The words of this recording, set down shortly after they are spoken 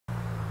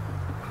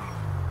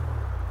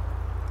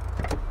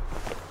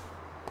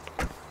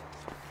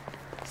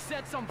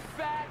some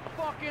fat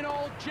fucking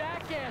old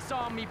jackass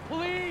on me,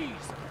 please!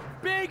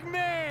 Big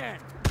man!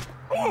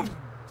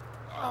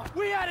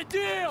 We had a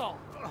deal!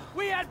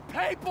 We had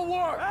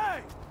paperwork!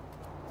 Hey!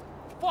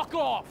 Fuck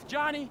off,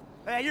 Johnny!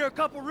 Hey, you're a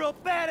couple real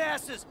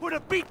badasses! Put a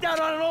beat down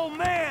on an old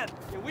man!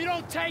 Yeah, we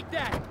don't take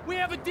that! We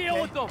have a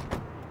deal with them!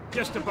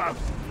 Just about.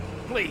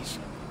 Please,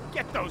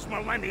 get those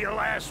millennial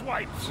ass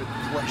wipes. It's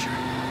a pleasure.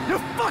 You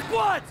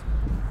fuckwad!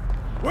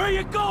 Where are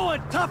you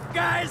going, tough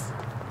guys?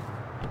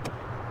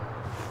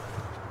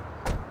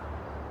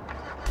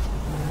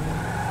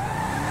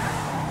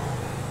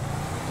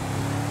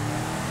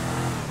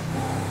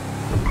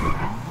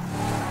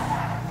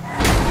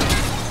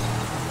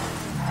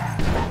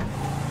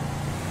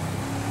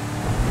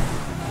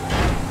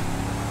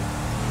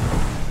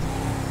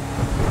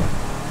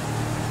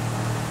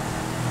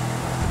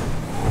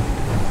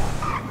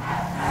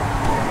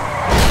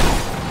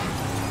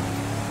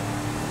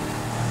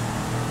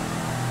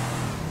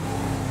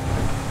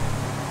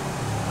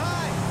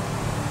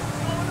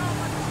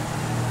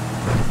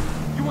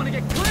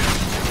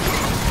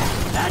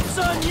 That's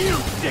on you,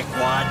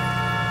 dickwad!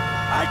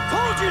 I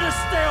told you to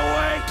stay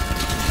away!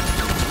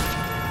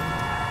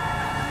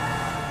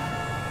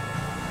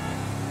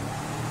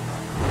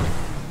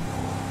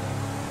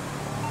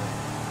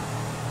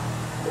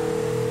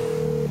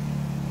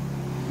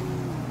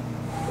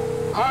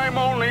 I'm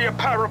only a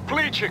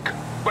paraplegic,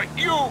 but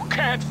you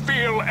can't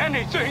feel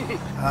anything.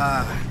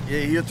 Yeah,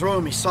 you're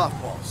throwing me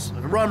softballs.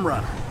 A rum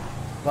runner.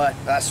 But,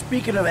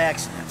 speaking of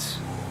accidents,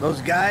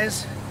 those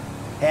guys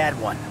had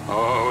one.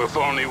 Oh, if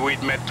only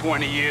we'd met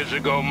 20 years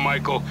ago,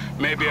 Michael.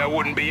 Maybe I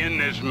wouldn't be in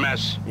this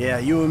mess. Yeah,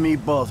 you and me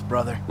both,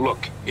 brother.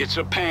 Look, it's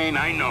a pain,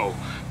 I know.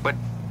 But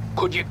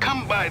could you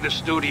come by the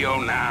studio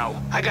now?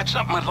 I got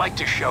something I'd like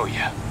to show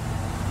you.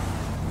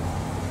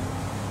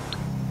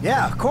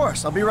 Yeah, of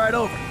course. I'll be right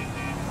over.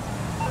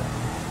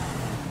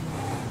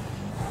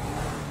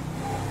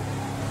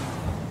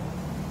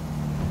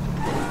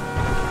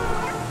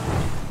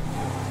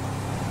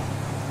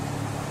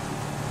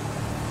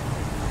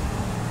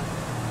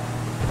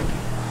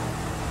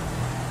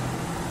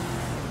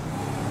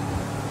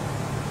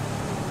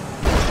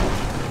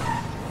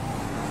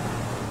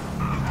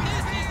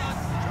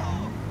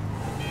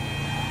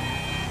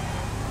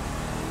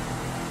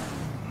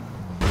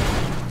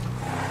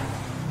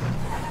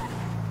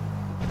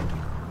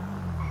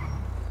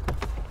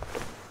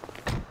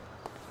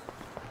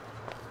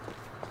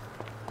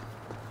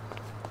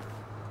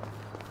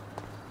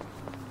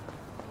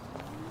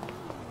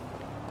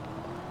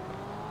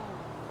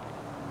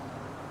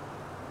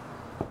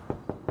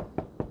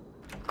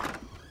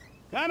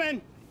 Come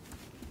in.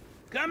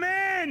 Come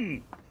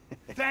in!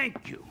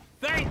 Thank you,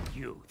 thank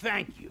you,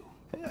 thank you.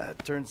 Yeah,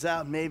 it turns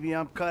out maybe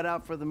I'm cut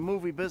out for the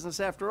movie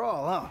business after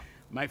all, huh?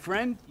 My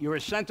friend, you're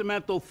a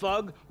sentimental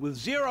thug with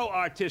zero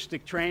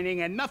artistic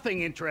training and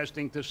nothing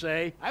interesting to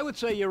say. I would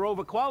say you're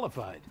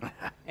overqualified.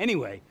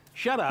 Anyway,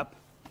 shut up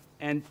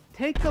and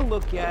take a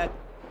look at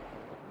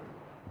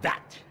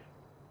that.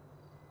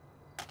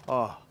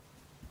 Oh.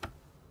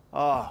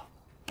 Oh.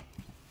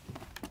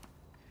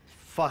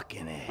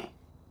 Fucking A.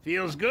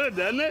 Feels good,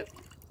 doesn't it?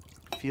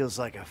 Feels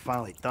like I've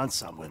finally done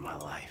something with my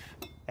life.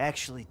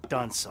 Actually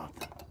done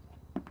something.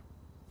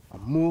 A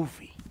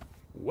movie.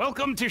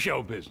 Welcome to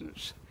show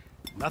business.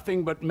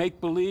 Nothing but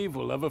make-believe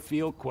will ever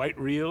feel quite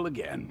real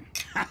again.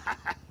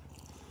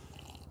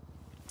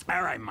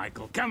 All right,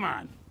 Michael, come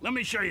on. Let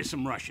me show you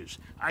some rushes.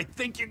 I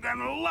think you're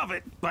gonna love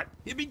it, but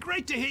it'd be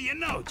great to hear your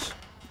notes.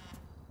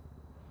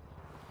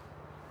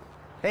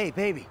 Hey,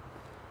 baby.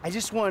 I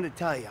just wanted to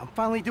tell you, I'm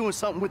finally doing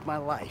something with my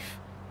life.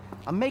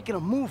 I'm making a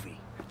movie.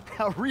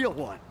 A real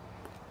one.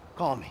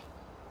 Call me.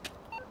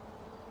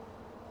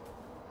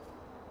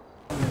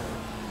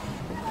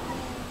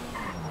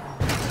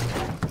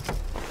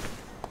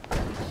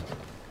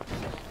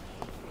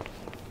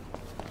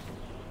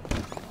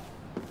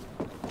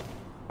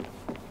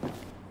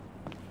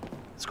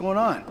 What's going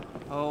on?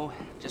 Oh,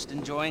 just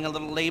enjoying a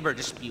little labor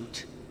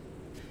dispute.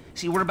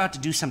 See, we're about to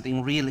do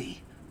something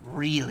really,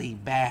 really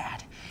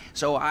bad.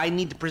 So I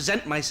need to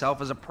present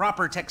myself as a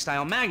proper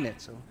textile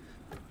magnet,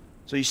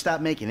 So you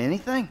stopped making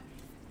anything?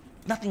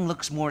 Nothing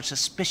looks more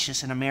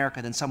suspicious in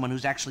America than someone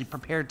who's actually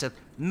prepared to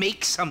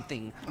make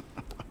something.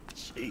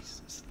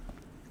 Jesus.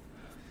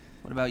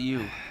 What about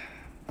you?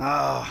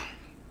 Oh,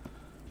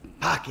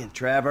 fucking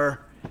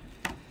Trevor.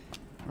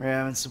 We're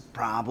having some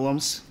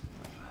problems.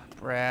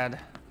 Brad.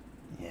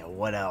 Yeah,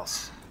 what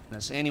else?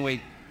 So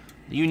anyway,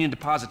 the Union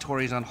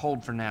Depository is on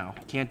hold for now.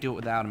 Can't do it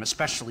without him,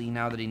 especially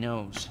now that he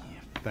knows.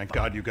 Thank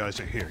God you guys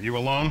are here. You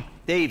alone?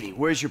 Davey,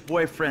 where's your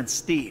boyfriend,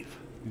 Steve?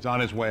 He's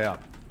on his way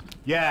up.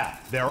 Yeah,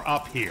 they're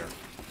up here.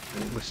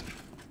 Listen,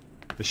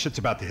 the shit's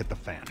about to hit the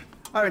fan.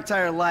 Our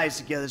entire lives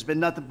together has been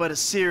nothing but a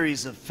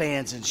series of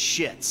fans and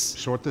shits.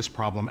 Sort this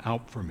problem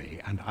out for me,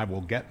 and I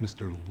will get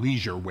Mr.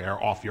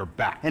 Leisureware off your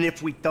back. And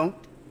if we don't?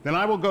 Then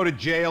I will go to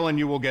jail and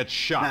you will get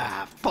shot.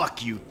 Ah,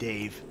 fuck you,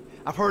 Dave.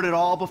 I've heard it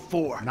all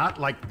before.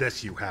 Not like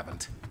this, you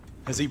haven't.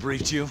 Has he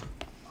briefed you?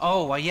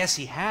 Oh, well, yes,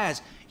 he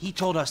has. He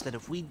told us that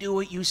if we do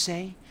what you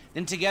say,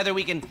 Then together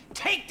we can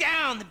take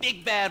down the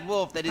big bad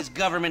wolf that is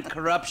government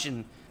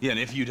corruption. Yeah, and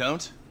if you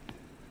don't,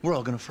 we're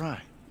all gonna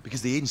fry,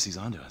 because the agency's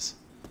onto us.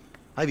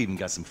 I've even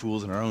got some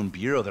fools in our own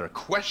bureau that are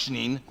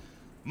questioning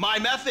my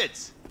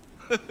methods.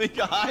 Think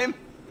I'm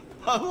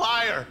a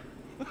liar,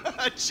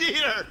 a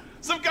cheater,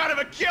 some kind of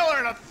a killer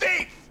and a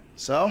thief!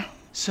 So?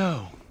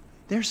 So,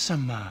 there's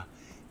some,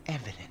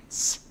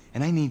 evidence.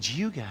 And I need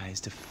you guys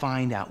to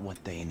find out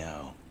what they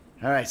know.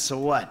 All right, so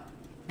what?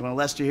 You want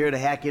Lester here to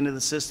hack into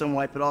the system,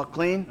 wipe it all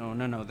clean?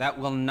 No, that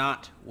will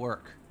not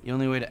work. The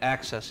only way to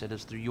access it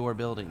is through your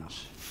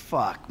buildings.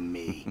 Fuck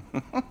me.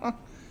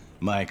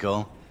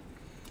 Michael,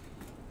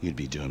 you'd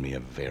be doing me a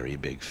very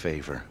big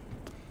favor.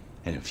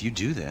 And if you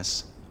do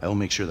this, I will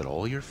make sure that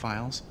all your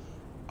files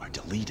are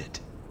deleted.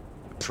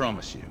 I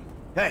promise you.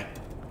 Hey,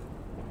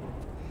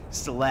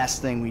 it's the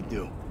last thing we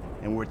do,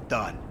 and we're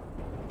done.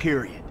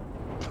 Period.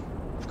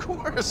 Of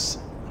course.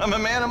 I'm a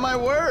man of my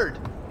word.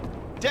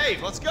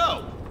 Dave, let's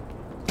go.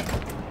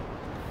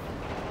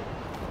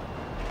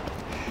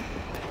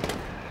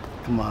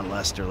 Come on,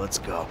 Lester, let's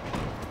go.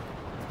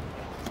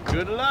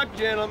 Good luck,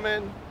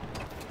 gentlemen.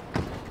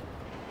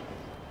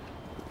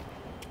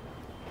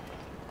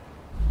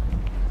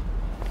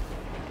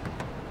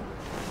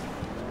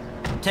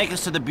 Take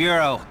us to the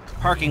Bureau,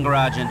 parking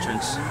garage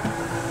entrance.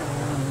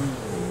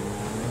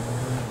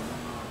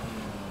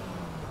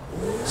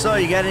 So,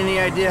 you got any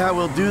idea how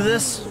we'll do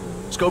this?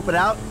 Scope it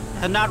out?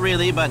 Not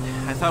really, but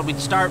I thought we'd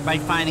start by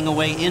finding a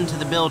way into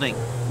the building.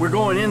 We're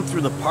going in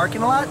through the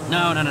parking lot?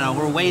 No,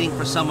 we're waiting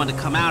for someone to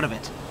come out of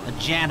it. A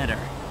janitor.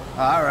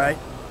 All right.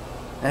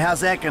 And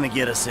how's that gonna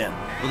get us in?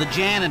 Well, the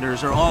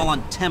janitors are all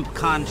on temp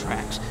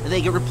contracts.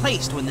 They get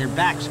replaced when their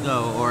backs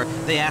go, or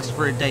they ask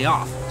for a day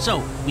off.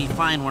 So, we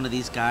find one of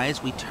these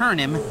guys, we turn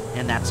him,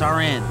 and that's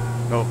our in.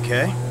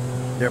 Okay.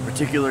 There a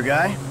particular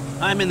guy?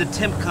 I'm in the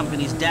temp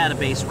company's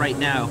database right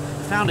now.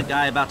 I found a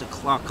guy about to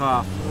clock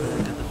off.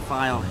 Got the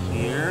file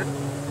here.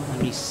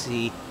 Let me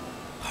see.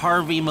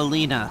 Harvey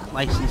Molina,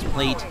 license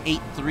plate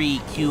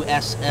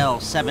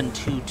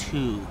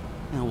 83QSL722.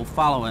 And we'll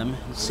follow him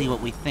and see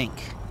what we think.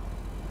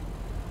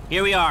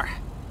 Here we are.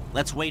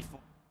 Let's wait for...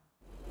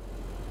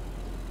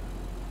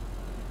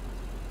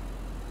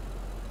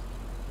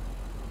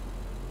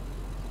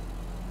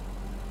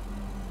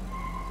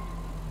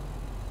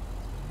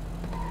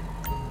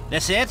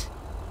 This it?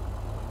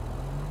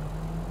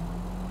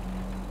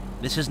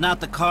 This is not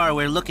the car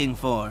we're looking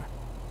for.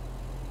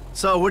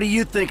 So, what do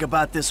you think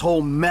about this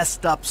whole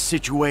messed up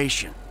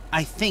situation?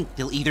 I think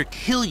they'll either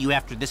kill you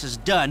after this is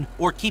done,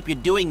 or keep you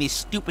doing these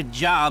stupid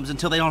jobs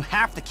until they don't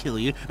have to kill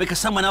you because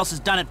someone else has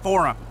done it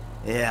for them.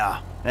 Yeah,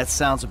 that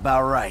sounds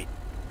about right.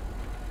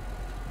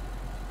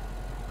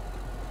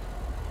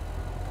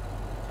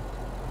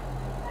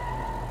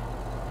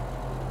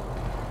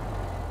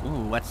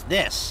 Ooh, what's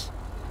this?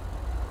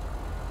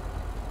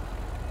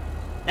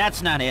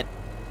 That's not it.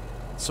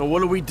 So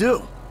what do we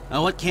do?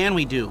 Oh, what can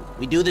we do?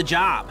 We do the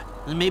job.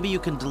 And maybe you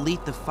can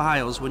delete the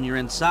files when you're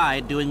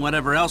inside doing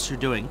whatever else you're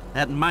doing.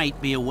 That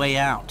might be a way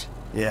out.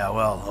 Yeah,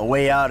 well, a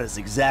way out is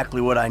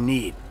exactly what I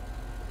need.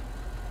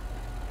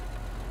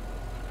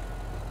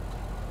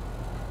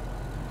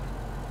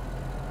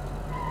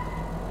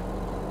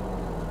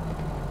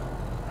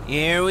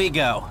 Here we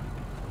go.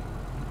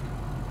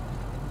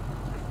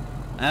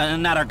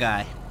 Not our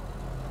guy.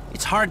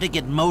 It's hard to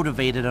get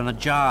motivated on a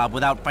job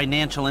without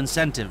financial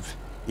incentive.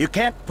 You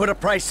can't put a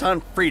price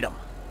on freedom.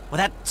 Well,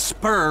 that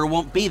spur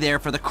won't be there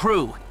for the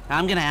crew.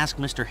 I'm gonna ask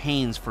Mr.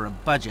 Haynes for a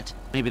budget.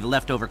 Maybe the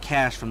leftover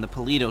cash from the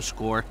Polito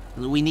score.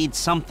 We need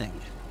something.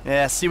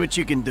 Yeah, see what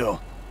you can do.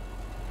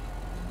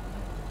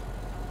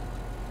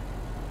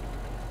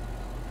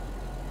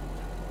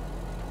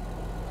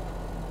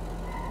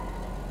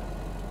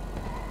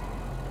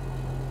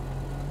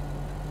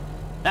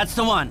 That's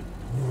the one.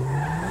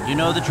 You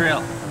know the drill.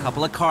 A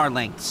couple of car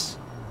lengths.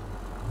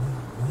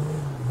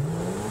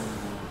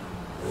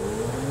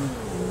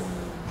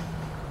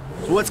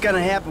 So what's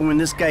gonna happen when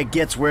this guy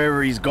gets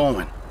wherever he's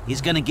going?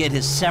 He's gonna get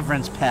his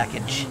severance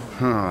package.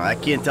 I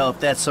can't tell if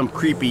that's some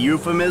creepy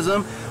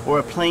euphemism or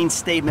a plain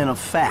statement of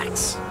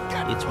facts.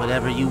 It's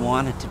whatever you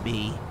want it to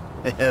be.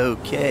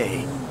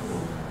 Okay.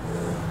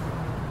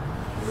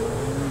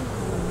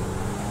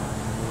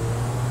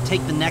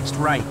 Take the next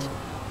right.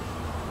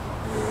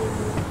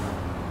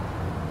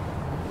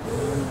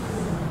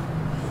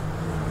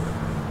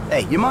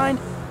 Hey, you mind?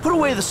 Put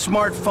away the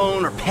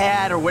smartphone or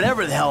pad or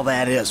whatever the hell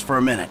that is for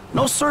a minute.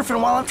 No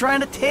surfing while I'm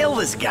trying to tail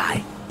this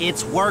guy.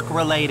 It's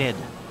work-related.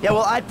 Yeah,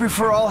 well, I'd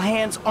prefer all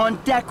hands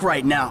on deck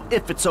right now,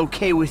 if it's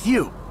okay with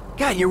you.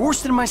 God, you're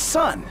worse than my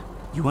son.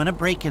 You want to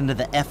break into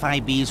the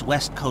FIB's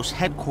West Coast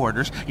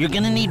headquarters, you're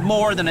gonna need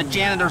more than a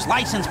janitor's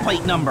license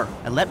plate number.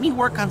 And let me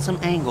work on some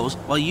angles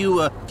while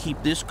you,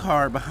 keep this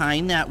car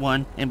behind that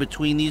one and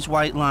between these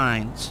white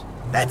lines.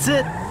 That's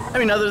it. I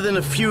mean, other than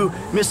a few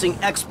missing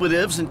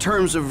expletives in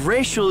terms of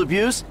racial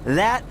abuse,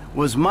 that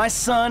was my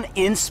son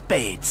in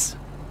spades.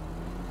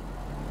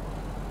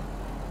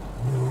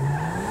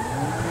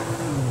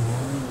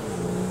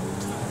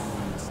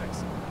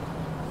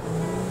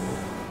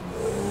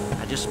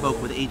 just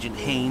spoke with Agent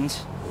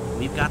Haynes.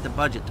 We've got the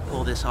budget to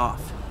pull this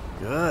off.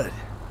 Good.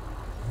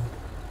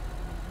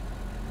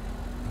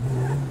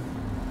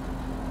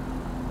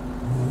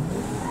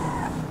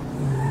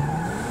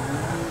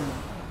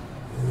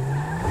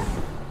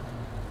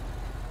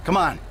 Come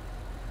on.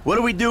 What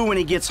do we do when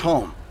he gets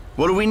home?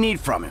 What do we need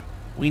from him?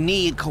 We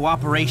need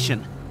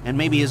cooperation, and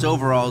maybe his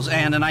overalls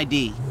and an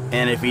ID.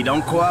 And if he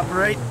don't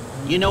cooperate?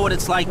 You know what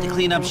it's like to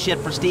clean up shit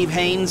for Steve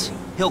Haynes?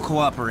 He'll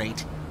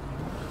cooperate.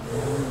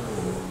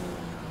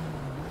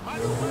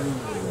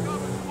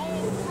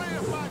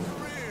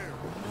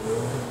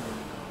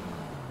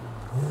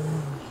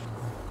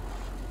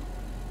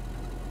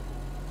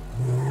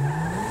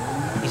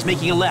 He's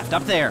making a left,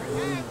 up there.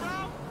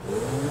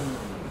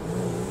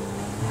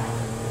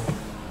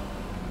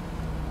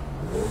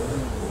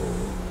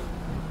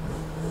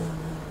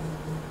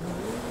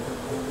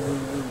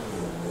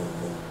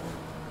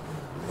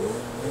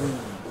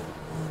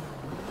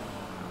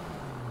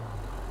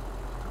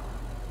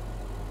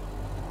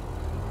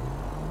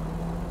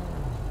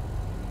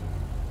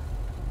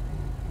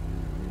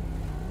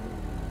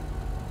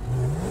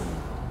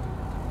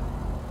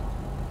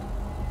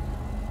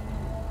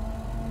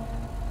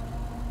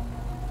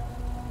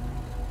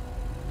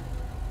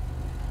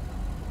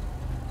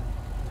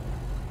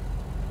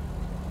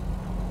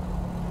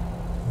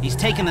 He's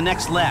taking the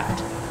next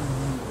left.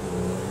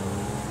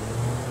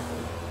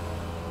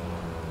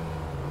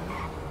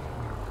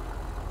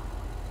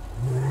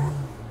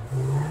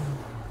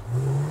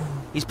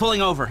 He's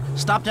pulling over.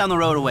 Stop down the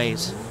road a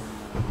ways.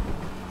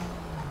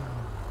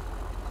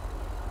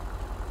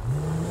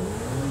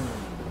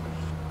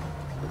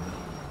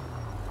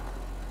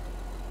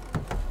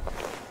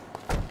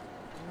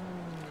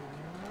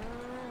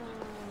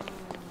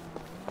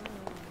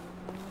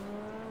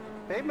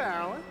 Hey,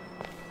 Marilyn.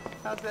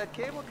 How's that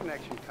cable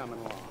connection coming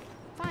along?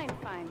 Fine,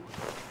 fine.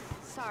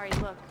 Sorry,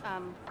 look,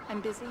 I'm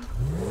busy.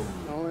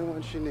 Only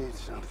when she needs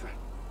something.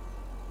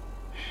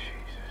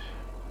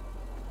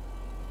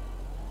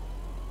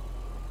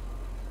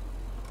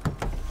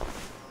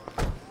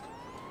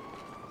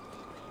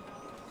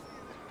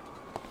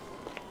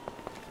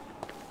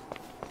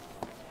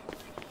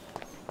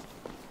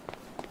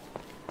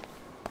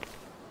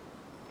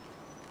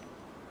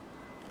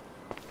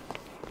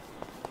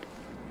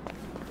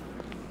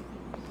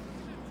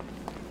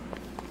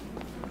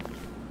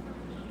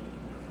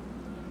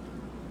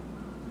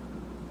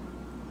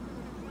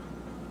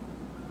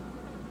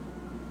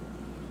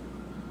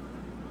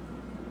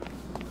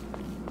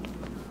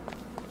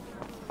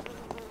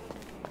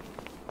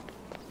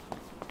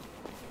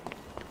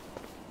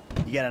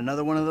 You got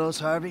another one of those,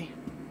 Harvey?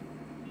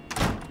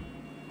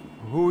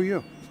 Who are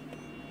you?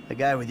 The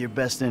guy with your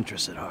best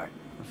interests at heart.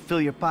 Fill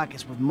your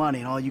pockets with money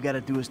and all you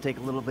gotta do is take a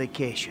little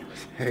vacation.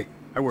 Hey,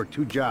 I work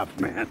 2 jobs,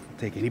 man. I'll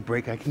take any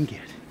break I can get.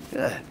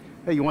 Good.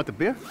 Hey, you want the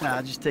beer? Nah,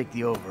 I'll just take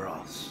the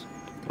overalls.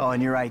 Oh,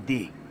 and your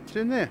ID. It's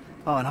in there.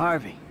 Oh, and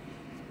Harvey.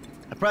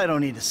 I probably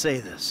don't need to say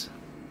this,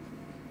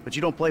 but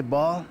you don't play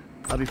ball,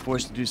 I'll be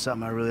forced to do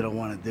something I really don't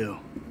want to do.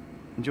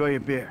 Enjoy your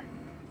beer.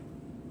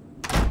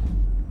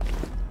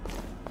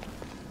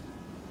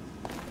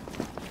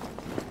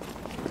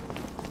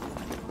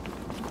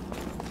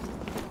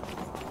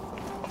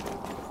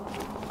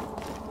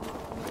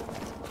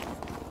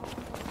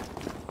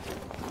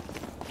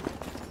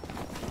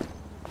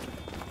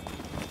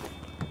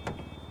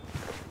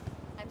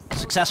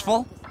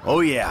 Successful? Oh,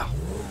 yeah.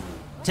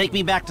 Take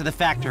me back to the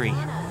factory.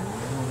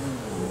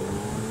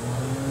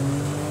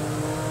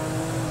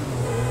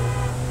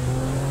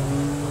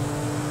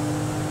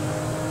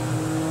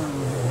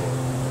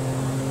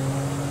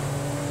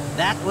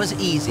 That was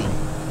easy.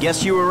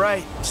 Guess you were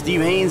right.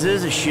 Steve Haynes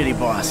is a shitty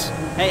boss.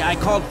 Hey, I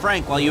called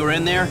Frank while you were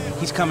in there.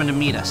 He's coming to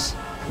meet us.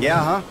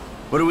 Yeah, huh?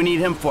 What do we need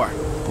him for?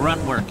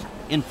 Grunt work.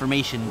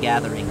 Information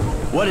gathering.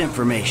 What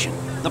information?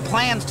 The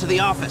plans to the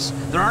office.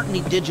 There aren't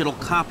any digital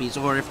copies,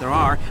 or if there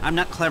are, I'm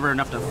not clever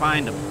enough to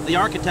find them. The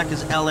architect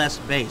is LS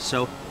based,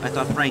 so I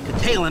thought Frank could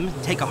tail him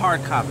and take a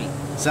hard copy.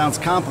 Sounds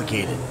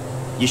complicated.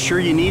 You sure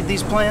you need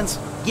these plans?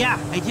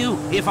 Yeah, I do.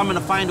 If I'm gonna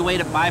find a way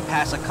to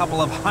bypass a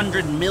couple of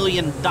 $100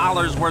 million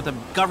worth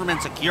of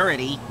government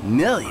security.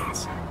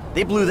 Millions?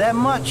 They blew that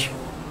much?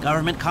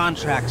 Government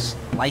contracts.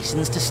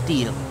 License to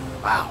steal.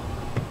 Wow.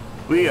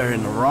 We are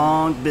in the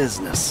wrong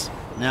business.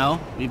 No,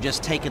 we've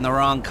just taken the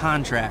wrong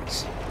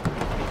contracts.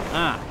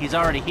 Ah, he's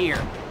already here.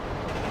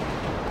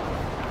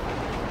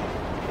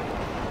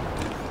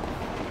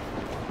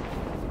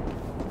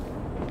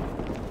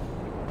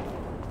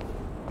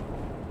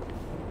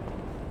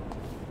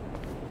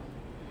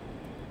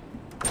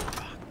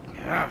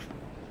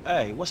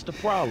 Hey, what's the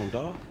problem,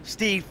 dawg?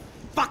 Steve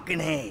fucking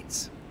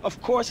Haynes. Of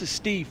course it's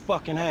Steve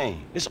fucking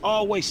Haynes. It's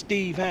always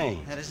Steve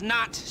Haynes. That is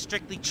not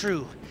strictly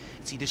true.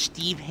 It's either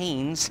Steve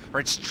Haynes,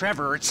 or it's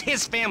Trevor, or it's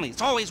his family.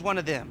 It's always one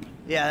of them.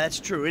 Yeah, that's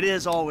true. It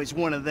is always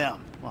one of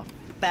them. A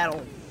fat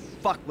old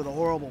fuck with a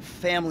horrible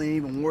family and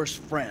even worse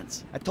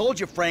friends. I told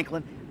you,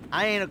 Franklin,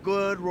 I ain't a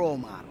good role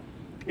model.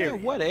 Period.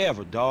 Yeah,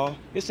 whatever, dawg.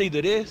 It's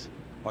either this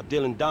or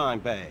dealing dime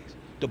bags.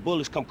 The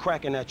bullets come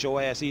cracking at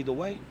your ass either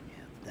way.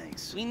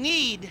 things. We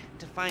need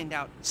to find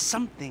out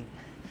something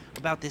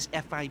about this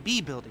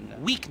FIB building, a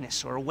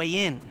weakness or a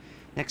way in.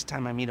 Next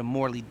time I meet a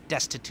morally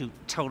destitute,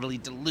 totally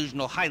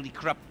delusional, highly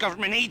corrupt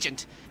government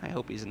agent, I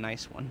hope he's a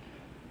nice one.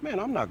 Man,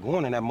 I'm not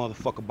going in that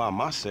motherfucker by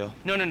myself.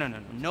 No.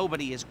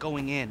 Nobody is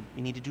going in.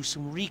 We need to do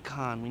some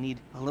recon. We need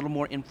a little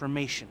more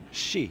information.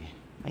 Shit.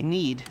 I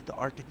need the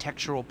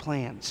architectural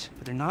plans,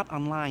 but they're not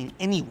online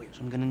anywhere,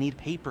 so I'm gonna need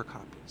paper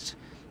copies.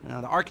 Now,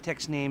 the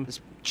architect's name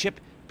is Chip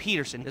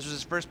Peterson. This was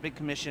his first big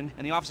commission,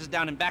 and the office is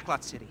down in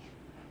Backlot City.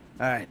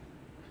 All right.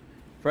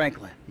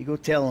 Franklin, you go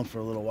tell him for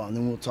a little while, and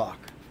then we'll talk.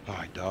 All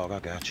right, dog, I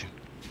got you.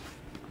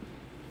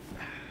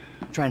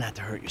 Try not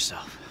to hurt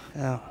yourself.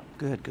 Oh,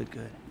 good.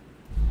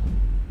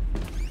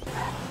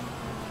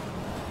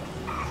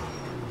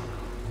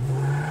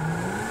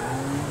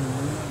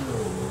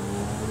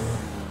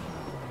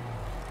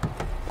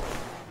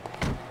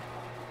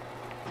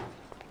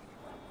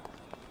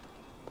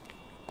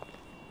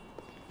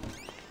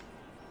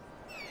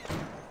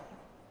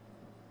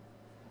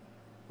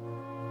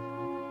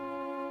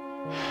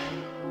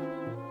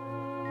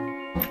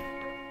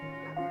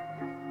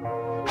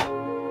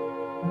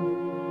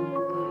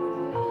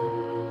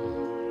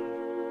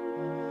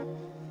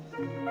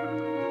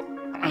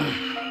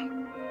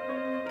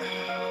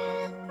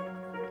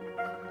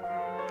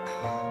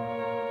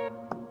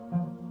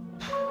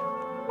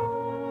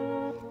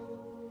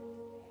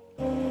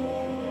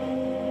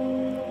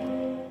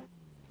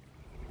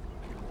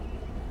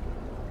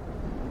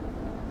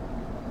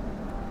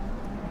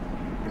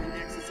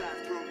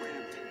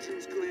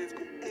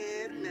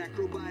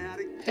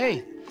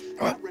 Hey.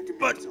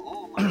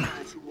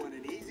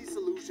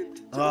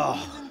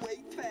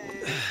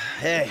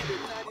 Hey.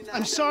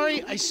 I'm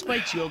sorry I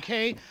spiked you,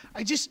 okay?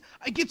 I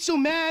get so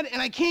mad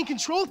and I can't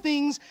control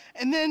things,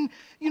 and then,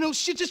 you know,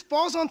 shit just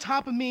falls on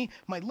top of me.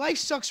 My life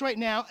sucks right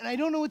now, and I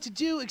don't know what to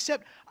do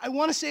except I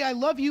want to say I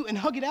love you and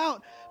hug it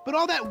out, but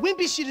all that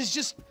wimpy shit is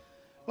just,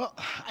 well,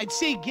 I'd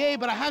say gay,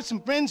 but I have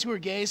some friends who are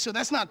gay, so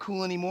that's not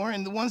cool anymore,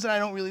 and the ones that I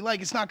don't really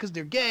like, it's not because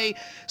they're gay,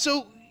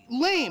 so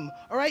lame,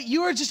 all right?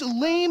 You are just a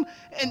lame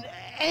and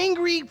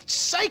angry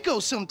psycho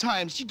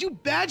sometimes. You do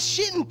bad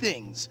shit and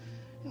things.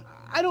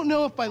 I don't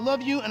know if I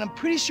love you, and I'm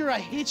pretty sure I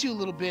hate you a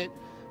little bit,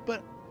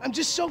 but I'm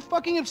just so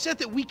fucking upset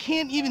that we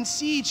can't even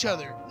see each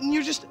other. And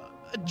you're just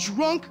a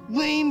drunk,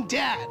 lame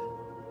dad.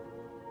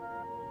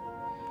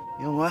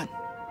 You know what?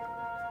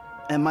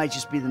 That might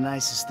just be the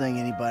nicest thing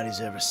anybody's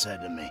ever said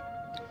to me.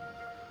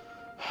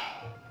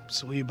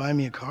 So will you buy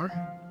me a car?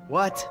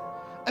 What?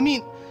 I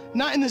mean,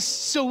 not in the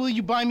so will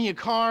you buy me a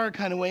car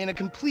kind of way, in a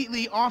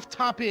completely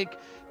off-topic,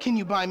 can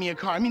you buy me a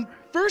car? I mean,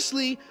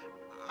 firstly,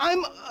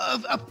 I'm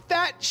a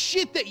fat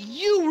shit that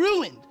you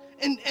ruined.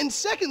 And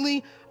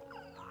secondly,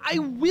 I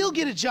will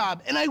get a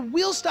job, and I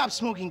will stop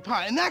smoking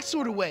pot, in that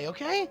sort of way,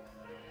 okay?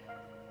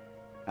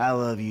 I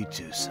love you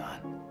too,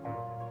 son.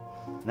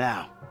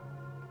 Now,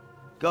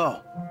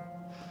 go.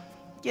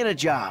 Get a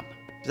job,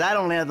 because I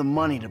don't have the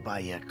money to buy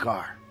you a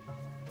car.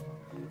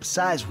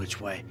 Besides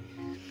which way,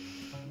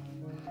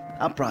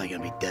 I'm probably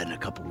gonna be dead in a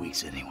couple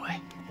weeks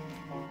anyway.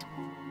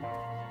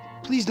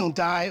 Please don't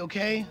die,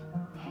 okay?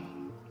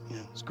 Yeah,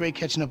 it's great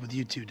catching up with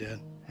you too, Dad.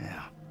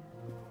 Yeah.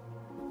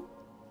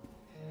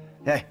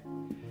 Hey,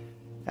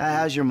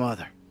 how's your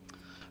mother?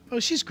 Oh,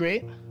 she's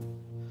great.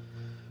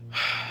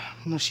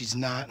 No, she's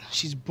not.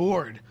 She's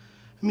bored.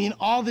 I mean,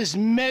 all this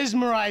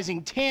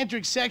mesmerizing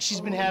tantric sex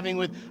she's been having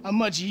with a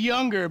much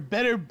younger,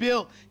 better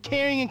built,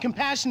 caring and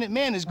compassionate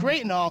man is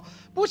great and all,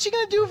 but what's she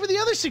gonna do for the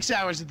other 6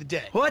 hours of the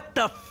day? What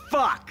the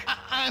fuck?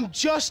 I'm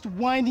just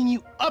winding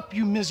you up,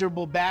 you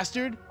miserable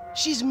bastard.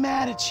 She's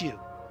mad at you.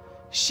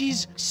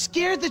 She's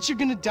scared that you're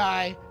gonna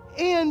die,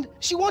 and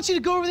she wants you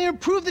to go over there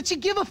and prove that you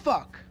give a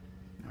fuck.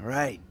 All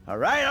right.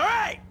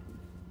 I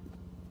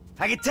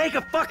can take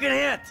a fucking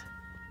hint.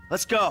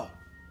 Let's go.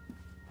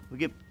 We'll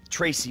get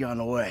Tracy on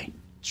the way.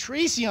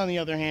 Tracy, on the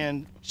other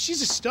hand,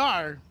 she's a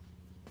star.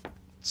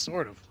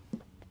 Sort of.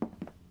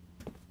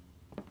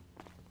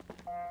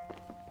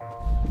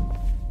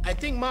 I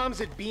think Mom's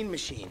at Bean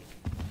Machine.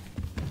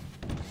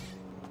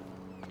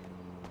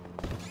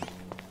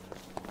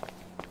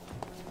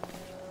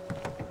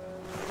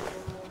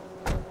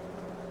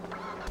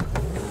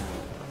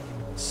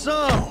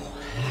 So,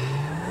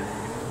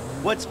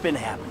 what's been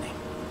happening?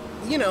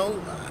 You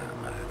know,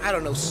 I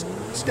don't know,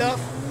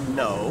 stuff?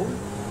 No,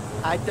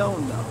 I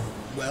don't know.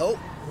 Well,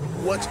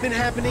 what's been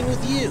happening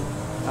with you?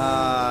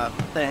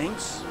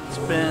 Thanks.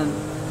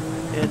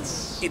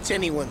 It's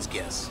anyone's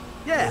guess.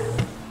 Yeah,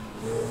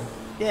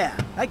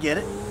 I get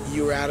it.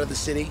 You were out of the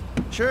city?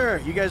 Sure,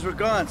 you guys were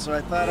gone, so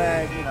I thought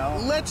you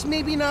know... Let's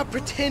maybe not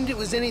pretend it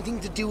was anything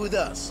to do with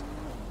us.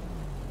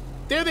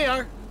 There they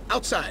are,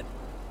 outside.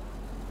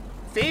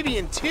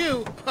 Fabian,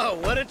 too? Oh,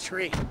 what a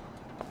treat.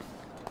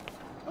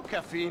 No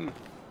caffeine.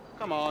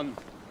 Come on.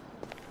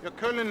 Your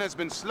Curlin has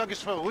been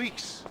sluggish for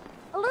weeks.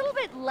 A little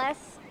bit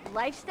less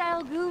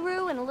lifestyle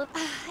guru and a little...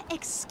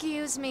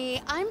 excuse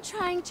me, I'm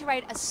trying to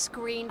write a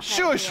screenplay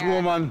Shush, here.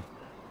 woman.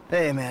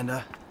 Hey,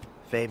 Amanda.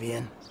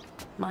 Fabian.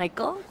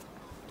 Michael?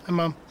 Hi,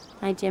 Mom.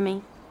 Hi,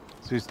 Jimmy.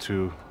 These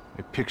two,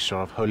 a picture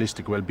of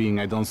holistic well-being,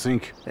 I don't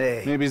think.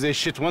 Hey. Maybe they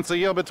shit once a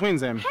year between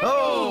them. Hey,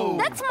 Oh!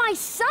 that's my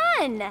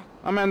son!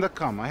 Amanda,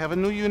 come. I have a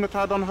new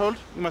unitard on hold.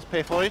 You must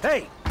pay for it.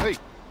 Hey! Hey!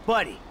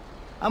 Buddy,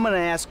 I'm gonna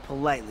ask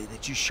politely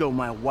that you show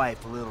my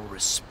wife a little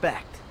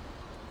respect.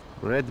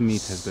 Red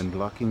meat has been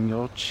blocking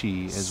your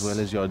chi as well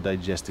as your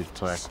digestive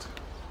tract.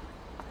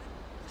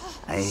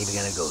 I ain't even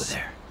gonna go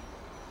there.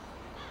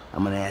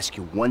 I'm gonna ask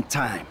you one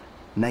time,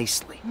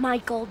 nicely.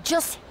 Michael,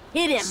 just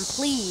hit him,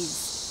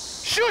 please.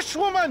 Shush,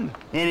 woman!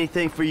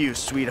 Anything for you,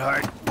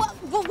 sweetheart. What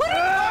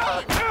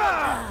are you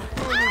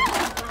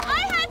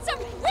I had some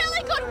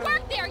really good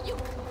work there, you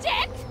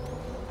dick!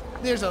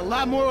 There's a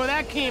lot more where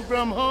that came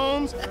from,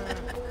 Holmes.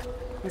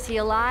 Is he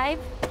alive?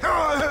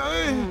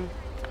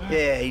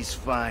 Yeah, he's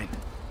fine.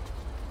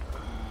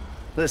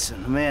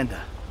 Listen,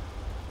 Amanda.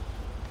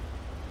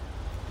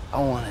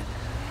 I've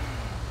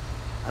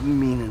been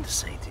meaning to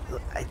say to you,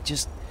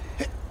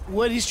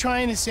 What he's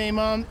trying to say,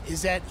 Mom,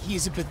 is that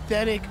he's a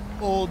pathetic,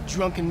 old,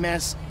 drunken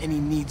mess, and he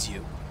needs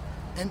you.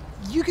 And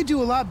you could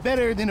do a lot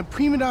better than a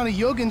prima donna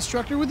yoga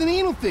instructor with an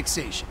anal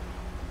fixation.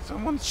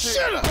 Someone say...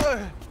 Shut up!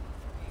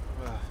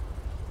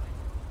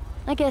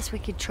 I guess we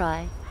could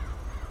try.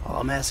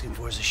 all I'm asking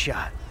for is a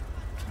shot.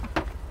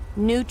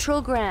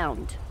 Neutral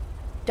ground.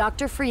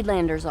 Dr.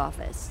 Friedlander's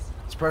office.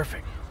 It's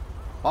perfect.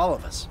 All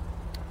of us.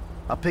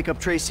 I'll pick up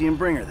Tracy and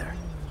bring her there.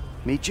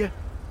 Meet you?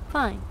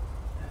 Fine.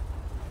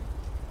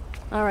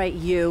 All right,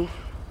 you.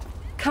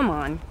 Come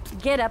on.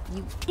 Get up,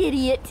 you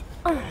idiot.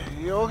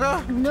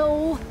 Yoga?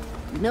 No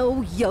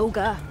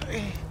yoga.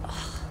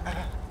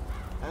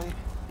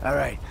 All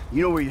right.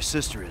 You know where your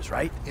sister is,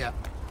 right? Yeah.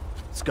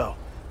 Let's go.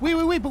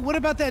 Wait, but what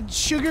about that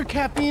sugar,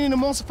 caffeine, and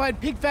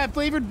emulsified pig fat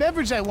flavored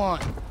beverage I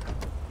want?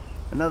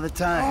 Another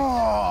time.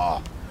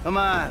 Oh! Come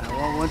on, I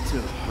want one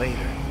too.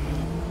 Later.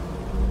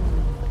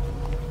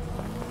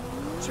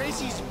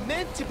 Tracy's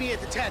meant to be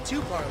at the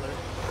tattoo parlor.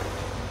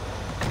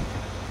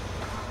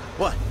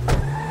 What?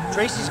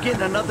 Tracy's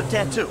getting another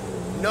tattoo?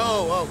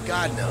 No, oh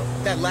God, no.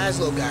 That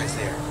Laszlo guy's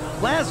there.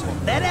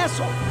 Laszlo, that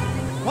asshole.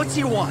 What's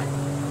he want?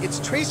 It's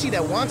Tracy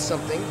that wants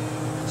something.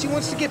 She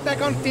wants to get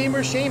back on Fame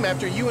or Shame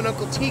after you and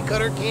Uncle T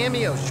cut her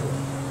cameo short.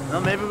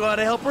 Well, maybe we ought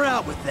to help her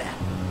out with that.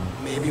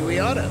 Maybe we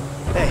oughta.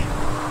 Hey,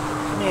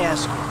 let me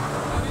ask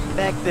you.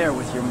 Back there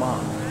with your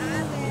mom.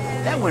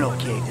 That went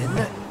okay, didn't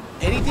it?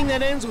 Anything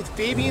that ends with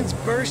Fabian's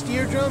burst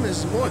eardrum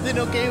is more than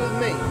okay with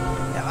me.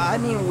 I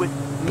mean with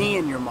me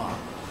and your mom.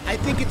 I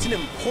think it's an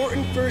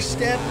important first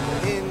step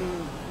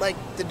in, like,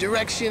 the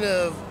direction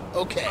of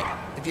okay,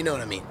 if you know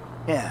what I mean.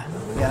 Yeah,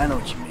 I know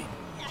what you mean.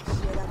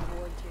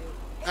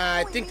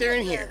 I think they're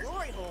in here.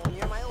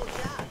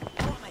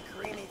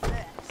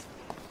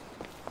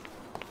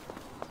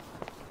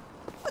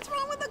 What's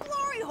wrong with the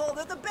glory hole?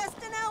 They're the best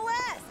in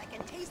LS. I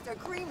can taste their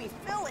creamy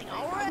filling,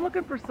 all right? I'm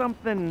looking for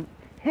something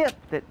hip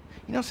that,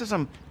 says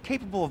I'm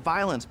capable of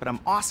violence, but I'm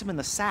awesome in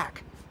the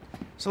sack.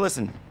 So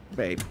listen,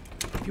 babe,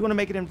 if you want to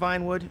make it in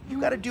Vinewood,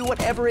 you gotta do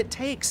whatever it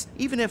takes.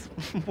 Even if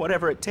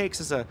whatever it takes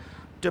is a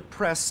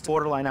depressed,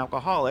 borderline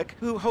alcoholic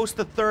who hosts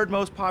the third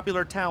most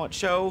popular talent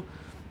show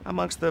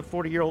amongst the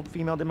 40-year-old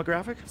female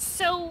demographic.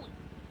 So,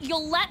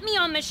 you'll let me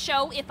on the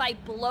show if I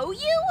blow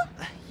you?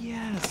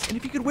 Yes, and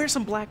if you could wear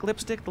some black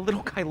lipstick, the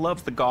little guy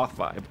loves the goth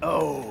vibe.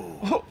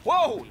 Oh.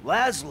 Whoa!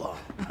 Laszlo.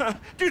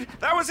 Dude,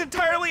 that was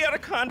entirely out of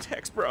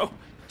context, bro.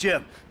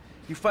 Jim,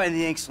 you find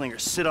the ink slinger,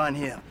 sit on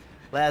him.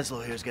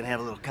 Laszlo here's gonna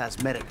have a little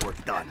cosmetic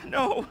work done.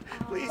 No,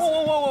 please.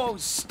 Whoa.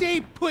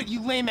 Stay put,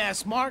 you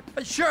lame-ass Mark.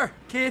 Sure,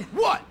 kid.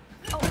 What?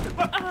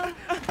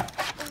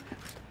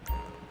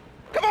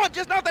 Come on,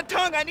 just not the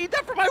tongue. I need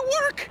that for my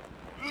work.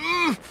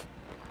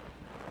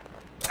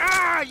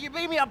 Ah, you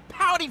made me a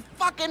pouty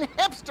fucking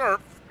hipster.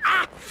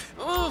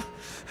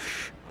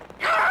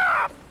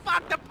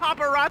 Fuck, the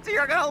paparazzi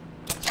are gonna...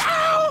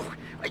 Ow!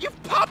 Are you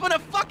popping a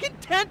fucking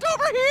tent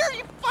over here,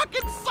 you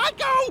fucking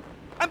psycho?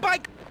 I'm by...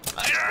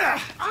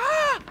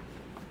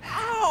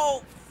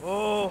 Ow!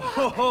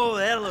 Oh,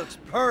 that looks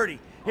pretty.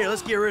 Here,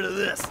 let's get rid of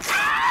this.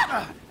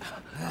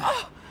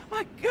 Oh,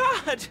 my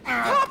God.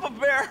 Papa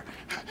Bear.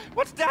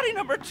 What's Daddy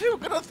number 2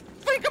 gonna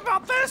think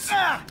about this?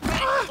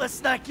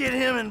 Let's not get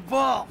him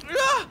involved.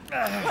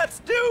 Let's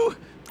do.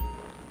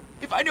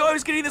 If I knew I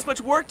was getting this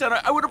much work done,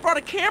 I would have brought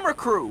a camera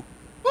crew.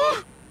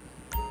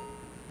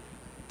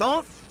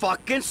 Don't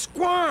fucking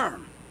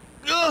squirm.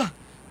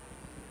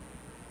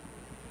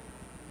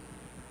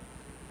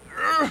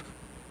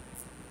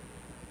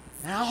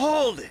 Now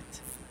hold it.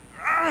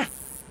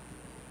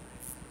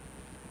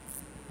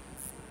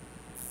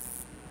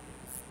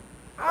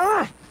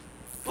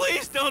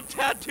 Please don't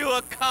tattoo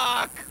a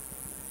cock.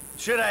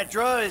 Should I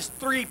draw his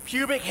 3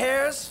 pubic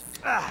hairs?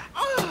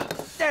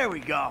 There we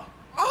go.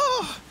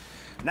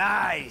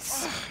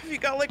 Nice. You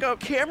got like a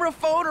camera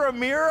phone or a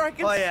mirror I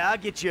can... Oh yeah, I'll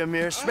get you a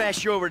mirror,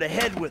 smash you over the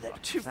head with it.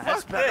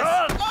 Fuck this.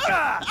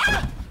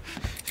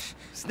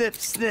 Snip,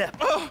 snip.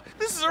 Oh,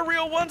 this is a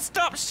real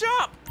one-stop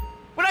shop.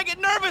 When I get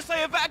nervous,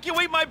 I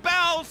evacuate my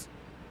bowels.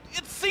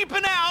 It's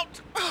seeping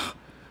out.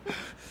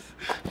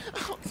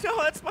 Oh,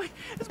 no, that's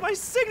my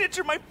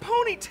signature, my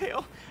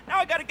ponytail. Now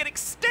I gotta get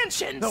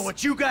extensions. No,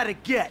 what you gotta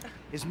get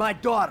is my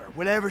daughter,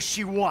 whatever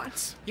she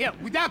wants. Yeah,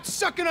 without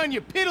sucking on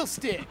your piddle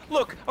stick.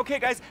 Look, okay,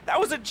 guys, that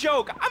was a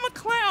joke. I'm a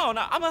clown.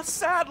 I'm a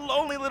sad,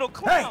 lonely little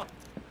clown.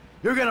 Hey,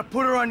 you're gonna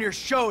put her on your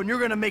show, and you're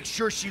gonna make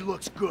sure she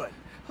looks good.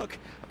 Look,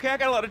 okay, I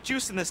got a lot of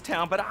juice in this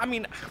town, but I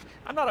mean,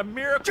 I'm not a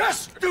miracle.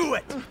 Just do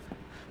it!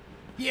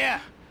 Yeah.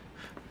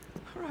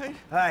 All right.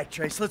 All right,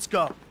 Trace, let's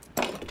go.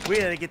 We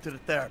gotta get to the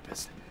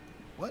therapist.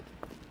 What?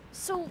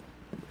 So,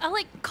 I'll,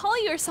 like,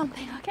 call you or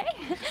something, okay?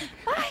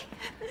 Bye.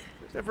 If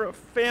there's ever a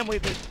family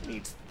that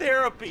needs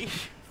therapy,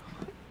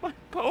 my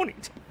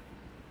ponytail.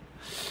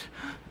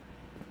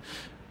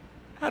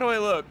 How do I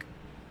look?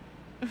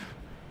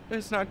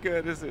 It's not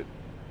good, is it?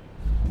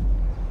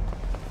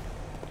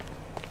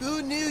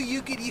 Who knew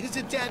you could use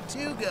a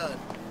tattoo gun?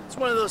 It's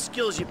one of those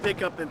skills you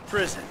pick up in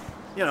prison.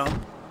 You know,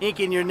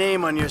 inking your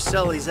name on your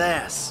cellie's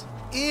ass.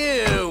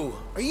 Ew!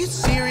 Are you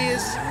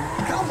serious?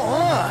 Come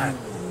on!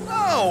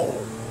 No!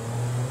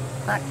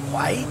 Not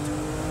quite.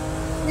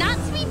 Not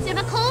to be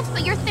difficult,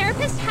 but your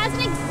therapist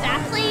hasn't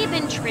exactly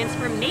been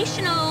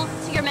transformational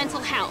to your mental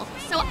health.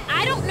 So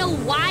I don't know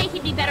why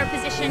he'd be better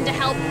positioned to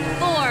help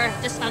for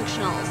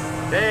dysfunctionals.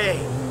 Hey,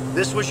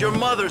 this was your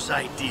mother's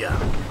idea.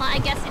 Well, I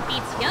guess it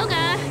beats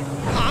yoga.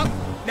 Huh?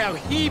 Now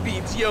he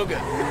beats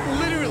yoga.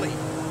 Literally.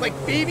 Like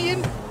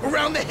Fabian?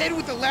 Around the head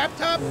with the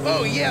laptop?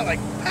 Oh yeah, like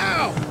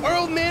pow! Our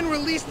old man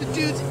released the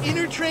dude's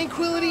inner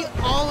tranquility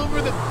all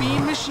over the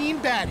bean machine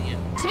batting.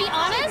 To be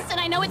honest, and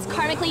I know it's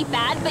karmically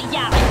bad, but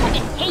yeah, I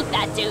fucking hate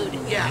that dude.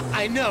 Yeah,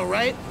 I know,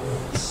 right?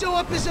 He's so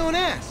up his own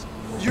ass.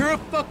 You're a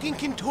fucking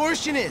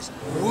contortionist.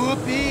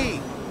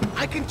 Whoopee.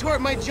 I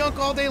contort my junk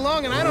all day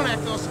long and I don't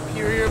act all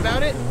superior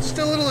about it. Just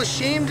a little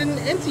ashamed and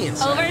empty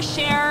inside.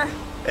 Overshare.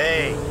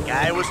 Hey,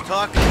 guy was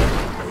talking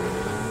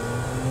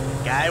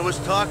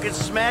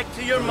smack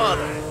to your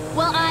mother.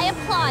 Well, I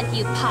applaud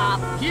you,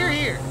 Pop. Here,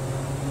 here.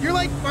 You're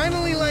like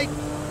finally like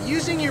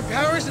using your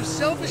powers of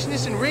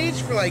selfishness and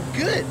rage for like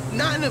good.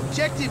 Not an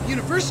objective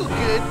universal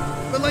good,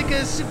 but like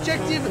a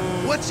subjective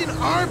what's in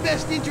our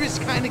best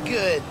interest kind of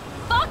good.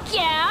 Fuck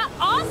yeah!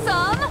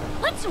 Awesome!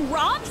 Let's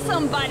rob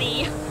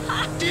somebody!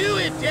 Do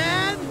it,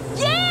 Dad!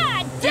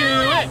 Yeah! Do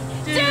it!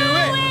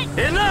 Do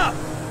it! Enough!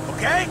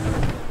 Okay?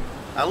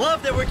 I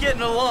love that we're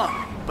getting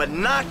along, but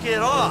knock it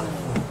off.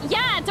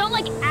 Yeah, don't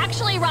like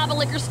actually rob a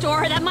liquor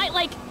store. That might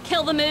like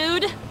kill the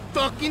mood.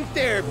 Fucking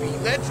therapy.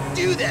 Let's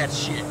do that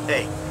shit.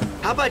 Hey,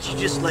 how about you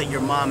just let your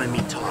mom and me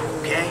talk,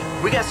 okay?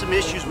 We got some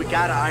issues we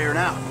gotta iron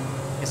out.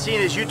 And seeing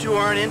as you two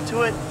aren't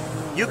into it,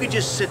 you could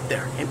just sit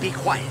there and be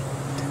quiet.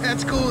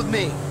 That's cool with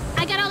me.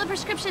 I got all the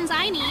prescriptions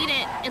I need,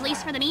 at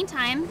least for the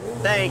meantime.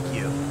 Thank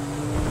you.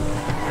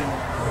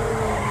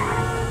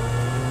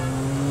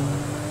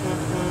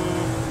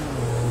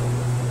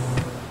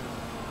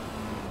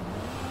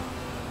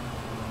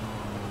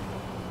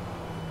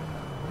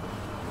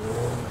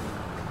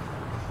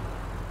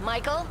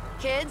 Michael,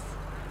 kids,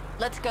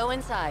 let's go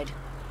inside.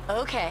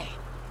 Okay.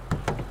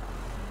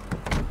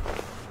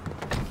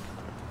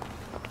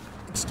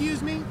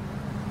 Excuse me?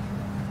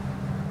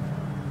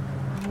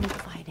 I'm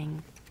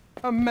fighting.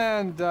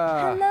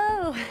 Amanda!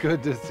 Hello!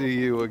 Good to see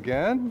you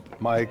again.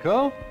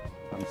 Michael,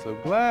 I'm so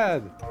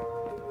glad.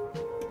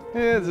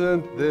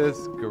 Isn't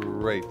this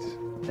great?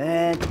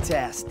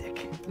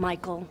 Fantastic.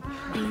 Michael,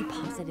 be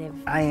positive.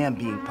 I am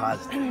being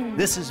positive.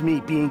 This is me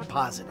being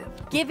positive.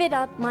 Give it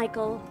up,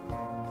 Michael.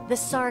 The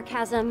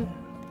sarcasm,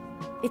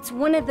 it's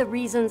one of the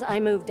reasons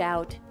I moved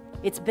out.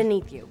 It's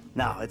beneath you.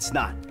 No, it's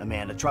not,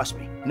 Amanda. Trust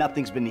me.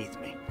 Nothing's beneath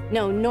me.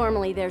 No,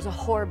 normally there's a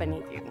whore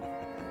beneath you.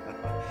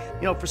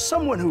 You know, for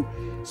someone who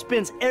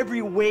spends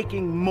every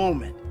waking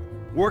moment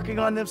working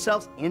on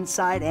themselves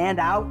inside and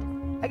out,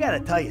 I gotta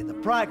tell you, the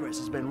progress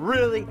has been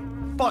really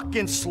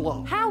fucking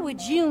slow. How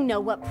would you know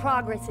what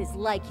progress is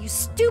like, you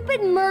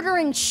stupid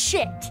murdering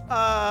shit?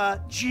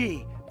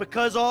 Gee,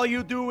 because all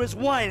you do is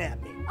whine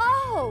at me.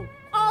 Oh!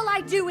 All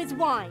I do is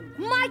whine.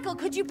 Michael,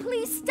 could you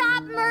please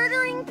stop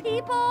murdering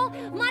people?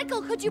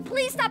 Michael, could you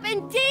please stop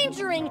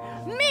endangering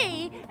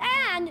me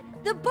and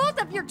the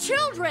both of your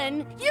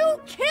children?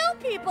 You kill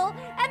people,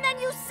 and then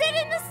you sit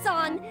in the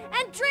sun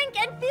and drink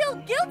and feel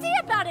guilty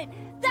about it.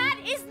 That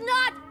is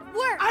not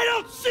work. I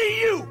don't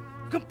see you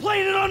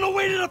complaining on the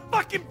way to the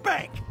fucking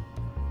bank.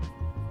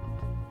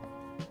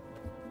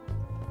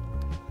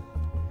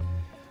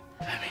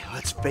 I mean,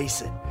 let's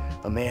face it,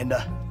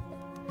 Amanda.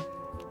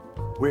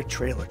 We're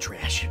trailer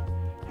trash,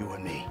 you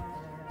and me.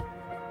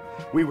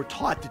 We were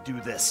taught to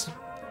do this.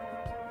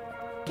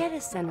 Get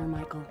a center,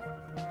 Michael.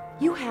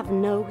 You have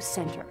no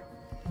center.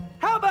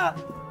 How about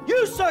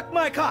you suck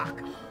my cock?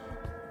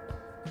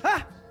 Huh?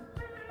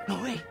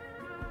 No, wait.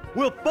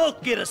 We'll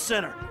both get a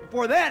center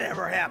before that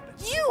ever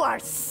happens. You are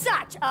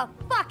such a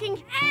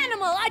fucking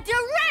animal, a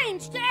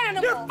deranged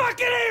animal. You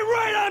fucking ain't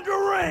right on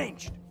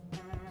deranged.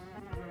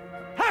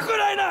 How could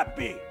I not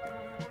be?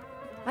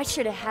 I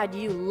should have had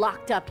you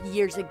locked up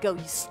years ago,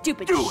 you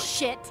stupid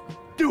shit.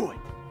 Do it.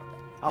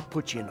 I'll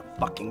put you in the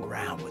fucking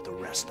ground with the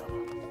rest of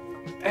them.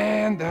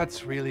 And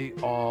that's really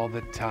all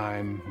the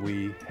time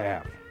we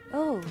have.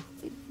 Oh,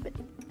 but...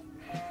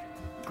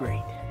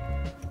 Great.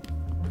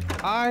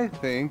 I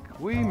think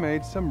we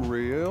made some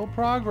real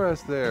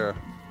progress there.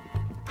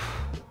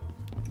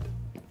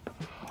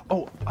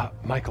 Oh,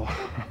 Michael,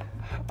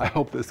 I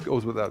hope this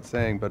goes without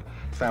saying, but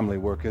family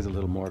work is a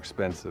little more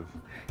expensive.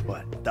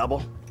 What,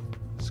 double?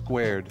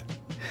 Squared.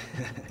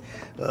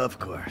 Of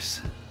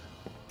course.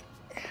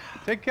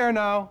 Take care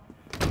now.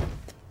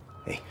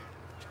 Hey,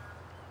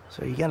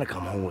 so you gonna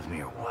come home with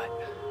me or what?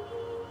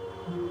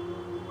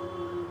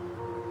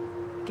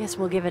 Guess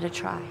we'll give it a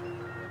try.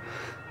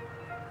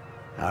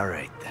 All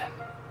right, then.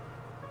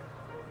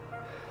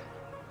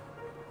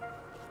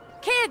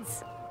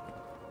 Kids!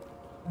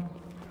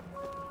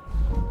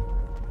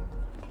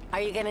 Are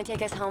you gonna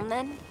take us home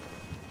then?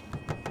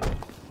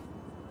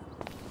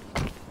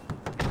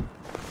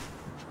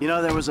 You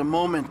know, there was a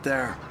moment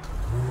there.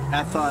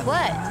 I thought...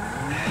 What?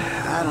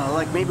 I don't know,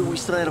 like maybe we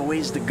still had a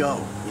ways to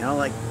go. You know,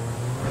 like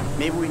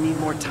maybe we need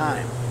more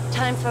time.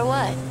 Time for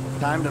what?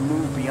 Time to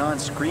move beyond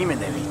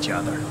screaming at each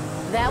other.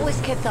 That was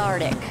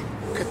cathartic.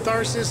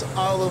 Catharsis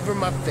all over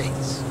my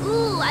face.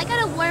 Ooh, I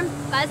got a warm,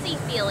 fuzzy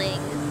feeling.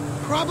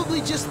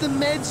 Probably just the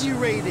meds you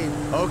raided.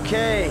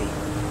 Okay.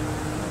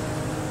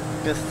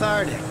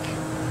 Cathartic.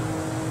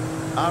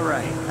 All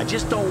right, I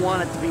just don't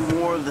want it to be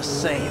more of the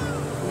same.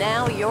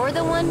 Now you're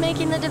the one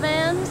making the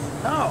demands?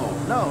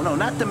 No,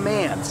 not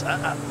demands.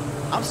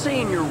 I'm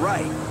saying you're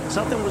right.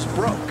 Something was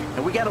broke,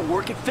 and we gotta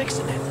work at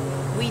fixing it.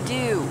 We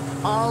do.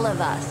 All of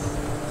us.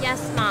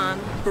 Yes, Mom.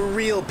 For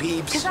real,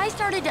 peeps. Because I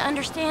started to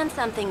understand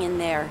something in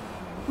there.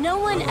 No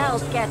one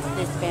else gets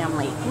this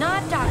family.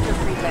 Not Dr.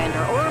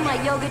 Friedlander, or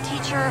my yoga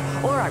teacher,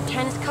 or our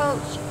tennis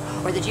coach,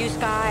 or the juice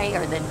guy,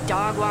 or the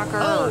dog walker.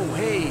 Oh,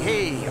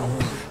 hey.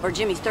 Or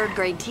Jimmy's third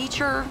grade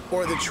teacher.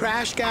 Or the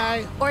trash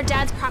guy. Or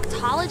Dad's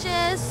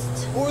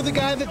proctologist. Or the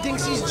guy that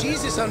thinks he's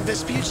Jesus on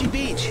Vespucci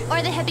Beach.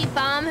 Or the hippie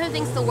bum who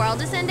thinks the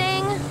world is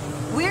ending.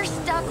 We're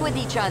stuck with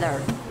each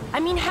other. I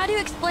mean, how do you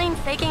explain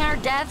faking our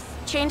deaths,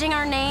 changing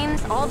our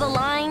names, all the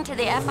lying to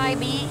the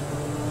FIB?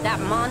 That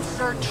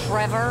monster,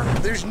 Trevor?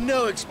 There's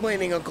no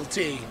explaining Uncle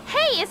T.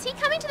 Hey, is he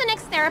coming to the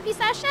next therapy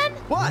session?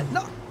 What?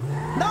 No,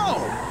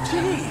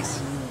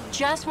 jeez.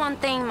 Just one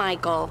thing,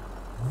 Michael.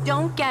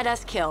 Don't get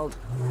us killed.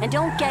 And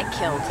don't get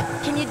killed.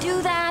 Can you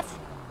do that?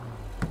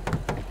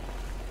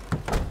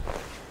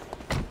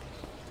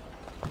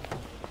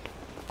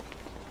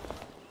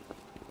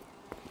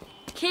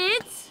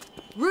 Kids,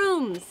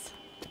 rooms.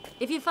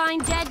 If you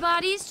find dead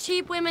bodies,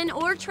 cheap women,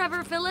 or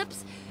Trevor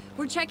Phillips,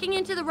 we're checking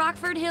into the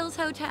Rockford Hills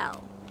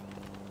Hotel.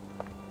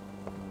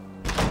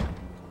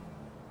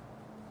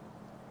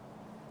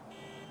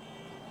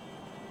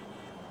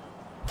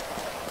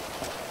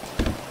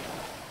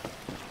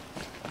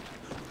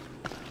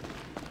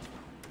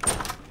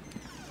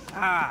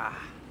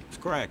 It's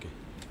cracking.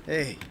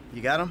 Hey,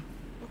 you got him?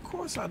 Of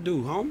course I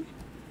do, homie.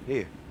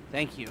 Here.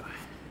 Thank you.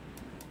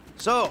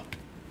 So,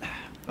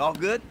 all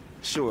good?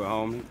 Sure,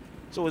 homie.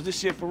 So is this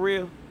shit for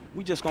real?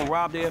 We just gonna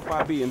rob the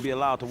FIB and be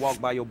allowed to walk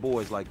by your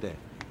boys like that?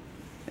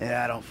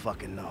 Yeah, I don't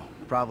fucking know.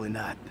 Probably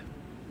not.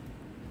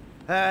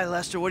 All right,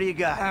 Lester, what do you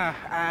got?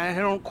 I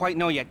don't quite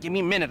know yet. Give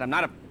me a minute. I'm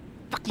not a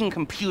fucking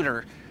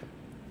computer.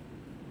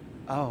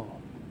 Oh,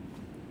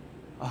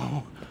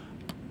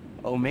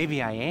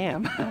 maybe I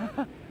am.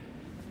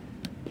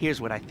 Here's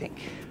what I think.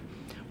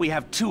 We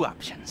have two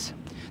options.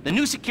 The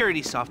new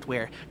security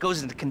software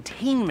goes into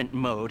containment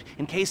mode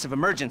in case of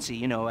emergency,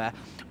 you know,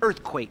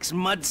 earthquakes,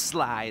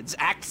 mudslides,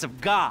 acts of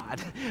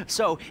God.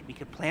 So we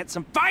could plant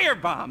some fire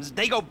bombs.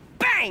 They go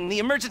bang! The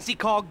emergency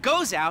call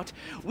goes out,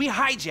 we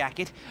hijack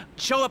it,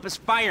 show up as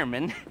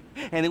firemen,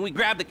 and then we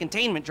grab the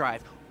containment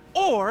drive.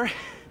 Or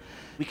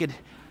we could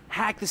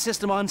hack the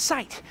system on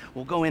site.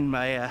 We'll go in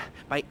by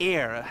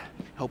air.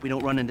 Hope we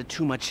don't run into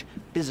too much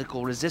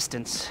physical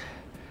resistance.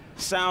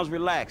 Sounds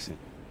relaxing.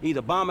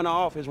 Either bombing an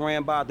office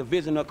ran by a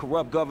division of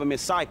corrupt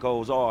government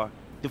psychos or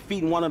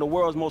defeating one of the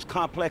world's most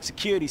complex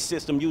security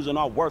systems using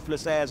our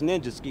worthless-ass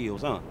ninja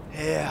skills, huh?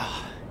 Yeah.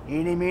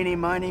 Eeny, meeny,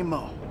 miny,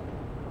 mo.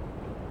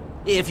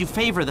 If you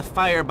favor the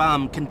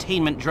firebomb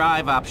containment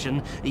drive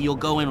option, you'll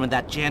go in with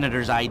that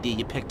janitor's ID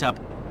you picked up.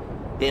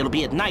 It'll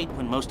be at night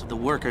when most of the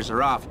workers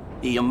are off.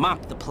 You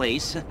mop the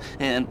place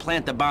and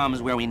plant the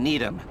bombs where we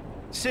need them.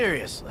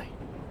 Seriously?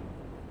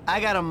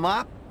 I got a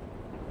mop?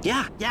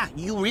 Yeah,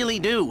 you really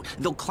do.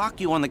 They'll clock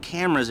you on the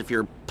cameras if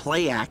you're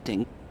play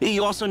acting.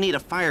 You also need a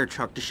fire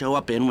truck to show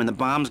up in when the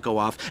bombs go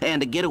off,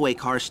 and a getaway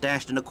car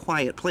stashed in a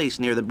quiet place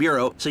near the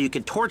bureau so you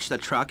can torch the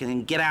truck and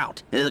then get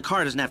out. The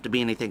car doesn't have to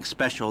be anything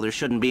special. There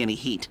shouldn't be any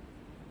heat.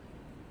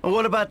 And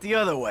what about the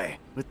other way,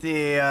 with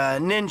the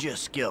ninja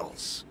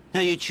skills? Now,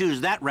 you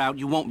choose that route,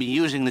 you won't be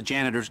using the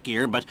janitor's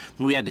gear, but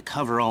we had to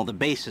cover all the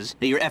bases.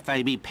 Your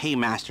FIB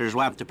paymasters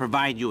will have to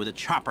provide you with a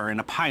chopper and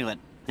a pilot.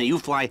 Now, you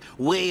fly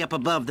way up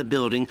above the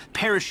building,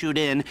 parachute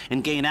in,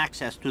 and gain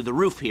access through the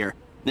roof here.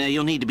 Now,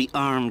 you'll need to be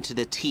armed to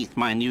the teeth,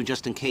 mind you,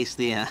 just in case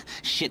the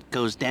shit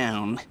goes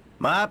down.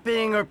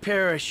 Mopping or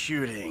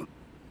parachuting?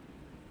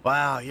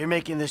 Wow, you're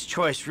making this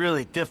choice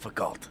really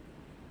difficult.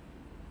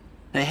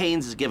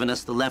 Haynes has given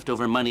us the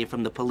leftover money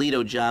from the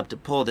Polito job to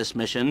pull this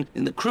mission,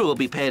 and the crew will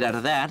be paid out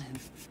of that.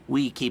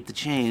 We keep the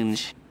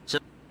change.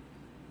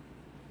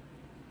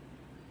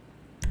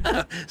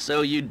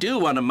 So you do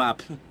want a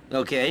mop.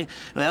 Okay,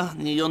 well,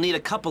 you'll need a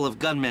couple of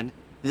gunmen.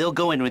 They'll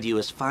go in with you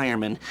as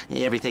firemen.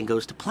 Everything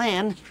goes to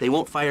plan. They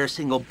won't fire a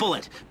single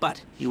bullet,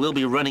 but you will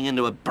be running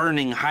into a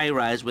burning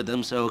high-rise with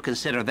them, so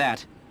consider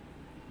that.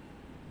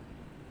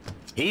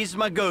 He's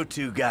my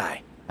go-to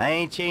guy. I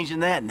ain't changing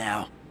that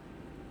now.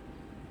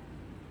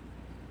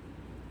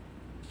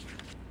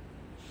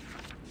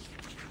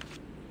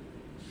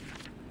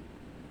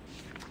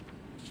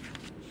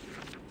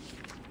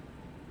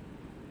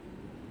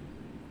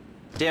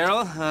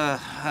 Daryl,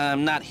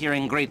 I'm not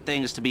hearing great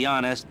things, to be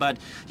honest, but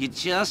you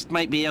just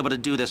might be able to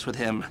do this with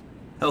him.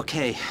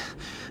 Okay,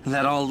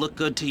 that all look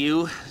good to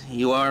you?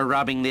 You are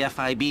robbing the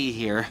FIB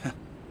here.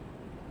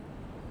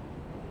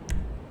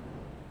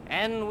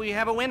 And we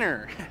have a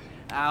winner.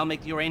 I'll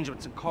make the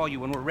arrangements and call you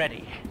when we're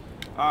ready.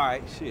 All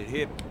right, shit,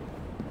 hit.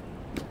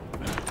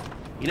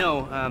 You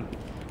know,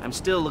 I'm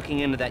still looking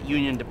into that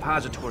Union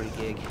Depository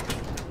gig.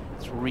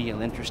 It's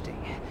real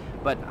interesting.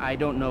 But I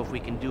don't know if we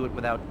can do it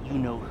without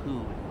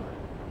you-know-who.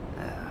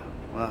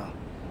 Well,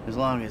 as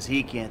long as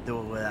he can't do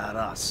it without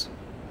us.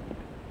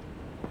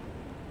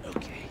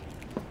 Okay.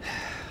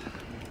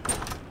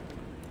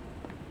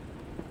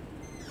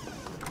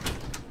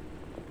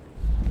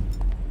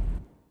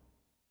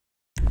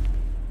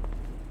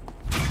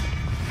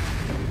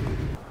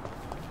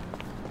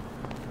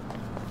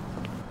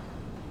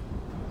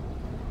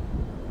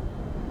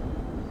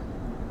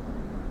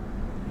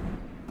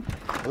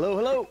 Hello,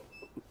 hello.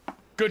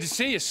 Good to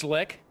see you,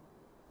 Slick.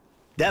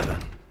 Devin,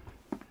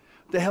 what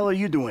the hell are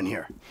you doing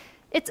here?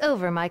 It's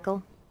over,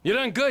 Michael. You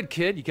done good,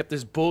 kid. You kept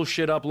this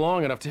bullshit up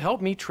long enough to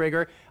help me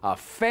trigger a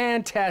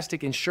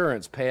fantastic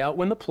insurance payout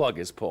when the plug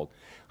is pulled.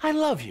 I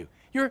love you.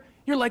 You're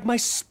like my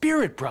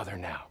spirit brother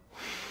now.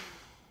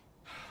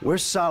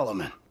 Where's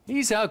Solomon?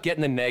 He's out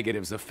getting the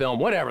negatives of film,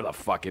 whatever the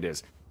fuck it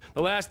is.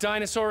 The last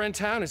dinosaur in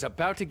town is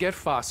about to get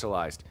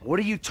fossilized. What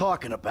are you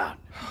talking about?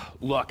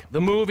 Look,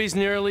 the movie's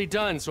nearly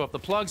done, so if the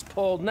plug's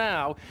pulled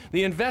now,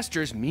 the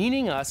investors,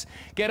 meaning us,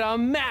 get a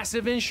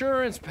massive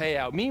insurance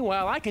payout.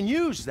 Meanwhile, I can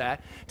use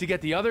that to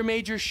get the other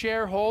major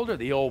shareholder,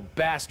 the old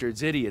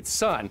bastard's idiot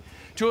son,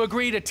 to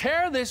agree to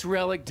tear this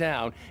relic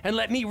down and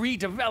let me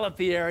redevelop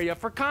the area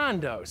for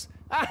condos.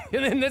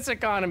 In this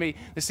economy,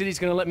 the city's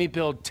gonna let me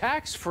build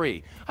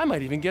tax-free. I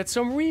might even get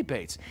some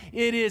rebates.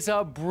 It is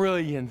a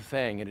brilliant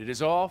thing, and it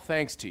is all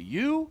thanks to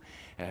you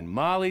and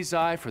Molly's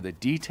eye for the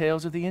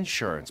details of the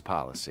insurance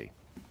policy.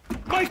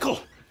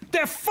 Michael,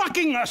 they're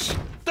fucking us!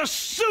 The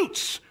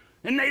suits!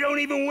 And they don't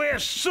even wear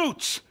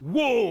suits!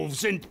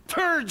 Wolves in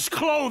turds'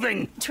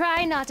 clothing!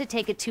 Try not to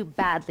take it too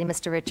badly,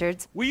 Mr.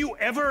 Richards. Were you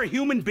ever a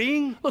human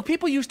being? Look,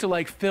 people used to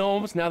like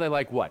films, now they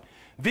like what?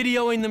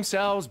 Videoing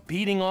themselves,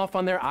 beating off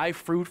on their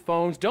iFruit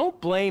phones. Don't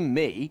blame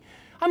me.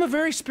 I'm a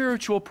very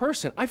spiritual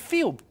person. I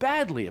feel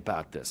badly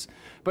about this.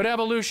 But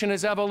evolution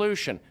is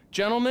evolution.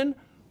 Gentlemen,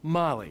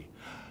 Molly,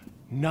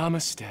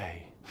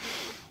 namaste.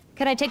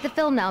 Can I take the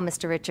film now,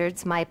 Mr.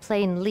 Richards? My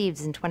plane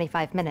leaves in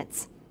 25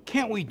 minutes.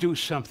 Can't we do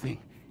something?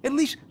 At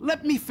least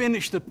let me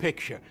finish the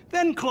picture,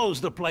 then close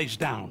the place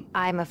down.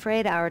 I'm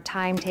afraid our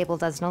timetable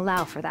doesn't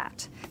allow for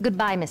that.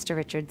 Goodbye, Mr.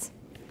 Richards.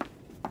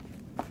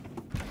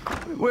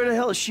 Where the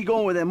hell is she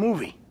going with that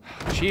movie?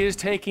 She is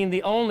taking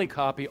the only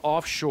copy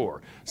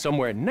offshore,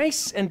 somewhere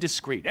nice and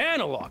discreet.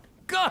 Analog.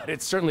 God,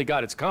 it's certainly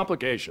got its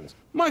complications.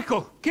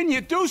 Michael, can you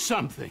do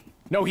something?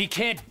 No, he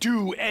can't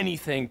do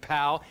anything,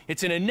 pal.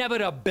 It's an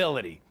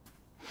inevitability.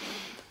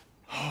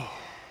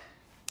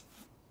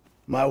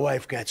 My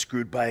wife got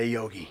screwed by a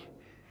yogi.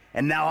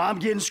 And now I'm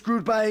getting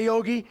screwed by a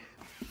yogi?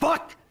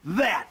 Fuck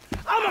that!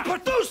 I'm a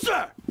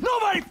producer!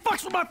 Nobody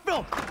fucks with my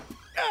film!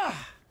 Ugh.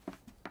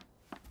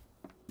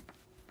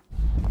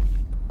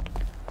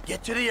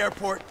 Get to the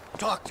airport,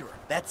 talk to her.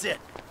 That's it.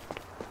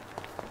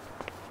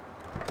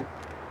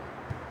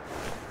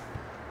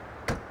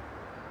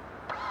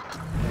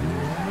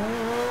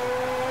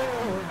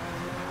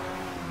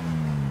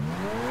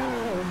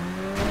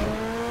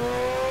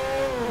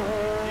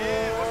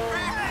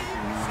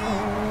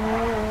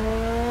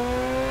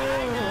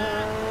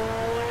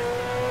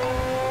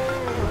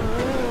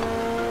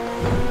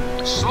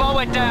 Slow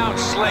it down,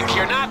 Slick.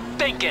 You're not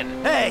thinking.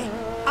 Hey,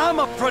 I'm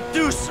a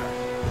producer.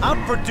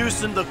 I'm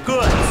producing the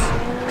goods.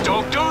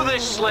 Don't do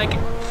this, Slick.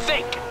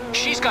 Think.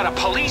 She's got a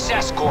police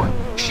escort.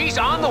 She's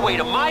on the way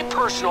to my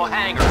personal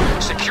hangar.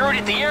 Security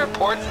at the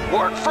airport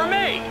work for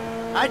me.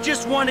 I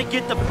just want to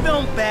get the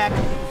film back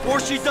before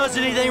she does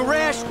anything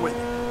rash with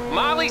it.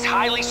 Molly's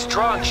highly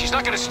strung. She's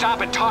not gonna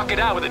stop and talk it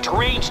out with a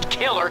deranged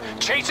killer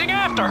chasing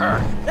after her.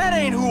 That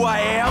ain't who I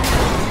am.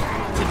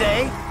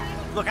 Today,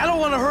 look, I don't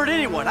want to hurt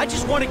anyone. I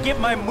just want to get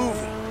my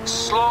movie.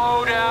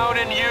 Slow down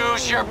and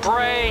use your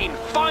brain.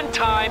 Fun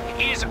time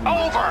is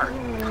over.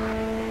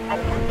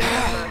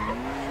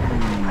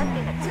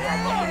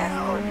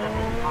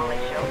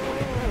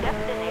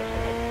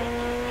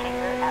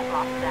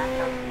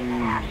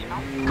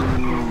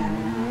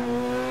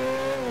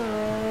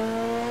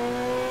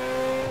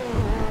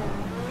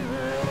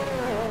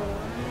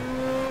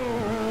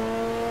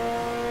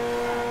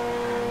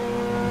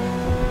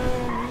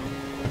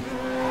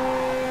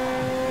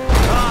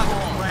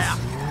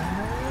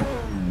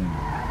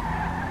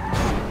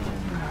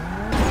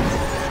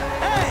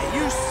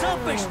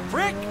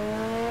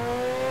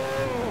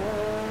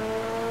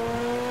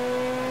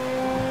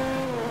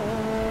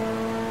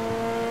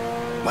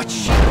 What's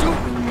she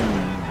doing?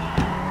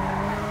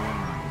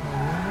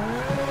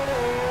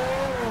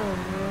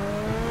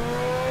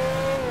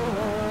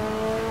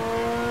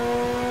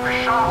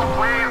 Schultz,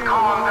 please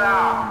calm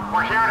down.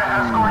 We're here to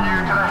escort you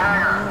to the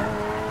hangar.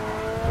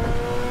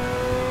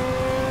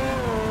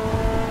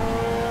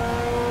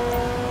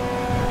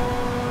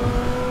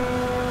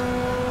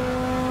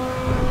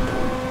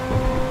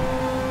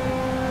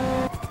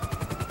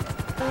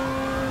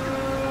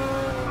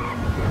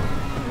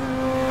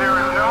 There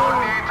is no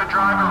need to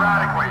drive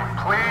erratically.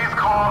 Please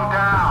calm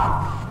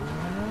down.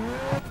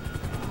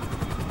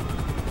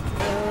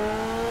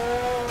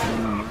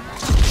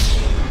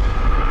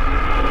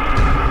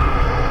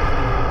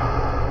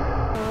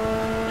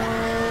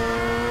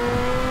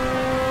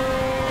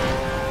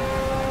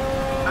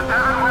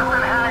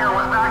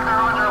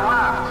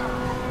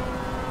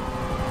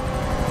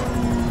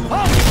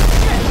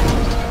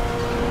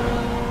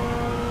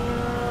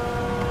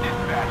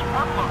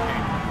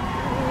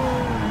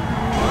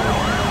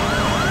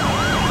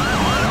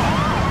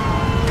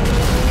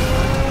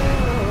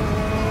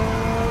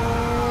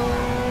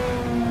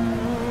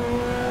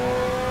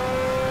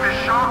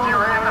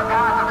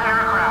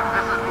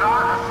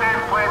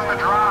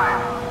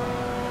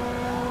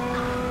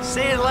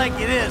 Say it like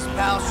it is,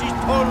 pal. She's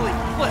totally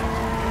flipped.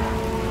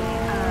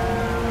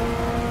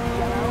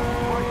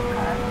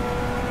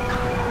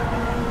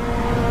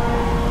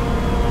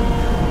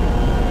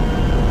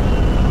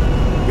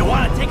 You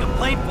want to take a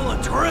plane full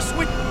of tourists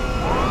with...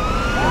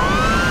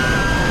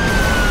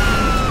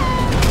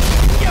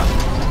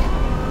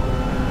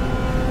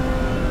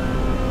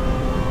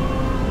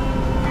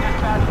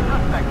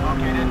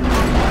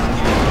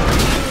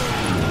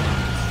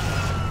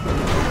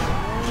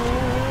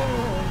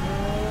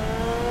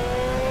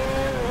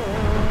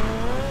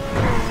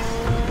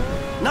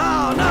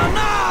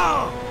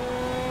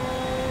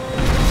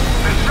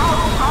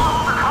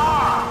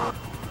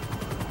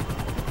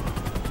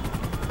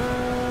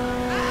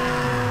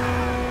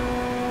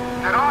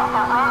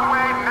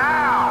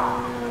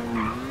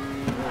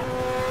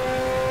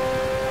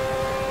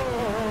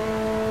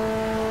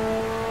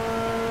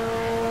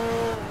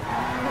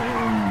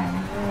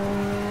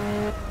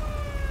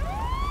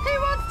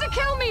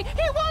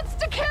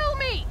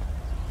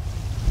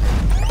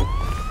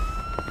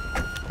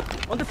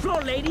 On the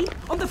floor, lady!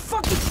 On the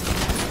fucking...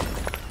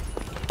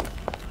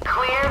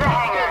 Clear the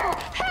hangar!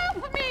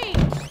 Help me!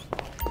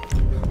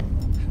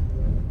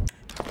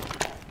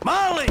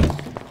 Molly!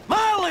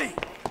 Molly!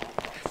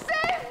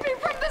 Save me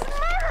from this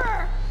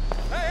murder!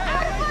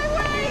 Out of my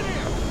way!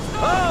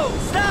 Oh,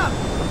 stop!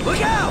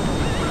 Look out!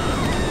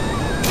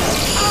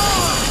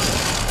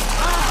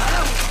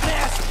 That was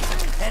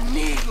nasty and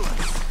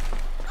needless.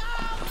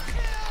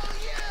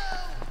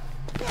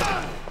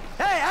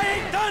 Hey, I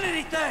ain't done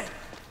anything!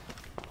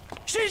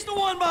 She's the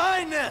one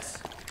behind this!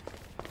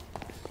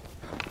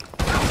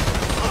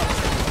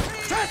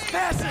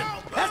 Trespassing!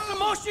 That's the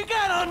most you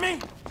got on me!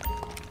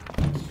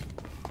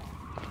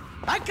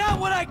 I got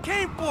what I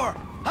came for!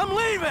 I'm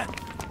leaving!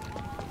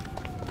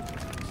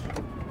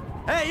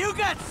 Hey, you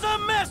got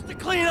some mess to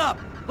clean up!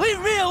 Leave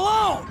me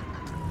alone!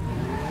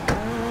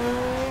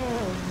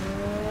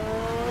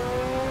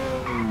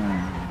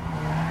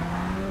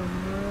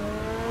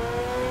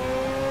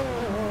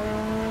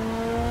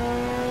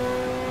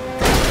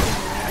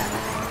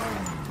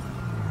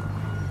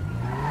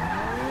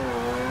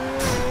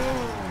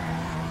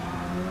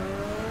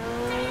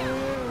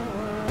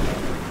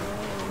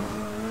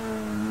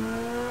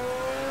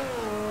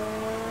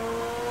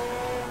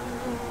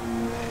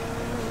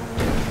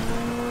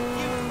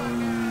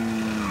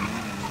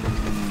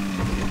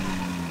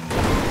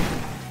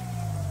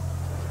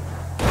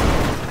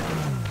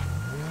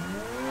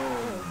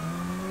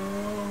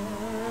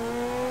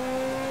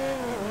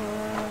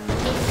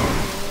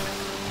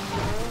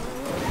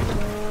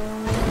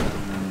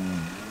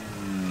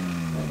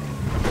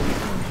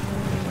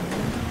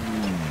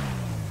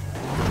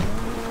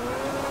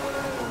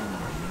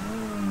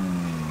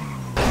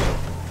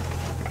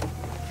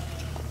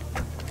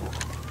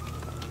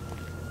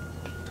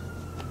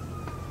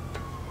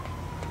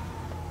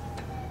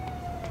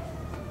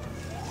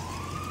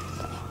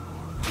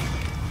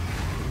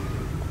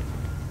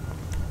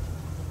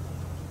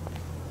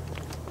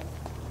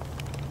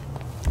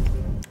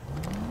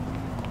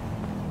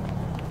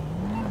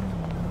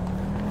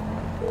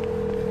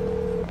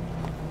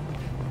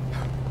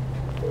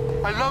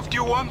 I loved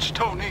you once,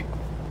 Tony,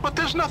 but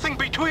there's nothing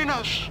between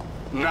us.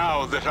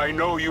 Now that I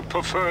know you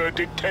prefer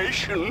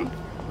dictation.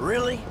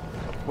 Really?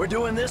 We're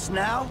doing this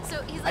now?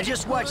 So he's like I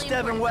just watched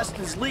Devin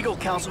Weston's legal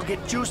counsel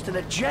get juiced in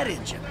a jet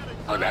engine.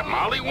 Oh, that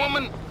Molly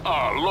woman?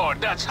 Oh, Lord,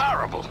 that's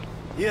horrible.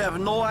 You have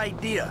no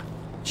idea.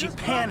 She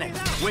panicked,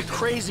 went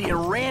crazy,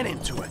 and ran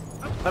into it.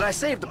 But I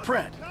saved the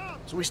print,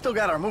 so we still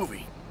got our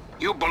movie.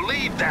 You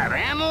believe that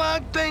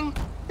analog thing?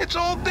 It's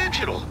all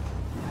digital.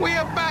 We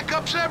have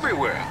backups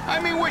everywhere. I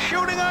mean, we're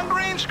shooting on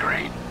green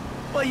screen.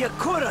 Well, you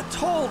could have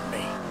told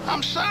me.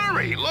 I'm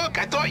sorry. Look,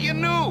 I thought you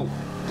knew.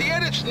 The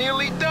edit's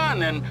nearly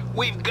done, and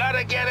we've got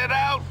to get it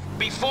out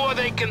before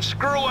they can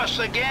screw us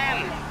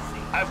again.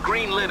 I've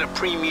greenlit a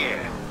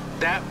premiere.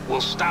 That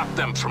will stop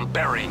them from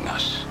burying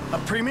us. A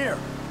premiere?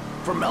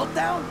 For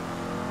Meltdown?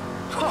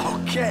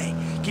 Okay.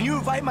 Can you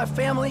invite my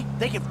family?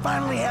 They can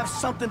finally have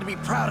something to be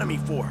proud of me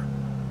for.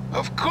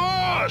 Of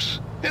course!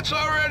 It's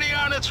already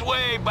on its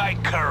way by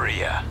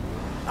courier.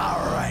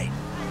 All right.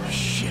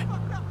 Shit.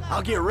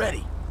 I'll get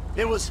ready.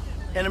 It was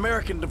An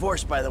American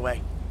Divorce, by the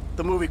way.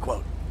 The movie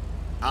quote.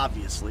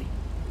 Obviously.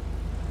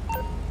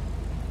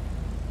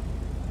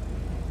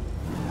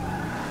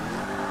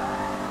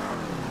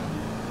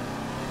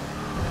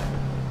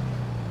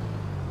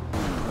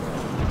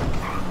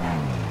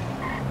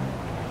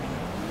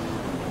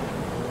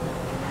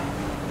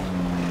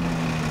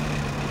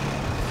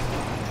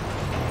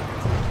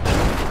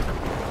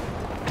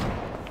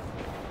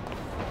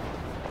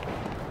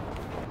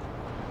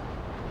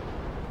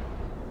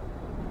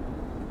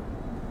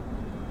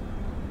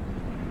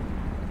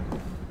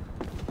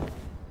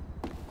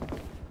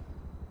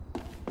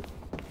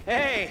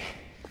 Hey,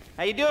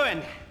 how you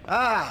doing?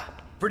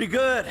 Pretty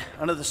good,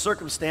 under the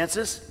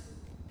circumstances.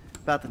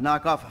 About to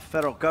knock off a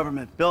federal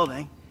government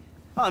building.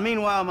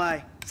 Meanwhile,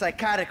 my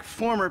psychotic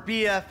former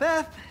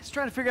BFF is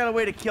trying to figure out a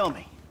way to kill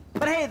me.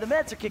 But hey, the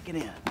meds are kicking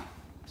in.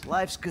 So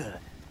life's good.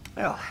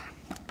 Well,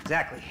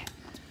 exactly.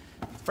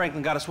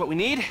 Franklin got us what we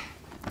need.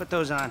 Put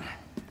those on.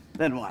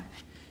 Then what?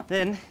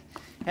 Then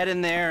head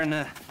in there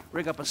and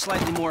rig up a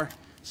slightly more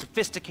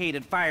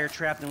sophisticated fire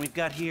trap than we've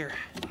got here.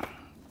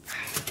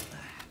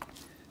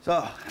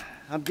 So,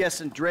 I'm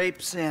guessing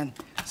drapes and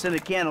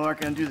scented candle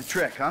aren't gonna do the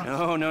trick, huh?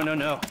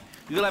 No.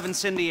 You'll have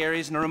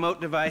incendiaries and a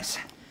remote device.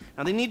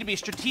 Now, they need to be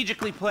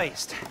strategically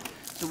placed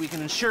so we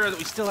can ensure that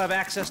we still have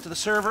access to the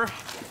server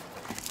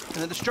and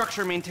that the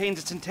structure maintains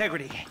its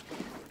integrity.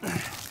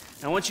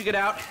 Now, once you get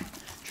out,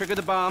 trigger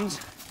the bombs,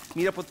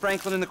 meet up with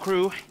Franklin and the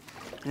crew,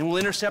 and we'll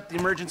intercept the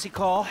emergency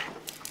call,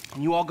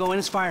 and you all go in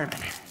as firemen.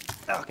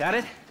 Got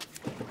it?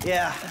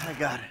 Yeah, I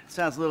got it.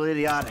 Sounds a little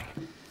idiotic.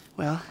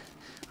 Well,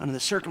 under the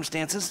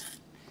circumstances,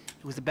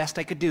 it was the best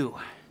I could do.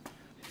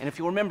 And if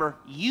you remember,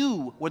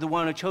 you were the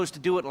one who chose to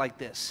do it like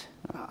this.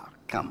 Oh,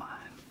 come on.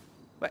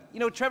 But,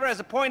 you know, Trevor has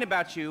a point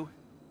about you.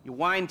 You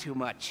whine too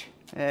much.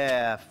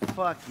 Yeah,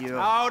 fuck you.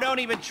 Oh, don't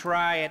even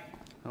try it.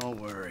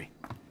 Don't worry.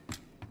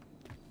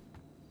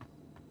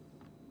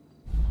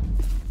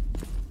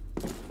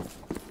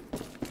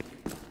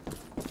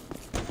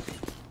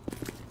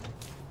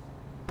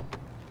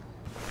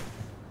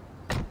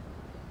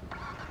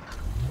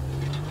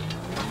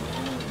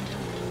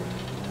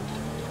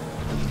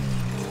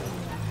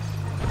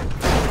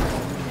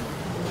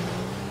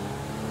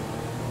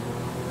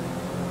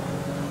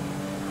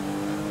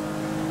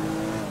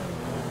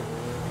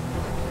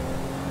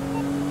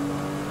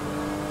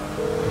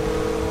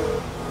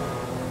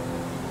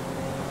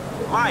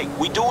 Mike,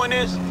 we doing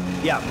this?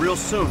 Yeah, real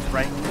soon,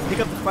 Frank. Pick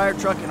up the fire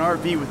truck and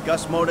RV with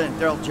Gus Moda and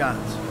Daryl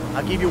Johns.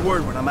 I'll give you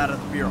word when I'm out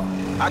of the bureau.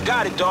 I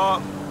got it,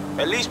 dawg.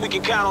 At least we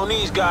can count on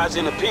these guys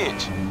in a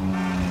pinch.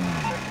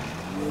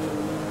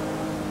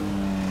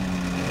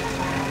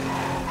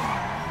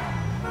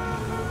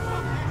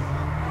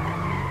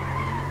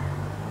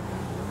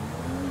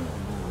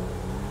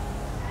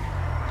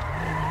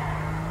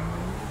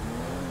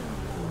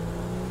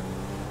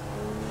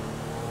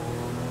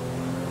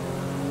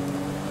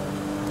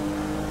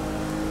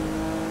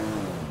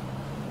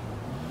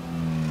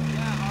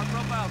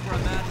 For a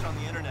match on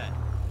the internet.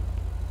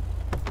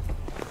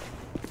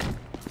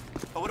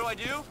 But what do I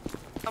do?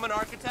 I'm an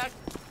architect.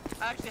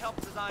 I actually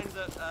help design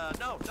the,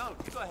 no,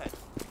 you go ahead.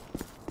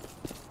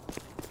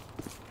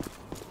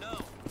 No,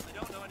 I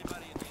don't know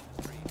anybody in the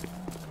industry.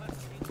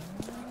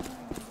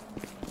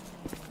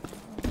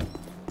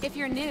 If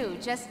you're new,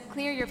 just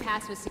clear your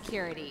pass with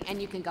security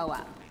and you can go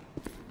up.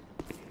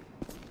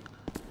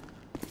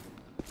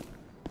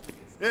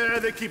 Yeah,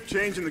 they keep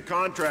changing the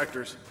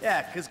contractors.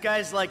 Yeah, because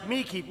guys like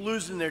me keep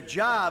losing their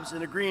jobs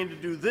and agreeing to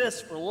do this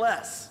for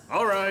less.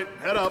 All right,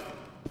 head up.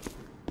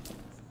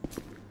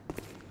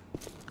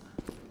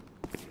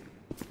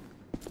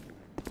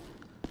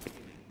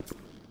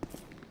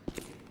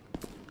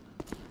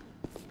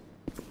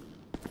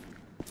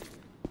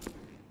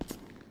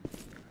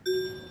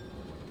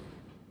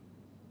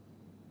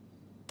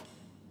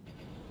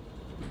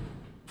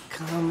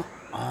 Come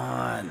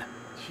on.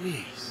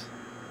 Jeez.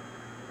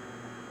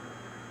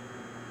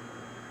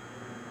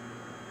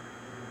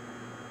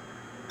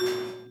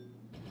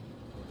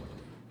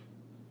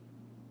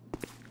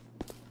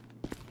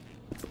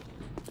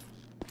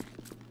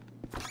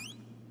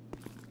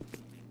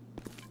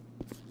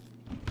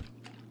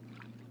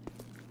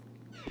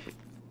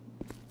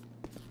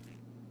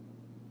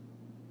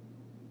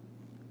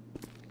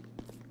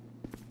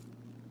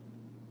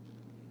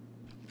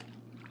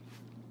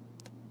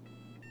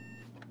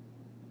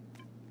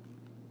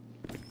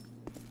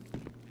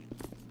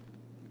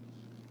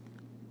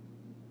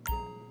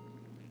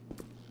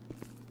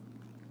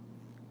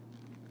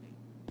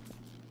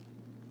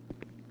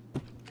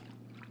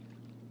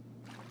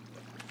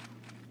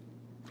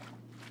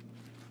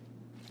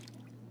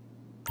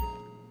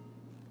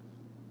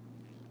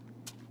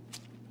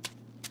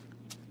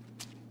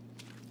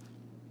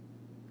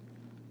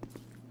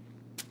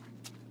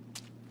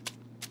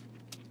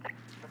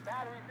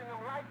 batteries in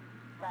the light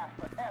last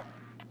forever.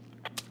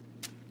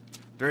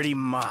 Dirty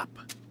mop.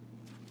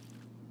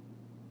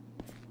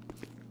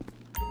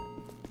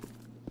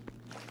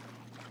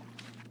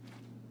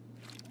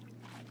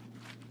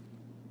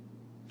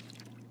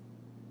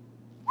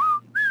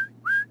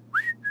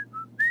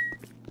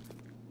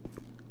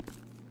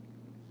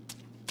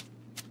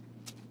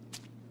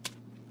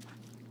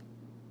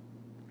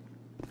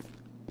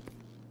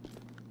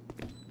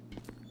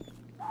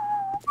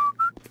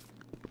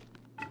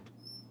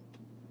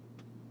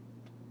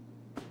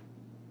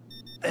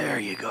 There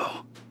you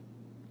go.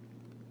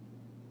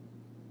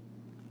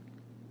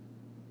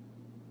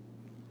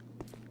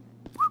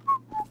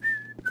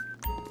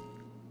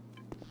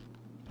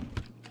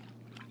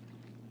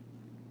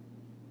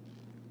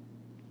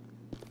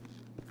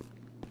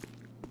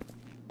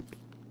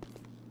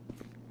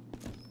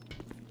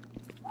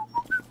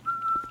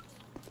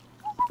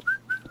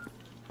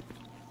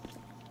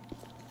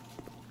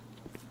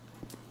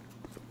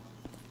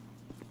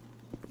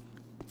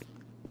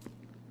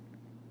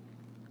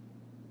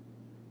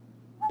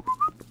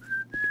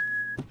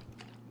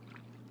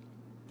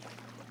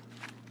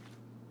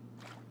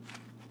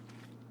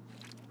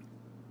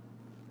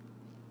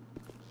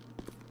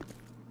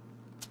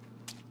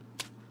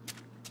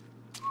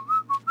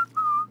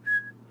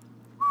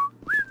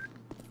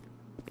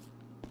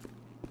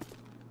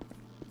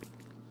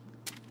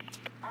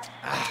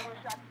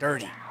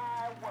 Dirty.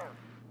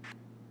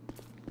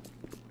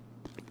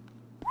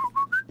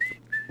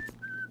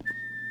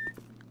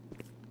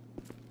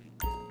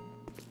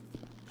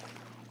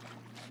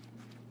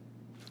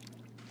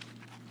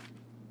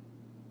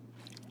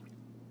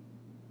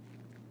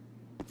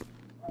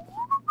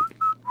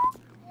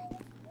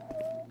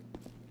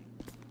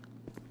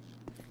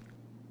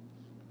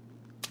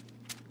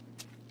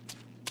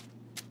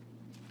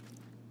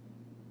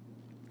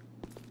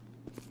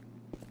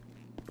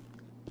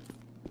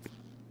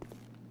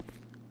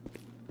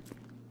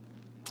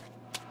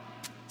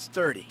 It's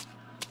dirty.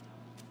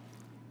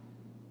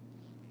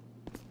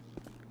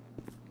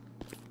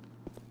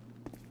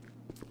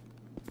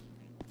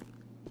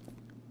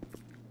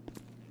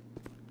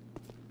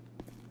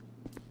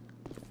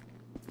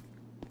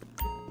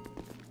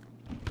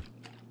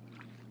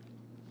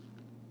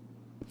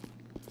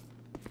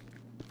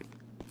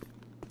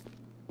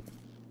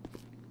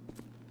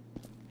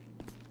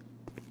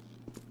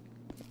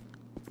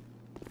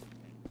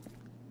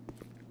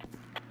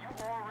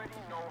 You already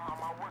know how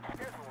my work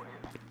schedule is.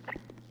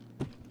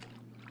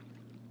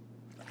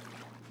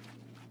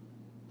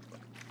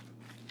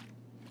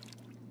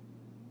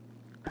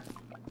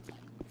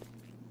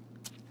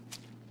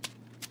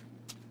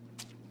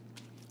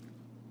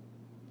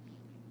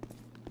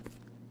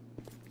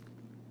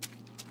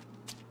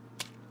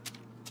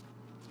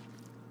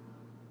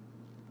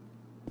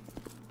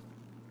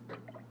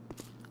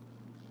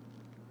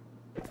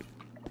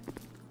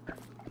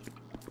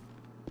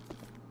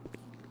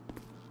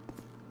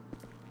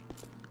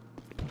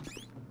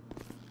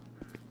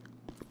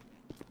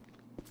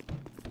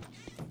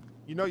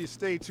 You know you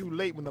stay too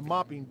late when the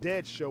mopping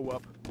dead show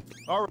up.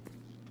 All right.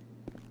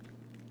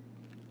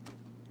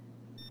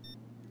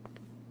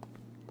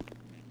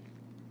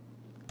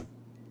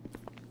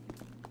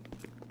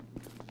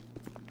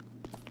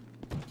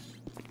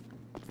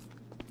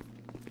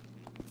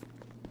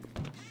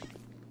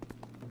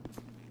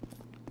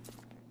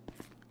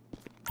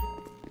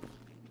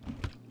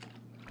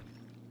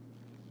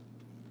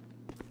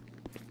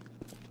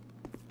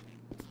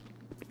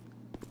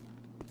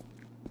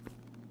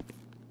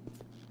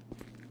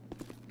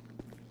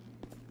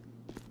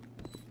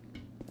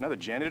 Another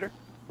janitor?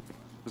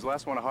 Was the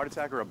last one a heart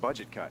attack or a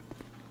budget cut?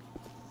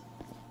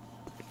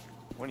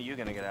 When are you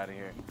gonna get out of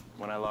here?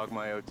 When I log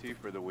my OT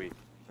for the week.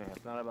 Yeah,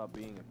 it's not about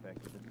being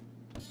effective.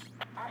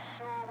 I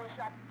sure wish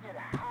I could get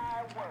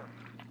high work.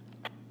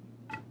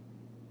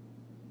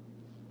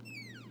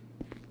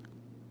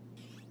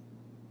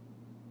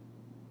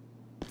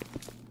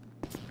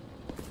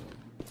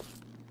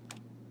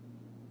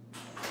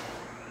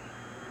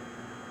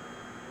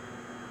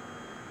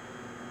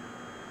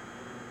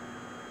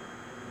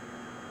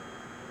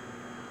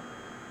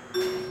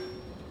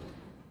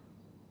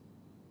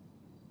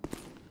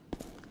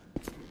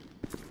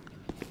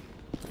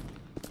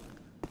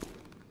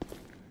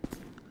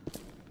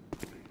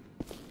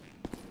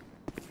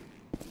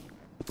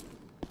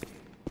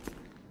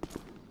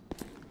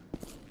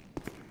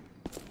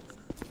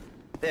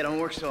 Hey, don't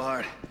work so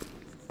hard.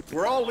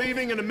 We're all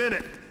leaving in a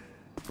minute.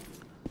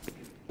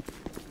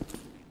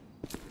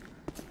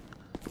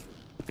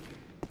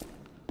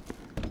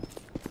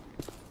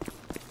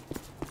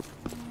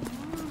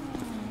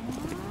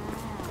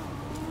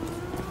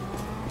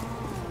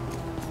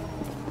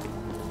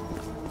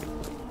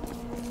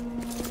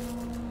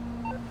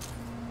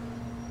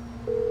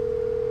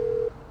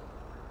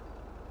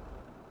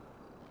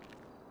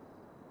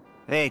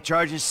 Hey,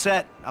 charge is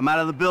set. I'm out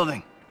of the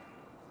building.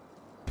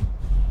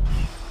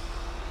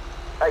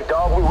 Hey,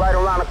 dog, we right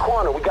around the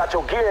corner. We got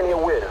your gear in here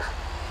with us.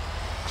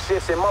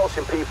 Shit's in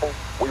motion, people.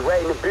 We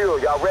raiding the bureau.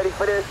 Y'all ready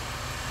for this?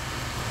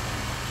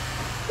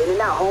 In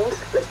and out, Holmes.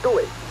 Let's do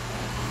it.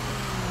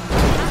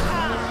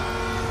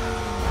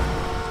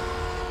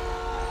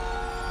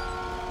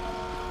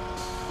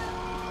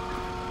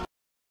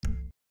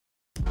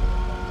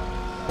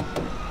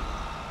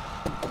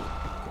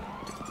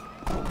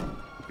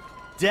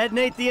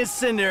 Detonate the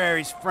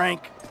incendiaries,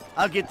 Frank.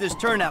 I'll get this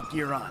turnout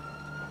gear on.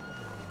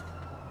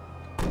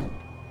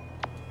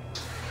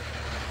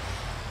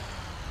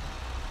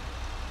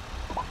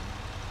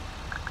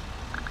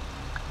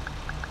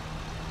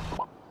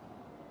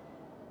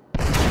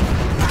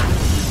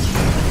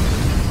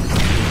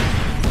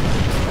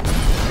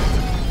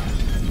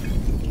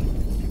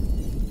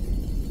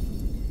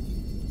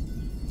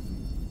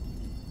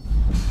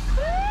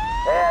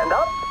 And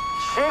up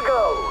she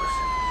goes.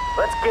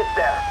 Let's get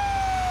there.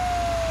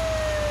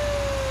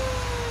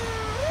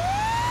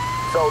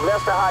 So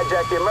Lester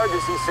hijacked the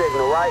emergency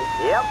signal, right?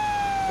 Yep.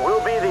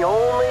 We'll be the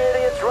only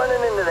idiots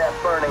running into that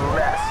burning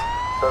mess.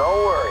 So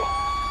don't worry.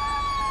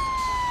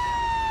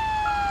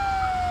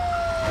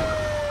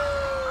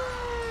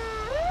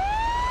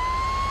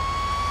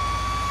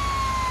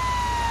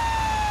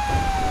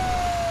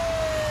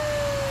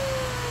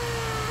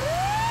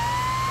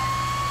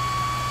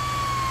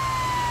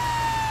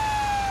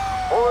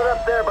 Pull it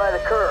up there by the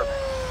curb.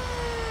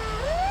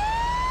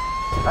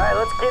 All right,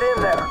 let's get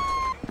in there.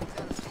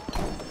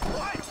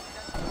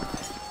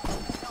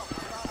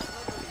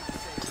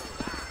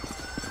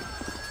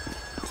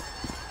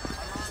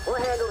 We'll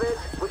handle this.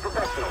 We're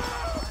professionals.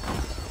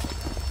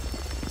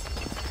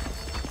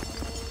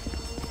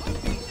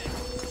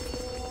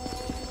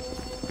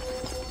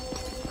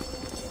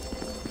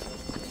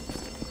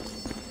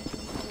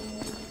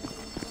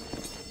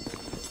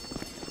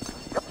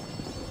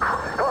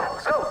 Come on,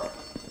 let's go.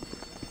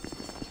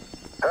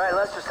 All right,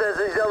 Lester says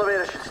these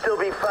elevators should still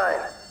be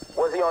fine.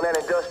 Was he on that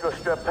industrial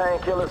strep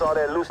painkillers or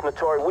that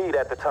hallucinatory weed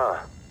at the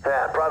time?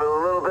 Yeah, probably a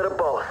little bit of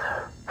both.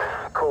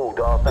 Cool,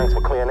 dawg. Thanks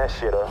for clearing that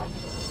shit up.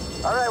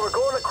 All right, we're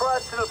going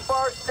across to the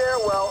far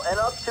stairwell and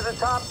up to the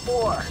top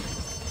floor.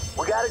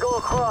 We gotta go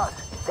across.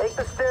 Take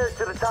the stairs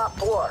to the top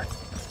floor.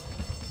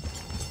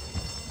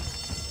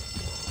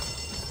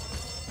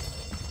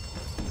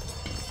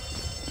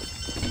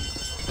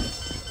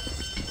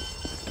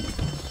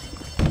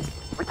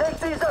 We take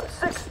these up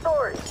 6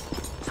 stories.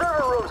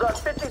 Server rooms on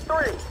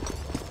 53.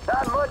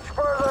 Not much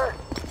further.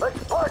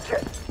 Let's punch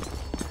it.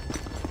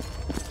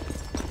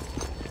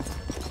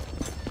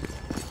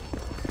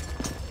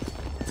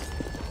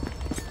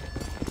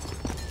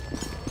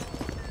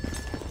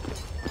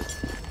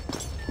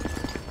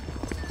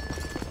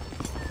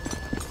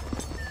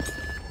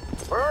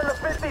 We're on the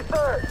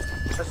 53rd.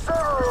 The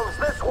server room's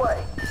this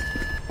way.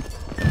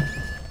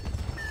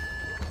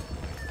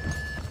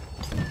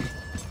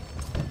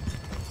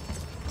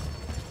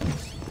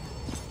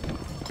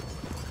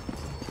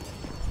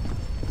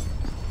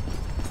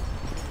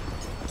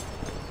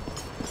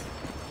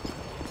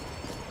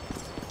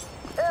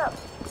 F,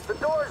 the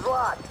door's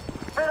locked.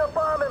 Fit a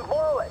bomb and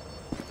blow it.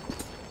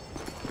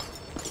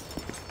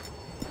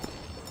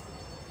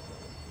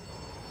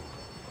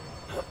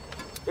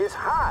 It's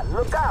hot.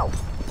 Look out.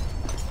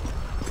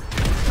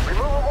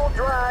 Removable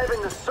drive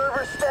in the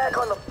server stack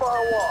on the far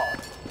wall.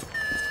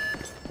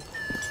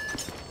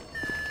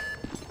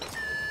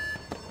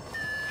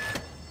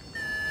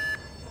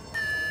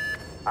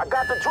 I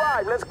got the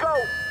drive. Let's go.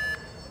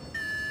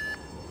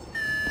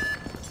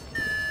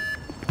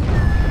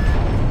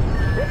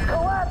 It's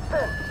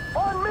collapsing.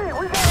 On me.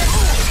 We gotta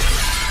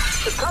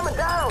move. It's coming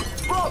down.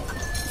 Look.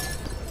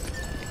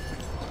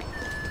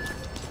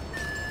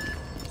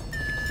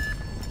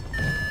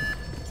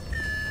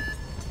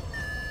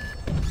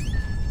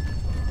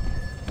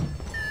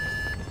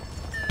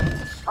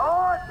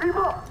 All right,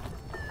 people!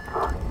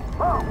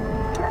 Oh,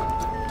 shit!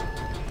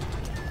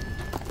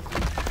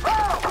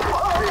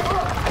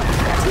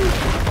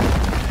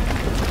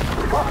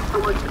 Fuck, so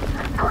much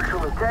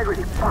structural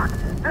integrity. Fuck!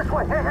 This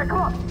way! Hey,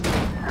 come on!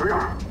 Here we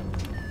are.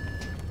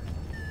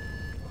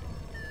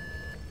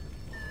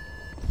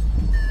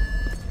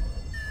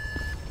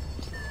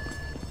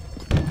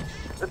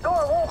 The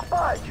door won't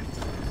budge!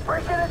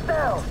 Breaking it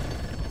down!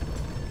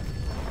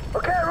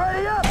 Okay,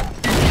 ready up!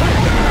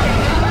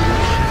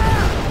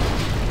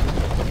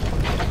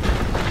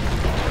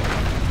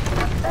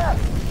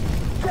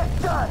 Check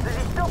John, is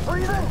he still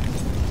breathing?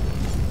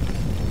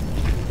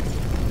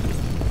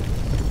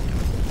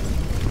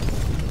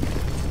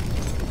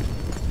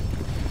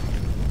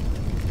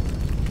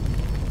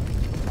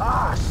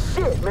 Ah,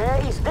 shit,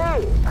 man, he's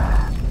dead.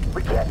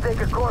 We can't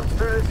take a corpse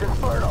through this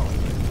inferno.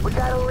 We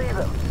gotta leave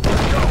him.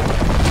 Let's go.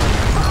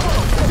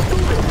 Vamos, let's do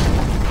this.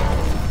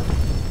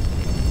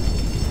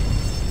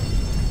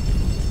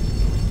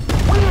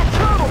 We in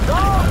trouble,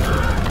 dog.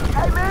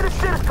 Hey, man, this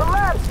shit is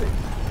collapsing.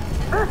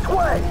 This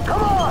way!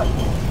 Come on!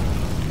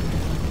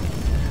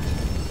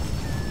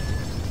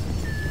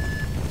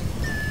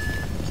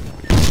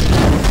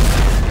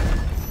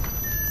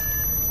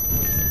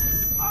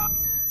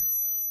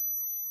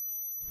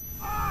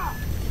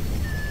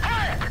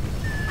 Hank!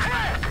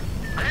 Hank!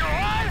 Are you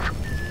alive?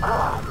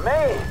 Ah,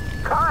 man,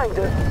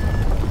 kinda.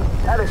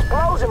 That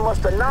explosion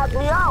must have knocked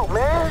me out,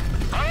 man.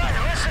 All right,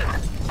 listen.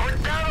 We're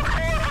down a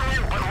floor from you,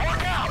 but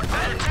look out.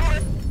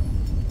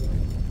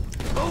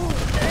 Ooh,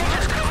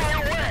 danger's coming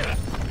your way.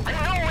 I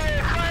know we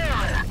ain't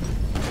firing.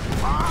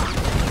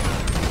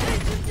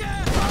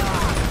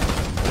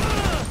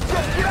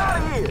 Just get out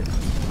of here.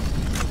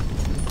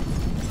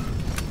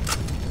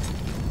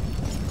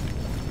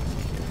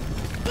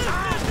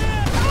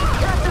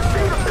 Can't you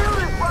see the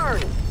building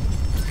burning?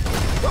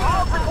 The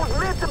office was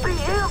meant to be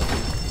empty.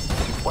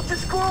 What you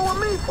screwing with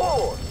me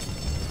for?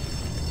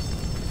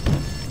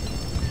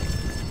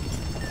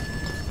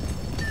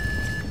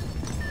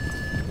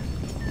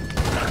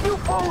 You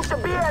fools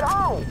should be at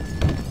home.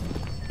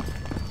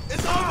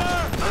 It's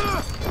over!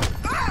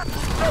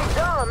 Hey,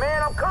 John,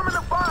 man, I'm coming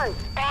to find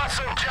you.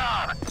 Awesome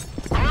job.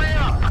 Hurry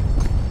up.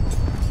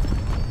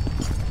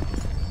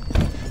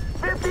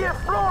 50th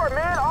floor,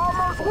 man,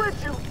 almost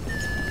with you.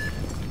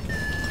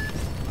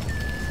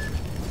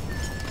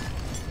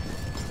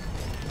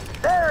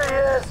 There he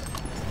is.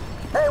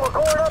 Hey, we're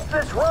going up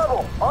this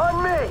rubble.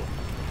 On me.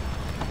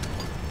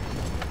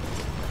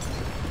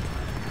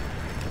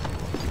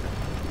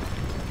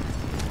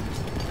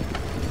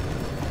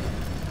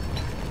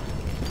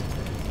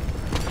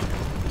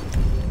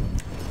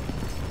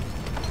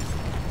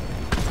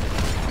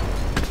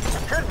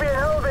 Should be an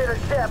elevator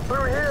shaft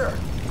through here.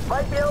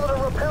 Might be able to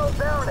rappel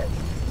down it.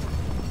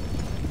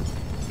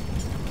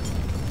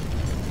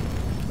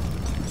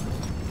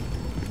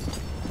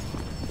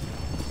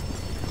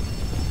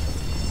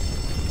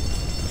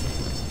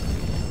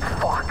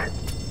 Fuck.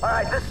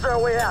 Alright, this is our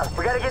way out.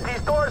 We gotta get these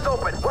doors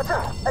open. What's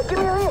up? Hey, give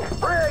me your hand.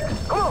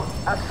 Briggs, come on.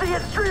 I see you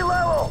at street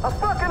level. I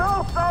fucking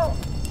hope so.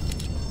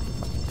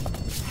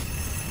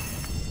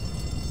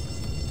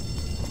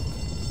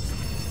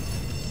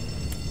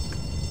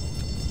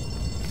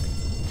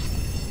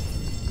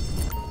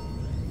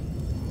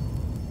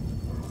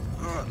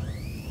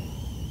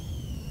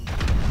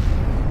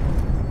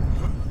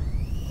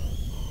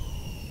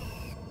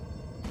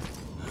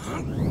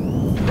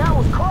 That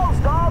was close,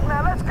 dog.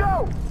 Now let's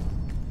go.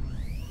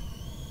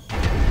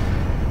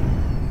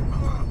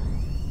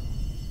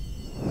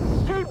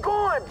 Keep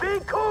going. Be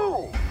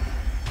cool.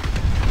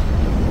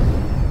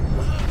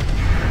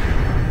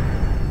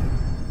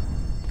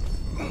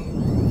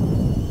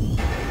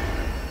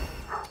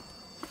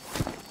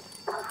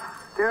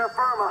 Terra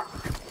firma.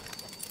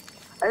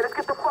 Hey, let's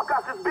get the fuck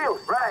out this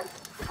building, right?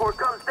 Before it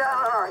comes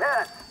down on our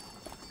heads.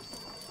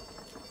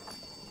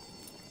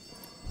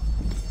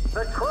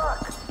 The truck!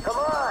 Come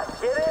on,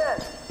 get in!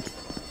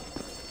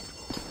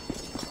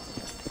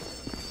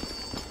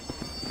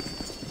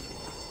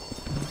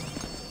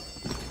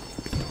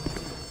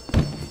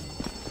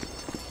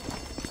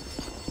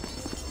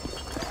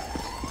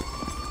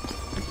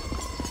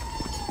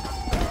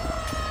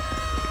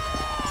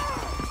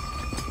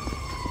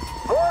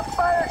 More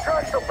fire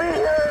trucks will be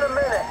here in a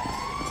minute.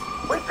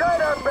 We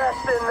tried our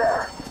best in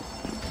there.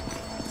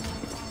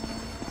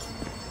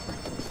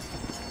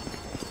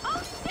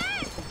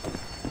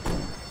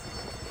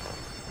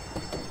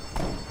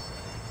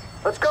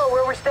 Let's go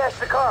where we stashed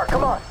the car.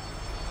 Come on.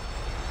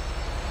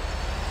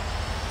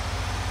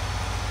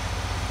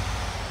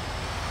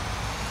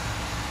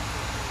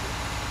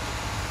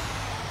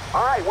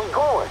 All right, we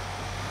going.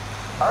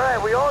 All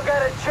right, we all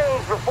gotta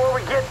change before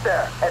we get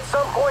there. At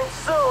some point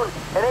soon,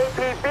 an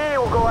APB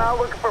will go out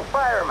looking for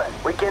firemen.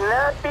 We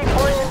cannot be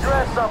playing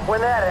dress up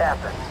when that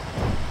happens.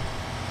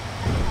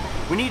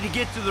 We need to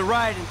get to the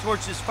ride and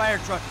torch this fire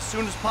truck as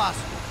soon as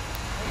possible.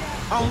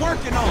 I'm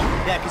working on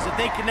it. Yeah, because if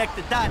they connect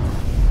the dots...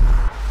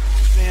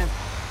 Man,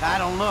 I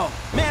don't know.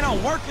 Man,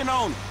 I'm working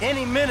on it.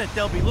 Any minute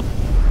they'll be looking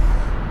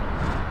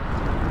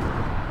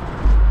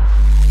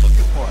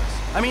for us.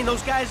 I mean,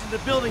 those guys in the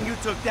building you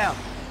took down.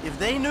 If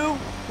they knew,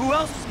 who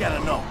else is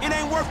gonna know? It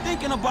ain't worth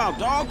thinking about,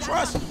 dog.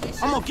 Trust me.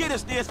 I'm gonna get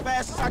us there as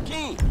fast as I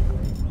can.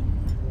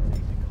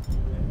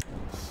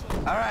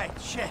 All right,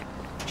 shit.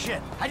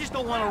 I just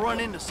don't want to run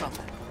into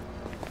something.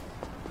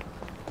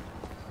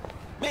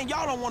 Man,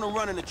 y'all don't want to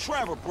run into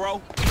Trevor, bro.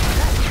 You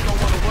don't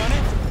want to run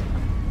into.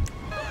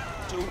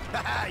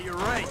 You're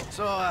right.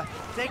 So,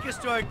 take us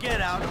to our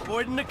get out,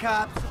 avoiding the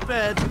cops, the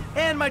feds,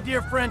 and my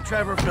dear friend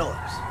Trevor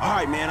Phillips. All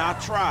right, man, I'll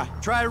try.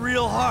 Try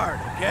real hard,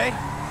 okay?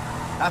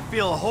 I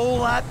feel a whole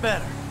lot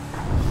better.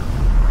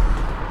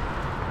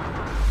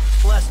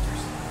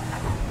 Lester's.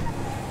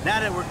 Now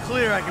that we're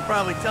clear, I can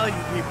probably tell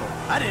you people.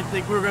 I didn't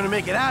think we were gonna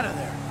make it out of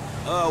there.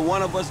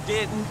 One of us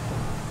didn't.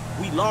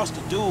 We lost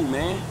a dude,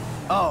 man.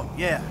 Oh,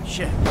 yeah,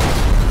 shit.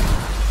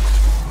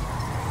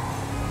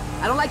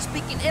 I don't like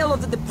speaking ill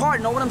of the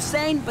departed, know what I'm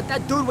saying? But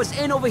that dude was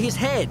in over his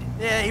head.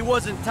 Yeah, he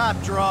wasn't top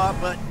draw,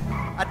 but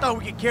I thought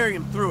we could carry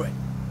him through it.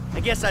 I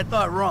guess I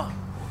thought wrong.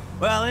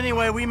 Well,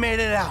 anyway, we made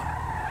it out.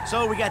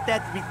 So we got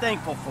that to be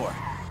thankful for.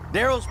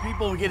 Daryl's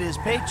people will get his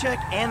paycheck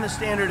and the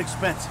standard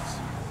expenses.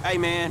 Hey,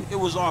 man, it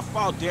was our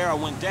fault Daryl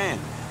went down.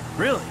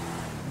 Really?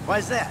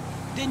 Why's that?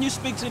 Didn't you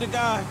speak to the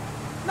guy?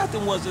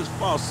 Nothing was his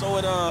fault, so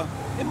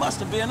it must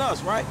have been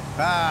us, right?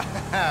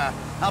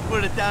 I'll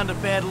put it down to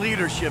bad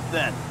leadership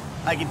then.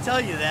 I can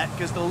tell you that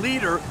because the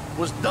leader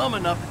was dumb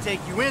enough to take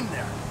you in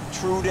there.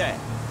 True that.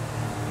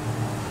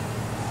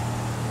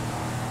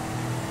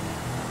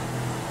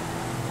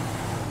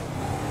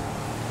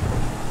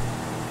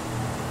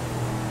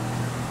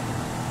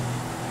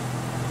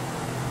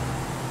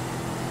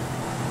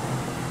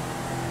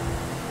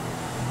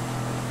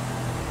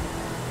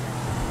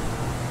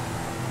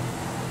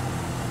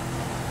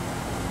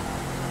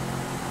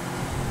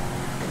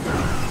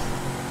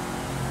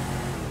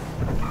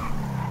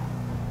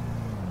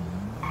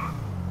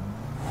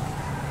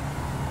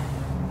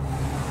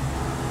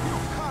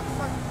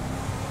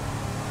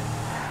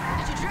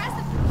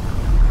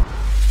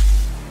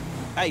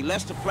 Hey,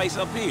 let's the place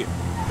up here.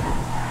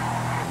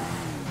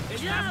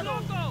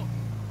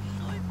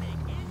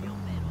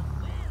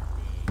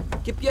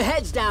 Keep your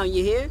heads down,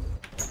 you hear?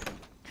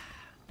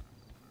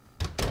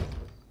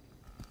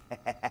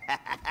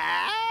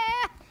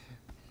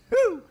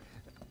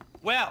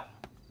 Well,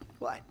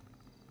 what?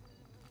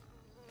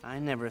 I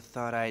never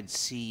thought I'd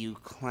see you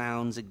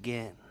clowns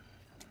again.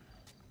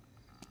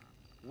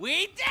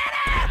 We did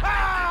it!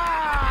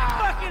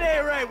 Fucking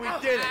A right, we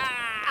did it!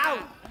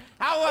 Ow!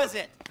 How was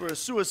it? For a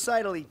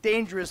suicidally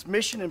dangerous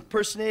mission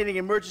impersonating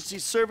emergency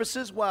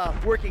services while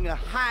working a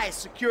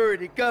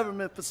high-security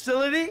government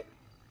facility,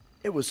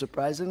 it was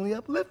surprisingly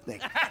uplifting.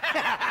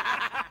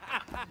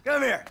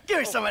 Come here, give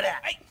me some of that.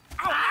 Hey,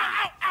 ow,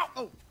 ow, ow, ow.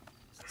 Oh,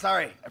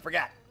 sorry, I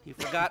forgot. You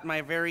forgot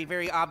my very,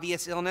 very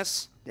obvious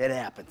illness? It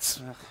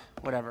happens.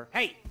 Whatever.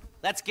 Hey,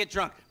 let's get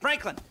drunk.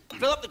 Franklin,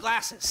 fill up the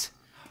glasses.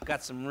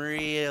 Got some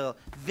real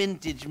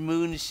vintage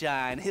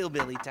moonshine,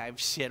 hillbilly type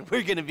shit.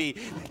 We're gonna be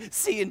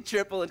seeing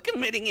triple and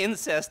committing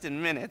incest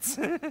in minutes.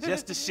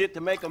 Just the shit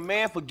to make a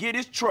man forget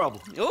his trouble.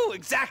 Oh,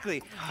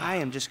 exactly. I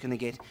am just gonna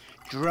get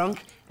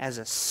drunk as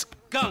a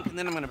skunk, and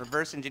then I'm gonna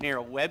reverse engineer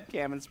a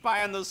webcam and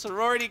spy on those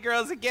sorority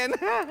girls again.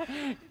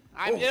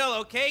 I'm ill,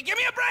 okay? Give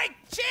me a break!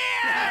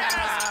 Cheers!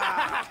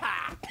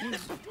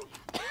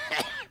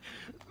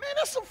 Man,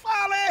 that's some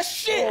foul-ass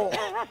shit.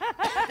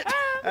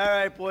 All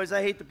right, boys,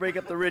 I hate to break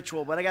up the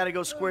ritual, but I gotta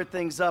go square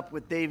things up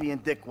with Davey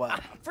and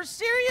Dickwad. For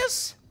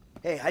serious?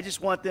 Hey, I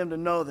just want them to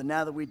know that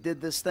now that we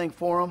did this thing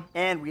for them,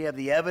 and we have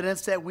the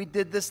evidence that we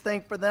did this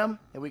thing for them,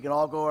 that we can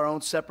all go our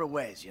own separate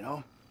ways, you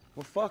know?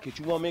 Well, fuck it.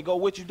 You want me to go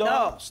with you,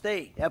 dog? No,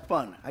 stay. Have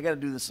fun. I gotta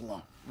do this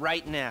alone.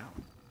 Right now.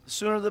 The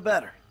sooner the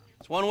better.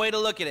 It's one way to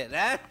look at it,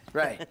 huh?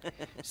 Right.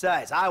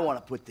 Besides, I want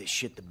to put this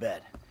shit to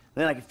bed.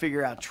 Then I can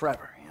figure out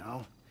Trevor, you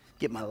know?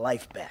 Get my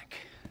life back.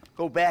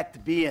 Go back to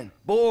being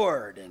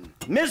bored and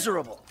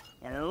miserable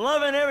and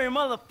loving every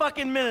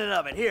motherfucking minute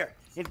of it. Here,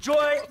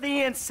 enjoy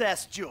the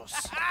incest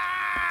juice.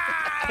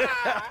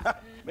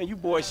 Man, you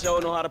boys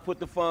sure know how to put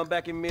the fun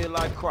back in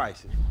midlife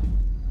crisis.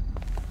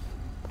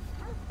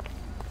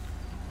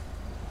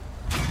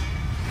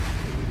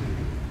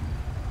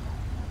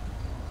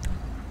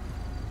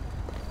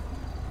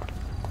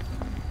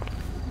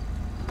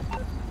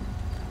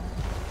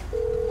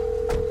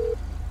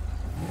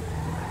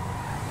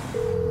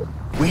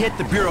 We hit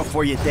the bureau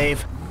for you,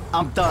 Dave.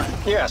 I'm done.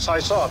 Yes, I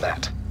saw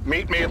that.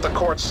 Meet me at the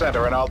court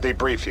center and I'll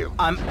debrief you.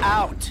 I'm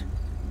out,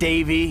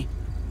 Davey.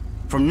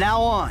 From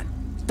now on,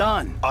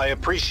 done. I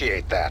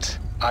appreciate that.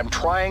 I'm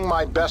trying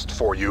my best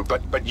for you,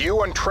 but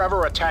you and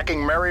Trevor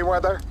attacking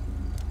Merriweather?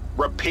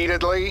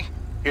 Repeatedly?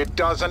 It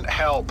doesn't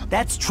help.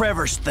 That's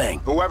Trevor's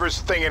thing. Whoever's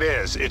thing it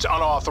is, it's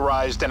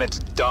unauthorized and it's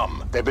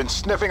dumb. They've been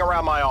sniffing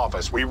around my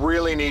office. We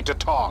really need to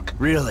talk.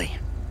 Really?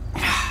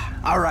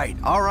 All right,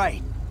 all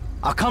right.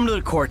 I'll come to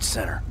the court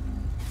center.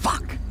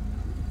 Fuck.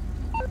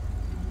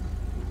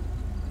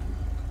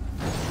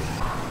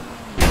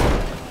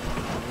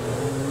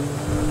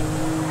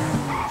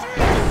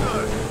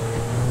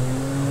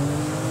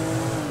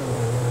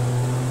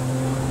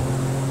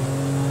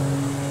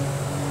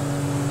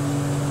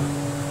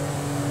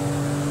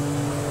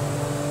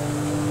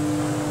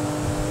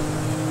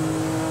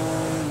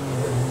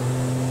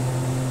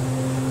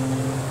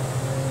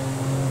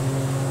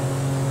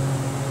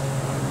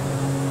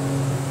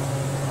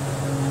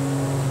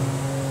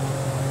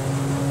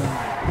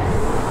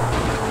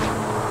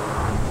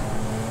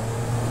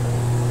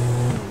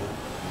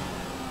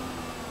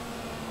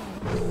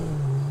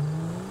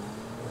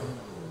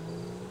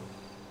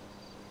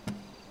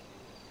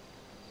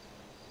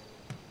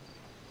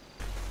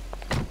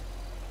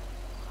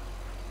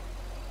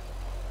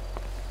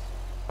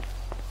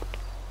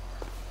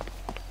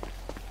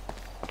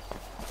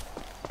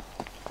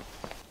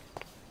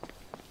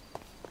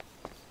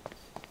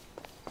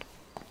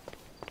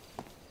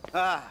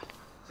 Ah,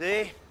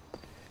 see?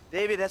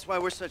 Davey, that's why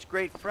we're such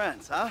great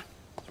friends, huh?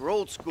 We're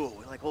old school.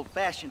 We like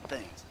old-fashioned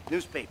things.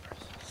 Newspapers,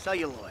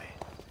 celluloid.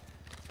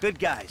 Good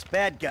guys,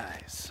 bad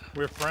guys.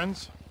 We're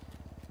friends?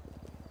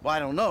 Well, I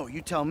don't know.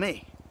 You tell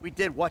me. We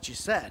did what you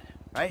said,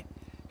 right?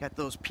 Got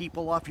those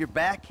people off your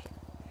back?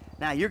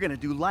 Now you're gonna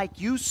do like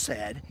you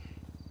said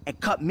and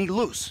cut me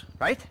loose,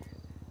 right?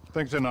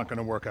 Things are not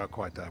gonna work out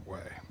quite that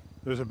way.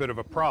 there's a bit of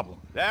a problem.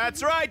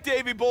 That's right,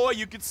 Davy boy,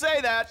 you could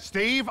say that.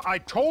 Steve, I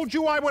told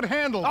you I would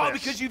handle this. Oh,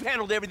 because you've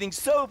handled everything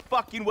so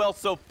fucking well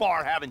so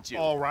far, haven't you?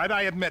 All right,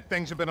 I admit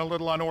things have been a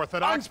little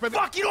unorthodox, but...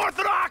 Fucking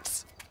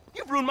orthodox!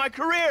 You've ruined my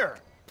career!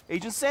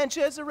 Agent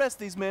Sanchez, arrest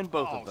these men,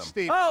 both of them.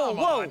 Steve, Oh, come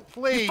whoa! on,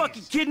 please. You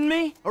fucking kidding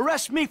me?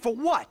 Arrest me for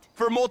what?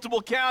 For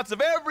multiple counts of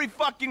every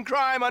fucking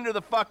crime under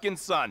the fucking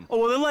sun. Oh,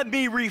 well, then let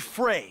me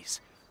rephrase.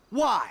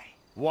 Why?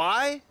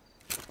 Why?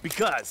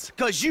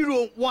 Because you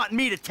don't want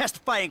me to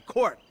testify in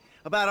court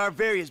about our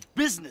various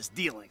business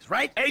dealings,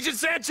 right? Agent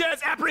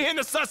Sanchez, apprehend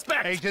the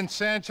suspect! Agent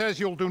Sanchez,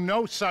 you'll do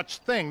no such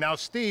thing. Now,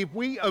 Steve,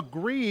 we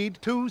agreed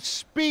to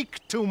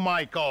speak to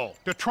Michael,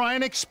 to try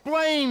and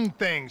explain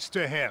things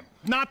to him.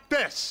 Not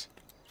this.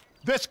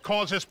 This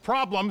causes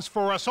problems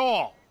for us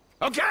all.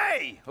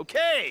 Okay,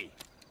 okay.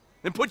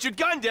 Then put your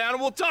gun down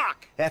and we'll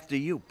talk. After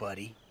you,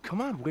 buddy.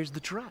 Come on, where's the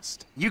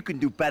trust? You can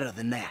do better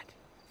than that.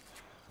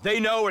 They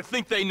know or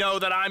think they know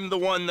that I'm the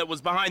one that was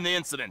behind the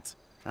incident.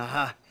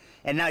 Uh-huh.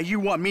 And now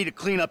you want me to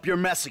clean up your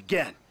mess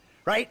again,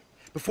 right?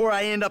 Before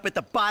I end up at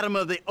the bottom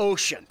of the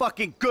ocean.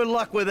 Fucking good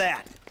luck with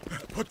that.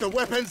 Put the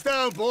weapons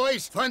down,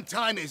 boys. Fun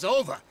time is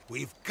over.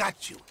 We've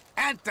got you.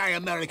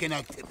 Anti-American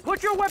activity.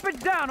 Put your weapons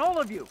down, all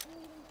of you.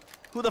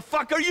 Who the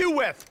fuck are you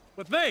with?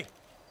 With me.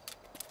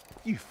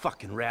 You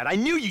fucking rat. I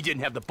knew you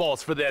didn't have the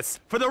balls for this.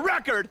 For the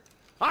record,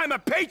 I'm a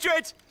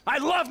patriot. I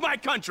love my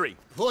country.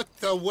 Put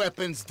the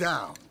weapons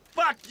down.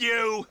 Fuck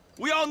you.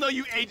 We all know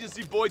you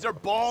agency boys are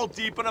ball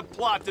deep in a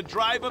plot to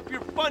drive up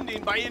your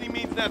funding by any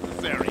means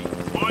necessary.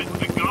 Put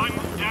the gun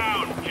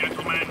down,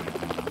 gentlemen.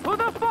 Who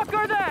the fuck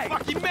are they?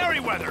 Fucking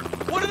Merryweather.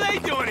 What are they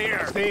doing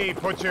here? Steve,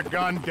 put your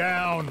gun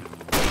down.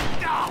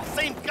 Oh,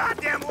 same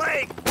goddamn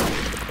leg.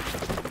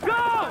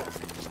 Go!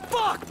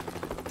 Fuck!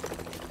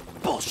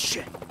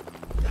 Bullshit.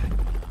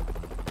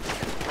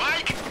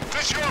 Mike,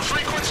 this your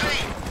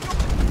frequency?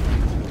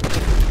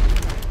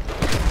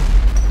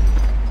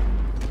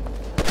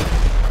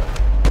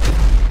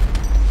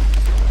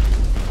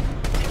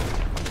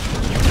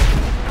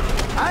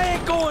 I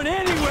ain't going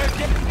anywhere.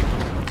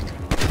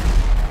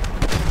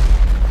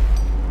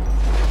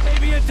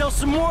 Maybe until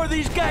some more of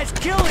these guys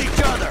kill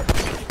each other.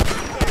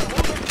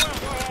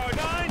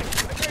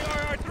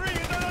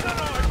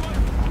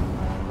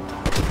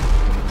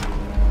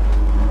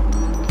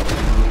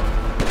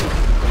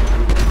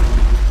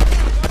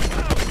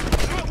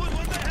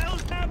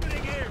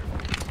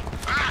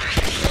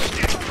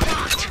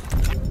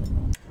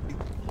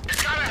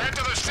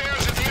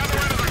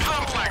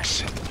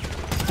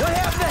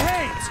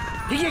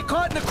 He get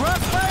caught in the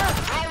crossfire?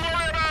 Don't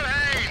worry about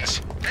Haynes.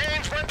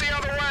 Haynes went the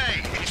other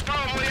way. He's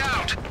probably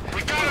out.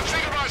 We gotta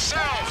think of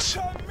ourselves.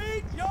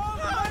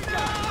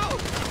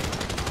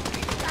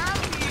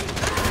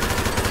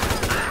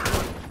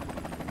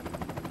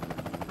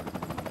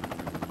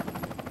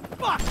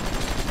 Fuck!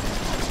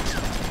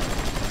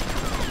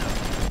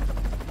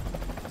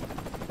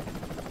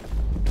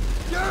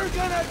 You're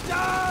gonna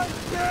die,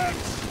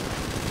 bitch!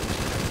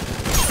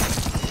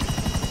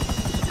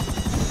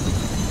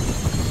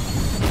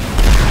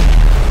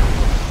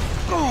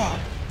 Oh,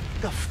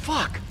 the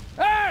fuck?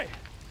 Hey!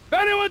 If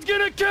anyone's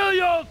gonna kill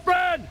you, old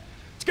friend,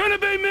 it's gonna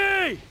be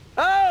me!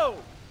 Oh!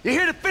 You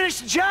here to finish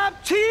the job,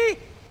 T?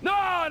 No,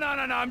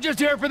 I'm just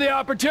here for the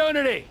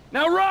opportunity.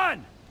 Now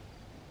run!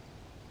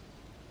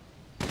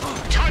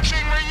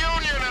 Touching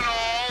reunion and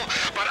all,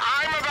 but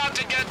I'm about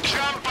to get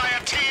jumped by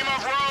a team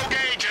of rogue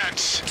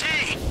agents.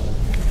 T!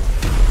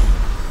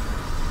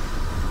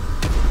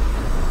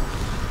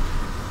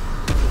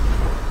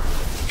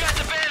 Got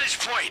the vantage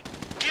point.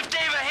 Give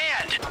Dave a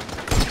hand.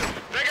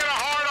 They got a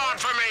hard-on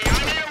for me. I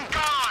need them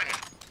gone.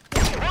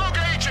 Rogue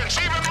agents,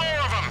 even more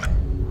of them.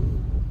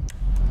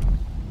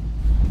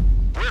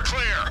 We're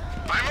clear.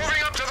 I'm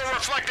moving up to the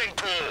reflecting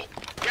pool.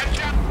 Get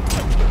down.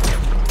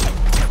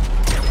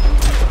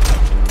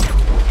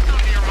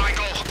 Not here,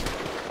 Michael.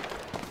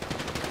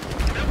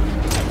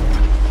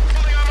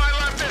 Something on my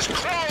left is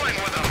crawling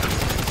with them.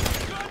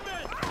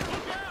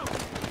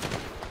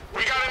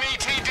 We got an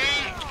ETD.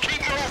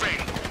 Keep moving.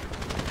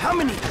 How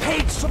many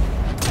paid soldiers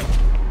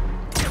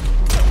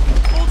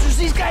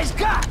these guys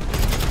got?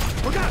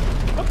 Look out!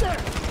 Up there!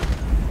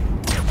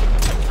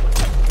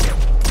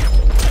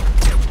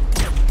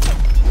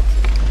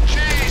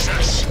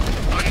 Jesus!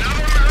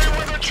 Another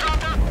Merryweather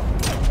chopper?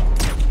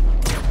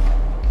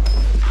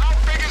 How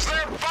big is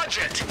their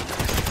budget?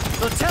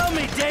 So tell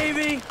me,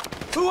 Davy,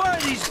 who are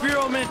these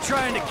Bureau men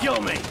trying to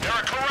kill me? They're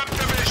a corrupt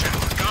division,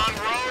 gone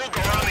rogue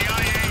or on the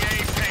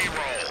IAA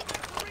payroll.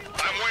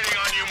 I'm waiting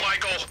on you,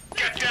 Michael.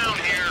 Get down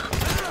here.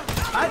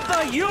 I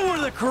thought you were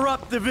the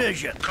corrupt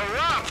division.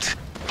 Corrupt?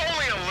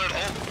 Only a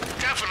little.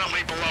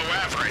 Definitely below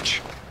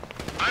average.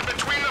 I'm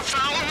between the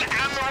fountain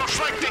and the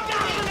reflecting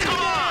pool.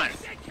 Come on!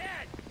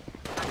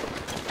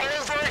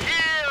 Over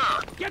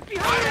here! Get By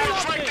behind the me!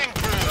 reflecting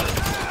pool!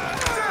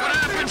 What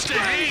happens to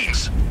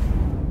Haynes?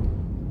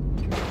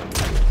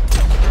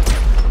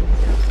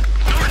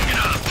 You're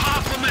gonna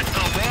pop him at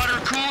the water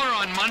cooler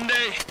on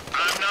Monday?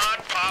 I'm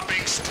not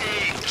popping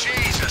Steve.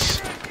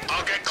 Jesus.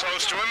 I'll get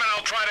close to him and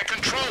I'll try to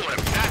control him.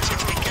 That's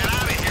if we get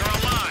out of here alive.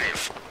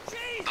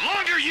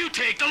 you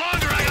take, the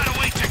longer I gotta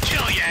wait to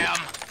kill you, Em.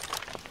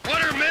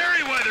 What are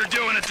Merryweather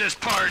doing at this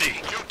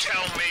party? You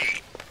tell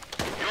me.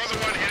 You're the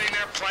one hitting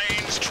their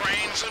planes,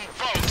 trains, and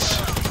boats.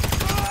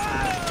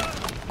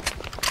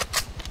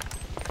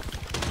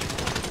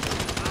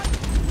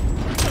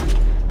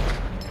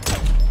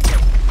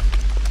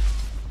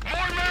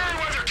 More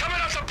Merryweather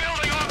coming out the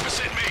building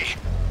opposite me.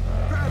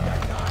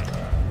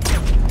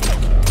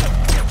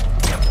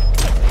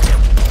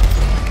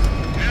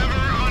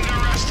 Never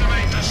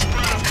underestimate the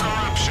spread of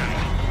corruption.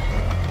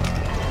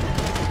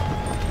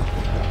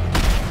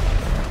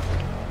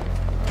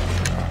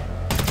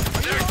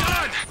 They're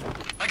done!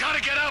 I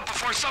gotta get out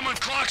before someone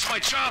clocks my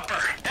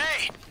chopper.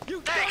 Hey!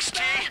 Thanks,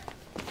 T.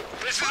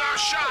 This is our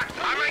shot.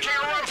 I'm making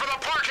a run for the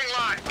parking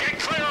lot. Get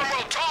clear and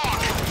we'll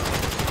talk.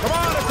 Come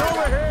on, it's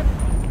over here.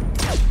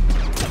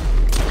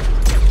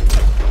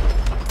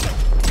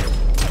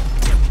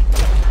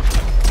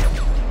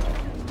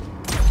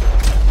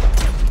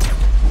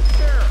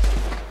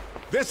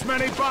 This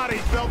many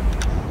bodies, they'll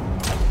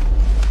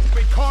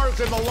be cars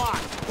in the lot.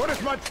 Put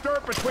as much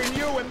dirt between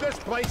you and this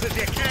place as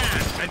you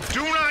can. And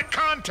do not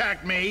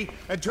contact me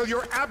until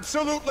you're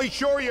absolutely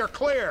sure you're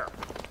clear.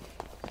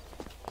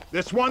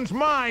 This one's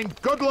mine.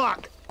 Good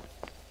luck.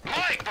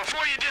 Mike,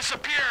 before you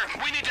disappear,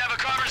 we need to have a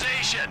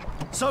conversation.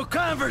 So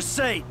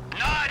conversate.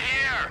 Not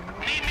here.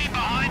 Meet me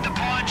behind the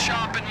pawn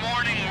shop in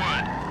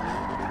Morningwood.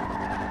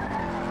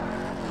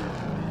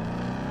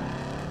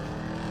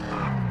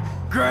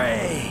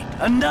 Great!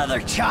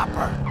 Another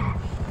chopper!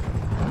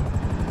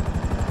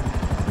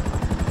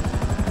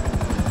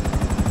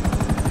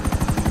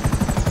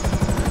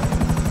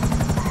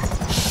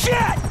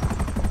 Shit!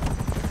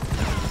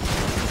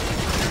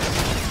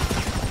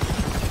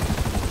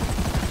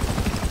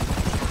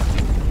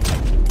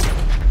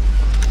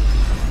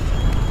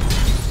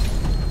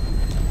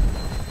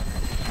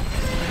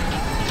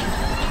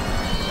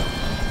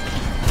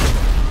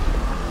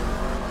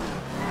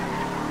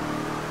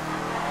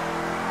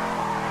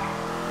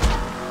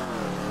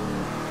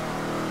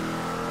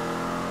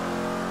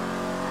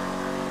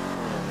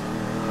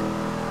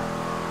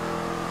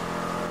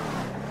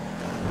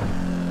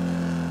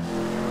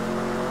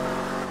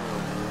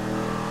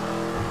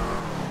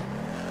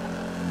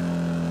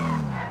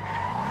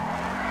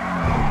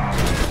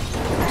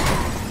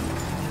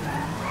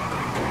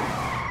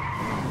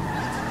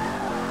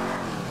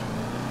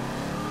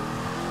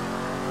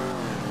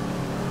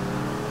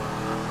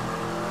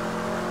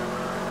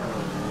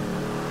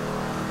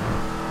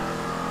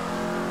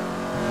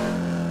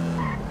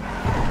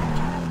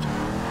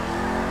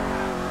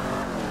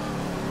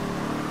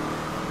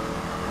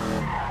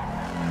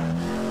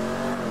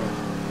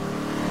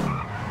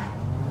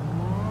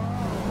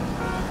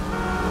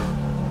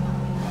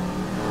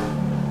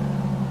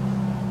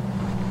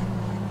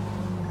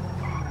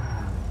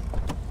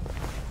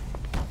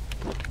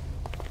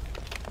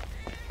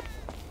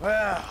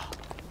 Well,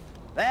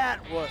 that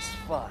was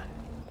fun.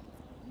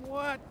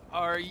 What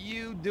are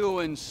you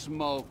doing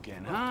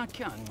smoking, huh?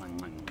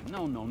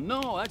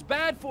 No, that's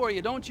bad for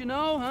you, don't you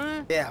know,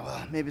 huh? Yeah,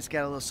 well, maybe it's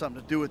got a little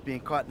something to do with being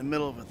caught in the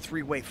middle of a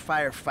three-way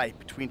firefight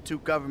between two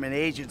government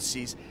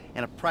agencies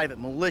and a private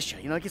militia.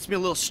 You know, it gets me a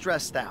little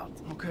stressed out.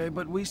 Okay,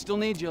 but we still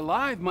need you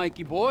alive,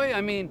 Mikey boy.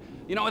 I mean,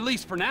 you know, at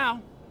least for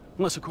now.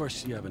 Unless, of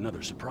course, you have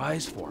another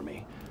surprise for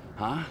me.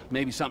 Huh?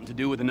 Maybe something to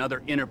do with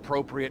another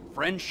inappropriate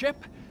friendship?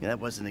 Yeah, that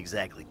wasn't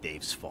exactly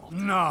Dave's fault.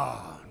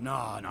 No.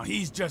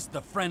 He's just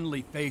the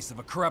friendly face of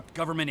a corrupt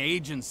government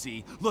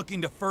agency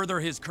looking to further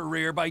his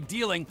career by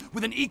dealing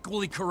with an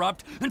equally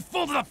corrupt and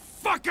full to the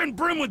fucking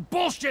brim with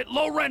bullshit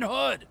low-rent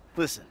hood.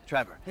 Listen,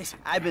 Trevor,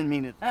 I've been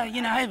meaning... I've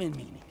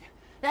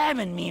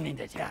been meaning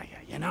to tell you,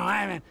 you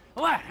know,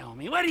 What,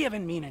 homie? What have you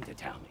been meaning to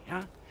tell me,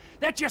 huh?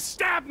 That you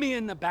stabbed me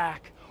in the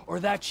back, or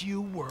that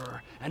you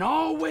were, and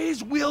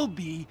always will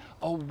be,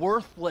 a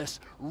worthless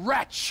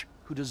wretch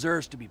who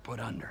deserves to be put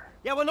under.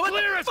 Yeah, well, what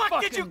the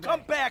fuck did you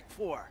come back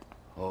for?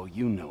 Oh,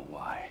 you know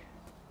why.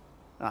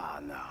 Oh,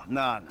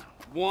 no.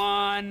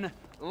 One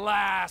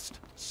last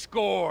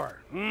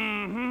score.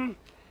 Mm-hmm.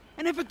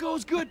 And if it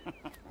goes good,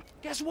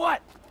 guess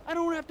what? I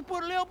don't have to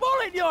put a little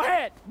bullet in your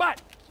head.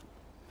 But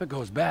if it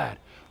goes bad,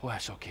 well,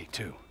 that's okay,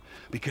 too.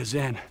 Because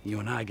then you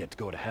and I get to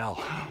go to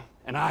hell.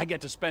 And I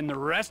get to spend the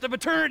rest of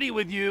eternity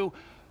with you,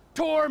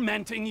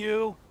 tormenting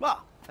you.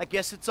 Well, I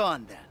guess it's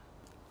on, then.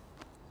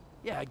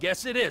 Yeah, I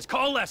guess it is.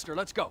 Call Lester.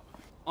 Let's go.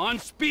 On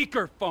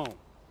speakerphone.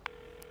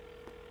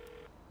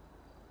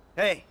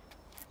 Hey,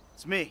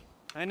 it's me.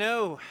 I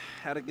know.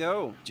 How'd it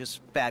go? Just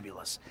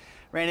fabulous.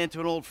 Ran into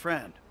an old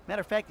friend.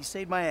 Matter of fact, he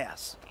saved my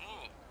ass.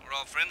 Oh, we're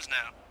all friends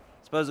now.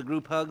 Suppose a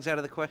group hug's out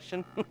of the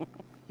question?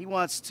 He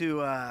wants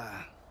to,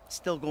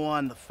 still go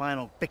on the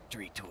final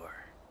victory tour.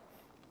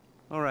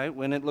 All right,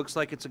 when it looks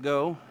like it's a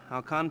go,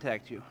 I'll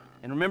contact you.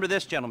 And remember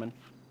this, gentlemen.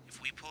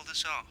 If we pull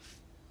this off,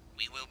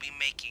 we will be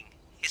making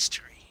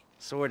history.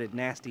 Sordid,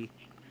 nasty,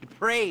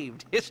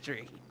 depraved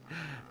history.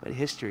 But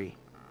history,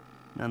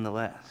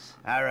 nonetheless.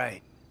 All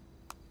right.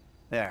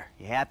 There,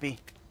 you happy?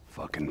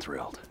 Fucking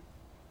thrilled.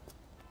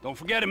 Don't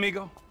forget,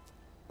 amigo.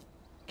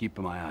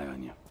 Keeping my eye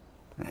on you.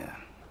 Yeah.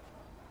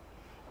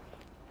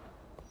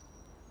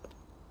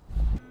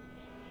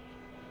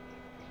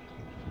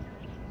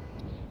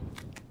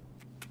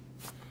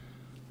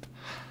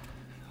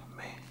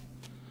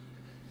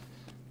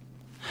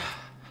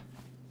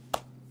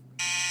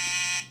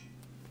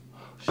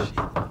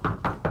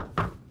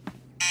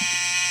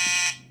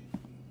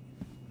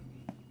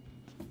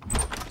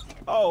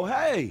 Oh,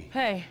 hey.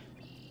 Hey.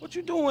 What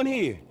you doing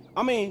here?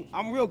 I mean,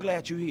 I'm real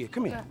glad you're here.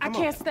 Come here. I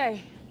can't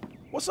stay.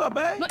 What's up,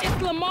 babe? No,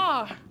 it's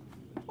Lamar.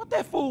 What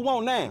that fool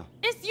want now?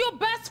 It's your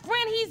best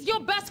friend. He's your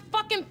best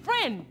fucking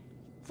friend.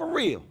 For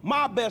real.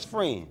 My best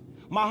friend.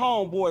 My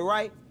homeboy,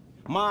 right?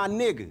 My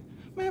nigga.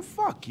 Man,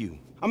 fuck you.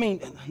 I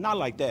mean, not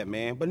like that,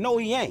 man. But no,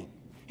 he ain't.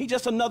 He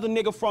just another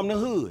nigga from the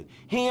hood.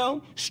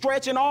 Him,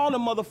 stretching all the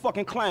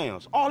motherfucking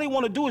clowns. All he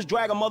wanna do is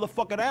drag a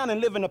motherfucker down and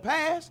live in the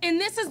past.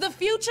 And this is the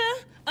future?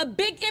 A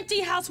big empty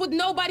house with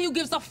nobody who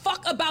gives a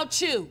fuck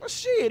about you. Well,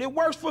 shit, it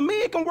works for me,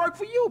 it can work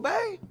for you,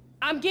 babe.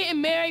 I'm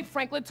getting married,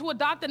 Franklin, to a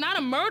doctor, not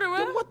a murderer.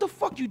 Then what the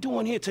fuck you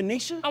doing here,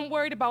 Tanisha? I'm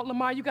worried about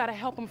Lamar. You gotta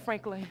help him,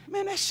 Franklin.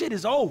 Man, that shit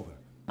is over.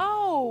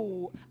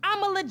 Oh,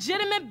 I'm a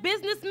legitimate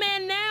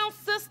businessman now,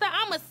 sister.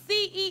 I'm a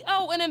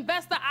CEO, an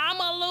investor. I'm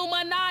a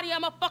Illuminati.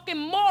 I'm a fucking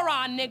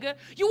moron, nigga.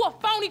 You a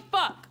phony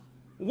fuck.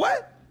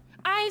 What?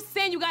 I ain't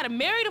saying you gotta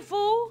marry the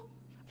fool.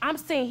 I'm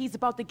saying he's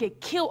about to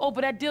get killed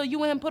over that deal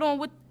you and him put on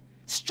with...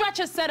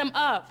 Stretcher set him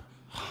up.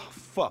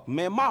 Fuck,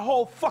 man. My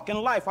whole fucking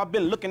life I've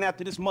been looking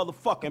after this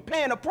motherfucker and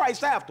paying the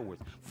price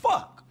afterwards.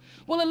 Fuck.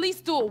 Well, at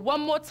least do it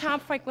one more time,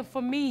 Franklin,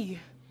 for me.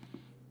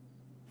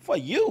 For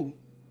you?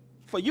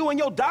 For you and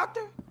your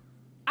doctor?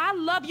 I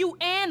love you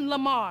and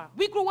Lamar.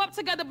 We grew up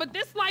together, but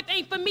this life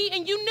ain't for me,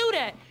 and you knew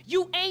that.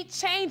 You ain't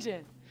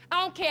changing.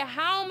 I don't care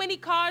how many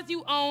cars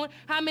you own,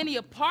 how many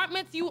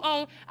apartments you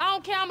own. I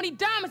don't care how many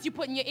diamonds you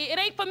put in your ear. It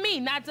ain't for me,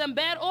 not done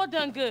bad or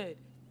done good.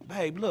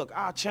 Babe, look,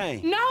 I'll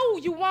change. No,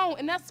 you won't,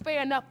 and that's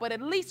fair enough, but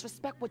at least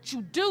respect what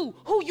you do,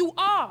 who you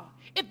are.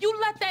 If you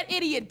let that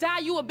idiot die,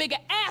 you a bigger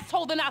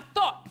asshole than I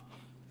thought.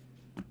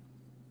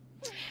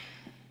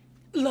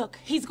 Look,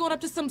 he's going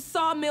up to some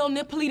sawmill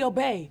near Paleto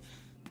Bay.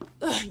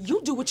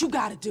 You do what you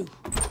gotta do.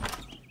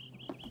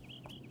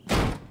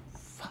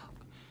 Fuck.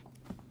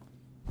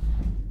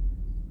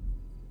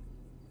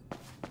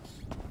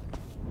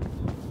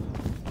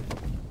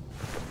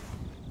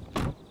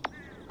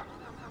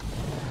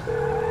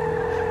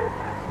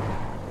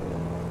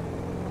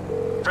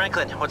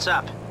 Franklin, what's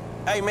up?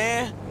 Hey,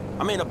 man,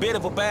 I'm in a bit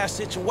of a bad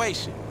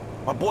situation.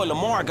 My boy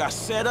Lamar got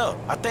set up.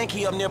 I think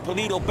he up near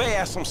Paleto Bay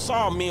at some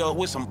sawmill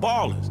with some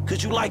ballers.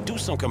 Could you, like, do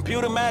some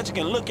computer magic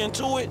and look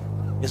into it?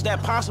 Is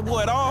that possible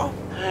at all?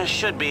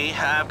 Should be.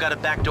 I've got a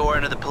back door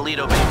into the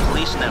Paleto Bay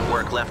police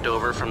network left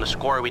over from the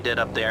score we did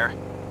up there.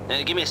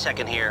 Give me a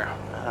second here.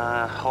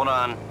 Hold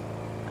on.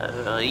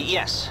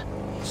 Yes.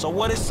 So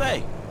what'd it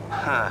say?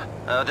 Huh.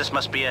 This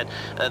must be it.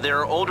 There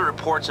are older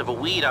reports of a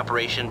weed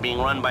operation being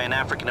run by an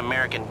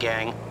African-American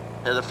gang.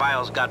 The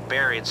files got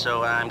buried,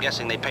 so I'm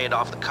guessing they paid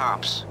off the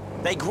cops.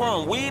 They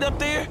growing weed up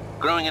there?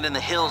 Growing it in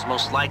the hills,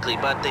 most likely,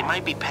 but they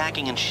might be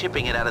packing and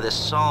shipping it out of this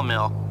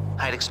sawmill.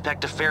 I'd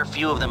expect a fair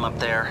few of them up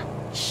there.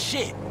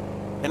 Shit.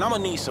 And I'm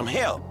gonna need some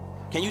help.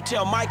 Can you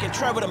tell Mike and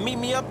Trevor to meet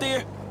me up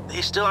there?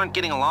 They still aren't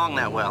getting along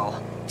that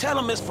well. Tell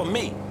them it's for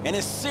me, and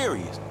it's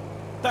serious.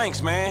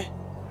 Thanks, man.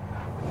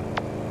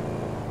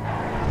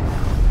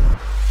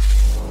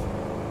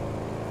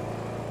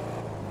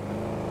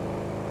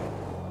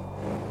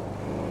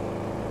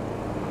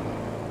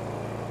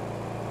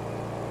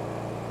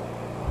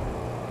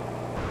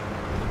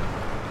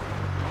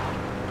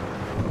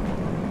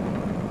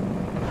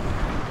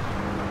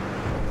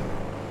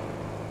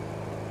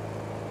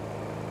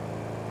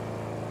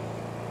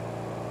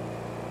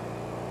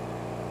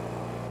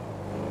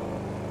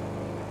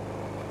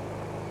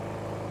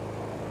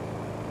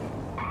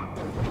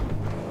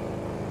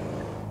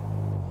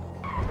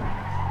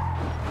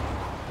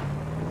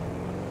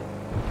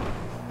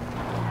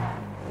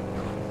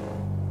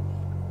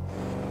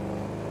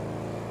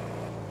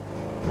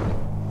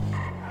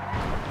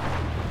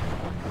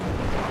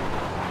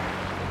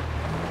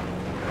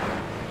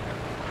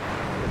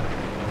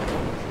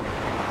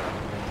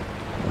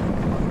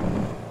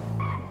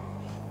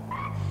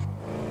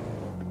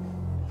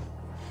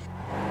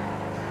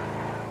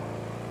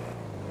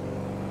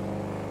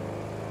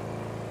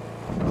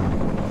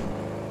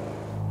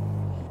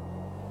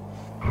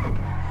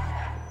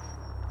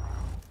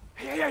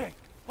 Hey,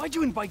 why'd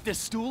you invite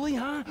this stoolie,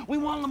 huh? We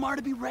want Lamar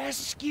to be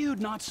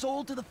rescued, not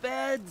sold to the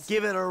feds.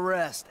 Give it a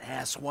rest,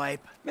 asswipe.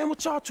 Man,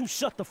 would y'all two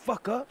shut the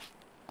fuck up?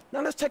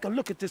 Now let's take a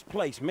look at this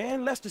place,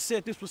 man. Lester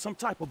said this was some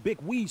type of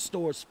big weed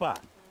store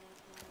spot.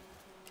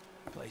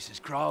 Place is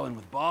crawling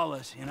with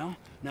ballers, you know?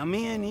 Now,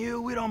 me and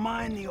you, we don't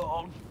mind the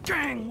old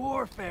gang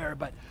warfare,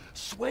 but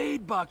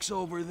Suede Buck's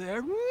over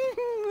there.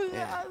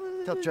 Yeah,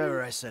 tell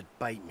Trevor I said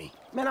bite me.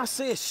 Man, I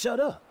said shut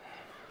up.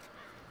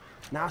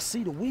 Now I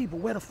see the weed, but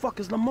where the fuck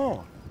is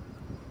Lamar?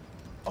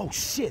 Oh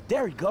shit,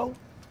 there he go.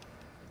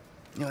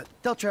 You know,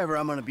 tell Trevor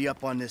I'm gonna be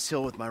up on this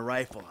hill with my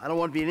rifle. I don't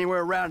want to be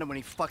anywhere around him when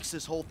he fucks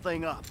this whole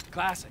thing up.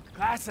 Classic,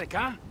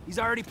 huh? He's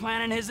already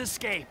planning his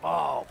escape.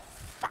 Oh,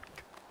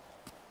 fuck.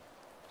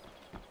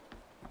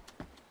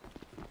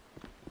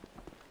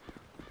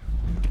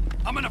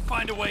 I'm gonna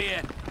find a way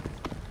in.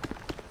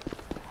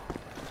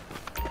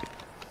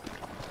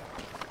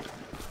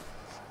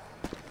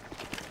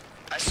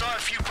 I saw a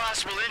few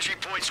possible entry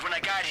points when I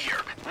got here.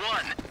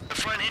 One, the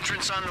front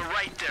entrance on the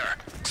right there.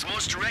 It's the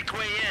most direct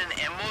way in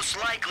and most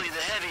likely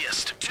the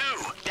heaviest. 2,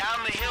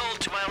 down the hill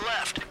to my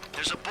left.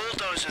 There's a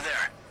bulldozer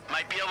there.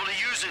 Might be able to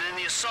use it in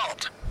the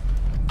assault.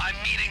 I'm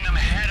meeting them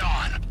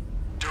head-on.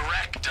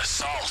 Direct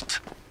assault.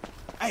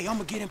 Hey,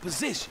 I'ma get in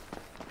position.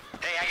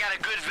 Hey, I got a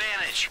good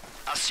vantage.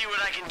 I'll see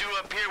what I can do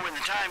up here when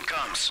the time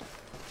comes.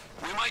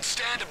 We might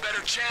stand a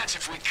better chance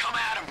if we come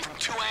at them from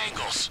 2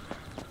 angles.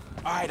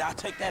 All right, I'll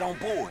take that on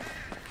board.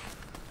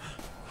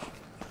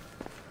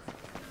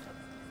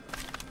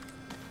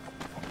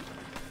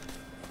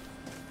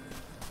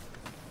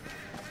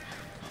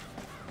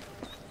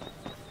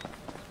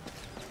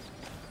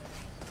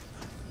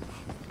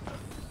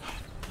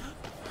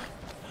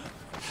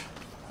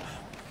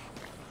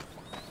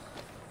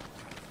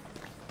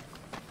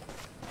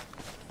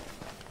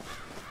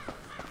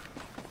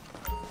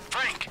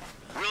 Frank,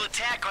 we'll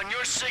attack on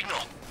your signal.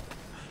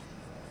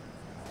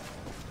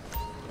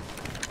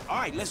 All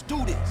right, let's do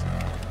this.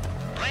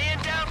 Laying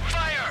down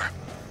fire!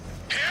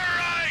 Here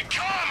I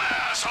come,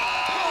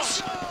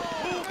 assholes!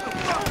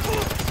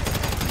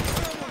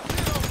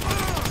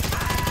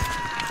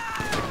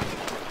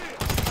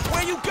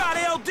 Where you got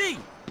LD?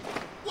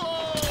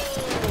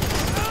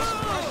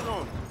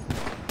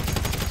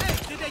 Hey,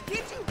 did they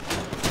get you?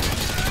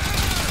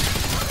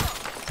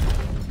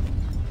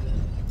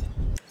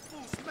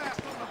 Full smash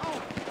on the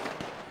home.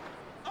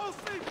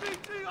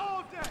 OCPT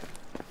all day.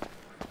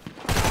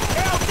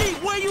 LD,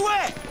 where you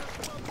at?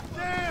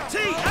 Damn. T,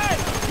 hey,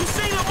 you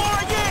seen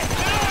Lamar yet?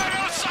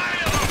 No sign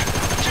of them!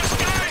 Just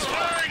guys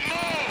wearing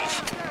move!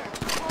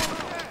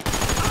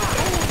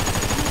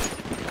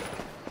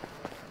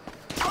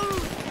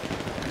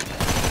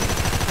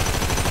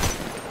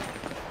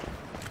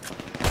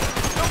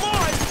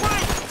 Lamar is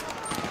right!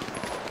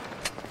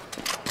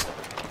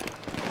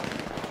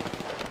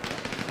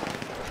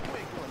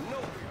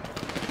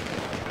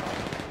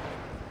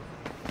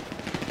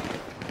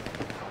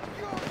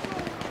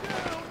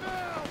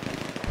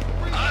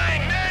 I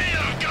may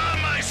have got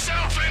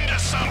myself into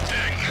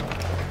something!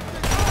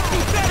 You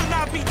better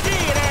not be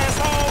dead,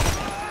 asshole!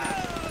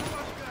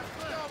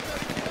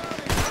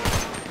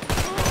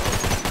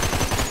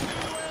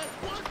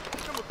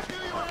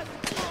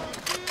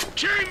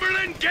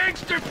 Chamberlain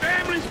gangster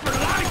families for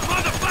life,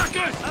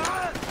 motherfuckers!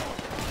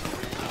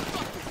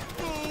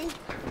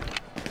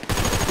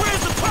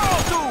 Where's the tall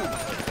dude?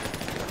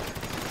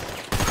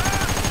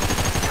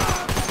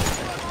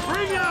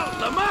 Bring out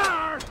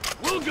Lamar!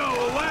 We'll go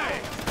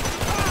away!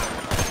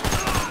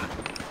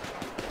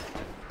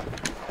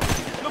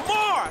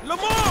 Lamar!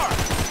 Lamar!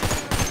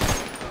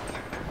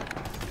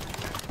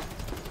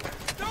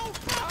 Don't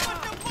fuck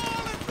with the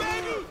ballin',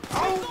 baby! Go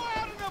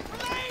out in a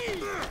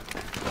blaze!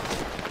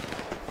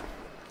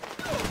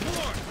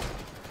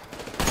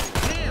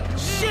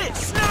 Shit,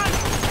 snipe!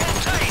 Hold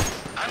tight.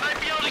 I might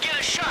be able to get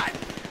a shot.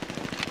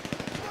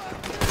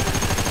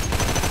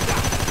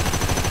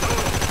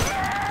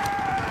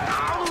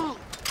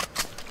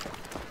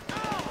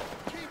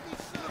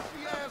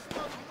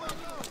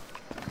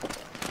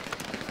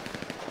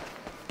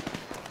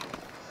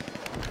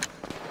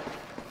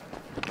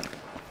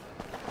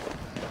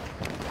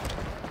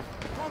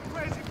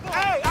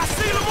 Hey, I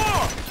see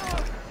Lamar!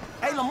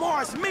 Hey,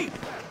 Lamar, it's me.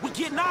 We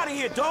getting out of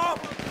here, dog.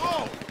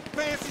 Oh,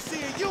 fancy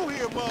seeing you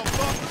here,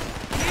 motherfucker.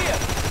 Yeah,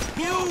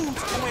 huge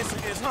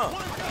coincidence, huh?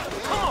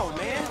 Come on,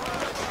 man.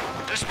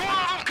 There's more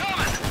of them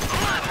coming. A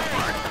lot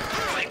more.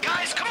 Quick,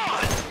 guys, come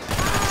on.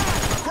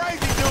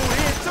 Crazy dude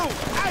here, too.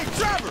 Hey,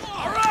 Trevor!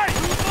 All right,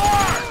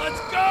 Lamar,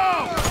 let's go!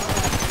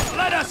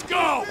 Let us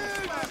go!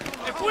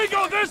 If we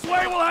go this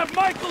way, we'll have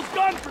Michael's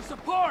gun for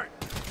support.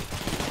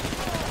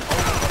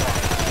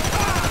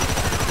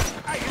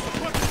 Hey, there's a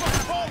bunch of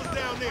fucking ballers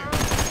down there.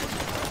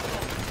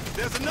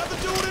 There's another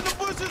dude in the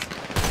bushes.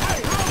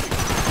 Hey, homie!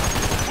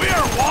 We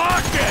are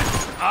walking,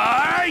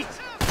 all right?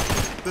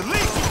 The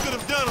least you could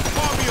have done is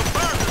pour me a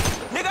burger.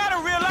 Nigga, I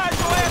done realized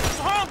your ass is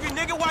hungry,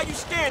 nigga, while you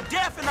staring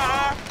death in the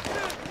eye.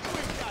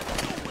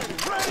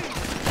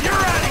 You're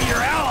out of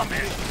your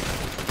element.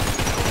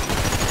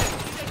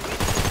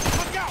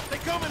 Look out, they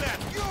coming at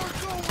you.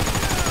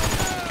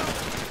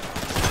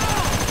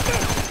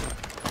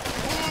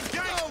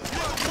 You're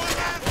going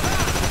down now.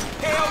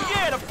 Hell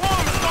yeah, the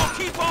farmers gonna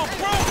keep on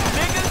growing,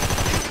 nigga.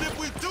 Even if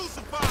we do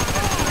survive,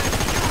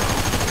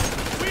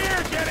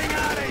 We're getting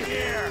out of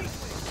here.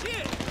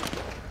 shit.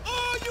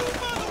 Oh!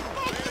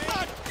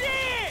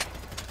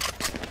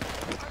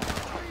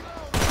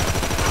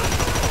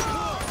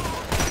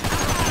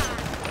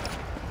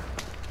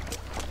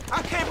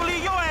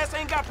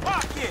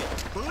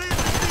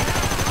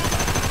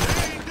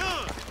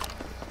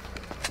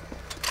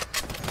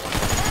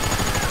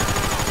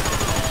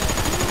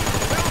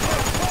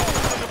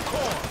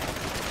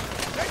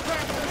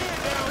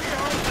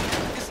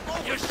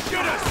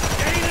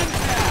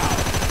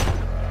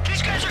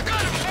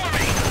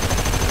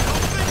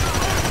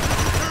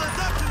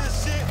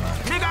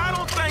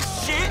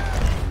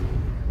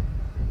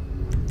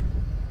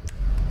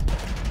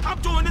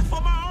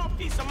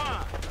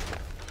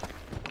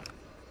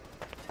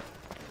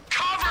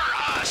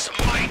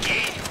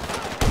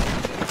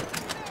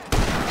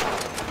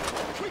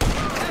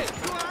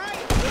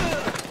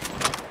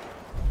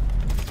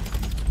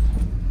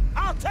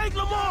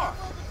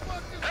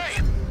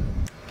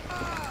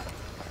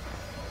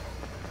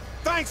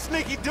 Thanks,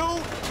 sneaky dude.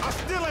 I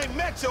still ain't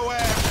met your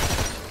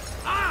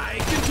ass. I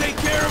can take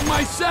care of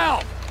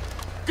myself.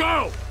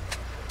 Go!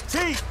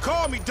 T,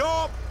 call me,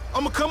 dog.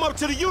 I'ma come up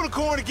to the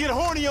Unicorn to get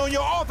horny on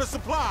your office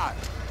supply.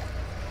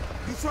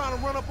 You trying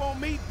to run up on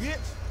me, bitch?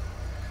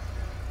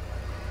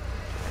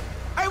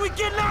 Hey, we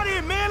getting out of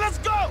here, man. Let's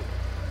go!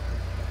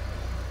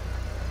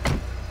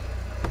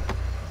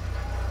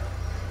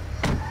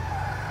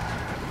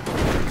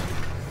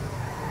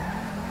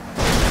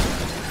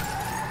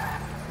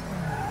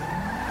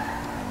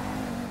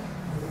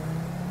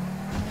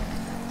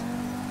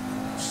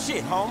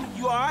 Shit, homie,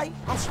 you alright?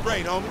 I'm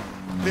straight, homie.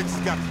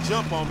 Bitches got the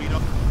jump on me, though.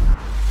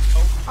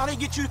 How they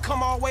get you to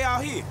come all the way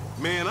out here?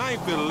 Man, I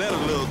ain't finna let a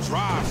little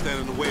drive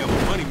stand in the way of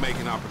a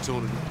money-making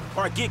opportunity.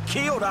 Or a get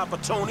killed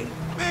opportunity.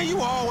 Man,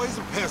 you always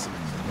a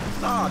pessimist.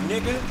 Nah,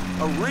 nigga,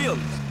 a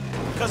realist.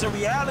 Because in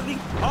reality,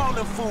 all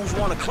them fools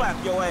want to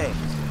clap your ass.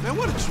 Man,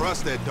 what a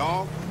trust that,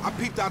 dog. I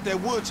peeped out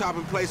that wood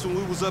chopping place when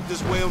we was up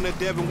this way on that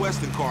Devin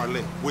Weston car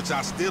lit, which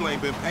I still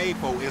ain't been paid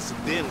for,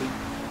 incidentally.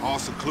 All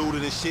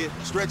secluded and shit.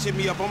 Stretch hit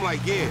me up, I'm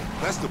like, yeah,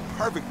 that's the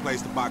perfect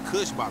place to buy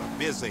kush by the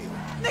biz ale.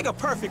 Nigga,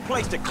 perfect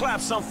place to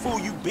clap some fool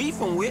you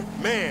beefing with.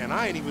 Man,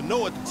 I ain't even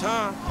know at the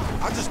time.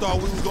 I just thought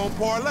we was gonna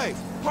parlay.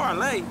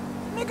 Parlay?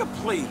 Nigga,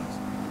 please.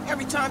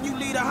 Every time you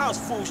leave the house,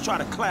 fools try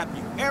to clap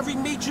you. Every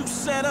meet you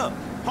set up,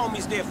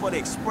 homies there for the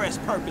express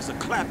purpose of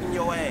clapping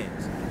your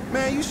ass.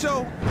 Man, you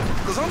sure?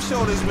 Cause I'm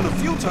sure there's been a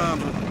few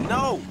times.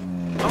 No,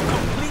 I'm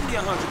completely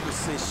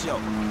 100%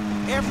 sure.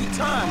 Every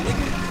time,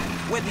 nigga.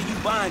 Whether you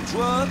buying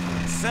drugs,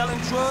 selling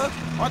drugs,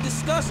 or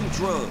discussing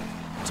drugs.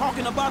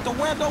 Talking about the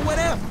weather or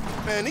whatever.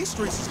 Man, these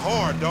streets is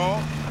hard,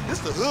 dawg. This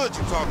the hood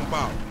you talking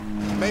about.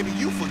 Maybe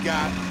you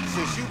forgot,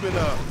 since you've been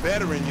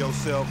bettering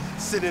yourself,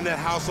 sitting in that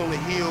house on the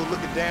hill,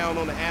 looking down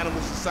on the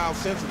animals in South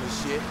Central and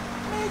shit.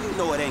 Man, you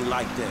know it ain't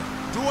like that.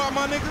 Do I,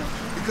 my nigga?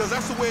 Because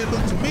that's the way it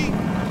looked to me.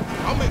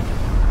 I'll make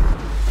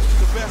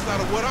the best out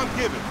of what I'm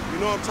giving. You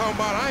know what I'm talking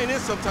about? I ain't in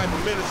some type of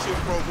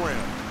mentorship program.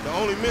 The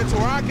only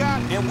mentor I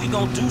got... And we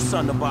gonna do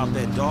something about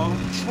that, dog.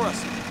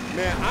 Trust me.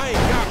 Man, I ain't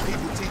got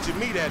people teaching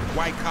me that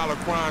white-collar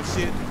crime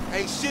shit.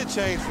 Ain't shit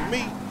changed for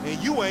me,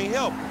 and you ain't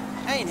helping.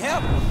 Ain't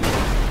helping?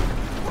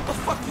 What the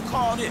fuck you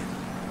call this?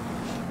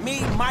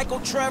 Me,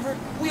 Michael, Trevor,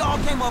 we all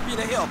came up here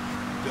to help.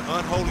 The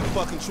unholy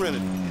fucking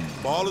trinity.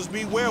 Ballers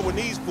beware when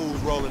these fools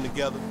rolling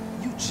together.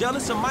 You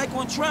jealous of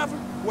Michael and Trevor?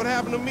 What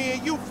happened to me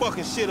and you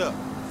fucking shit up?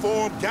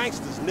 Forum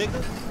gangsters,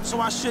 nigga.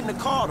 So I shouldn't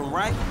have called them,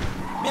 right?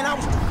 Man, I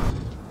was...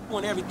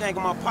 doing everything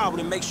in my power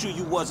to make sure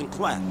you wasn't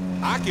clapped.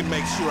 I can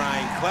make sure I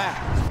ain't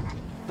clapped.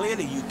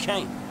 Clearly you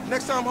can't.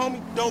 Next time, homie,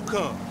 don't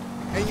come.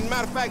 And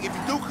matter of fact, if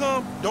you do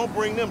come, don't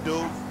bring them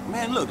dudes.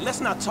 Man, look,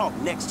 let's not talk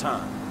next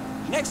time.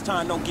 Next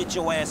time, don't get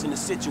your ass in the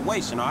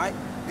situation, all right?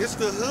 It's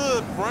the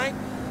hood, Frank.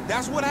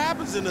 That's what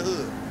happens in the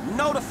hood.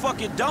 No, the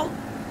fuck it don't.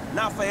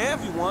 Not for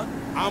everyone.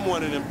 I'm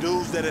one of them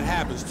dudes that it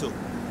happens to.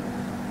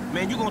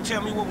 Man, you gonna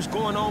tell me what was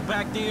going on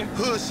back there?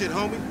 Hood shit,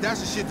 homie.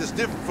 That's the shit that's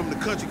different from the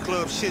country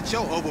club shit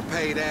your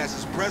overpaid ass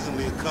is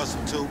presently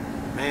accustomed to.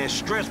 Man,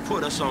 Stress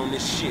put us on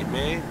this shit,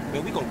 man.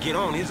 Man, we gonna get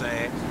on his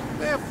ass.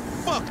 Man,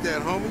 fuck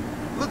that, homie.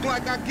 Look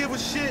like I give a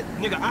shit?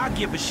 Nigga, I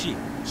give a shit.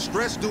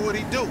 Stress do what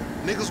he do.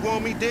 Niggas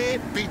want me dead,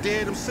 be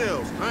dead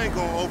themselves. I ain't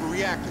gonna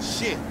overreact to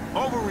shit.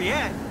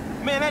 Overreact?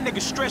 Man, that nigga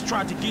Stress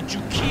tried to get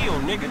you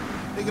killed, nigga.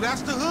 Nigga,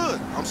 that's the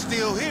hood. I'm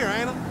still here,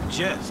 ain't I?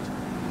 Just.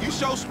 You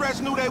sure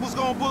Stress knew they was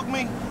gonna book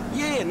me?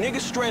 Yeah, nigga,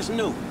 Stress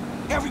knew.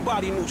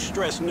 Everybody knew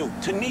Stress knew.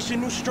 Tanisha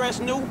knew Stress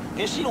knew,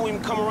 and she don't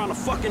even come around the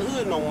fucking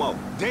hood no more.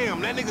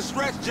 Damn, that nigga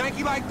Stress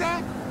janky like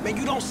that? Man,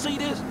 you don't see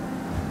this?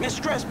 Man,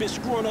 Stress been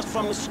screwing us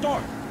from the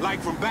start.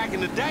 Like from back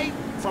in the day?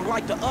 From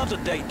like the other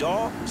day,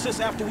 dawg. Since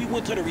after we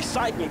went to the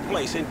recycling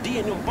place and D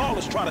and them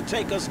ballers try to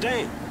take us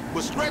down.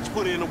 But Stretch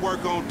put in the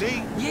work on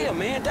D. Yeah,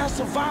 man, that's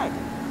survival.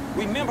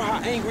 Remember how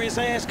angry his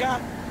ass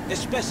got?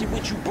 Especially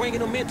with you bringing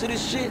him into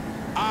this shit?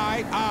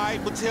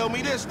 Aight, but tell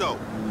me this, though.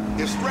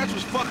 If Stretch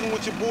was fucking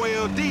with your boy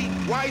LD,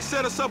 why he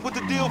set us up with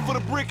the deal for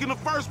the brick in the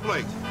first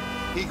place?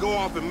 He go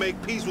off and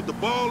make peace with the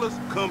ballers,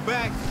 come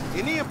back,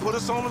 and then put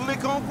us on the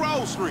lick on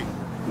Grove Street.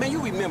 Man,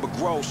 you remember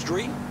Grove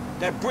Street?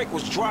 That brick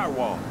was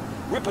drywall.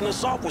 Ripping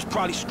us off was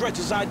probably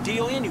Stretch's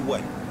ideal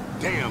anyway.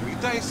 Damn, you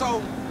think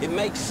so? It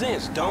makes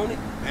sense, don't it?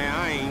 Man,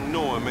 I ain't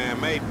knowing, man,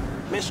 maybe.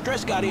 Man,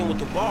 Stretch got in with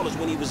the ballers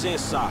when he was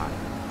inside.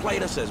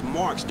 Played us as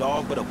marks,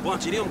 dog, but a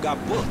bunch of them got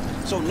booked.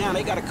 So now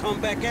they gotta come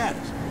back at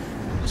us.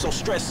 So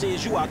Stretch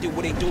sends you out there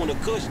where they doing a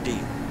kush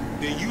deal.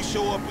 Then you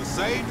show up and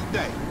save the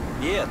day.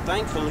 Yeah,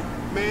 thankfully.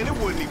 Man, it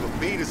wouldn't even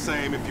be the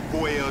same if your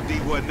boy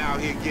LD wasn't out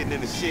here getting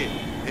in the shit.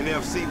 And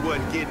FC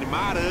wasn't getting him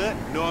out of it.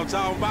 Know what I'm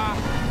talking about?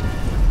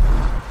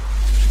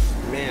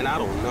 Man, I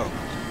don't know.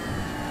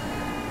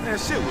 Man,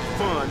 shit was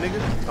fun,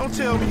 nigga. Don't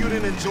tell me you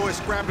didn't enjoy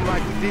scrapping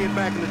like we did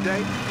back in the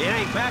day. It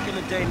ain't back in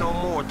the day no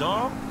more,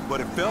 dawg.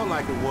 But it felt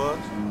like it was.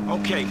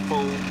 Okay,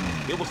 fool.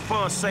 It was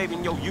fun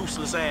saving your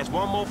useless ass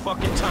one more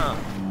fucking time.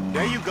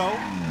 There you go.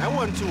 That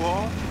wasn't too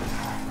hard.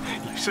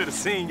 You should have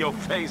seen your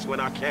face when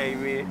I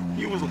came in.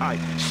 You was like,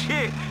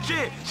 shit.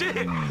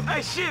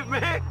 Hey, shit,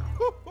 man.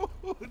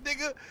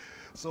 Nigga.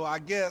 So I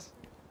guess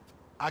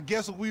I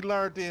guess what we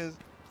learned is,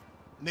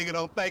 nigga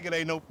don't think it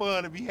ain't no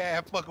fun to be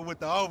half fucking with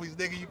the homies,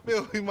 nigga. You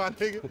feel me, my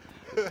nigga?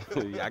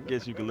 Yeah, I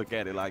guess you could look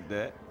at it like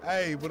that.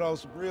 Hey, but on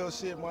some real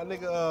shit, my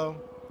nigga,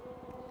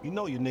 you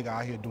know your nigga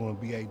out here doing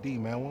BAD,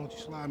 man. Why don't you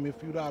slide me a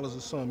few dollars or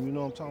something? You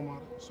know what I'm talking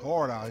about? It's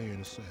hard out here in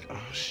the city. Oh,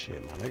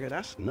 shit, my nigga,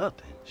 that's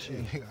nothing. Shit.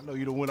 Yeah, nigga, I know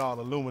you done went all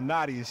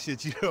Illuminati and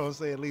shit, you know what I'm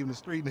saying? Leaving the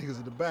street niggas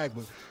in the back,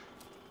 but...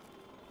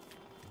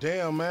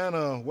 Damn,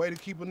 man, way to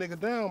keep a nigga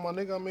down, my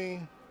nigga. I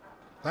mean,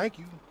 thank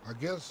you, I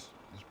guess.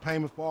 It's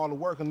payment for all the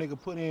work a nigga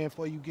put in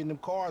for you getting them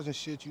cars and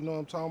shit, you know what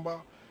I'm talking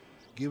about?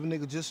 Give a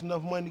nigga just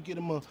enough money to get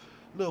him a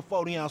little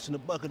 40 ounce in a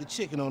bucket of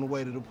chicken on the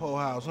way to the po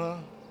house, huh?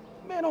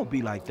 Man, don't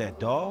be like that,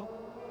 dawg.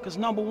 Cause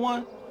number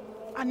one,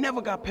 I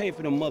never got paid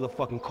for them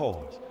motherfucking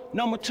cars.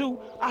 Number two,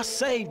 I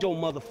saved your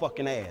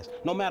motherfucking ass.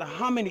 No matter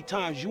how many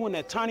times you and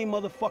that tiny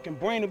motherfucking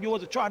brain of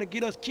yours have tried to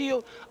get us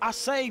killed, I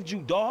saved you,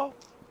 dawg.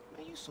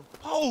 Man, you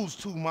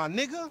supposed to, my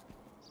nigga.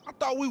 I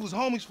thought we was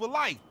homies for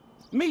life.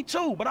 Me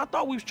too, but I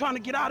thought we was trying to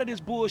get out of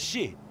this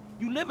bullshit.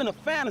 You live in a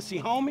fantasy,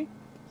 homie.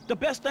 The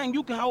best thing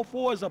you can hope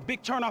for is a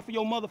big turnout for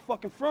your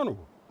motherfucking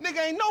funeral.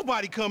 Nigga, ain't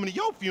nobody coming to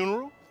your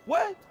funeral.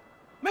 What?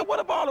 Man, what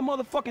about all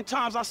the motherfucking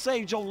times I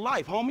saved your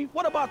life, homie?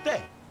 What about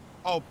that?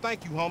 Oh,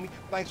 thank you, homie.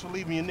 Thanks for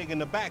leaving your nigga in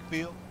the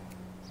backfield.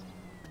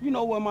 You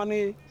know what, my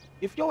nigga?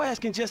 If your ass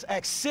can just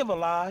act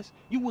civilized,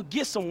 you would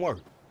get some work.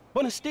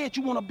 But instead,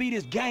 you want to be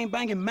this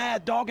gang-banging,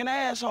 mad-dogging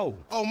asshole.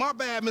 Oh, my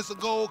bad, Mr.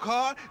 Gold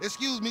Card.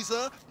 Excuse me,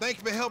 sir. Thank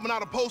you for helping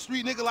out a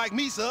post-street nigga like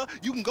me, sir.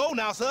 You can go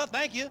now, sir.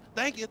 Thank you.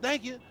 Thank you.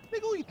 Thank you.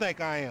 Nigga, who you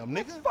think I am,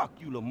 nigga? Well, fuck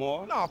you,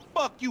 Lamar. Nah,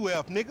 fuck you,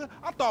 F, nigga.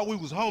 I thought we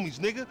was homies,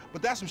 nigga.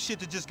 But that's some shit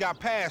that just got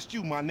past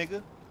you, my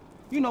nigga.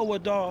 You know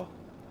what, dawg?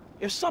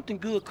 If something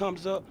good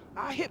comes up,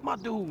 I hit my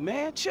dude,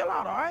 man. Chill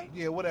out, all right?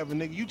 Yeah, whatever,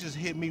 nigga. You just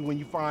hit me when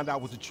you find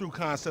out what the true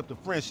concept of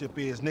friendship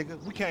is, nigga.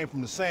 We came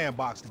from the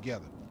sandbox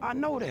together. I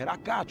know that. I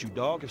got you,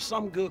 dog. If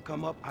something good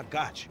come up, I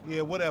got you.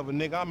 Yeah, whatever,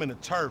 nigga. I'm in the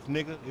turf,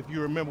 nigga, if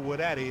you remember what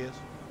that is.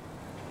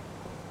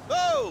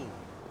 Oh!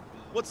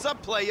 What's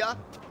up, playa?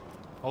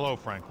 Hello,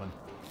 Franklin.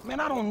 Man,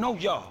 I don't know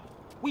y'all.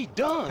 We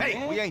done, Hey,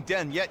 man. we ain't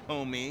done yet,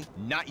 homie.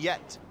 Not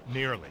yet.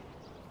 Nearly.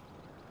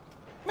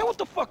 Man, what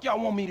the fuck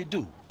y'all want me to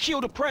do? Kill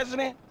the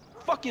president?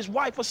 Fuck his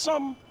wife or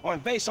something? Or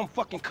invade some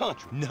fucking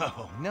country?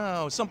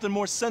 No, something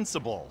more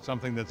sensible.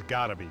 Something that's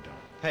gotta be done.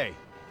 Hey,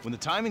 when the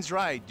timing's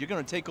right, you're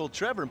gonna take old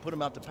Trevor and put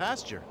him out to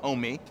pasture,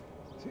 homie.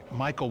 See,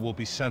 Michael will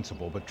be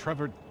sensible, but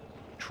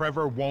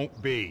Trevor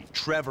won't be.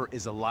 Trevor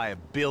is a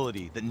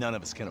liability that none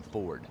of us can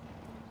afford.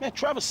 Man,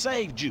 Trevor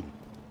saved you.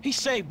 He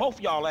saved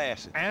both y'all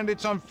asses. And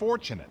it's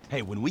unfortunate.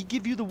 Hey, when we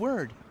give you the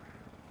word,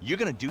 you're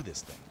gonna do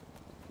this thing.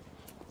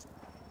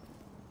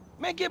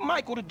 Man, get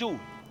Michael to do it.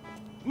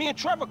 Me and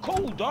Trevor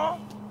cool, dawg.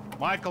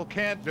 Michael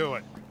can't do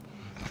it.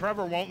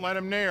 Trevor won't let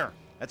him near.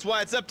 That's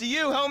why it's up to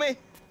you, homie.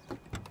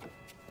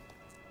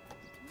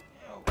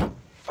 Yo,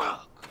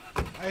 fuck.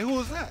 Hey, who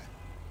was that?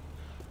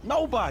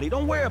 Nobody.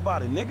 Don't worry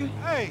about it, nigga.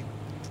 Hey,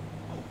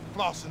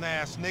 flossing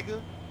ass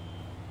nigga.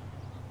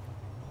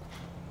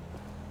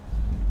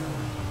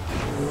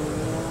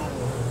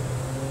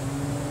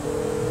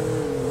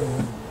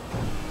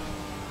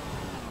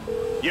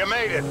 You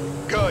made it.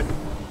 Good.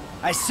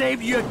 I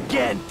saved you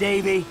again,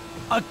 Davey.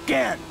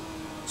 Again.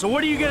 So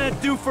what are you gonna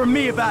do for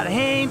me about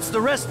Haynes, the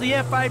rest of the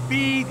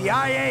FIB, the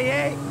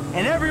IAA,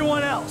 and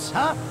everyone else,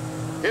 huh?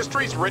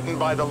 History's written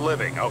by the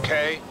living,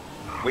 okay?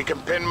 We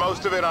can pin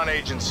most of it on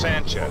Agent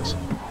Sanchez.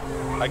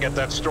 I get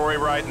that story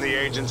right and the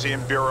agency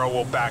and Bureau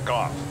will back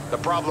off. The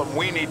problem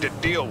we need to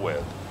deal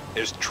with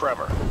is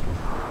Trevor.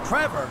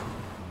 Trevor?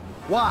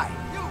 Why?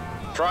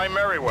 Try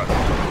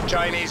Merriweather,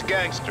 Chinese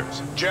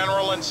gangsters,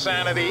 general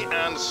insanity,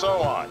 and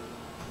so on.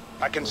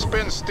 I can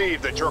spin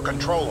Steve that you're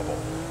controllable,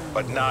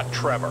 but not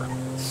Trevor.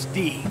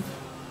 Steve.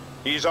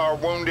 He's our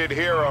wounded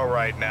hero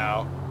right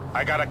now.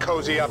 I gotta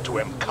cozy up to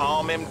him,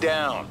 calm him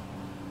down.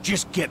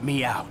 Just get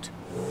me out.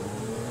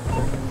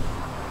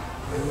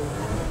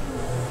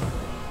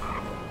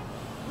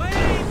 Wait!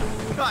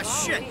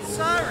 Oh, shit,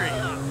 sorry.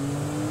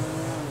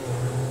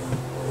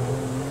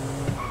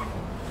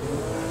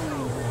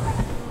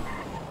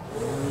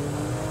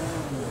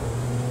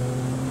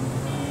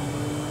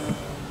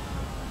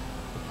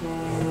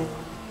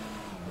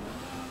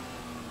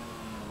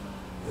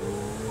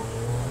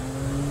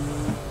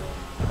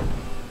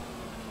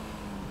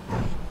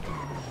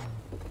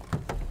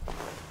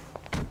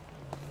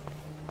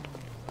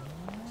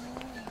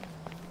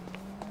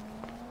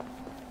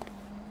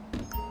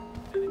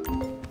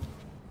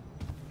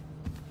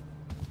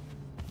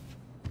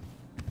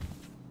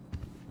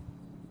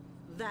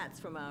 That's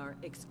from our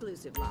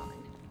exclusive line.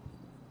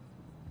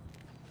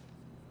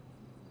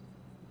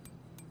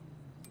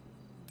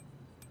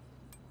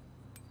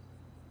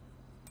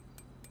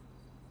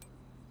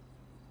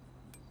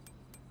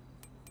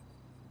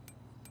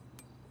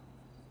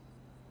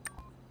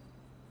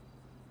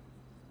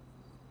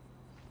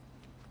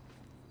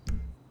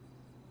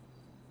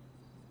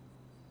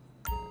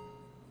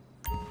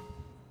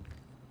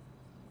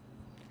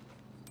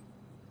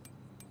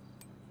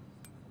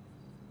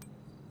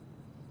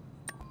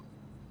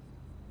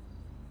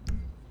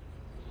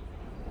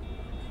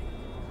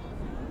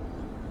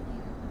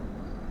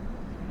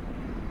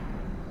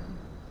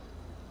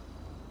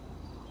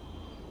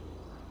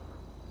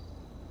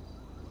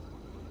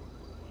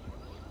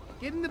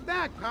 Get in the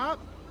back, Pop.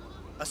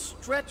 A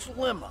stretch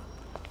limo.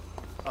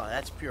 Oh,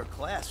 that's pure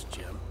class,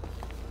 Jim.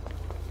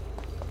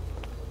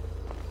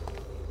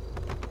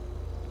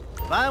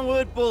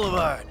 Vinewood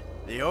Boulevard,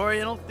 the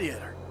Oriental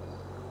Theater.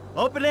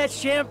 Open that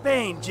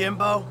champagne,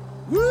 Jimbo.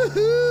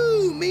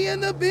 Woohoo! Me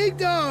and the big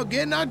dog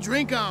getting our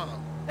drink on.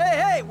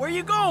 Hey, where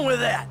you going with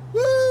that?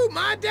 Woo!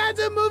 My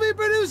dad's a movie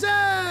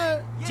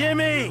producer!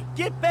 Jimmy,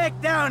 get back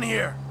down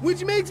here.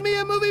 Which makes me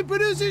a movie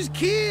producer's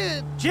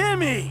kid.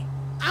 Jimmy!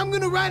 I'm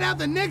gonna ride out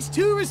the next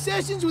 2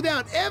 recessions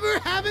without ever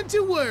having to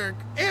work.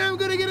 And I'm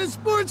gonna get a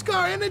sports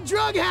car and a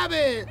drug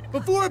habit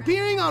before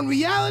appearing on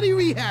Reality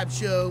Rehab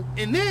Show.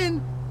 And then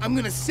I'm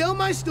gonna sell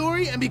my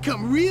story and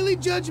become really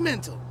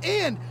judgmental.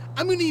 And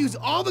I'm gonna use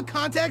all the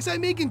contacts I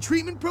make in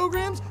treatment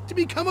programs to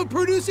become a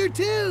producer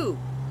too.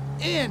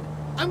 And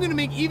I'm gonna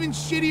make even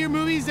shittier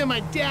movies than my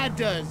dad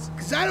does.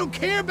 Cause I don't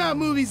care about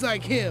movies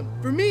like him.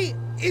 For me,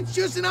 it's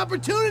just an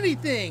opportunity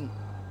thing.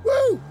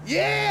 Woo!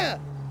 Yeah!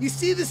 You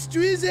see the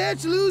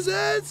Strizach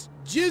losers?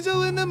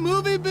 Jizzle in the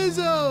movie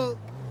bizzle.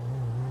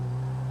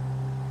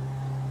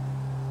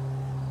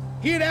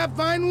 Hear that,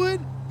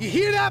 Vinewood? You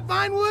hear that,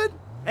 Vinewood?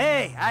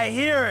 Hey, I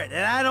hear it,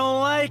 and I don't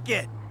like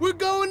it. We're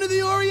going to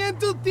the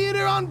Oriental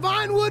Theater on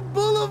Vinewood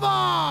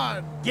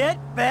Boulevard. Get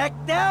back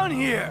down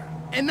here.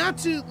 And not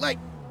to, like,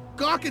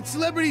 gawk at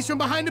celebrities from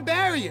behind a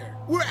barrier.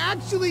 We're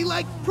actually,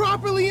 like,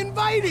 properly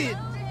invited.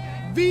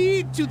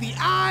 V to the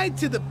I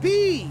to the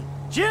P.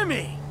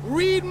 Jimmy!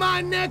 Read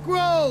my neck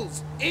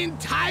rolls.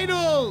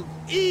 Entitled.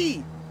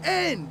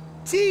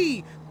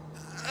 E-N-T.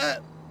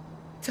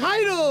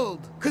 Titled.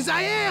 'Cause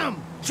I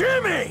am.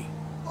 Jimmy!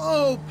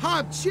 Oh,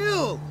 Pop,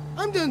 chill.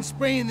 I'm done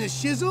spraying this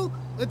shizzle.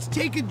 Let's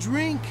take a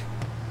drink.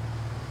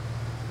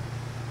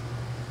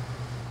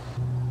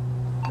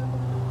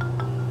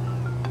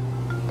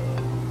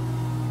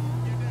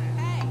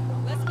 Hey,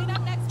 let's meet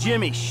up next.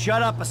 Jimmy,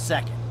 shut up a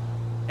second.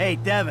 Hey,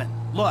 Devin,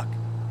 look.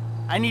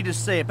 I need to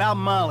say about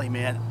Molly,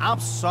 man, I'm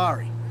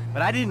sorry,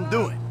 but I didn't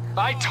do it.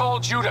 I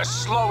told you to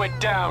slow it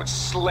down,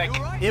 Slick.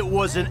 It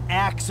was an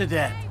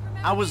accident.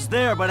 I was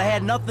there, but I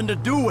had nothing to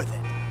do with it.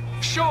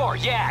 Sure,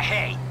 yeah,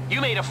 hey.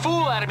 You made a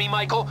fool out of me,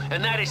 Michael,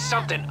 and that is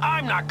something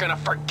I'm not gonna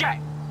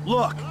forget.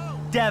 Look,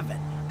 Devin,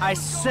 I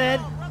said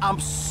I'm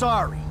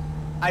sorry.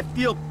 I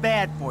feel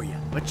bad for you,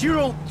 but you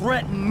don't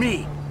threaten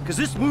me, because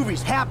this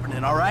movie's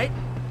happening, all right?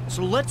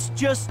 So let's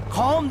just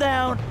calm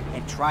down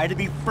and try to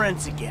be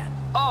friends again.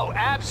 Oh,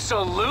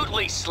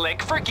 absolutely,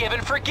 Slick. Forgive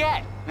and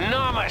forget.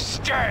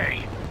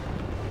 Namaste.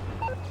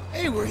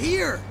 Hey, we're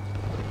here.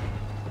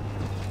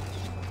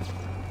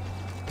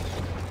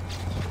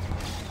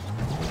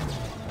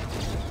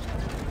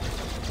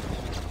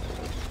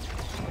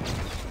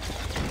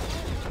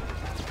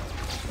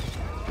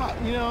 Pop,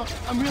 you know,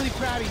 I'm really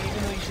proud of you,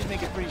 even though you did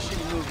make a pretty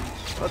shitty movie.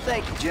 Well,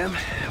 thank you, Jim.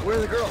 Where are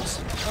the girls?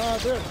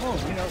 They're at home.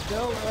 You know,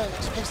 they'll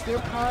express their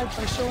pride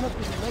by showing up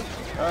really late.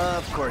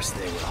 Of course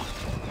they will.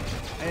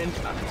 And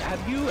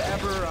have you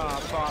ever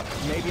thought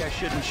maybe I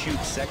shouldn't shoot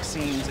sex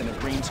scenes in a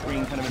green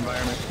screen kind of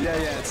environment? Yeah,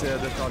 it's the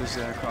thought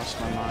has crossed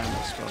my mind,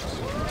 I suppose.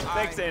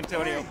 Thanks,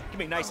 Antonio. Give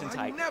me nice and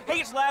tight. Hey,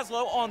 it's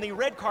Laszlo on the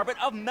red carpet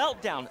of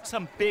Meltdown.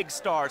 Some big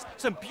stars,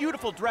 some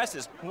beautiful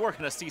dresses. We're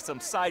gonna see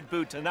some side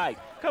boob tonight.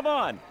 Come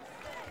on.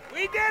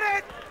 We did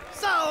it!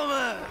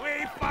 Solomon!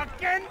 We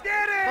fucking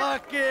did it!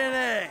 Fucking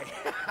A!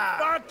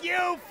 Fuck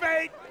you,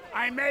 fate!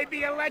 I may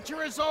be a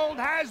lecherous old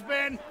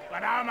has-been,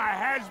 but I'm a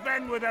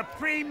has-been with a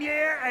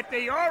premiere at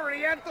the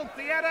Oriental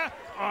Theater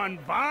on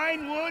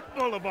Vinewood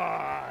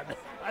Boulevard.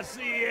 I'll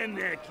see you in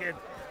there, kid.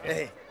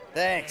 Hey,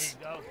 thanks.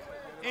 There you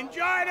go.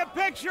 Enjoy the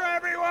picture,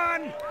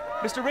 everyone!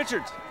 Mr.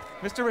 Richards.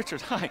 Mr.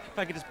 Richards, hi. If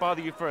I could just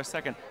bother you for a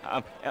second.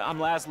 I'm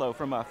Laszlo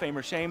from Fame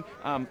or Shame,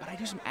 but I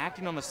do some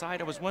acting on the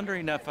side. I was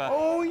wondering if,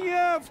 Oh,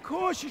 yeah, of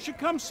course. You should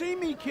come see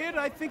me, kid.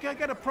 I think I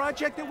got a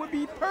project that would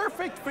be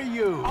perfect for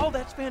you. Oh,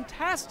 that's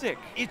fantastic.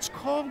 It's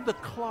called The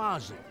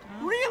Closet.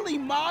 Really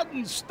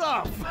modern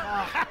stuff.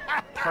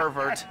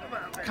 Pervert.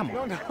 Come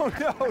on. No.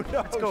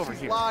 Let's go over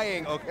here.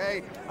 Lying,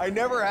 okay? I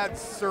never had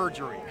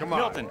surgery. Come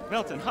on.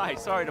 Milton, hi.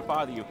 Sorry to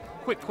bother you.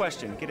 Quick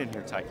question. Get in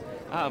here tight.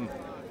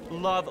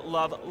 Loved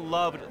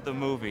the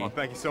movie. Oh,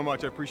 thank you so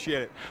much. I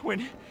appreciate it.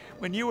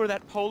 When you were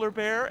that polar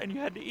bear and you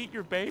had to eat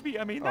your baby,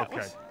 I mean, that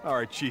was... All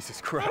right, Jesus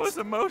Christ. That was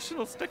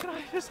emotional. Stick and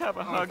I just have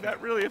a hug. That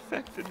really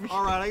affected me.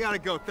 All right, I gotta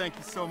go. Thank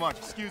you so much.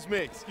 Excuse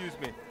me.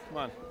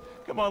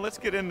 Come on, let's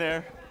get in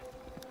there.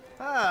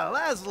 Ah,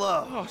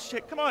 Laszlo. Oh,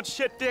 shit. Come on,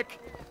 shit, dick.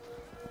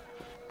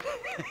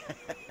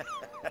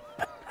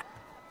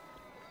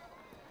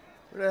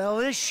 Where the hell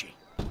is she?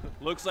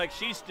 Looks like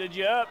she stood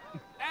you up.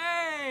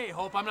 Hey,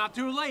 hope I'm not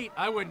too late.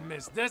 I wouldn't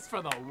miss this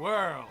for the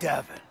world.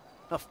 Devin,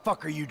 the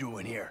fuck are you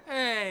doing here?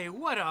 Hey,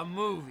 what a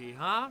movie,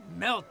 huh?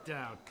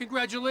 Meltdown.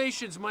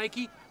 Congratulations,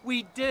 Mikey.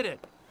 We did it.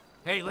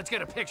 Hey, let's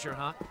get a picture,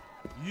 huh?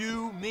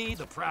 You, me,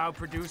 the proud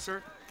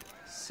producer.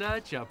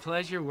 Such a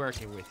pleasure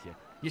working with you.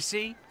 You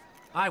see,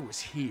 I was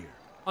here,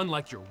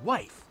 unlike your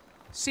wife.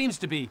 Seems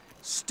to be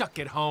stuck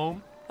at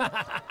home.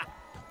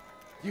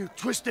 You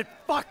twisted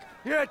fuck!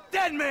 You're a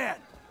dead man!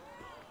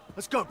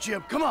 Let's go,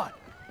 Jim, come on!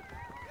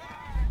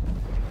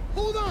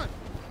 Hold on!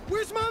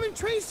 Where's Mom and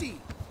Tracy?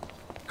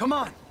 Come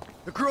on!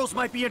 The girls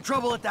might be in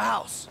trouble at the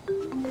house.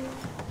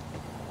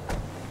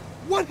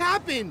 What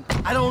happened?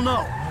 I don't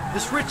know.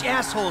 This rich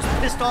asshole's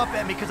pissed off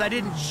at me because I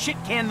didn't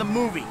shit-can the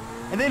movie.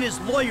 And then his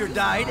lawyer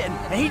died,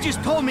 and he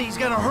just told me he's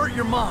gonna hurt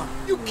your mom.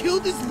 You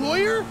killed his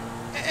lawyer?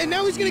 And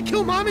now he's gonna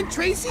kill Mom and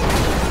Tracy?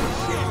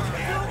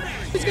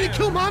 He's gonna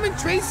kill Mom and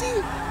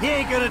Tracy? He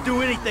ain't gonna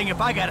do anything if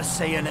I got a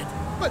say in it.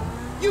 But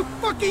you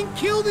fucking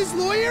killed his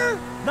lawyer?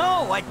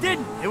 No, I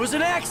didn't. It was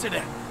an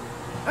accident.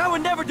 I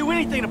would never do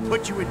anything to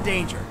put you in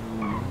danger.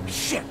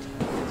 Shit.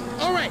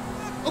 All right,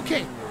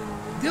 okay.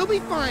 They'll be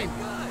fine.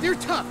 They're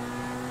tough.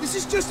 This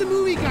is just a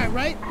movie guy,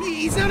 right?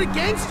 He's not a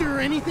gangster or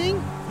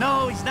anything.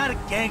 No, he's not a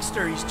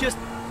gangster. He's just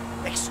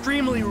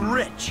extremely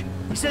rich.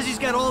 He says he's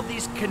got all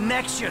these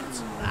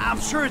connections. I'm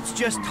sure it's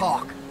just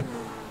talk.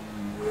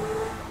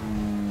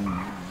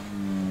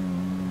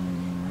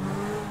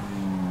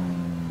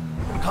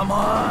 Come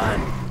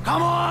on!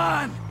 Come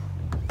on!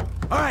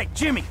 All right,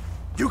 Jimmy,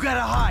 you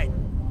gotta hide.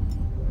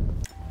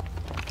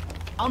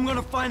 I'm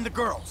gonna find the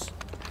girls.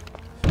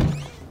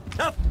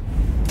 Up!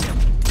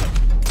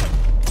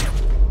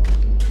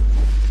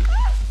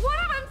 What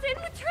happens in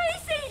with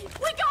Tracy?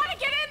 We gotta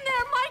get in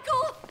there,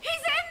 Michael!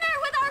 He's in there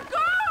with our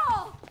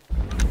girl!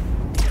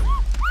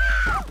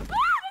 Ah,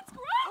 that's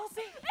gross!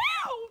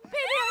 Ew!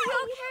 Baby, are you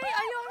okay?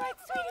 Are you all right,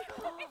 sweetie?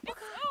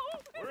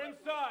 We're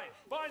inside.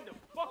 Find them.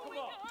 Fuck them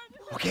up.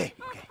 Okay.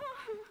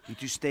 You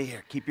two stay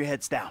here. Keep your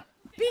heads down.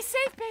 Be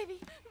safe,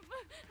 baby.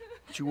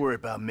 Don't you worry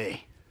about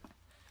me.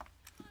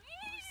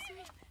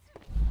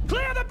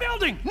 Clear the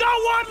building! No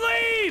one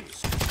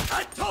leaves!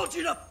 I told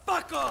you to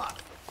fuck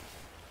off!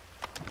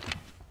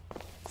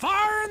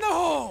 Fire in the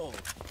hole!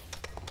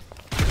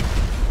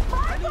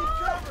 I need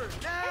cover,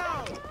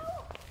 now!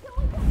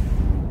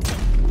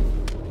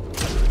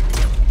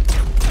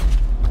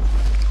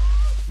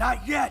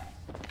 Not yet!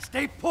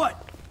 Stay put!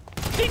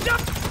 He's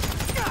up!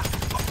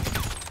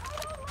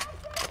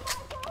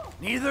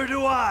 Neither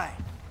do I.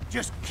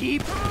 Just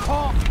keep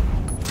calm.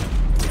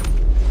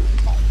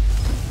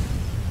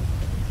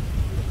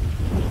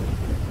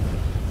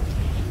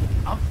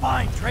 I'm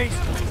fine, Trace.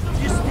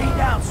 Just stay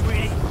down,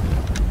 sweetie.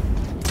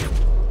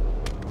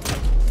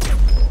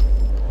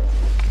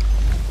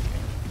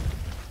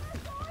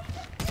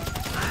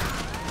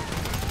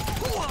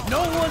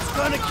 No one's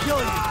gonna kill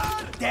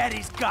you.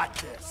 Daddy's got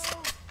this.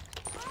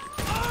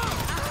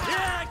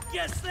 Yeah, I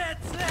guess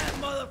that's that,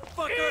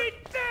 motherfucker.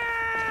 Eat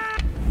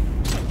that!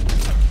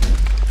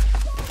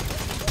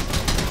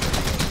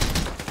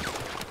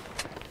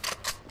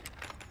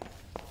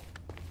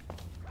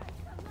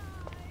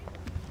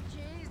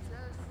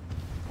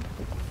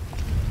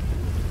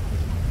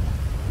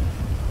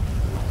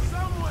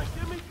 Someone,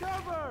 give me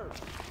cover!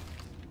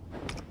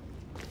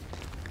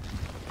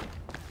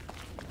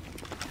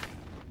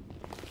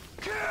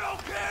 Kill,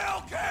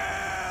 kill,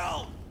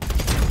 kill!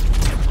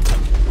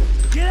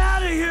 Get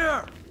out of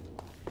here!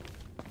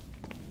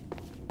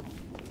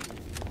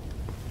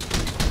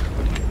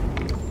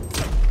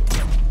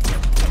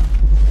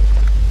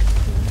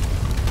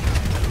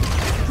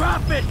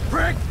 Drop it,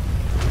 prick!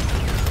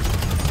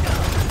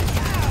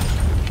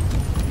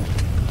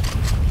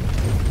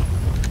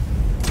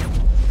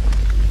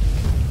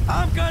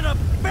 I'm gonna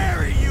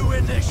bury you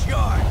in this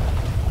yard!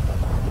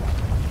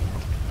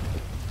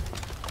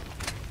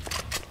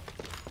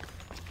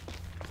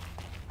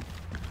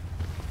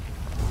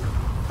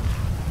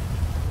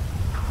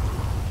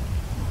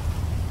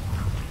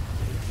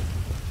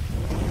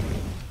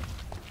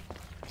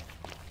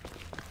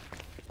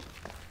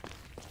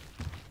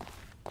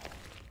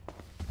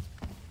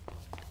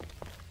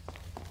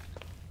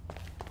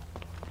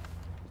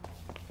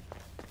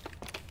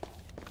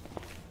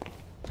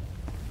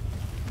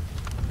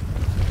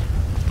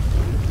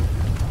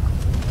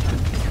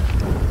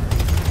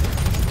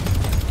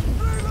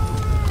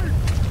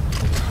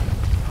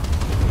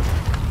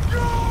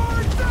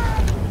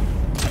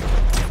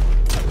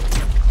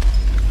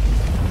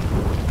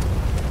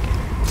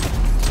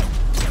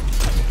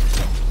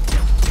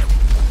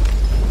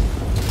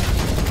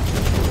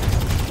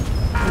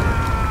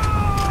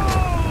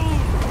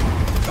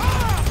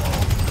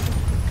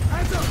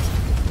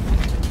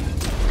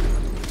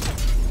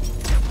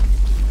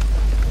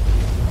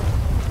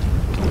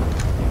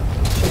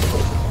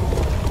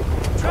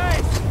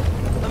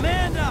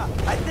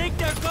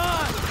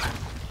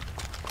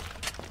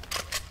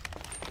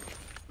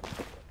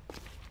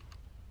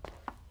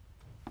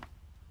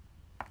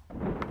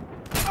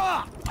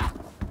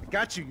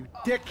 Got you, you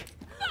dick!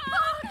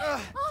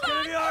 It's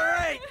gonna be all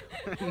right!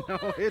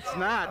 No, it's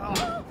not.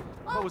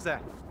 What was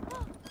that?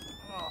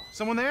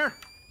 Someone there?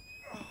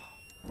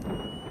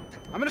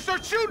 I'm gonna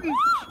start shooting!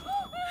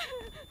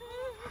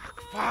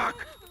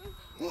 Fuck!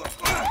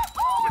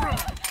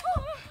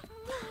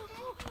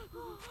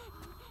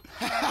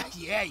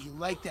 Yeah, you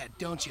like that,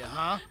 don't you,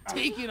 huh?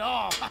 Take it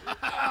off.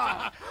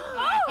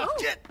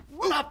 Get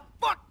the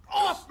fuck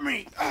off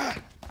me!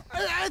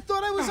 I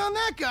thought I was on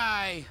that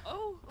guy.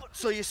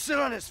 So you sit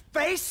on his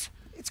face?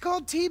 It's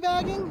called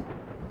teabagging.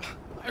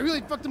 I really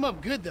fucked him up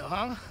good, though,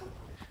 huh?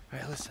 All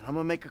right, listen, I'm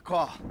gonna make a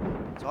call.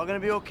 It's all gonna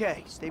be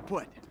okay. Stay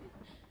put.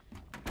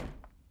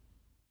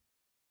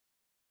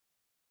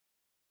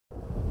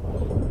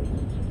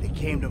 They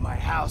came to my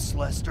house,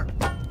 Lester.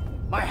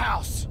 My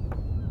house!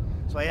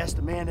 So I asked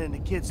Amanda and the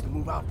kids to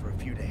move out for a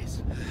few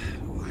days.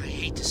 I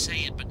hate to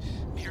say it, but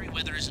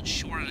Merriweather isn't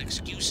short on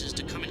excuses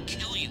to come and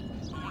kill you.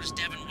 Nor is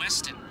Devin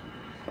Weston.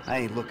 I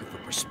ain't looking for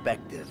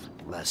perspective,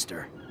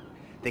 Lester.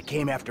 They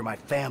came after my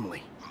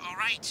family. All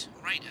right.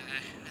 I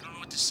don't know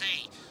what to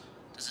say.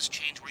 Does this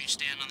change where you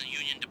stand on the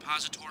Union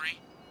Depository?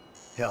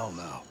 Hell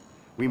no.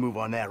 We move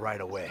on that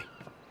right away.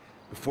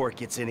 Before it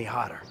gets any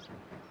hotter.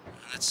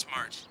 That's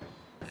smart.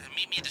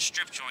 Meet me at the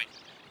strip joint.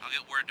 I'll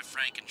get word to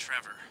Frank and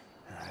Trevor.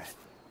 All right.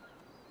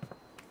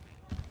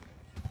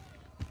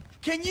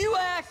 Can you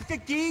ask the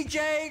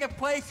DJ to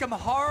play some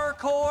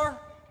horrorcore?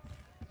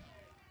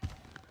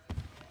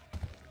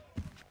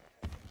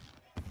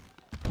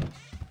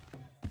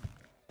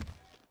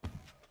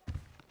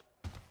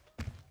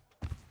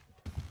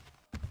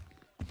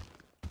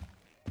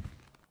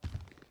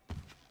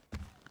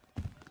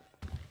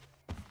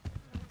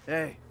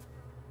 Hey.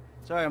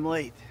 Sorry I'm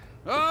late.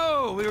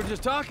 Oh, we were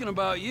just talking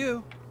about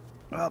you.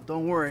 Well,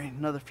 don't worry.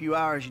 Another few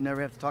hours, you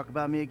never have to talk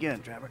about me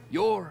again, Trevor.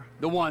 You're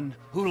the one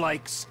who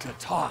likes to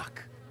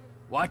talk.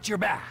 Watch your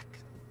back,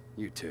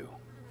 you two.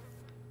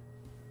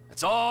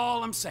 That's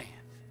all I'm saying.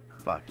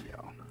 Fuck you.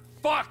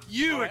 Fuck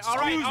you, all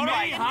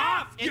right,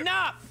 huh?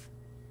 enough!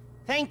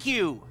 Thank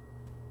you.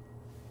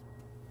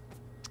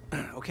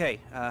 Okay,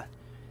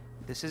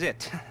 this is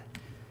it.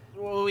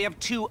 Well, we have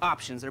two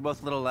options. They're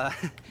both a little,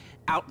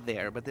 out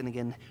there, but then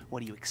again,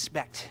 what do you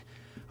expect?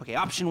 Okay,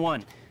 option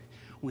one.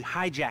 We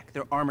hijack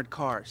their armored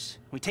cars.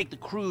 We take the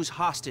crews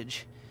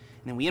hostage,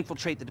 and then we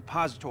infiltrate the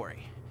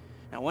depository.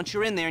 Now, once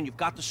you're in there and you've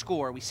got the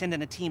score, we send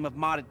in a team of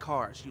modded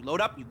cars. You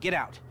load up, you get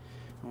out.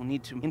 We'll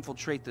need to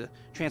infiltrate the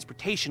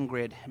transportation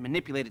grid and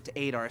manipulate it to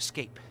aid our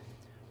escape.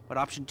 But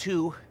option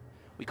two,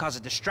 we cause a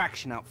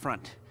distraction out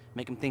front.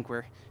 Make them think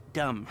we're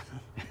dumb.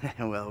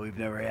 Well, we've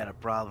never had a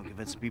problem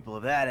convincing people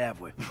of that, have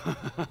we?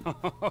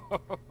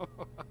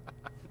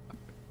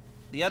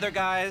 The other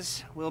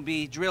guys will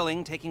be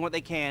drilling, taking what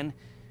they can.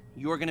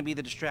 You're gonna be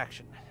the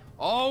distraction.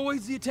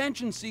 Always the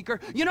attention seeker.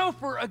 You know,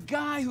 for a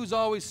guy who's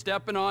always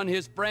stepping on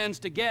his friends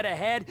to get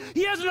ahead,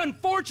 he has an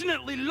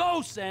unfortunately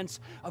low sense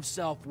of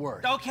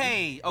self-worth.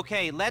 Okay,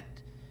 let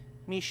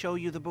me show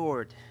you the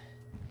board.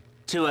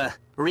 To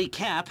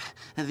recap,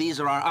 these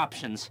are our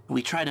options.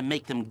 We try to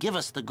make them give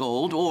us the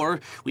gold, or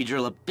we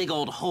drill a big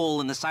old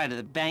hole in the side of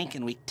the bank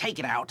and we take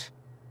it out.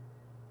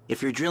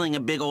 If you're drilling a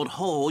big old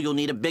hole, you'll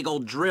need a big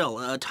old drill,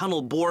 a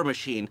tunnel bore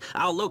machine.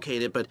 I'll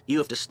locate it, but you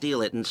have to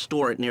steal it and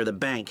store it near the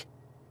bank.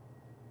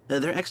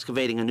 They're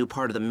excavating a new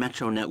part of the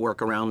metro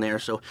network around there,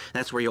 so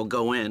that's where you'll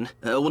go in.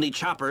 We'll need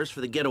choppers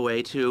for the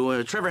getaway,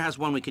 too. Trevor has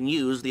one we can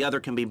use, the other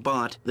can be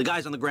bought. The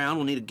guys on the ground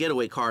will need a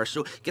getaway car,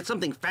 so get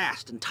something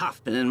fast and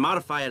tough, and then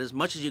modify it as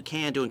much as you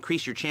can to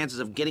increase your chances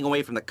of getting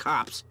away from the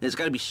cops. It's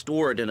got to be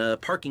stored in a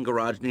parking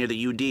garage near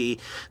the UD.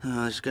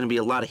 There's going to be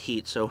a lot of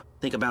heat, so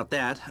think about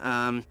that.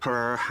 I'm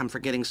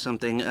forgetting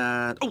something.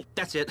 Oh,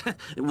 that's it.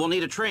 We'll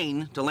need a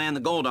train to land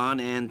the gold on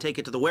and take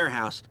it to the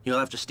warehouse. You'll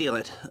have to steal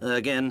it.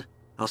 Again,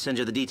 I'll send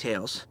you the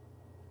details.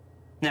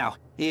 Now,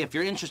 if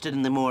you're interested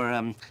in the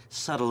more,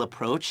 subtle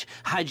approach,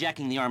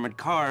 hijacking the armored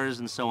cars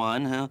and so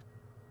on,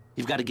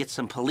 you've got to get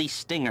some police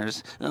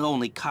stingers.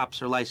 Only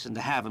cops are licensed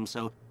to have them,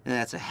 so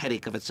that's a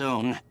headache of its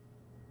own.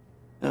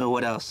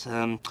 What else?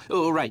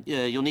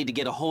 You'll need to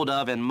get a hold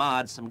of and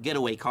mod some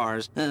getaway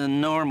cars.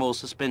 Normal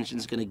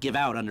suspension's gonna give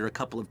out under a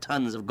couple of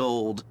tons of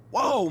gold.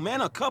 Whoa, man,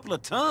 a couple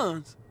of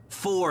tons?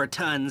 4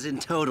 tons in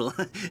total.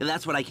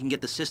 That's what I can get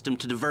the system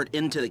to divert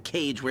into the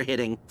cage we're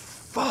hitting.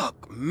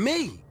 Fuck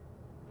me!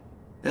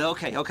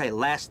 Okay,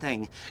 last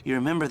thing. You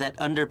remember that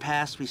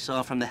underpass we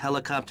saw from the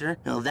helicopter?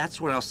 Well, that's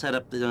where I'll set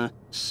up the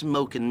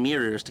smoke and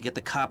mirrors to get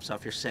the cops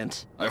off your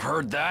scent. I've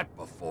heard that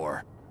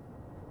before.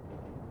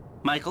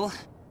 Michael,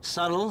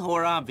 subtle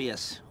or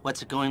obvious?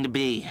 What's it going to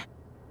be?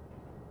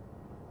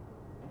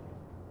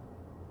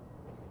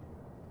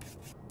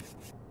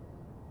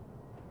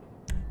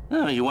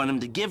 Oh, you want him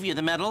to give you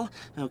the medal?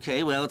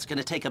 Okay, well, it's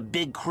gonna take a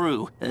big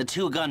crew.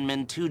 2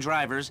 gunmen, 2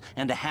 drivers,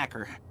 and a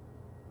hacker.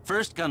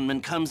 First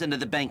gunman comes into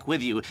the bank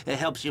with you. It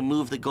helps you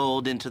move the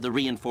gold into the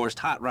reinforced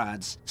hot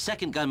rods.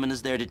 Second gunman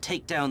is there to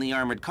take down the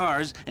armored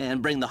cars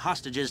and bring the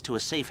hostages to a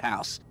safe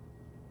house.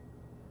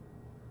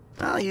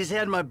 Well, he's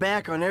had my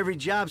back on every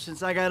job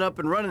since I got up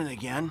and running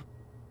again.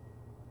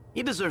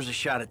 He deserves a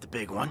shot at the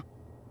big one.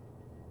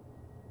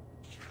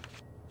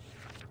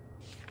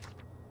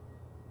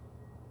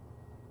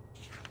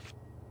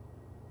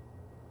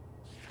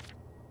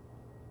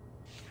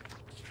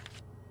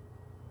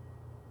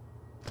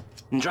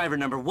 And driver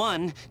number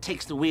 1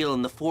 takes the wheel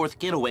in the 4th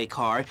getaway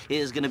car,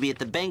 is gonna be at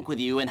the bank with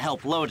you and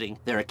help loading.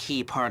 They're a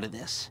key part of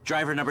this.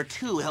 Driver number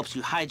 2 helps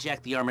you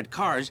hijack the armored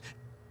cars.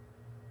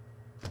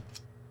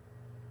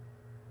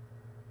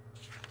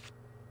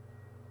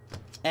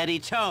 Eddie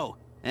Toe.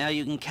 Now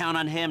you can count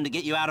on him to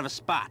get you out of a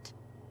spot.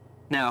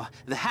 Now,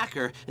 the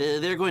hacker,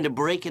 they're going to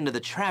break into the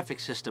traffic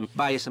system,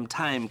 buy you some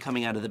time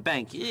coming out of the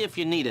bank, if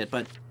you need it,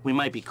 but we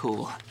might be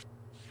cool.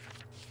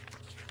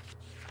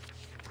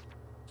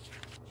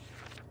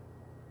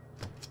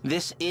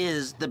 This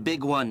is the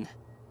big one.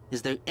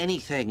 Is there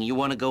anything you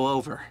want to go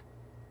over?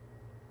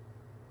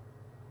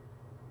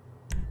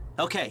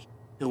 Okay,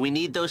 we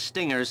need those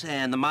stingers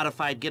and the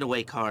modified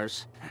getaway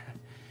cars.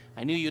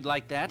 I knew you'd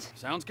like that.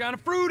 Sounds kind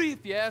of fruity,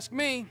 if you ask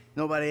me.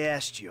 Nobody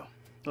asked you.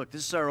 Look,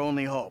 this is our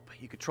only hope.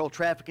 You control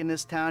traffic in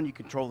this town, you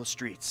control the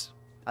streets.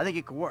 I think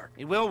it could work.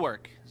 It will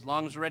work, as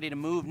long as we're ready to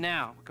move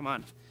now. Come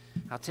on,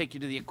 I'll take you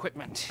to the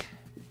equipment.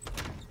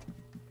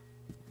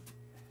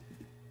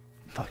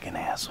 Fucking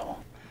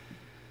asshole.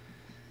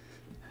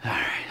 All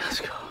right,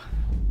 let's go.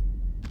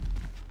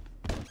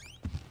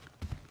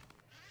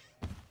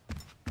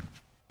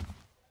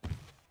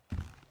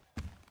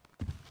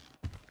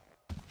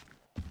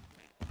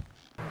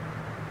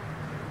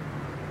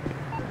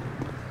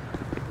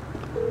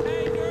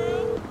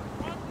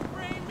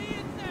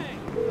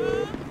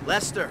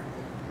 Lester,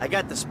 I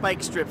got the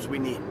spike strips we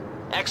need.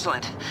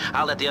 Excellent.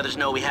 I'll let the others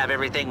know we have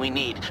everything we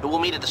need. We'll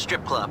meet at the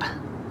strip club.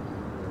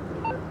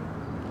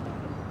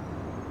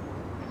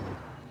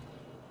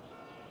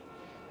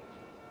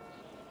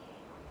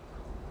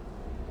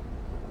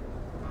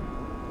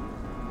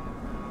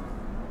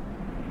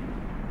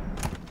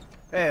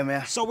 Hey,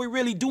 man. So we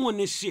really doing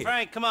this shit?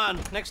 Frank, come on.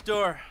 Next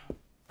door.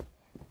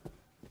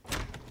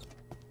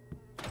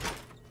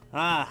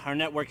 Ah, our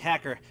network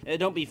hacker.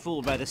 Don't be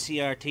fooled by the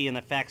CRT and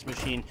the fax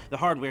machine. The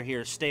hardware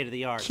here is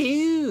state-of-the-art.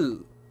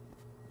 Cute.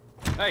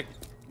 Hey,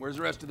 where's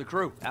the rest of the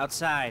crew?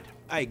 Outside.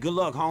 Hey, good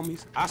luck,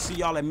 homies. I'll see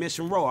y'all at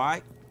Mission Row, all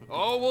right?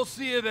 Oh, we'll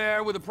see you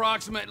there with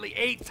approximately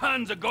 8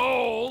 tons of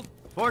gold.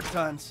 4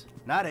 tons,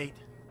 not 8.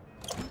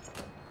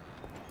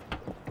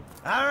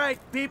 All right,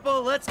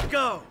 people, let's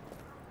go.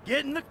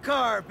 Get in the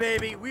car,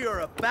 baby. We are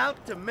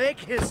about to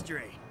make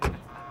history.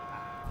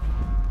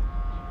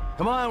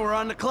 Come on, we're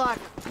on the clock.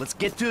 Let's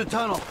get to the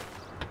tunnel.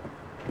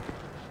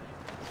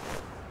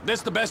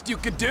 This the best you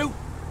could do?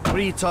 What are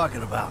you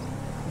talking about?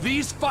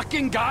 These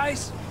fucking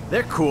guys?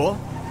 They're cool.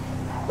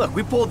 Look,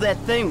 we pulled that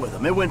thing with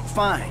them. It went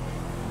fine.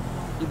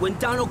 It went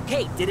down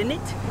okay, didn't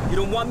it? You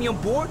don't want me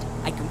on board?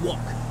 I can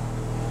walk.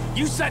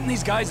 You setting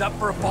these guys up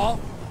for a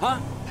fall? Huh?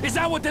 Is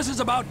that what this is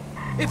about?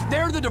 If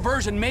they're the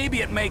diversion,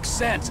 maybe it makes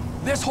sense.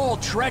 This whole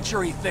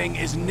treachery thing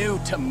is new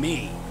to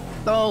me.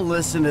 Don't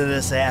listen to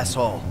this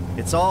asshole.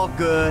 It's all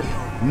good.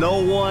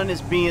 No one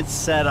is being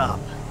set up.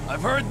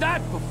 I've heard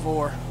that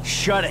before.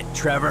 Shut it,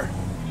 Trevor.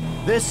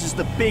 This is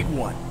the big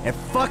one. And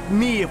fuck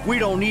me if we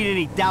don't need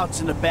any doubts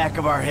in the back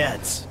of our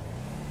heads.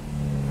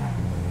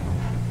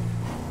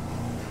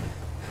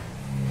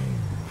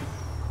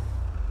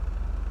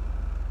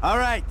 All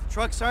right, the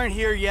trucks aren't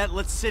here yet.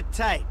 Let's sit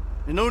tight.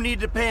 And no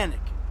need to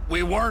panic.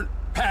 We weren't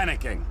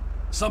panicking.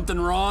 Something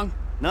wrong?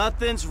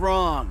 Nothing's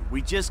wrong.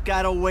 We just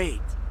gotta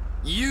wait.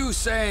 You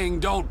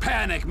saying don't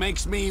panic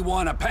makes me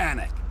want to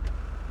panic.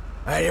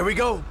 All right, here we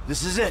go.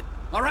 This is it.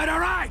 All right, all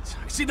right.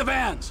 I see the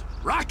vans.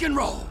 Rock and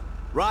roll.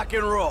 Rock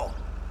and roll.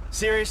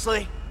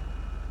 Seriously?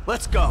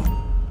 Let's go.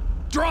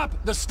 Drop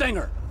the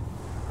stinger.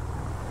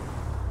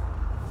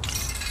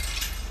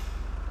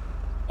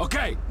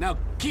 Okay, now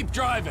keep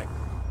driving.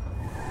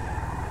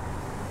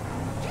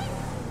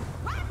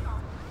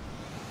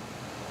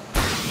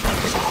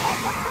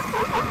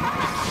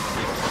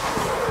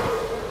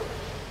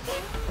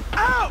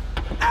 Out!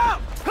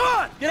 Out! Come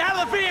on! Get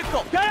out of the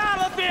vehicle! Get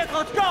out of the vehicle!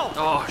 Let's go!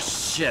 Oh,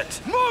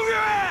 shit. Move your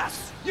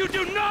ass! You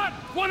do not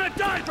want to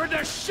die for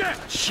this shit!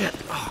 Shit.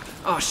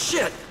 Oh,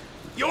 shit.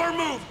 Your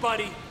move,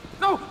 buddy.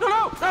 No.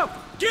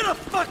 Get a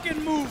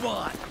fucking move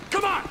on!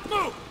 Come on,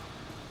 move!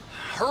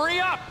 Hurry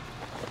up!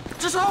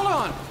 Just hold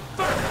on.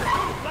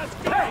 Let's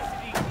go!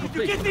 Hey,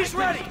 you get these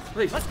ready!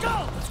 Please. Let's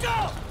go! Let's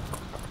go!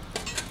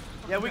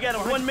 Yeah, we got a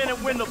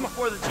 1-minute window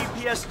before the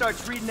GPS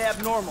starts reading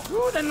abnormal.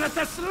 Ooh, then let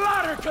the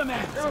slaughter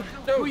commence!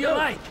 Who you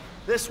like?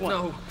 This one.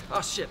 No.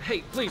 Oh, shit.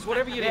 Hey, please,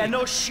 whatever you Yeah, need.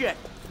 no shit.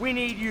 We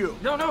need you.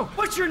 No.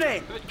 What's your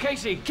name?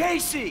 Casey.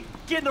 Casey!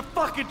 Get in the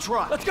fucking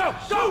truck. Let's go!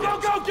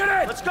 Go, get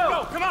in! Let's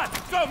go! Come on,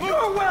 go, move!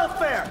 Your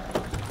welfare!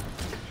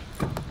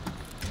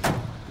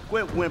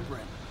 Quit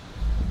whimpering.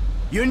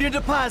 Union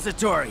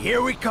Depository,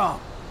 here we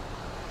come.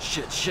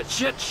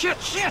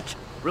 Shit.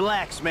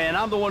 Relax, man.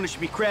 I'm the one who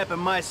should be crapping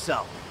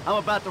myself. I'm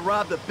about to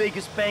rob the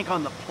biggest bank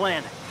on the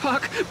planet.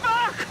 Fuck!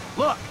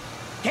 Look,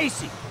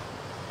 Casey,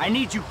 I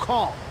need you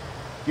calm.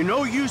 You're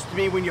no use to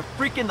me when you're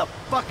freaking the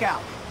fuck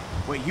out.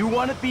 Where you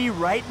want to be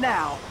right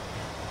now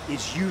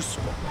is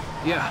useful.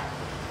 Yeah,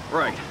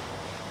 right.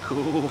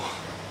 Cool.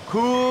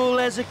 Cool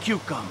as a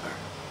cucumber.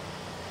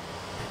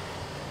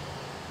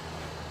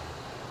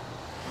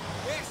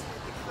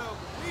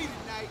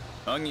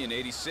 Onion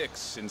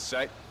 86 in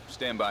sight.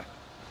 Stand by.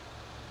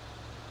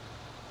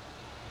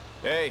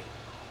 Hey,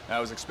 I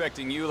was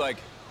expecting you like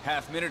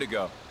half-minute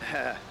ago.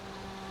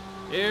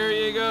 Here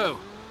you go.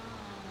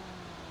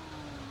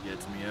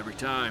 Gets me every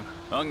time.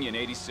 Onion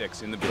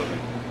 86 in the building.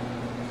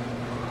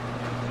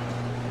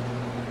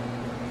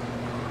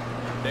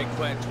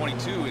 Eggplant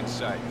 22 in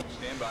sight.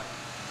 Stand by.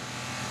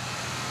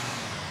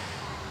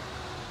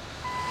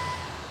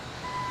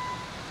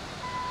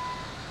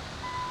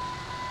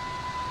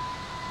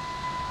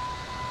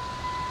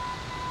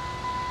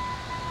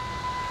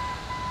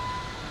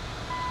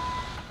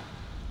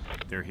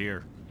 They're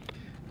here.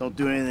 Don't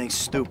do anything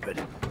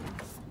stupid.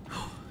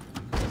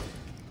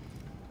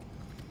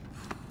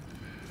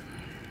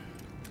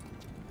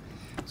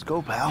 Let's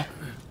go, pal.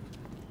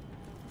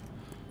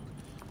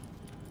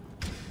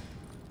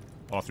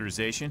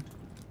 Authorization?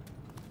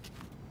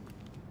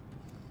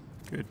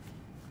 Good.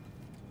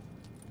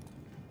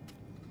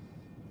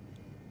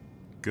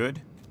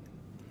 Good?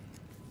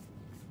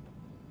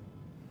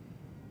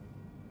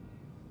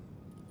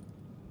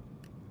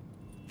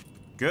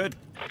 Good.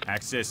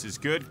 Access is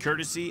good.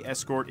 Courtesy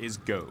escort is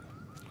go.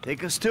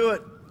 Take us to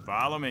it.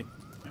 Follow me.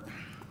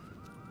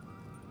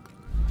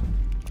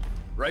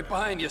 Right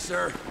behind you,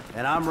 sir.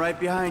 And I'm right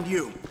behind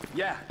you.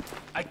 Yeah,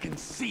 I can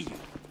see you.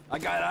 I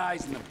got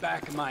eyes in the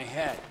back of my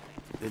head.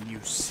 Then you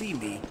see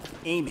me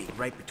aiming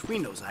right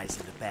between those eyes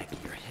in the back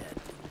of your head.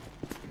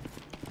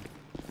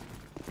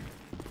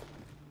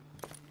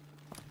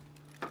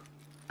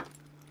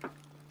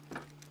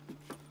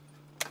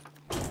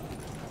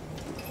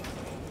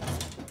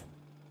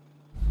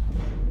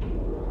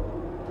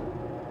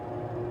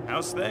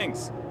 How's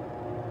things?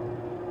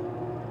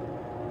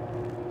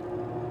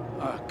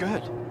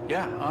 Good.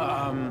 Yeah,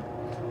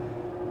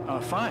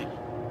 fine.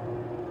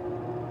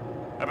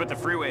 I bet the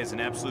freeway is an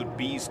absolute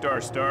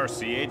B-star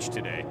CH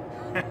today.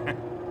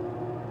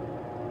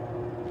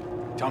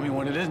 Tell me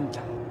when it isn't.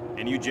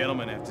 And you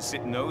gentlemen have to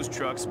sit in those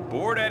trucks,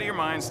 bored out of your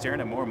minds,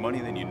 staring at more money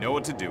than you know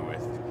what to do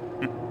with.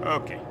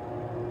 Okay.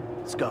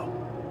 Let's go.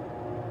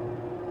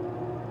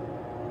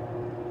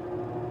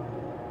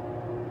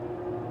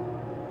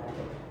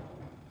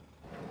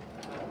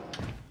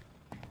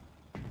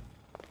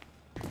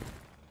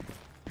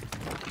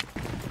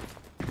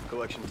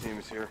 Collection team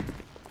is here.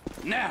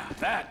 Now,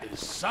 that is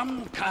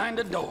some kind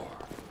of door.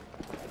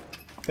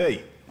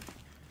 Hey,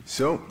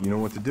 so, you know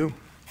what to do?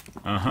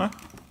 Uh-huh.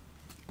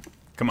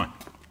 Come on.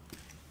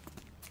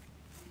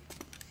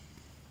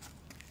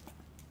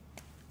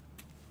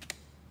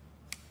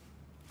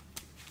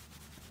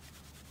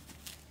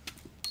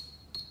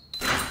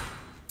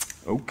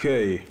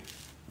 Okay.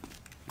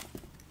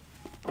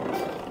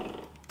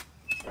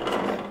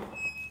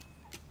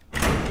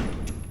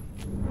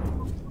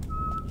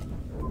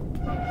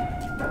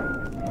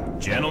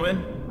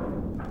 Gentlemen?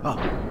 Oh,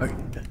 okay.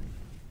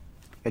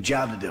 A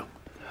job to do.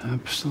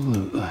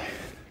 Absolutely.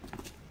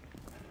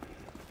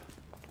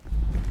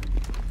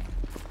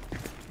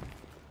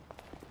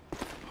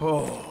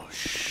 Oh,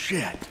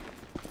 shit.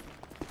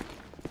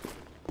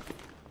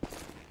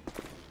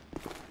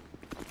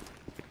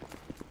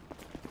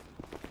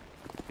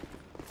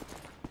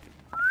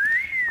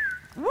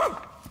 Woo!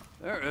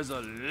 There is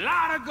a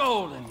lot of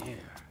gold in here.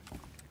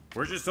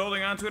 We're just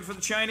holding on to it for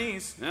the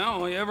Chinese.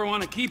 Now, you ever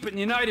want to keep it in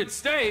the United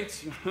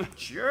States?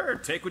 Sure,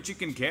 take what you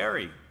can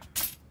carry.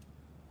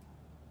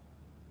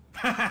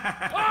 That's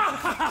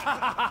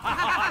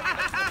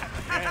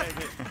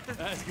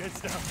good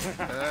stuff.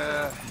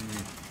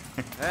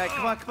 All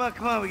right,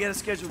 come on. We got a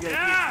schedule.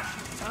 Yeah!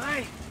 All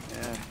right.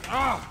 Yeah.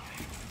 Oh.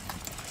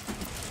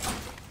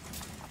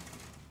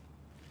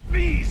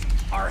 These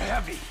are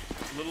heavy.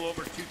 A little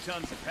over 2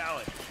 tons a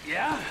pallet.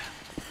 Yeah?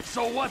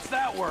 So what's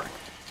that worth?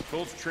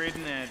 Gold's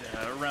trading at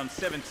around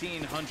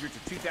 1,700 to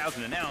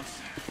 2,000 an ounce.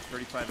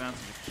 35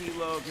 ounces a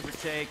kilo, give or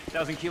take.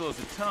 1,000 kilos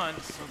a ton,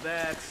 so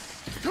that's...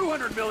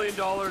 $200 million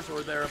or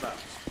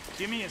thereabouts.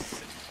 Give me a...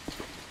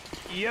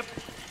 Yep,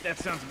 that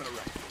sounds about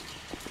right.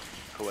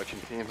 Collection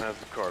team has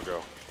the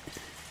cargo.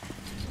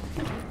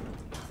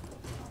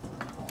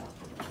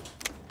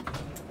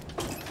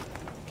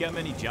 Got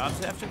many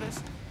jobs after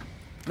this?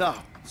 No,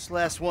 it's the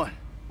last one.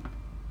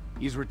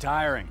 He's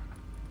retiring.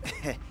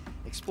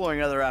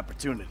 Exploring other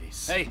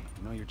opportunities. Hey,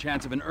 you know your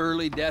chance of an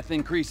early death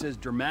increases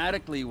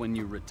dramatically when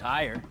you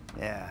retire.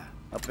 Yeah,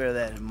 I'll bear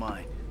that in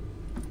mind.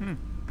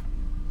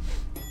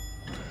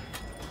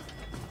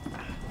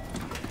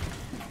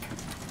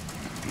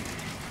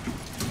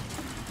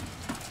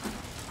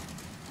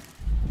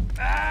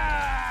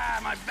 Ah,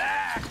 my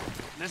back!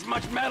 This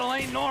much metal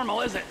ain't normal,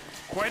 is it?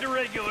 Quite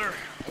irregular.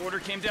 Order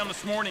came down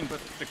this morning, but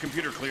the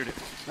computer cleared it.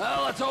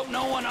 Well, let's hope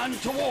no one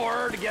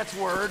untoward gets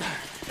word.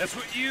 That's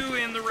what you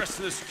and the rest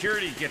of the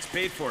security gets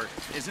paid for,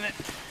 isn't it?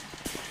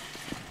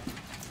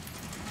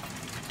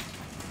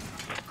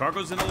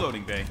 Cargo's in the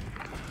loading bay.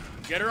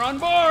 Get her on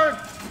board!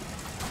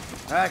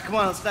 All right, come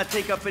on. Let's not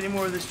take up any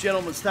more of this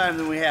gentleman's time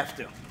than we have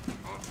to.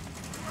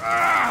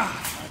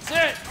 That's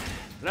it!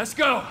 Let's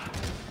go!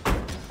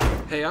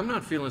 Hey, I'm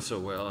not feeling so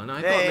well, and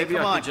I Hey, thought maybe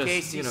come I on, could just,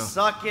 Casey, you know...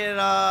 suck it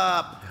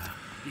up.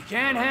 You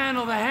can't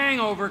handle the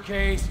hangover,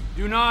 Case.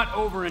 Do not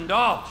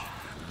overindulge.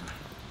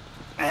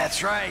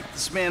 That's right.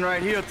 This man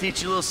right here will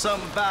teach you a little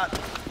something about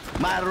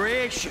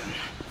moderation.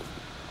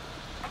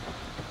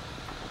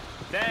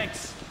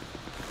 Thanks.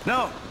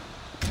 No.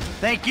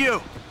 Thank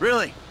you.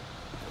 Really.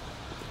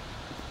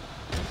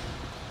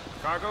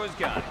 Cargo is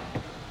gone.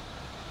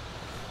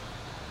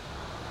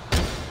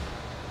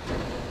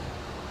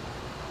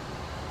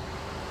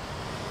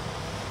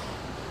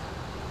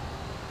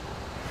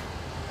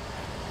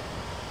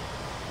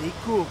 Be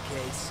cool,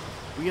 Case.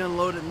 We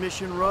unload at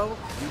Mission Row,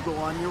 you go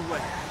on your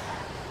way.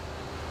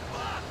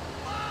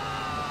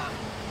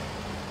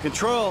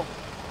 Control.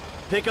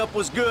 Pickup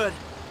was good.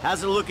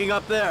 How's it looking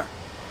up there?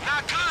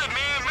 Not good,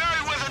 man.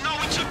 Merriweather know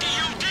we took the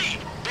UD.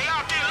 They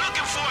out there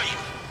looking for you.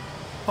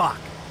 Fuck.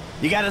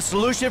 You got a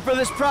solution for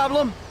this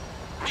problem?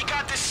 We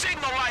got this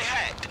signal I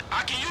hacked.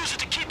 I can use it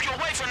to keep you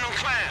away from them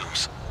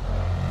clowns.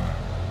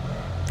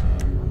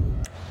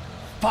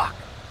 Fuck.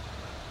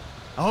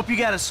 I hope you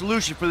got a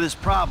solution for this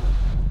problem.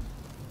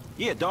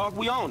 Yeah, dog,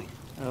 we own it.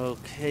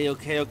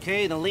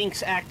 Okay. The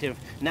link's active.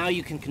 Now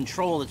you can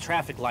control the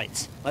traffic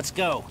lights. Let's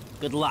go.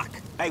 Good luck.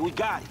 Hey, we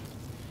got it.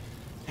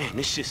 Man,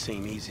 this shit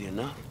seem easy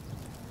enough.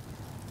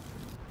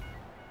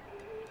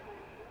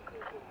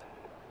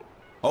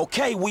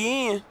 Okay,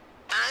 we in.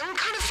 I'm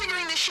kind of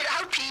figuring this shit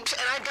out, peeps,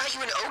 and I've got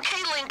you an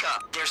okay link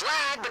up. There's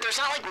lag, but there's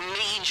not like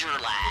major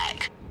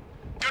lag.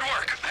 Good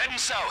work. Heading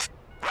south.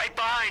 Right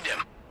behind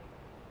him.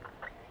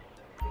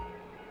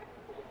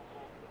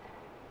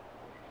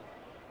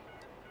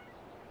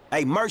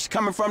 Hey, Merc's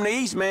coming from the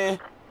east, man.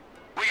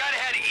 We gotta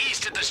head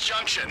east at this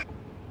junction.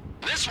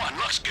 This one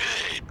looks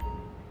good.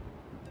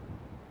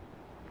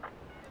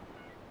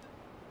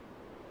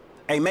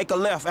 Hey, make a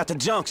left at the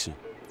junction.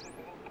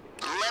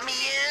 Let me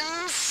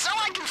in so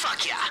I can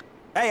fuck ya.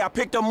 Hey, I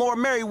picked up more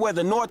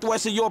Merriweather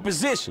northwest of your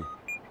position.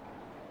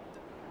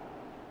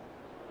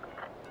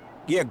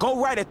 Yeah,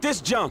 go right at this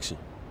junction.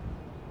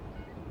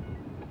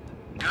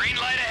 Green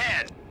light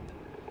ahead.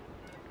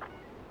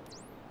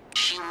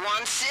 She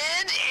wants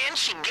it, and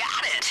she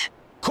got it.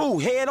 Cool,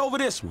 head over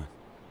this one.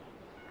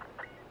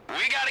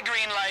 We got a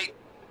green light.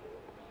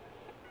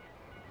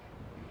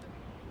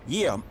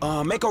 Yeah,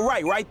 make a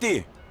right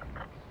there.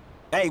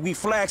 Hey, we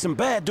flagged some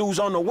bad dudes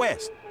on the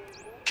west.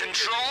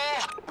 Control,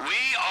 we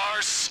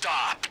are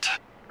stopped.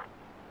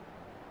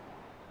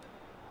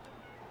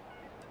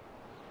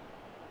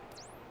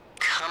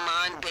 Come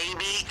on,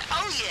 baby.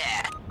 Oh,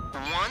 yeah.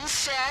 One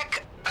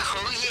sec.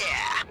 Oh,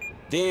 yeah.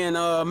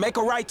 Then, make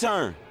a right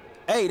turn.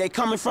 Hey, they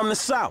coming from the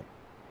south.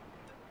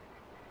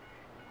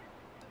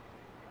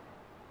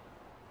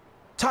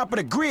 Top of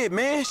the grid,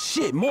 man.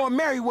 Shit, more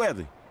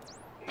Merriweather.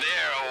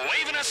 They're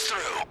waving us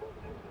through.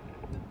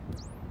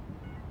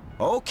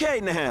 Okay,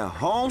 now,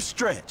 home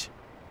stretch.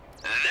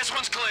 This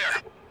one's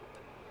clear.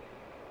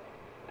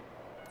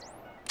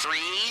 3,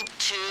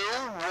 2,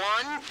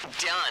 1,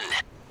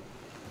 done.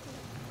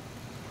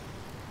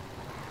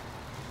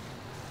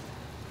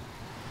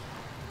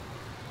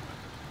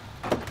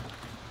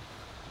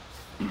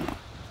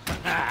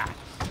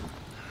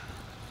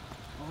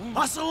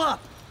 Hustle up!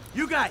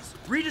 You guys,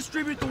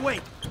 redistribute the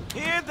weight.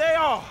 Here they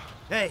are.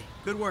 Hey,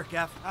 good work,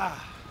 F.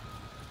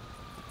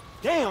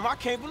 Damn, I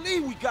can't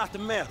believe we got the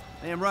medal.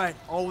 Damn right,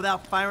 all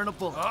without firing a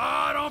bullet.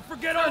 Don't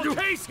forget our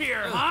case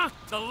here, huh?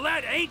 The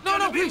lead ain't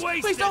gonna be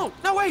wasted. Please don't!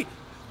 No, wait!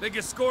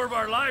 Biggest score of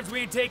our lives, we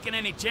ain't taking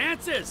any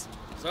chances.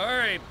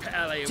 Sorry,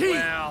 Pally, T.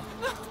 well...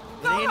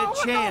 It ain't a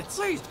chance.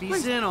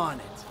 He's in on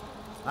it.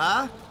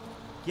 Huh?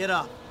 Get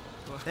up.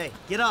 Hey,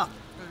 get up.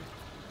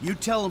 You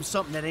tell him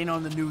something that ain't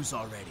on the news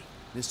already.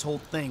 This whole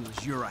thing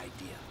was your idea.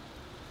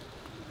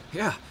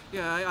 Yeah,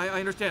 I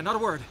understand. Not a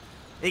word.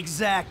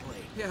 Exactly.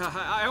 Yeah,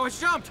 I was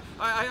jumped.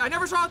 I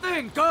never saw a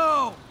thing.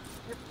 Go!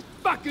 You're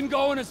fucking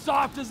going as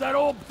soft as that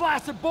old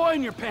flaccid boy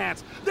in your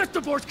pants. This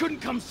divorce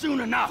couldn't come soon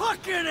enough.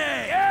 Fucking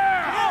A!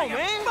 Yeah! Come on,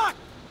 man. Fuck.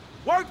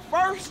 Work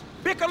first,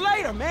 bicker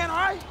later, man, all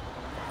right?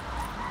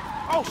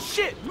 Oh,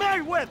 shit,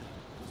 Merriweather.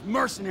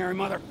 Mercenary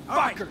motherfuckers.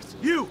 Right.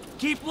 You,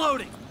 keep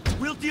loading.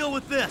 We'll deal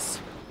with this.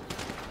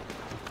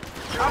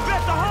 I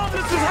bet the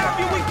homeless is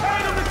happy we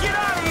paid them to get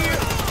out of here.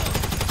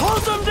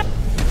 Close them down!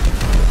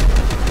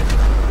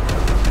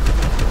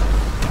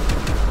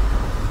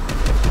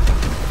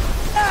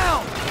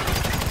 Now!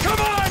 Come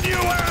on, you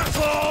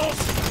assholes!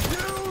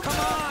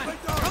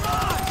 Come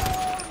on!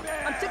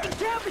 I'm taking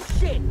care of this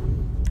shit!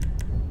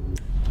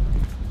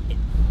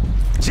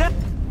 Just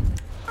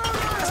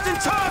in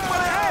time for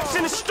the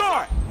action to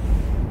start.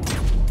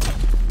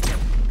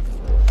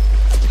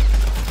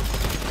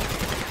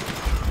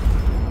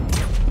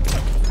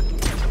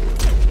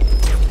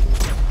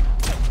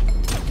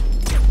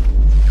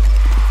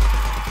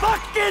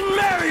 Fucking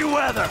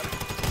Merriweather!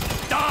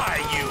 Die,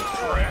 you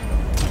prick!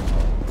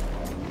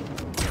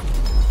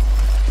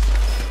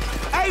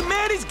 Hey,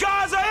 man, these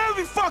guys are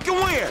every fucking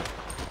where.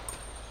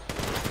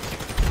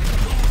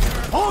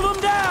 Hold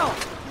them down!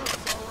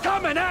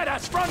 Coming at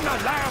us from the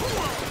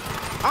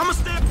left! I'ma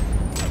step...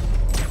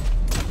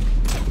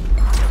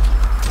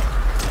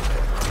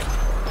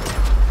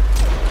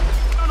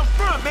 on the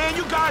front, man.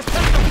 You guys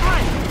take the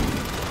flank.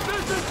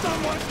 This is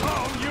someone's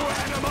home, you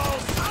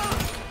animals!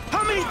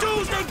 How many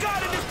dudes they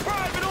got in this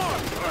private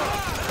army?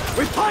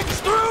 We punch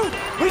through!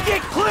 We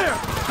get clear!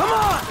 Come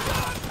on!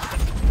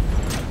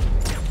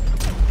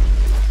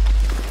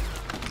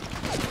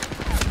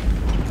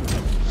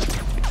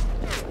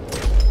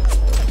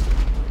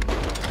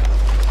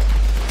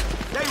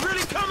 They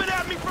really coming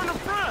at me from the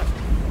front.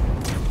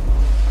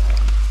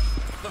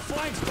 The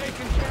flank's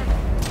taken care of.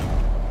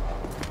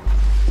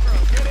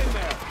 Get in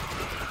there.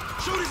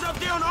 Shooters up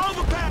there on the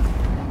overpass!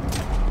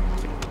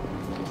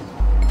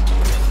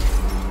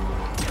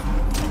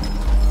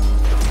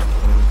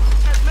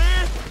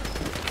 Man,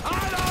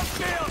 I don't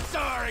feel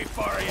sorry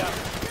for you.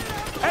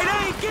 hey,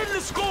 they ain't getting the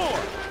score!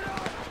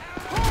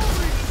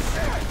 Holy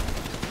shit!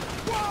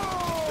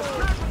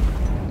 Whoa!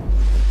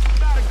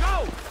 Gotta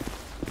go!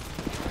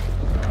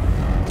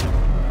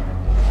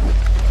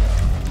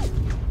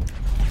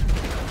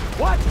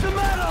 Watch the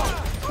metal!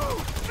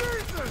 Oh,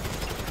 Jesus!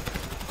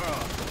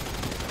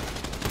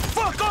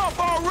 Fuck off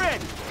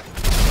already!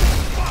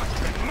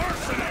 Fucking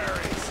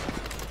mercenaries!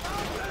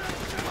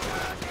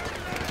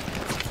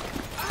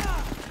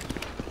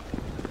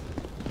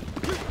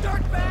 You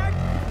dirtbag!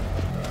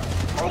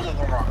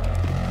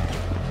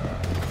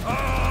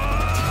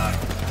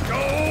 Go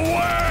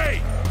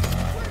away!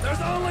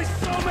 There's only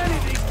so many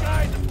of these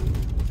guys.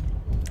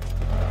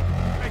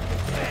 I can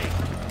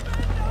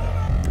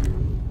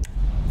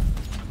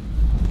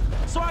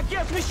So I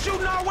guess we're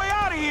shooting our way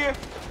out of here.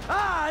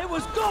 Ah, it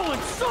was going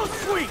so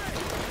sweet!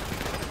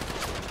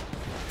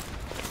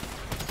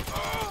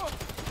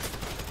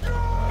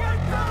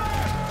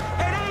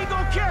 Hey, they ain't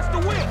gonna catch the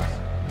whips.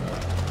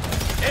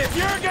 If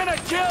you're gonna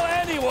kill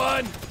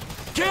anyone,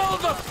 kill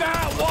the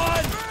fat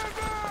one!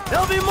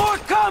 There'll be more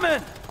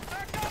coming!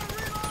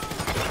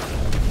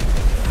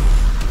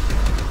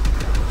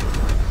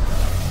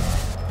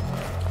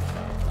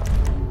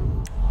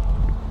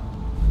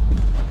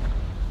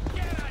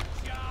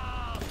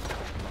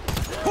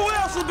 Who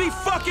else will be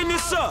fucking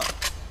this up?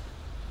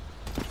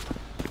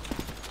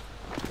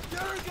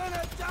 You're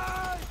gonna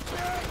die,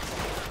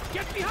 bitch!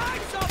 Get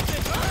behind something!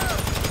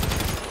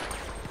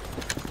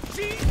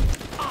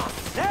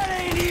 That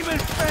ain't even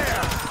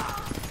fair!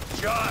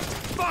 Just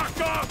fuck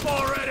off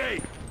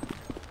already!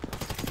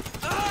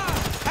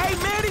 Hey,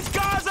 man, these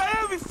guys are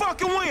every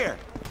fucking where.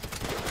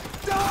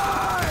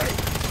 Die!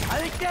 I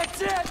think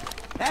that's it!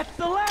 That's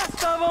the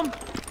last of them!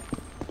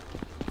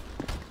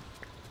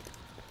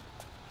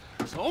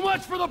 So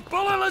much for the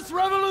bulletless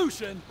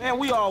revolution! Man,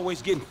 we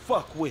always getting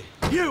fucked with.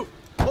 You!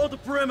 Hold the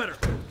perimeter!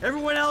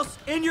 Everyone else,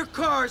 in your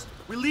cars!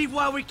 We leave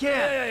while we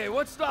can! Hey,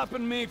 what's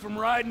stopping me from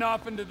riding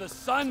off into the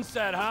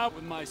sunset, huh?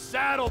 With my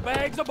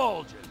saddlebags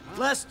a-bulging?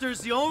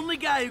 Lester's the only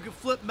guy who can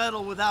flip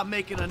metal without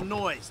making a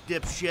noise,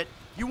 dipshit.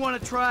 You wanna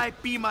try?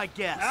 Be my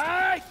guest.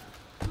 Alright!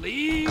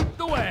 Lead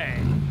the way!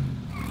 You're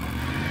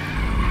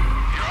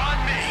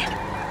on me.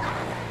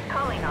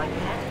 Calling all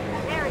units.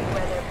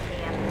 Meriwether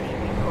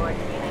PMC reports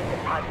unit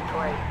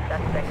depository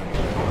suspect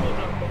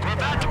leaving. We're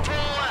about to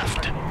pull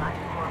left.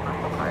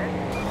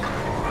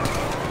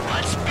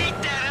 Let's beat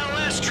that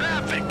LS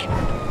traffic.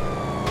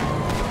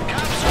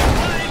 Cops are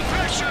applying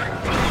pressure.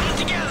 Hold it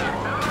together.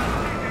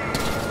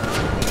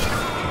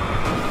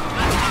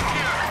 Let's look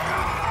here.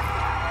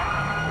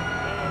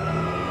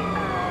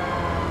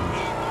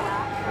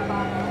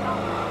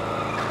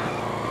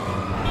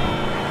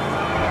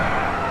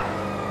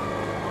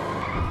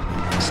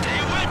 Stay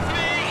with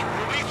me.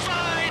 We'll be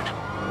fine.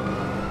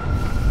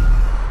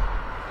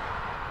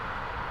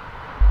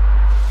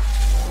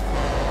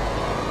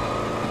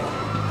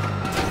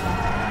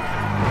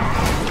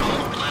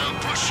 Don't let him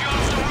push you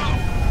off the road.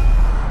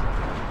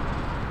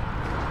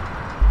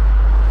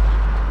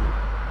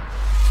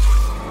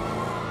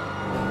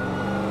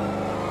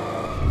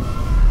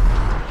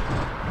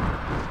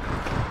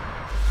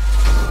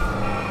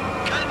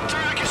 Cutting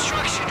through the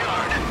construction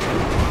yard.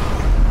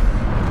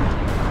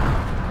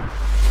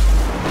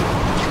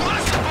 You want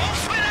us to both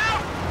spin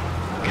out?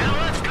 Get a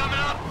lift coming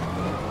up.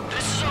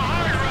 This is a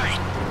hard right.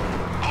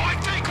 Oh, I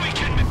think we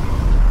can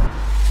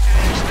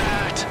manage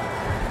that.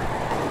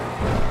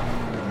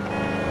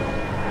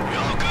 You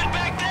all good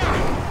back there?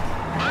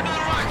 Under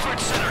the Rockford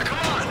Center, come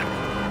on.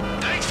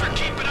 Thanks for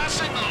keeping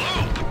us in the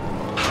loop.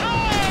 Oh,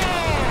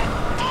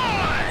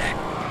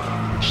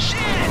 boy!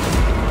 Shit!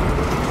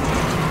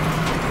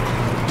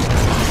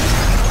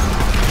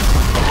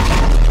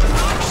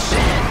 Oh,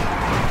 shit!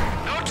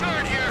 No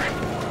turn here.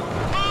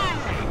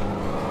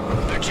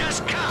 Move! They're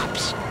just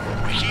cops.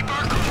 We keep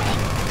our cool.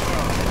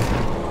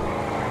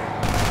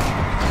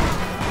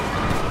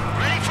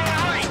 Ready for a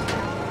right.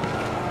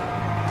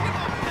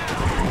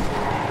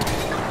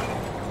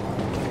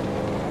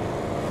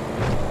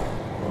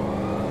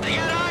 They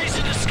got eyes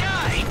in the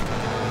sky.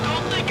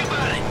 Don't think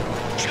about it.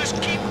 Just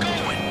keep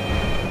going.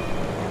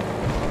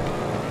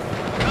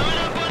 Coming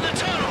up on the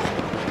tunnel.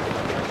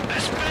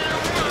 That's better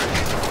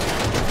work.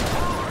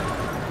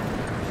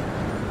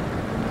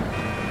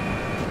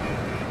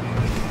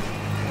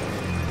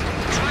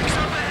 Trucks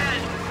up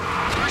ahead.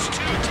 First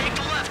two, take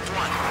the left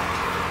one.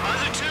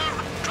 Other two,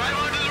 drive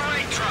onto the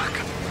right truck.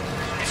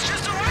 It's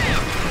just a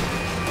ramp.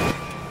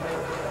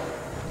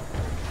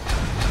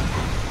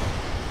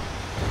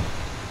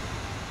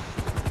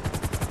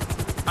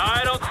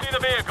 I don't see the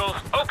vehicles.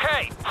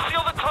 Okay,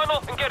 seal the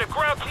tunnel and get a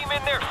ground team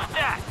in there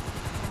stat.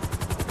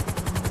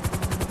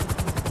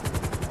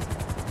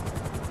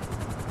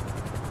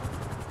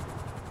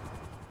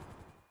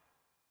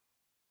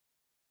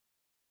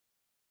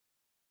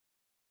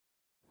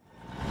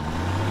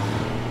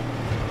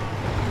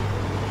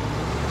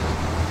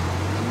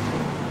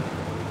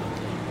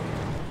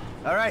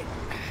 All right.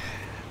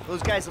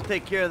 Those guys will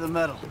take care of the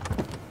metal.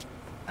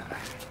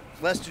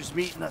 Lester's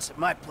meeting us at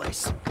my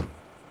place.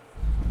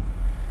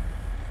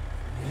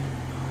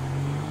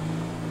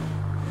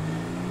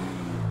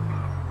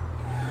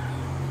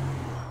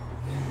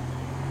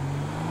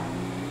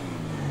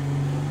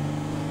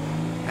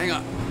 Hang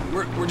on.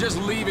 We're just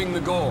leaving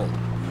the gold.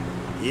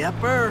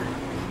 Yepper.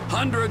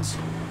 Hundreds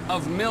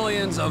of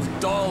millions of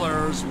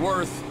dollars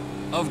worth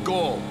of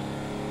gold.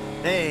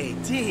 Hey,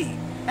 T,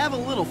 have a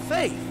little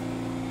faith.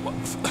 What?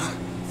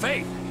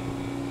 Faith?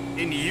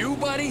 In you,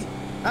 buddy?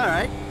 All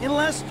right, in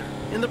Lester,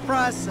 in the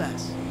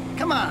process.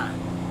 Come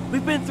on.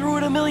 We've been through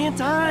it a million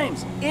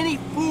times. Any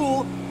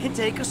fool can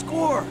take a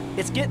score.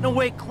 It's getting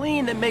away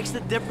clean that makes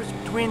the difference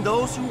between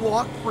those who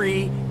walk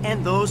free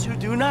and those who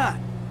do not.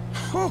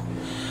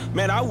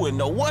 Man, I wouldn't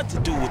know what to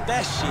do with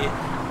that shit.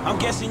 I'm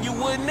guessing you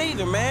wouldn't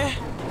either, man.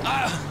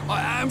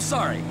 I'm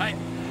sorry.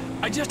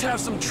 I just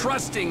have some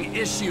trusting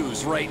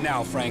issues right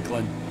now,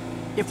 Franklin.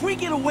 If we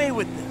get away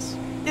with this,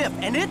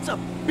 and it's a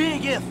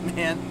big if,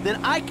 man,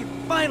 then I can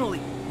finally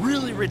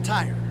really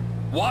retire.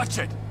 Watch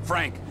it,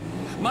 Frank.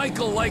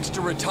 Michael likes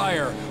to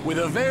retire with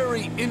a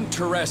very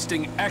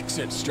interesting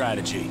exit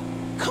strategy.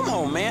 Come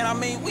on, man. I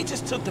mean, we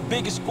just took the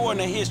biggest score in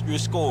the history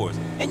of scores,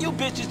 and you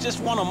bitches just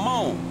want to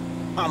moan.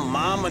 My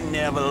mama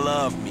never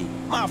loved me.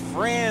 My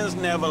friends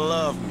never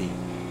loved me.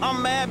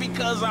 I'm mad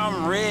because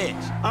I'm rich.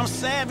 I'm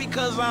sad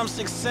because I'm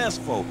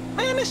successful.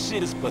 Man, this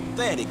shit is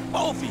pathetic,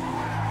 both of you.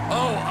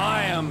 Oh,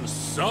 I am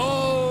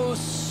so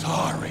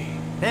sorry.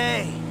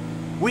 Hey,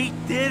 we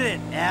did it,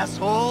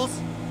 assholes.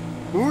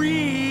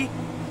 We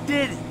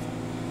did it.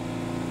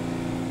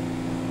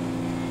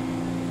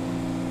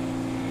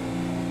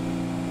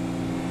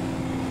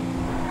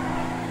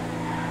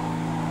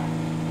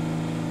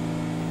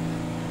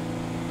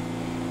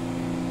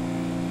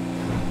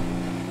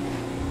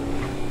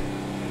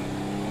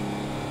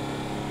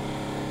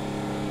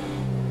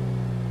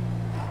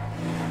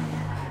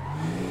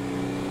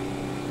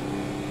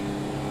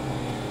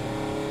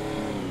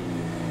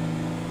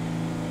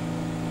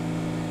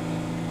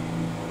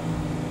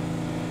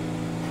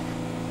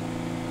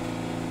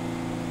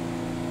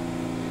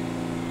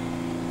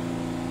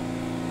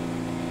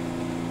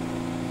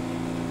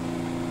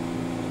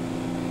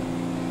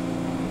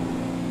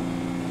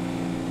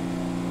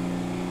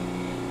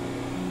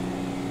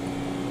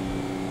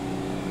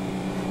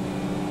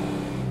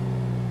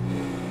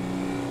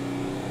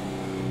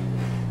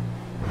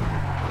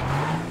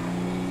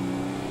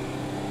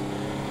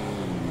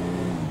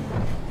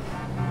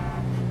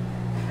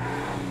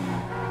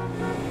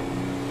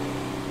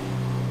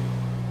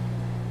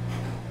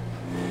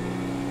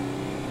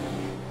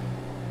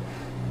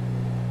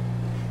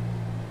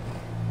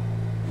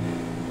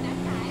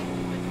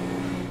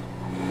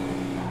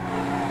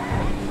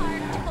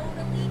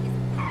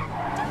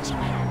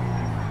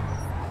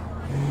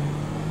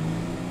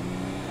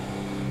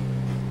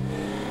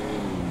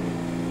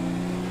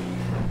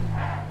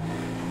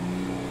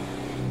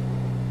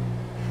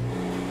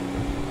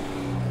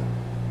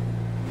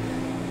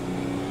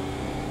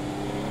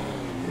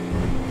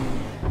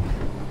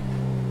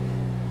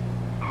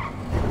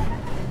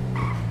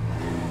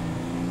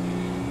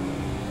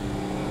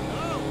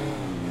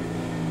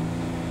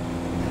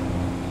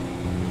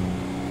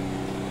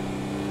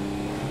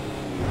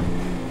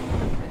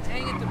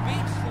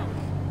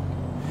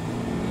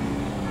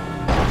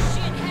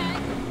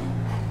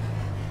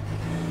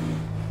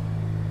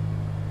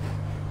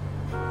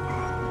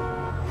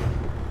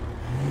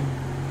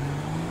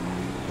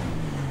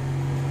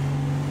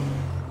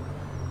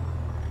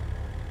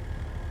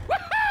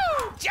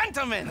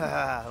 Gentlemen!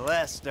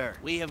 Lester.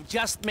 We have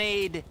just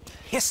made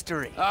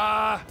history.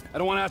 I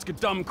don't want to ask a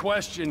dumb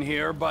question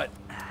here, but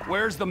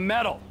where's the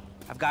metal?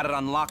 I've got it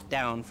on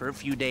lockdown for a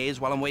few days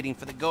while I'm waiting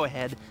for the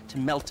go-ahead to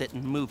melt it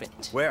and move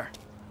it. Where?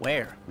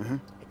 Where?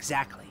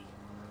 Exactly.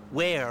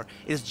 Where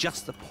is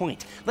just the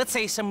point. Let's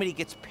say somebody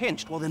gets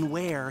pinched, well then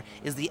where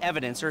is the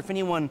evidence? Or if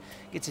anyone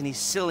gets any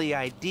silly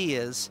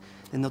ideas,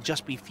 then they'll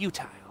just be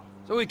futile.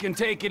 So we can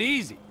take it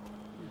easy,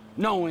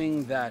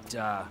 knowing that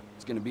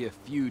it's gonna be a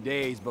few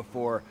days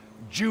before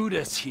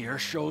Judas here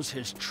shows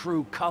his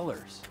true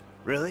colors.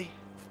 Really?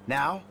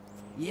 Now?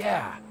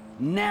 Yeah,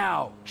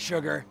 now,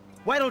 sugar.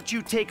 Why don't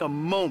you take a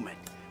moment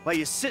while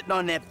you're sitting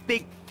on that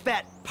big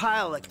fat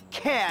pile of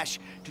cash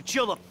to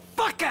chill the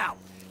fuck out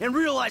and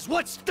realize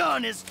what's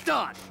done is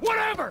done?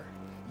 Whatever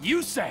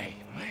you say.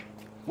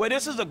 Well,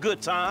 this is a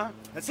good time.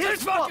 That's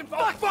his fucking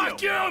fault.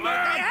 Fuck you,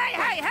 man!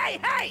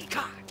 Hey!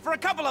 God, for a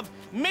couple of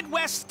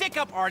Midwest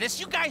stick-up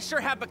artists, you guys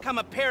sure have become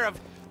a pair of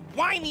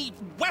whiny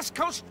West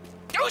Coast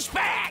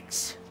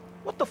douchebags!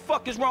 What the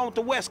fuck is wrong with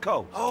the West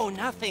Coast? Oh,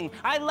 nothing.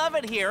 I love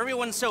it here.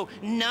 Everyone's so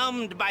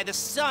numbed by the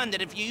sun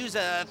that if you use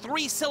a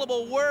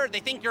 3-syllable word, they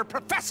think you're a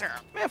professor.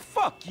 Man,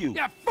 fuck you.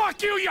 Yeah,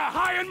 fuck you, you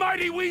high and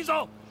mighty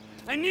weasel!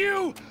 And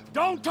you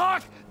don't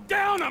talk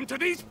down them to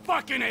these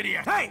fucking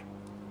idiots! Hey!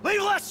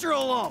 Leave Lester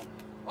alone!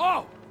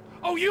 Oh,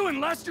 you and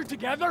Lester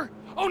together?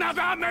 Oh, now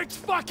that makes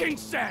fucking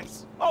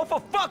sense! Oh,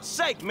 for fuck's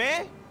sake,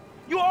 man!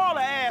 You all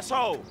the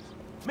assholes!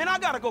 Man, I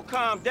gotta go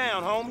calm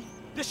down, homie.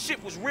 This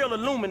shit was real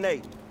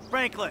illuminating.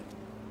 Franklin,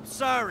 I'm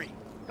sorry.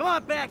 Come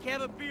on back,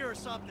 have a beer or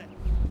something.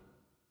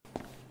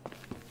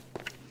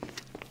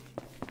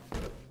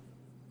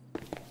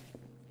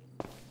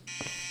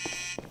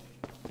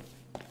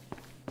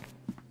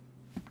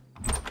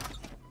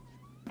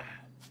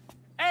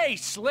 Hey,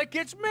 Slick,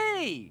 it's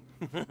me!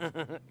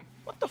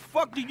 What the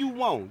fuck do you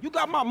want? You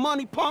got my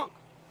money, punk?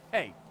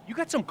 Hey, you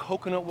got some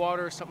coconut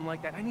water or something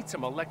like that? I need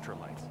some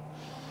electrolytes.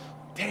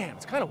 Damn,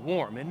 it's kind of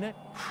warm, isn't it?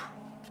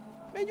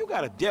 Man, you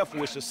got a death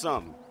wish or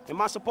something.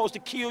 Am I supposed to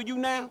kill you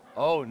now?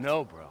 Oh,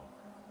 no, bro.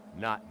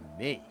 Not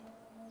me.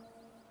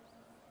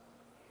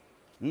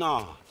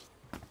 Nah.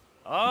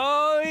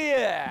 Oh,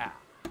 yeah!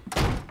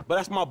 But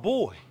that's my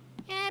boy.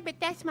 Yeah, but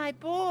that's my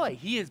boy.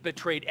 He has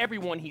betrayed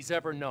everyone he's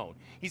ever known.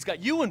 He's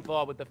got you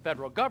involved with the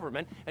federal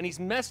government, and he's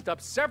messed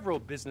up several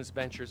business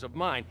ventures of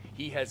mine.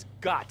 He has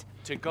got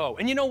to go.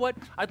 And you know what?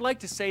 I'd like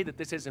to say that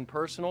this isn't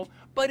personal,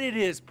 but it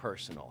is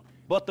personal.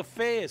 But the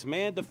feds,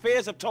 man, the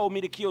feds have told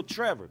me to kill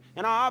Trevor,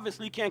 and I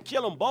obviously can't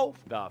kill them both.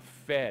 The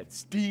feds,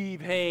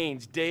 Steve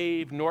Haynes,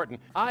 Dave Norton.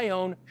 I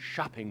own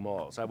shopping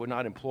malls. I would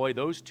not employ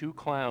those two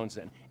clowns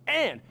in.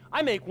 And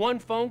I make one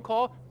phone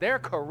call, their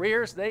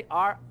careers, they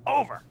are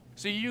over.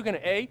 So you're gonna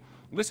A,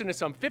 listen to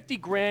some 50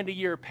 grand a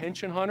year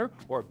pension hunter,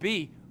 or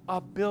B,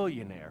 a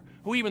billionaire,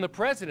 who even the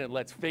president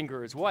lets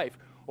finger his wife,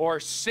 or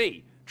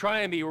C,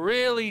 try and be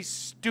really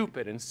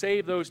stupid and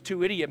save those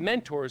two idiot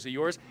mentors of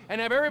yours and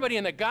have everybody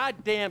in the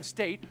goddamn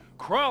state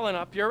crawling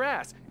up your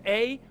ass.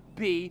 A,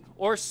 B,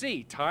 or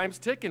C. Time's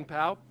ticking,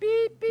 pal.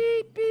 Beep,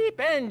 beep, beep,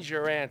 and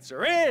your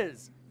answer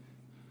is...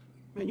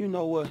 Man, you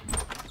know what?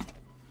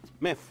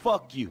 Man,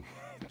 fuck you.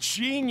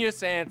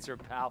 Genius answer,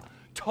 pal.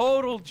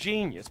 Total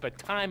genius, but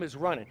time is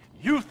running.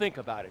 You think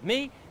about it.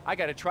 Me, I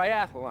got a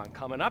triathlon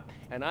coming up,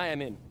 and I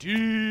am in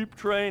deep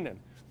training.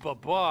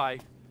 Bye-bye.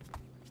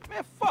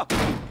 Man, fuck you.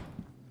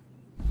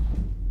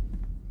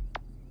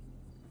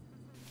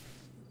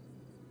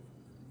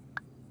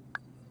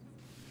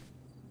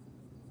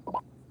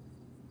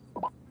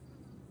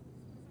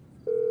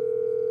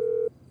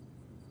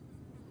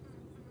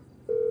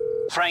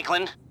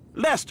 Franklin?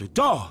 Lester,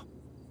 dawg.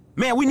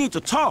 Man, we need to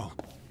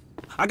talk.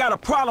 I got a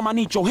problem I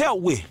need your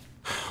help with.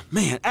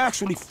 Man,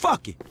 actually,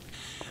 fuck it.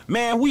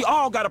 Man, we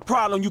all got a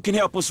problem you can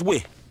help us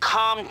with.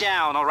 Calm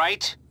down, all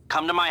right?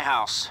 Come to my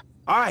house.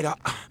 All right,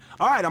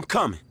 I'm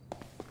coming.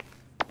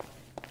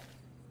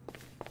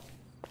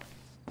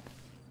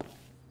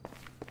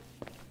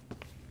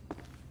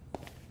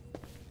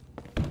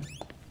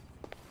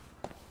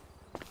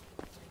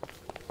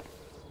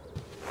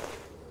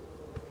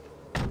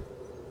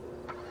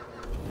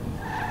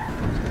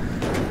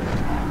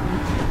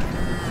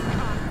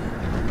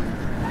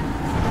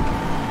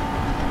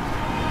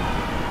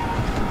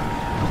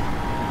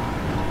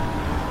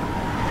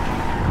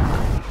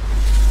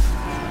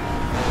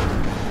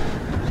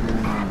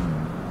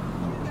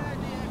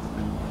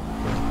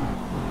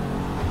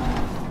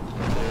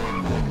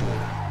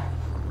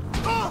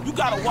 You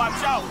gotta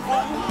watch out,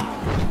 fool.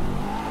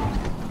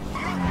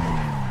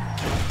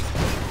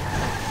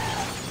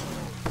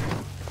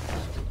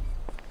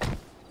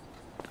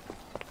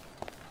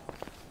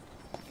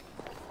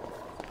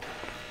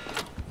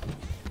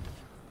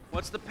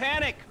 What's the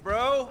panic,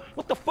 bro?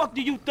 What the fuck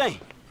do you think?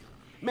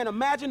 Man,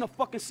 imagine a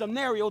fucking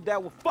scenario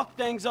that would fuck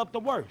things up the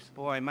worst.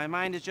 Boy, my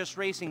mind is just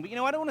racing. But you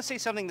know, I don't want to say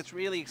something that's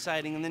really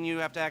exciting and then you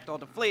have to act all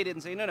deflated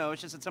and say, no,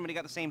 it's just that somebody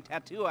got the same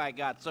tattoo I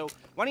got. So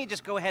why don't you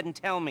just go ahead and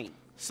tell me?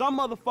 Some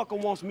motherfucker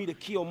wants me to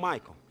kill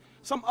Michael.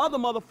 Some other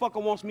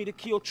motherfucker wants me to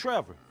kill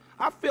Trevor.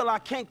 I feel I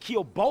can't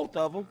kill both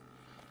of them.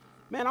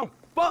 Man, I'm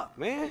fucked,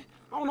 man.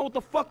 I don't know what the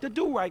fuck to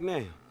do right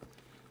now.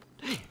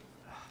 Damn.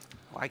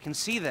 Well, I can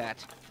see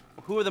that.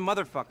 Who are the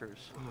motherfuckers?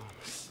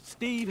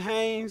 Steve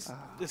Haynes,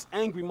 this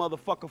angry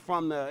motherfucker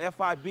from the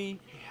FIB.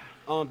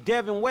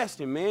 Devin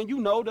Weston, man. You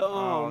know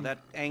the, that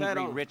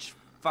angry rich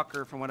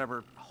fucker from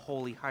whatever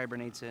hole he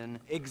hibernates in.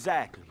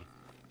 Exactly.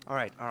 All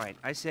right.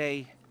 I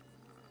say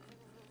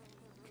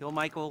kill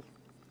Michael,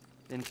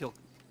 then kill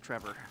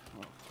Trevor.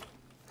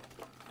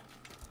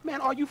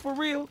 Man, are you for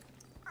real?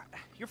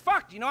 You're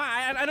fucked, you know,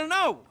 I don't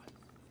know.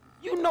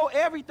 You know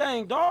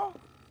everything, dawg.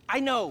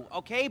 I know,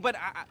 okay, but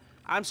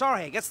I'm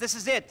sorry, I guess this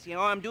is it. You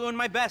know, I'm doing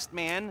my best,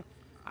 man.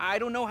 I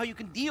don't know how you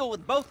can deal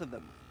with both of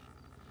them.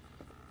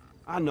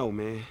 I know,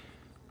 man.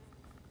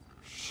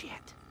 Shit.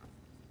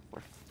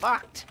 We're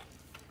fucked.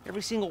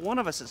 Every single one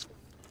of us is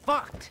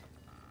fucked.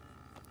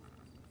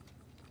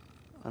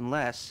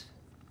 Unless...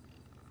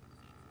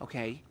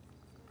 Okay,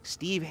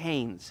 Steve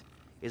Haynes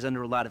is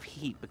under a lot of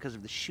heat because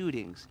of the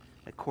shootings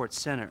at Court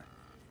Center.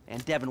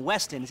 And Devin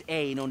Weston is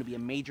A, known to be a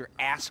major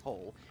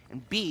asshole,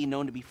 and B,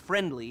 known to be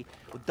friendly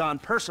with Don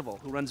Percival,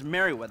 who runs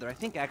Merriweather. I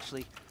think,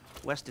 actually,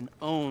 Weston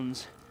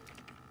owns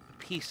a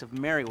piece of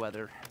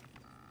Merriweather.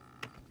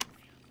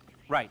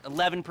 Right,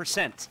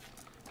 11%.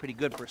 Pretty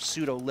good for a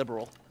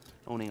pseudo-liberal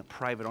owning a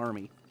private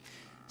army.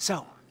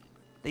 So,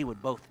 they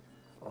would both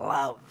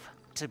love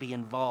to be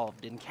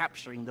involved in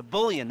capturing the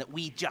bullion that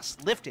we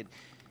just lifted.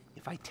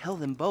 If I tell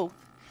them both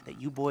that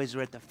you boys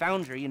are at the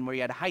foundry and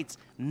we're at Heights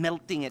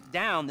melting it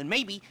down, then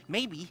maybe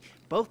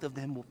both of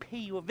them will pay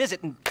you a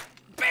visit and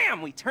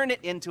bam, we turn it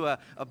into a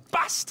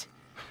bust.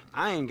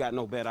 I ain't got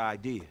no better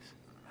ideas.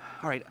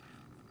 All right,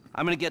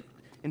 I'm gonna get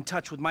in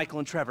touch with Michael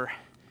and Trevor.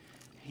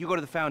 You go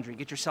to the foundry,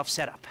 get yourself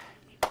set up.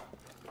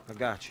 I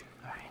got you.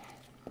 All right.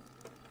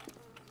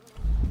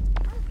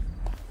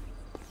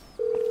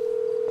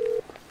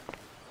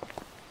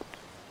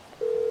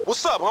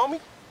 What's up, homie?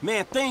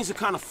 Man, things are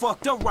kind of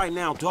fucked up right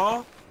now,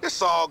 dawg.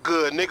 It's all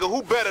good, nigga.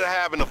 Who better to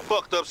have in a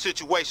fucked up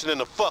situation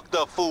than a fucked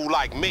up fool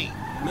like me?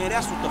 Man,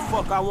 that's what the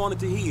fuck I wanted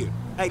to hear.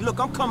 Hey, look,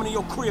 I'm coming to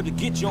your crib to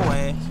get your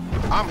ass.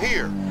 I'm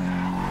here.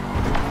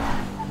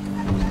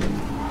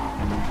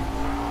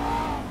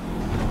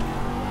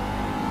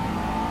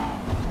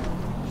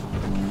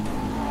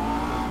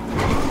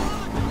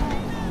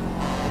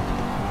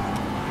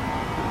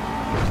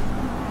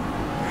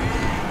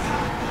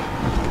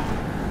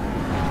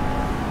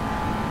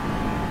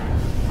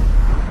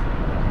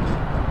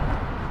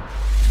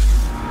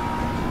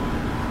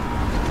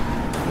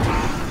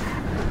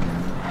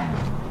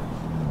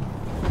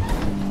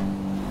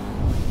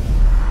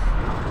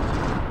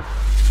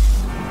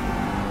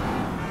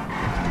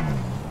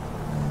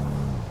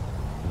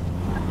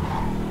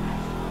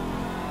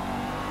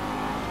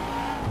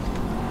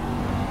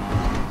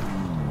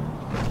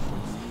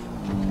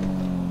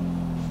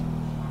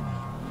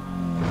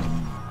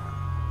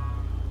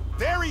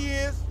 There he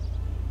is.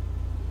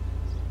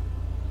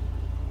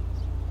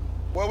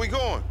 Where we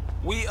going?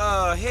 We,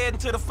 heading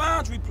to the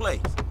foundry place.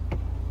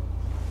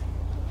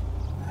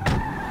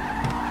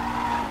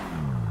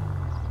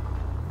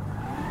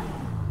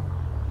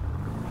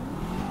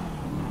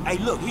 Hey,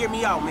 look, hear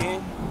me out,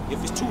 man.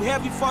 If it's too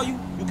heavy for you,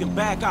 you can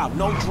back out,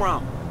 no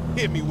drama.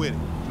 Hit me with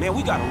it. Man,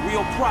 we got a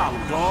real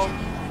problem, dawg.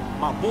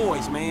 My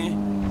boys,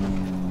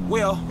 man.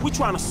 Well, we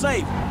trying to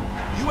save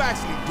them. You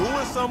actually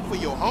doing something for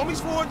your homies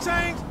for a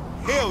change?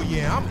 Hell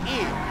yeah, I'm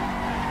in.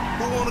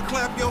 Who wanna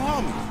clap your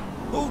homies?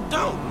 Who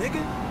don't, nigga?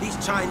 These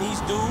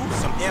Chinese dudes,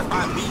 some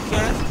FIB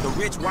cats, the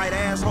rich white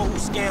asshole who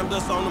scammed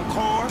us on them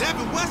cars.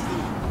 Devin Weston?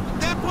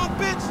 That punk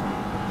bitch?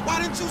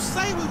 Why didn't you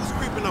say we was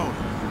creeping on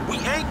him? We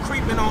ain't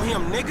creeping on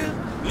him, nigga.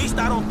 At least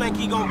I don't think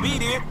he gonna be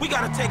there. We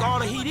gotta take all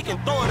the heat he can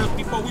throw at us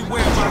before we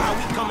worry about how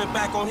we coming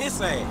back on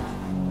his ass.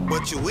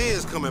 But you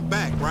is coming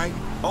back, right?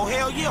 Oh,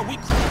 hell yeah, we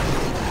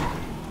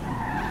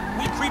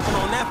creeping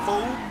on that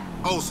fool.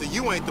 Oh, so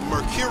you ain't the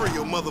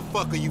mercurial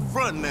motherfucker you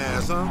frontin'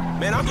 as, huh?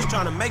 Man, I'm just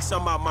trying to make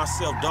something out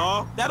myself,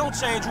 dawg. That don't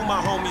change who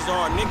my homies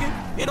are,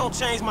 nigga. It don't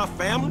change my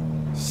family.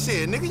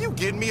 Shit, nigga, you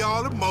getting me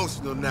all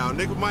emotional now.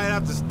 Nigga might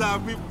have to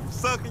stop me from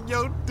sucking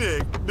your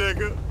dick,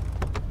 nigga.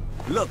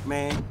 Look,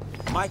 man,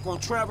 Michael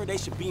and Trevor, they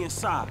should be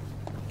inside.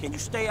 Can you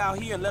stay out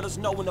here and let us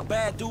know when the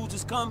bad dudes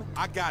is coming?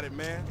 I got it,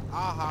 man.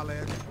 I'll holler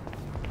at you.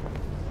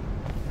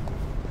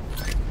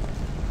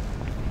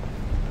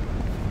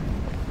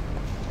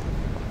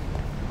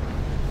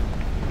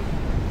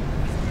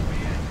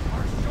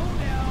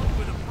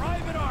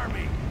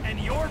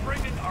 You're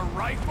bringing a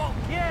rifle?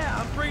 Yeah,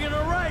 I'm bringing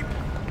a rifle.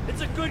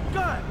 It's a good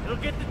gun. It'll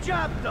get the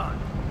job done.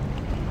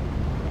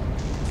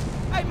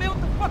 Hey, man,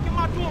 what the fuck am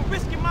I doing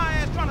risking my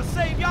ass trying to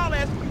save y'all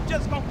ass if you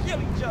just gonna kill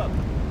each other?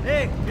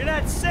 Hey, you're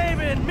not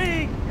saving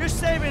me. You're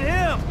saving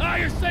him. Ah,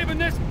 you're saving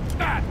this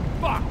fat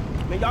fuck.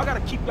 Man, y'all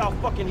gotta keep y'all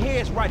fucking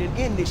heads right and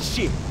end this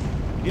shit.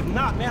 If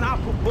not, man, I'll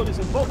put bullets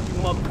in both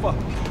you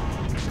motherfuckers.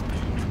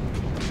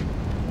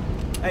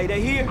 Hey,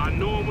 they here? I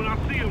know them when I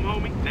see them,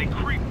 homie. They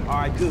creep. All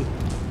right, good.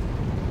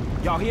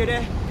 Y'all hear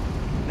that?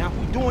 Now, if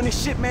we doing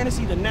this shit, man, it's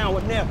either now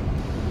or never.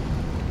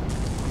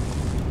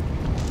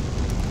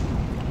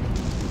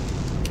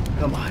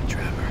 Come on,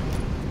 Trevor.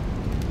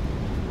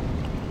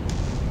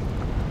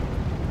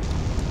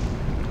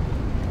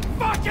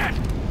 Fuck it!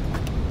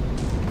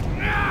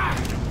 Ah!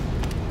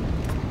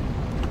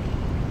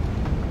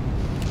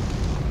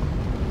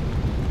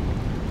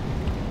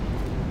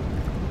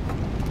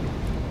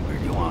 Where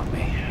do you want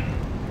me?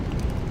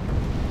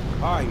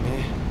 All right,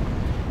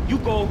 man. You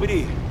go over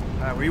there.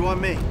 All right, where you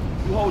want me?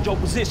 You hold your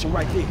position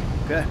right there.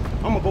 Okay.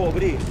 I'm gonna go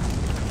over there.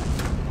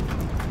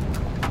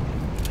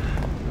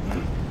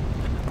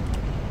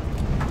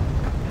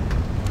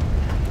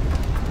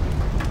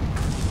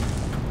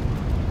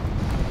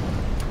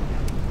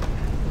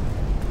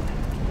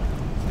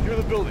 Near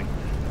the building.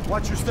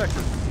 Watch your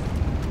sector.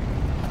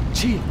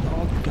 Chill,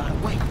 dog. You gotta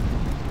wait.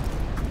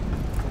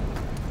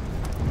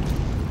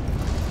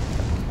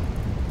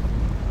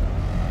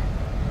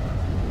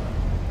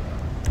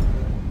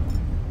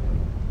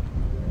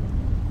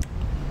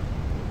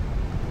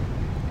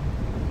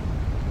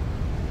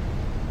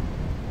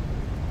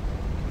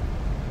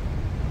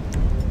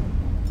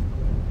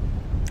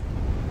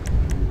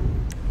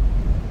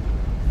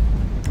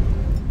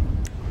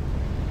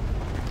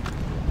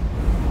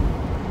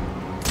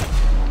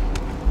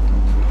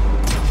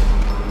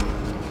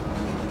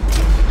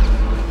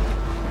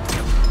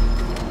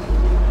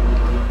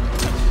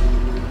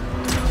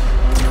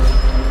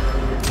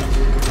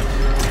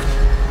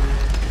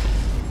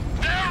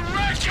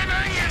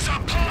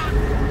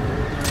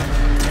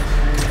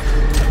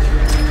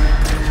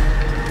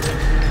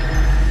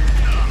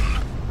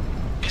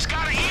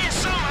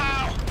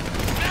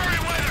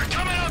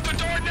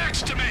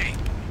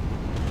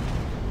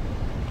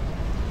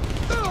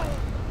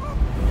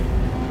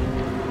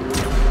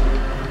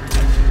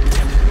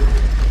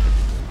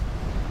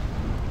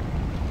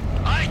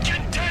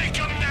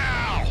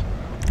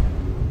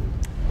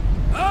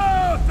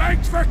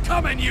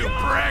 coming, you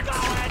pricks!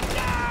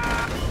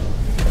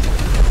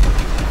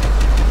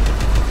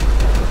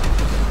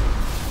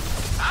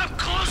 I'm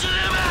closing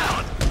them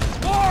out!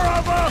 More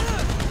of them!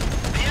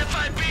 The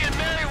FIB and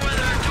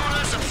Merryweather are doing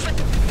us a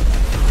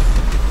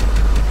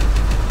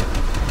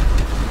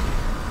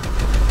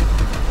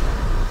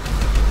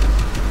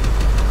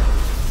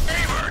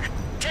favor,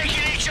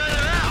 taking each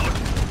other out.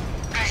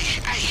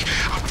 Hey,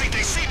 I think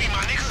they see me,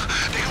 my nigga.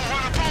 They gonna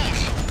run up on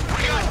me.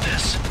 We got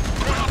this.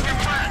 Go help your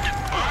friend.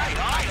 All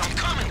right, I'm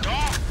coming,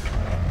 dawg.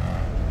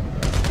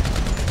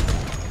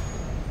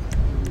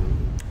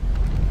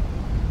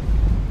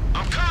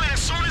 I'm coming as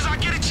soon as I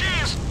get a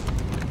chance.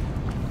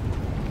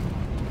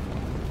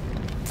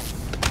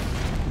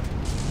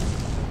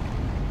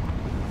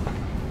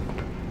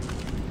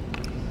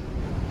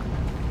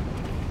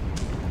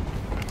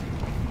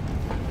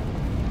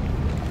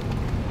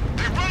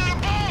 They're running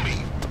up on me.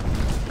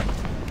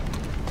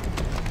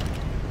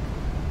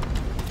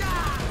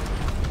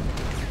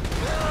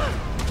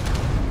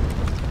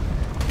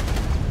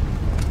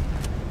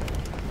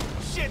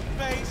 Shit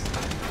face.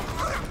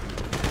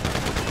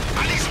 I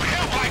need some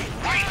help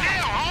right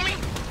now, homie.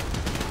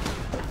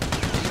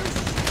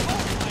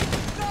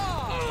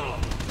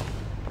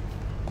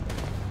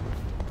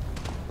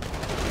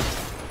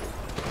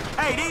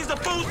 Hey, these the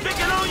fools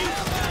picking on you?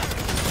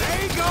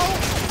 There you go.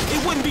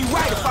 It wouldn't be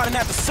right if I didn't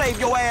have to save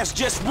your ass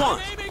just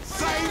once.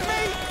 Save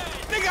me?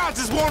 Nigga, I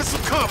just wanted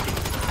some company.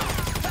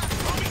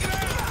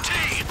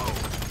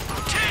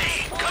 T,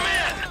 come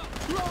in.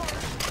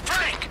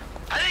 Frank,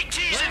 I think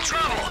T's in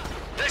trouble.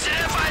 There's an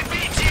FIB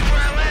team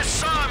where I last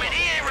saw him and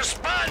he ain't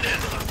responding.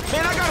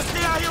 Man, I gotta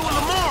stay out here with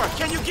Lamar.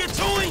 Can you get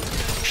to him?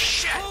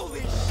 Shit.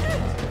 Holy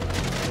shit.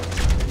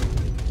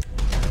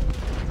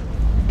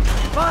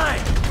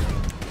 Fine.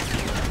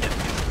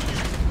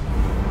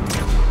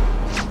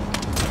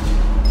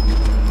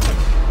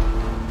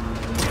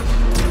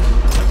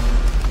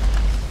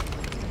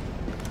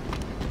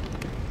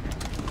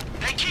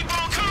 They keep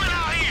on coming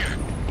out here.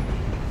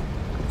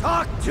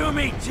 Talk to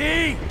me,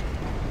 T!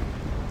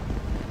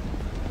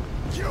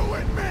 You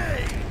and me.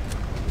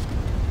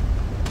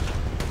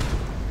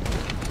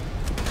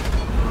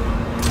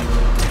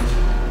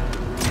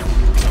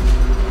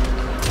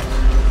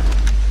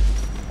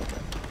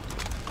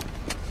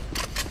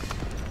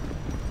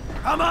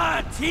 Come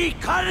on, T,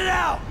 cut it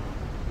out!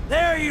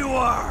 There you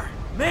are!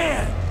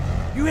 Man,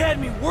 you had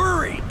me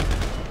worried.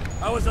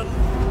 I was a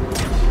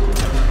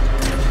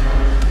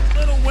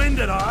little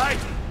winded, all right?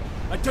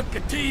 I took a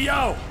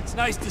TO. It's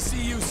nice to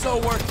see you so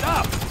worked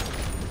up.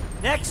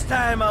 Next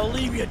time, I'll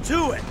leave you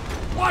to it.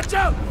 Watch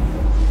out!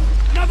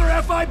 Another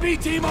FIB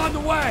team on the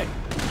way!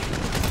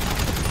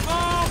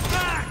 Fall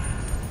back.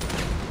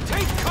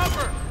 Take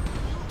cover.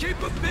 Keep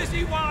them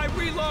busy while I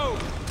reload.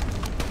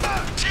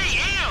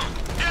 T.M.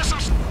 There's some...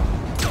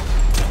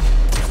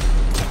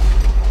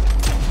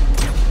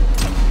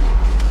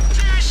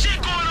 Serious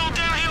shit going on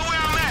down here where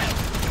I'm at.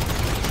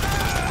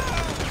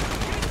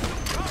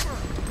 Cover.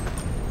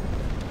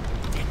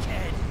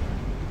 Dickhead.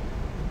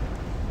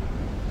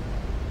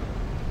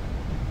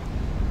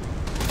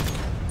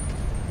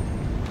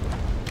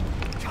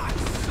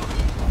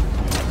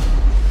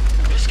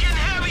 It's getting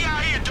heavy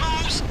out here,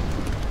 dudes.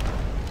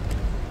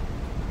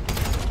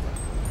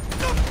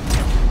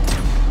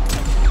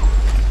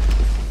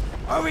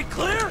 Are we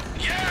clear?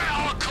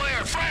 Yeah, all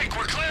clear. Frank,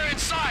 we're clear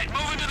inside.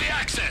 Moving to the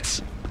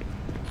exits.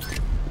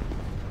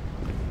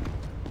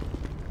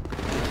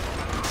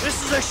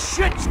 This is a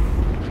shit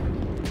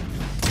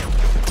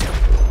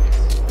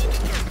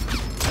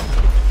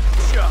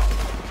show.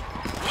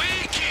 We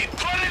keep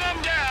putting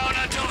them down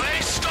until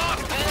they stop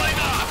pulling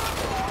up.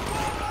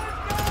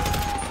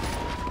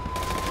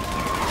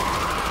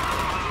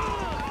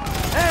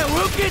 Hey,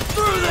 we'll get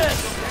through this!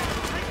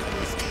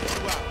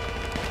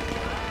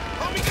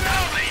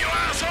 Help me, you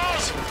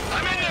assholes!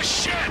 I'm in the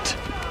shit!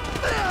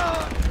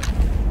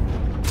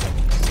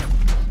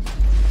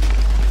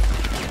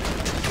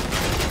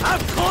 I'm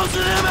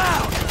closing them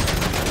out!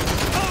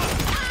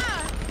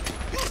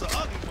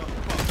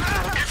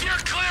 If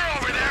you're clear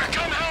over there,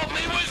 come help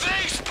me with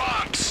these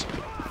punks!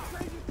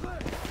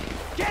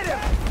 Get him!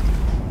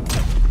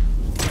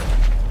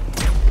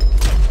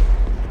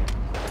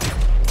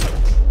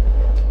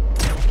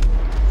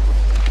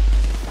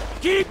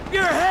 Keep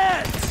your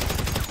heads!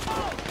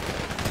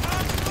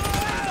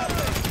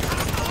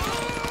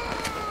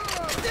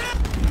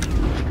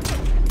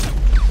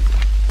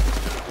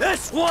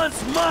 This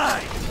one's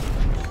mine!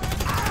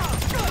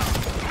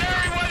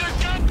 Merryweather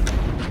gun!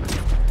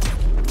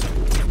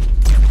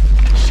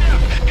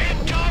 Ship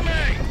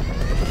incoming!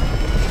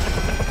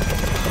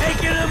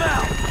 Taking him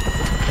out!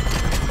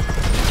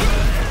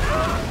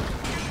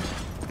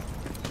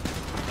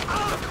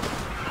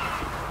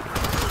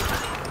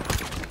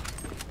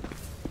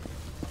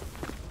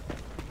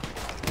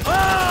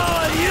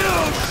 Oh, you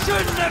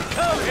shouldn't have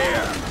come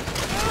here!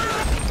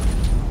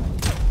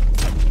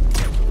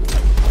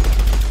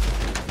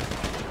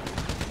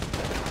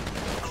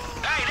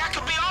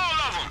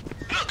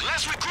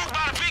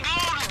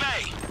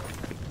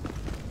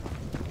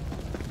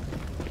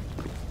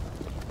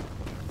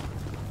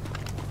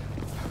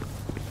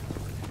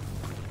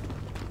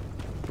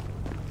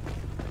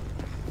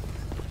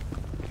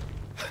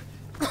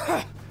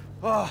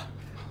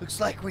 Looks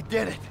like we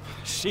did it.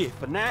 Shit,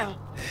 for now.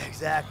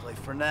 Exactly,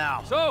 for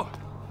now. So,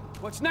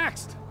 what's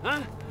next,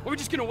 huh? Are we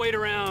just gonna wait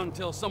around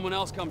till someone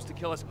else comes to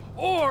kill us?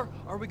 Or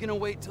are we gonna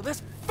wait till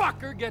this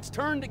fucker gets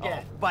turned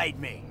again? Oh, bite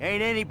me.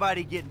 Ain't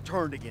anybody getting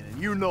turned again,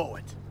 and you know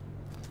it.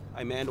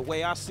 Hey, man, the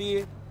way I see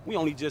it, we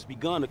only just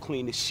begun to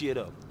clean this shit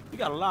up. We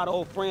got a lot of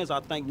old friends I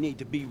think need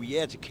to be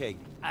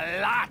re-educated. A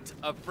lot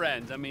of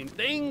friends. I mean,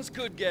 things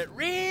could get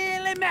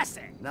really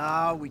messy.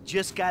 No, we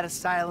just gotta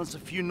silence a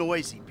few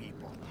noisy people.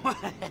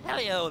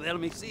 Hell yeah, let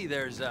me see.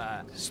 There's,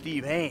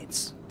 Steve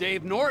Haynes.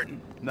 Dave Norton.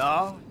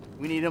 No,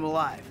 we need him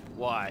alive.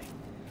 Why?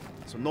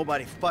 So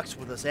nobody fucks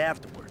with us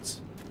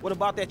afterwards. What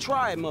about that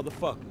triad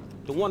motherfucker?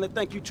 The one that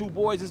think you two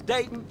boys is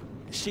dating?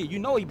 Shit, you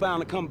know he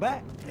bound to come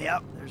back.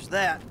 Yep, there's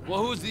that.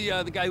 Well, who's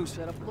the guy who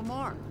set up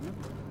Lamar?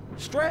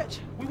 Stretch?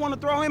 We want to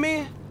throw him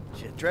in?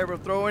 Shit, Trevor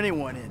will throw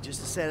anyone in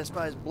just to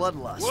satisfy his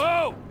bloodlust.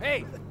 Whoa!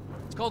 Hey!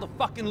 It's called a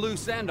fucking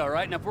loose end, all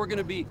right? Now, if we're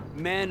gonna be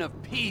men of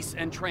peace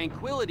and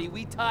tranquility,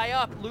 we tie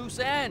up loose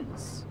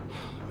ends.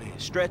 Man,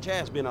 Stretch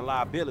has been a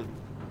liability.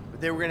 But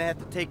then we're gonna have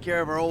to take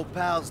care of our old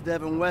pals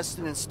Devin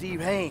Weston and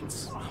Steve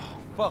Haynes. Oh,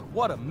 fuck,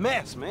 what a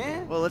mess,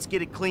 man. Well, let's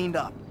get it cleaned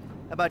up.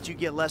 How about you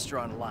get Lester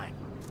on the line?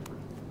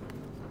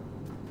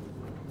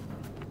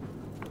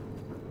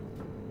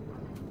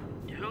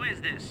 Who is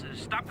this?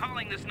 Stop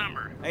calling this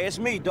number. Hey, it's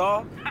me,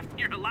 dawg.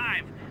 You're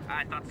alive.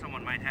 I thought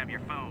someone might have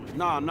your phone.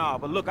 Nah,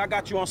 but look, I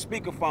got you on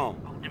speakerphone.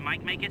 Oh, did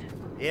Mike make it?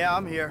 Yeah,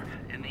 I'm here.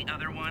 And the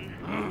other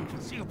one?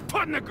 See you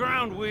putting the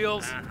ground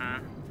wheels. Uh-huh.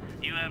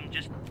 You,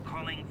 just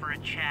calling for a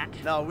chat?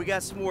 No, we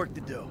got some work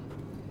to do.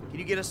 Can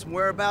you get us some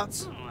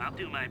whereabouts? Oh, I'll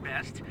do my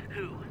best.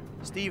 Who?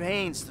 Steve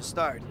Haynes to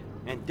start.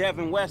 And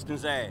Devin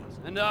Weston's ass.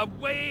 And,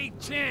 Wei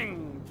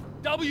Cheng.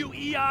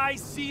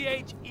 W-E-I-C-H-E-N-G.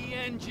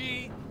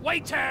 Wei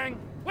Cheng.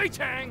 Wei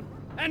Cheng.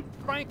 And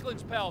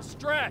Franklin's pal,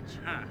 Stretch.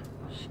 Huh.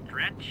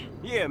 Stretch?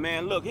 Yeah,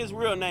 man, look, his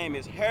real name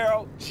is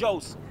Harold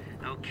Joseph.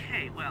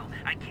 Okay, well,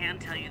 I can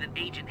tell you that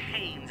Agent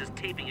Haynes is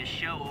taping a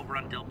show over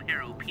on Del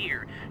Perro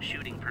Pier.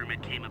 Shooting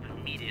permit came up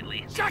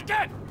immediately. Shut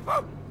it!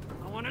 Oh,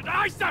 I wanted to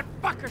ice that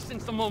fucker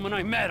since the moment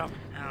I met him.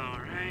 All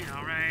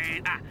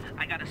right.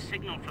 I got a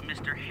signal from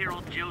Mr.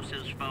 Harold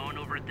Joseph's phone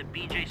over at the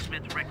B.J.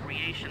 Smith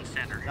Recreation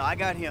Center. No, I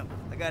got him.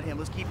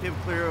 Let's keep him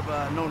clear of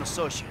known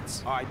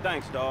associates. All right,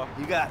 thanks, dawg.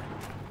 You got it.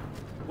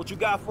 What you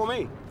got for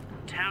me?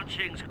 Tao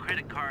Ching's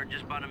credit card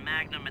just bought a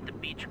Magnum at the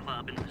beach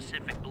club in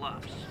Pacific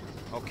Bluffs.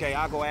 Okay,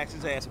 I'll go ask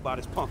his ass about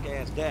his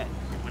punk-ass dad.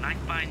 When I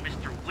find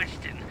Mr.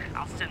 Weston,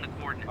 I'll send the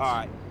coordinates. All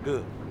right,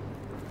 good.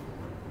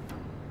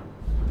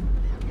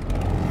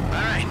 All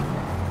right.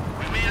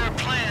 We made our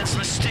plans.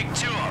 Let's stick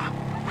to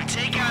them. We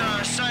take out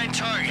our assigned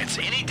targets.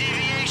 Any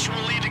deviation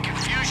will lead to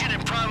confusion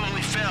and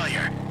probably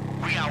failure.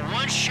 We got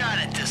one shot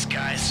at this,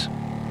 guys.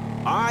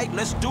 All right,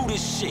 let's do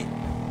this shit.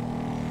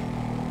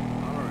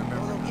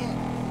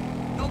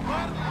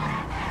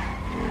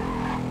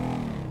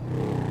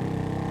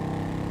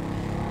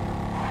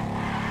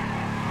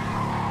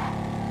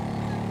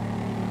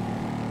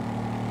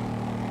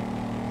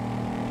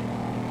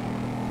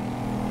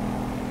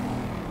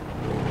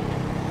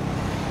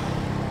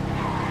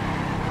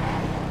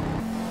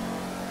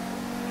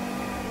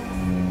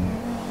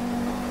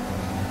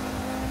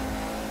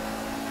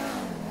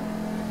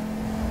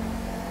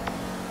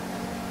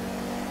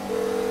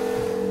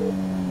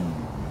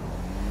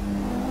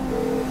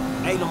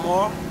 Hey,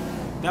 Lamar,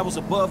 that was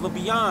above and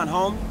beyond,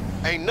 homie.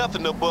 Ain't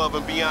nothing above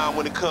and beyond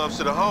when it comes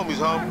to the homies,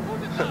 homie.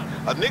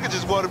 A nigga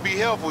just want to be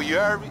helpful, you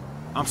heard me?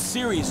 I'm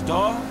serious,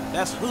 dawg.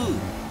 That's hood.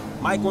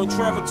 Michael and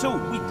Trevor, too.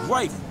 We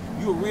grateful.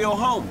 You a real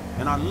homie,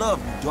 and I love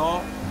you,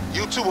 dawg.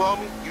 You too,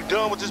 homie. You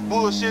done with this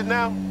bullshit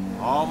now?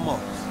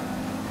 Almost.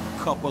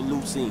 Couple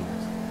loose ends.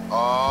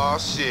 Aw,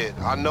 shit.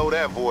 I know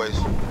that voice.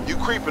 You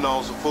creeping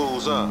on some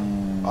fools, huh? All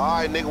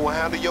right, nigga, we'll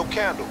handle your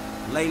candle.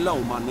 Lay low,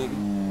 my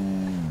nigga.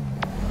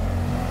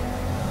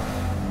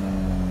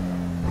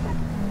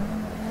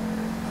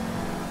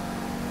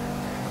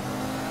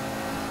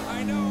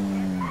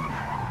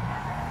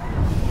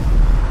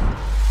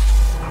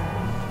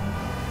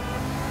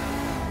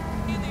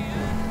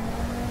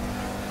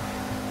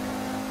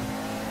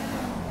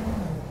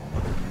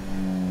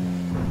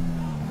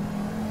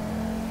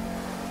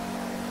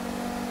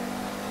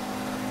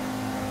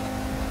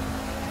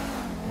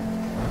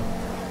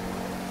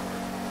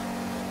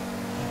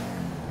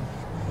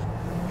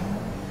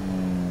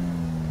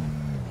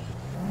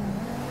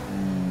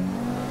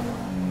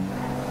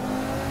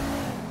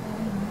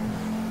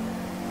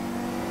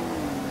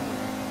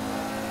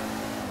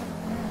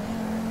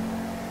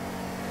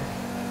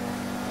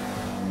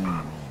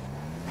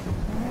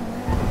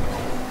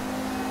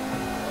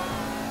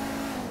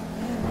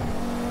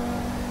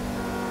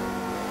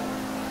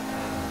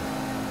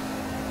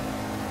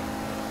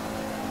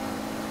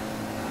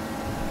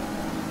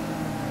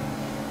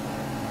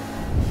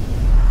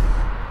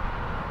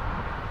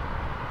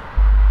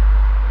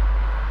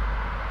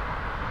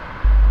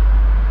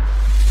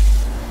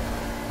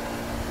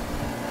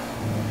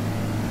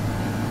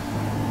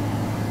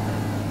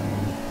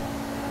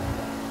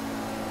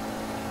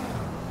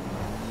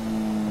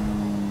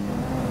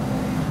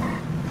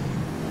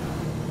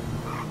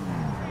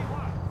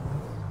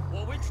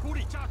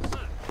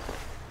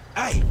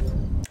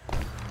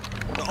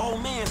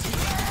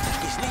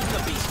 in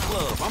the Beast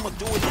Club. I'ma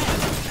do it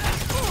now.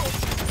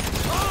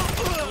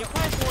 你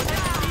快躲在敌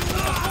人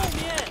的后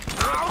面，我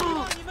希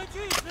望你们去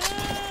死！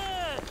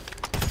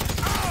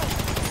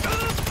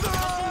中弹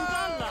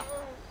了。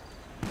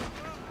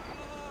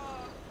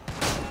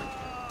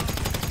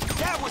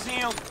 That was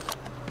him.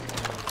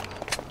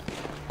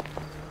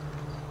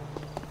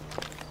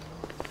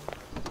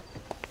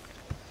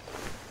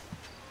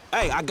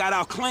 Hey, I got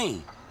out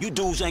clean. You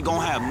dudes ain't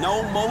gonna have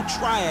no more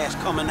trash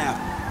coming out.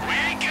 We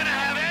ain't gonna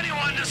have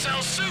anyone to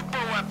sell super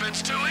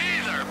weapons to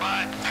either,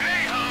 but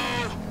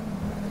hey-ho!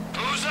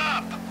 Who's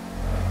up?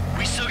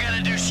 We still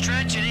gotta do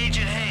Stretch and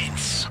Agent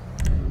Haynes.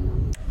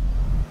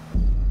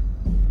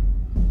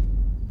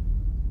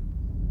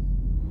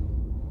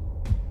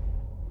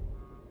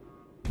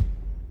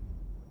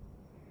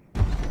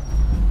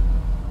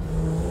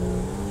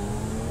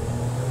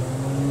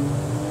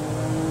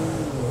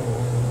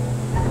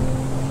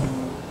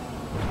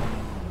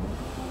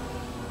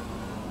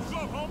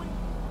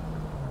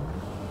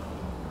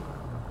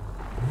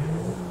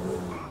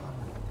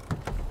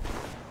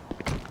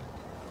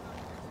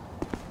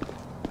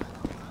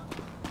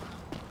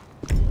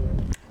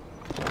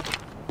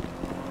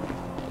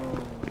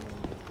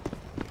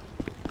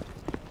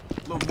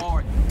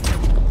 Lamar.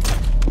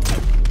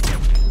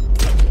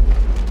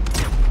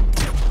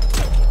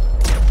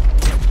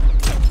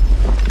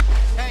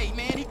 Hey,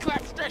 man, he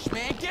clapped Stretch,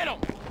 man. Get him!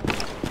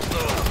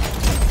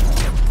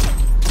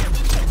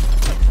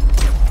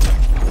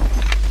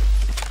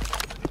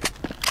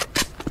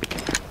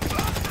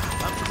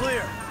 I'm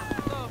clear.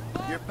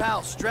 Your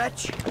pal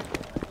Stretch?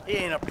 He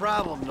ain't a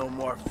problem no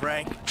more,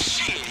 Frank.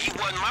 Shit, he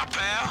wasn't my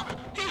pal.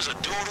 He was a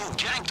dude who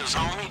ganked us,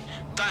 homie.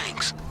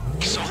 Thanks.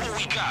 So who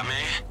we got,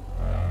 man?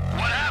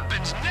 What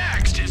happens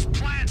next is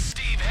plant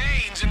Steve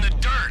Haynes in the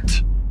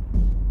dirt.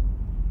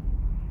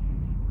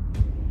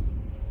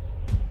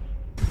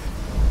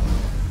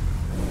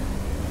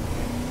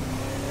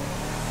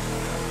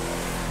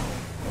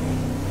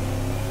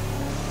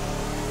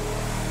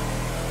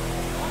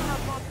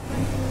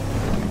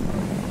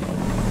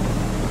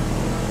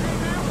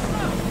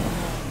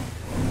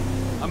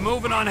 I'm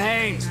moving on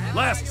Haynes.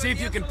 Les, see if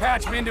you can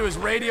patch me into his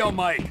radio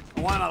mic. I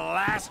want a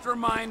last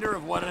reminder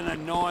of what an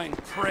annoying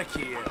prick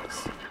he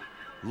is.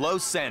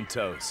 Los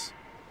Santos.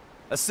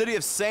 A city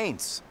of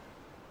saints.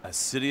 A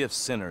city of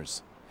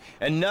sinners.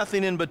 And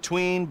nothing in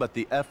between but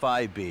the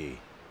FIB.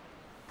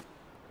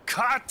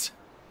 Cut!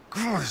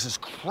 God, this is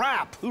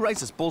crap! Who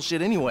writes this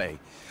bullshit anyway?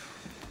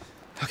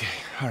 Okay,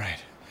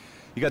 alright.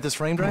 You got this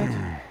framed right?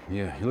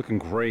 Yeah, you're looking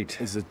great.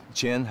 Is the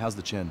chin? How's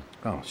the chin?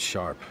 Oh,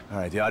 sharp.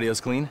 Alright, the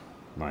audio's clean?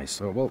 Nice.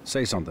 Well,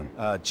 say something.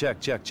 Check.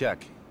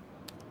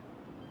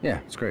 Yeah,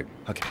 it's great.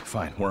 Okay,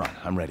 fine, we're on.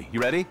 I'm ready. You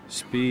ready?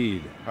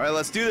 Speed. All right,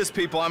 let's do this,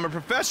 people. I'm a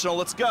professional.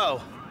 Let's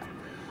go.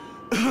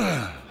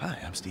 Hi,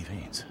 I'm Steve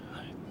Haynes.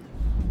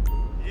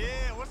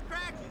 Yeah, what's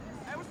cracking?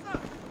 Hey, what's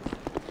up?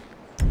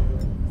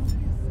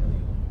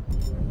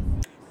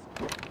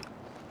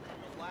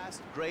 The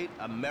last great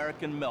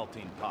American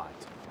melting pot.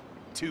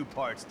 2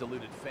 parts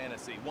diluted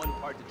fantasy, 1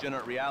 part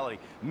degenerate reality.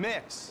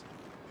 Mix.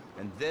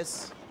 And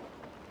this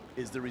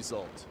is the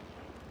result.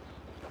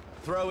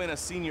 Throw in a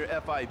senior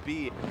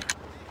FIB.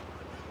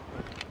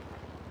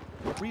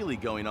 Really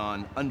going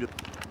on under...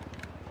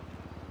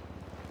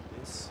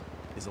 This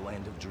is a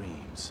land of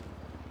dreams.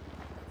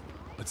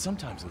 But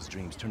sometimes those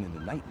dreams turn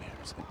into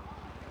nightmares.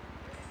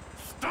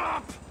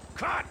 Stop!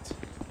 Cut!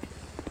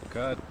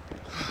 Cut.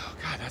 Oh,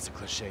 God, that's a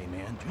cliche,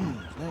 man.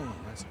 Dreams, man,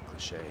 that's a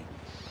cliche.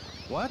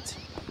 What?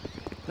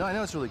 No, I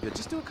know it's really good.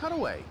 Just do a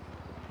cutaway.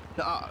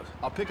 No,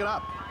 I'll pick it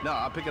up. No,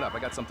 I'll pick it up. I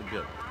got something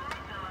good.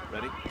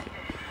 Ready?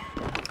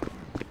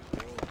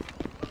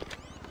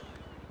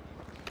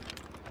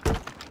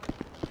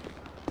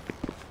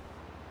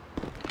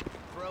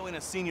 Throw in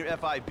a senior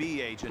FIB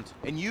agent,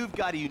 and you've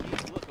got a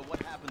unique look at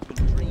what happens when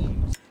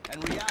dreams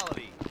and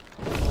reality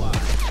collide.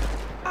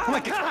 Oh my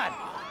God!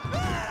 The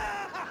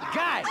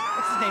guy!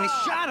 What's his name? He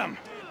shot him!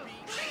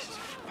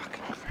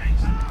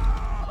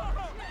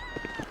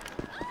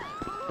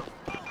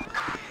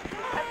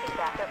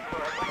 Backup for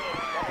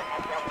 187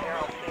 at Del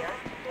Perro Pier.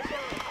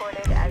 Mission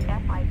recorded as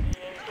FIB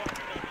agent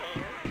Steve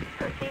Haynes.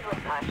 Proceed with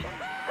caution.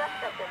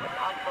 Suspect is a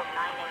possible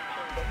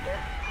 918 Victor.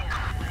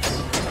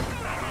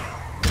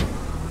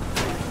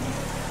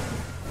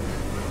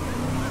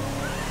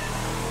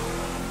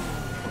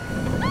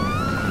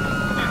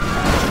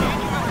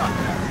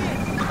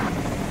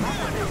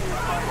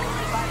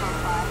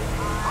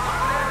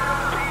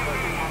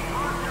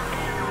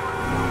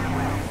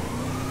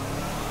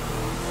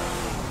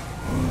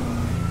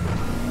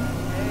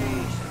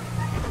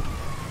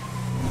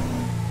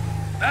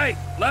 Hey,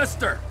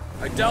 Lester!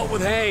 I dealt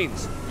with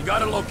Haynes. You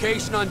got a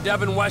location on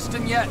Devin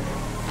Weston yet?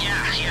 Yeah,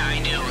 I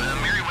do. The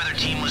Merryweather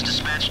team was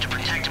dispatched to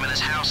protect him in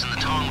his house in the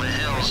Tongwood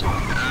Hills.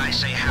 I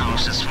say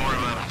house, it's more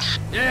of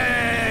a...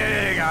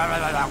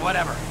 Yeah,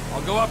 whatever.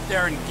 I'll go up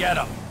there and get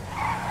him.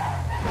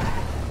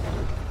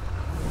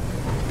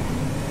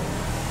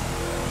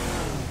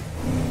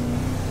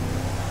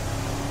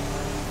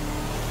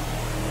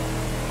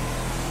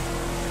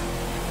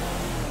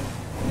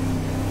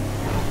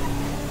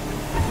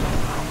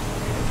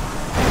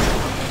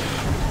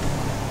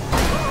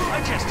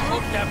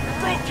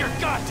 your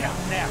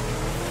goddamn neck!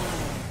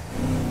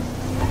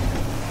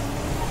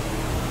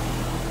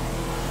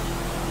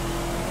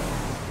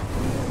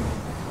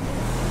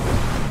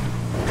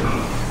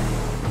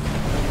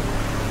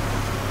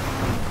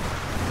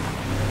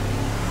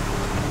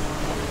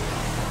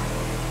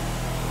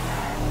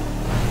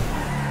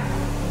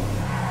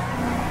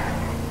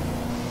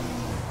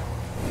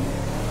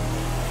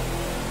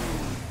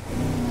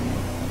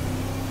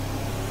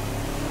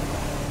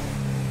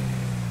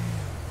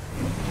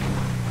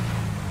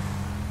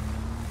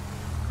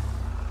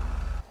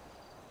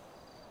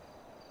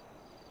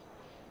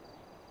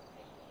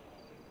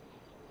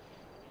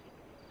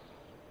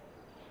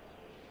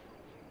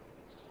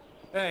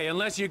 Hey,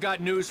 unless you got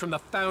news from the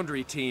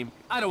Foundry team,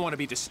 I don't want to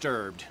be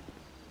disturbed.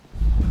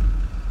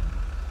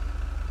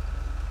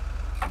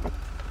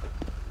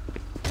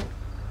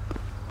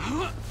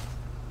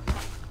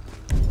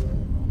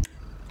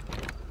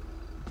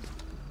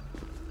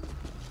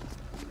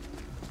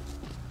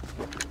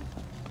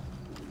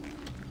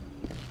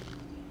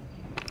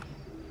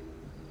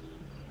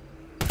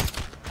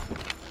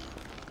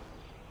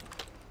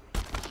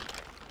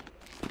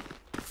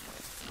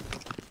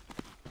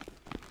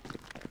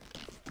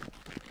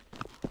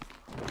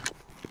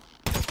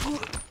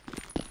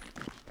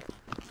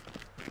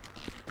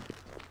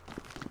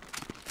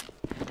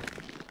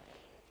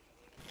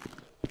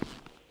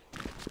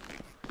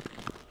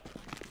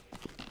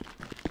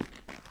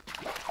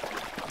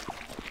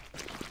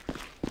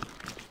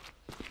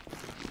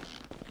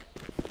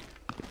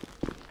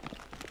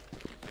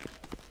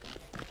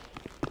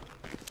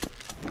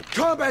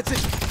 Combat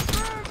situation.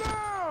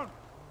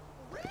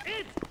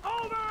 It's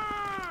over!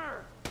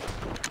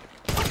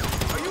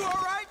 Are you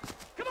all right?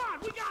 Come on,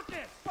 we got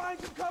this! Find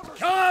some cover.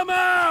 Come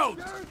out!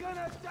 You're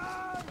gonna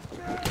die.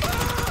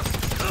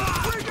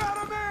 We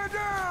got a man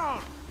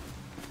down.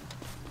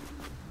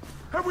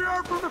 Have we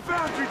heard from the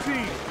Foundry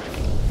team?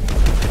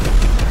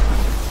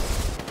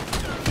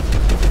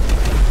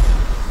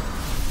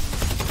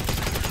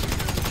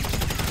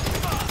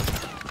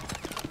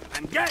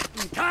 I'm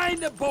getting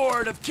kinda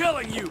bored of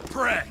killing you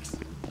pricks!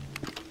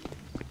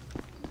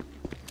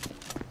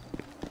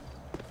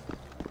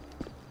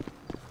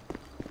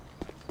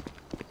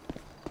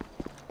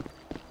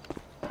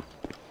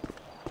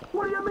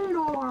 What do you mean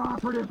all our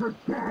operatives are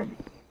dead?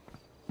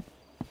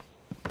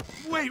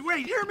 Wait,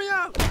 hear me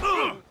out!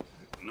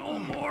 No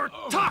more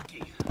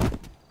talking!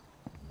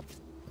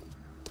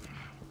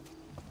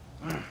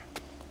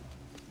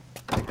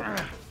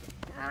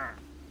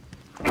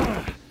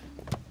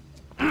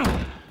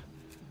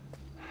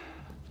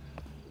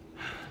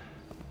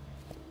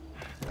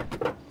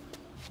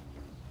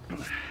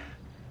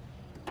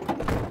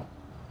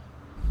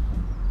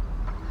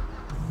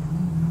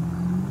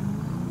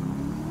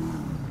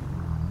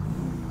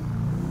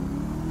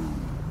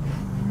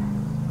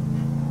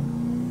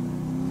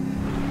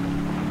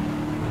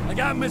 I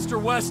got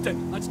Mr.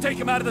 Weston. Let's take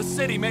him out of the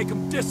city, make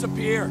him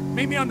disappear.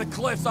 Meet me on the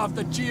cliffs off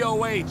the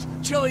GOH,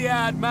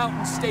 Chiliad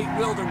Mountain State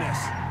Wilderness.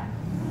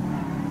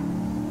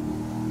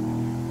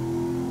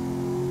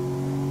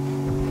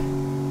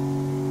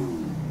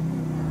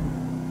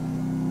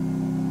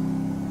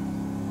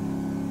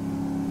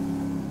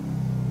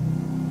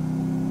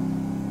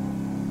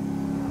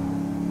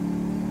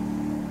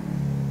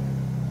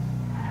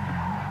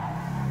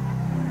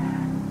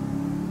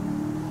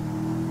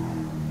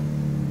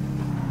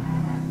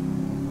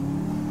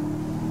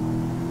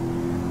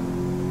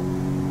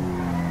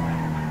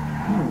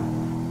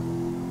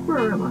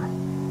 Where am I?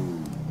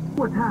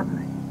 What's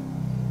happening?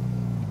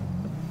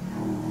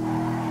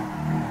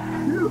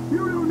 You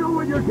don't know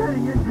what you're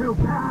getting into,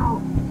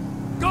 pal!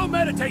 Go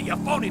meditate, you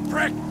phony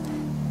prick!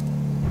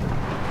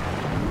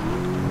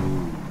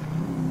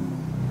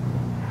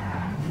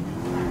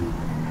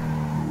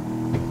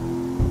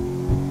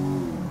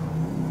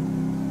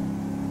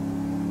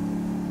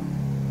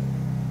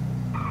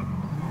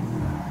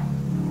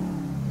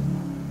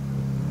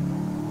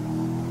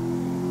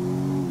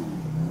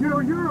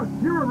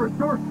 You're a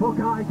resourceful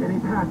guy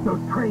getting past those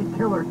trained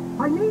killers.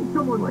 I need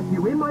someone like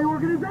you in my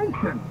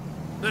organization.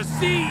 The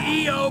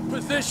CEO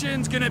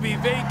position's gonna be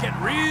vacant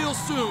real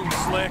soon,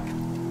 Slick.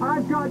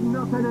 I've got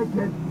nothing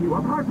against you,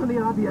 apart from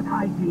the obvious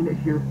hygiene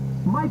issues.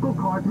 Michael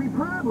caused me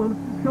problems,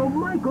 so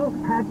Michael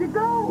had to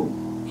go.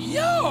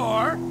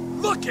 You're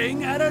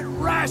looking at it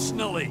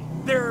rationally.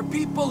 There are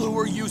people who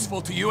are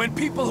useful to you and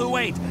people who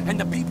ain't, and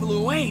the people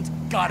who ain't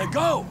gotta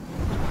go.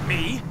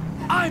 Me?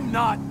 I'm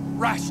not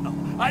rational.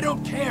 I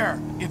don't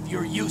care if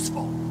you're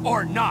useful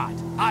or not.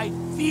 I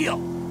feel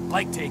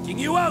like taking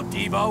you out,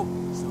 Devo.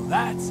 So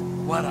that's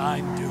what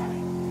I'm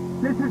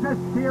doing. This is a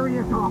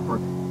serious offer.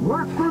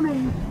 Work for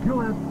me, you'll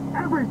have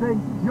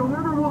everything you'll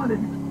ever wanted.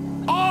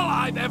 All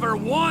I've ever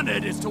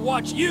wanted is to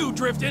watch you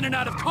drift in and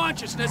out of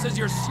consciousness as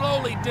you're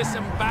slowly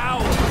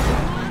disemboweled.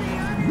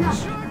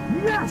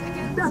 Yes!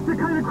 That's the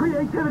kind of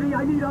creativity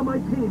I need on my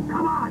team.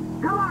 Come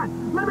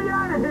on! Let me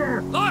out of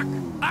here! Look!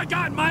 I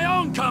got my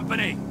own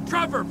company,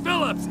 Trevor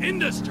Phillips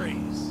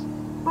Industries.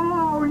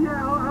 Oh,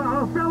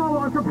 yeah, a fellow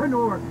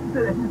entrepreneur.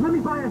 Let me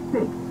buy a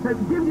stake.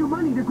 Give you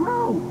money to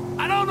grow.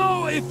 I don't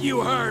know if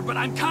you heard, but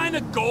I'm kind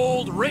of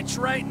gold rich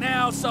right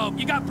now, so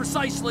you got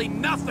precisely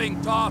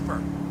nothing to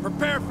offer.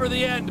 Prepare for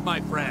the end,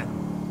 my friend.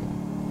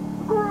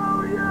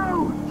 Grow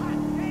you!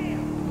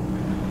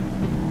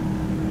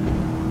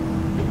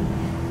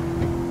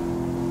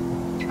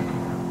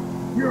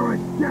 You're a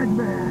dead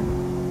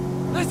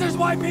man. This is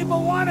why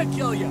people want to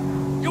kill you.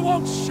 You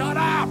won't shut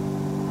up.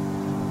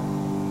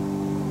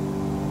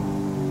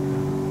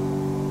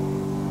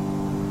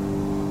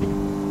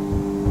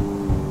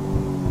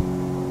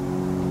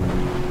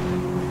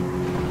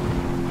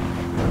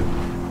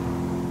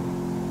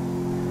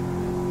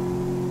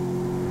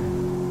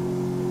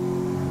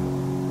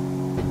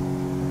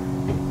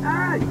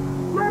 Hey,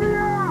 let me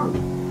out!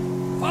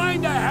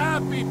 Find a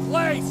happy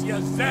place, you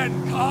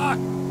Zen cock.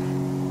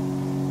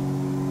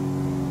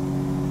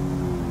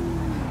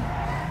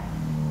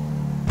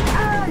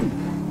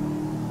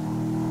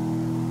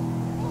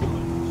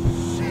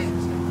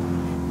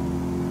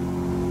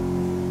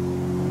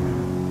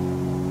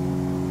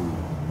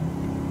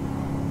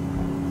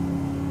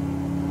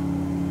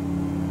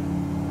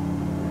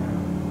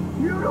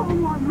 You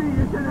don't want me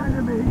as an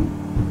enemy!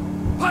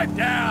 Pipe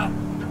down!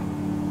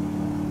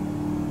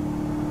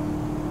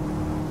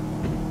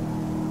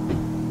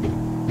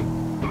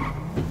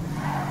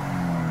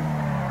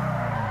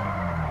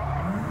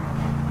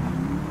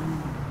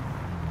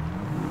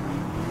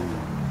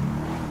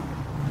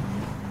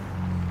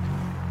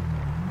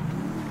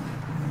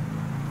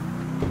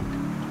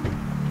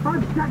 I'm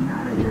getting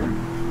out of here,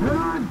 and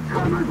I'm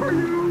coming for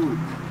you!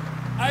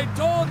 I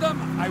told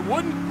them I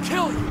wouldn't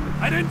kill you.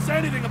 I didn't say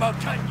anything about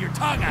cutting your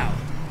tongue out.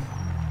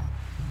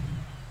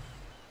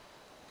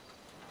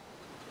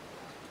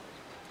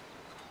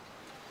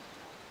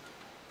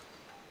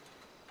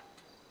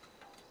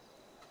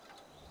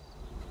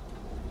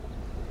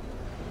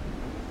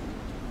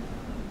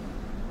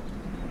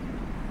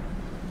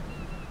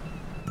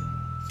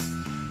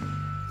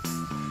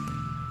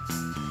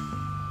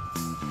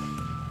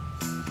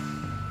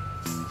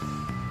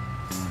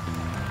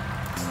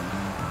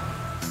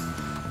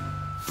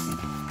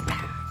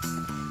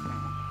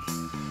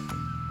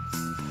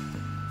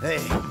 Hey,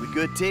 we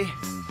good, T?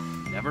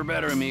 Never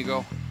better,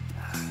 amigo.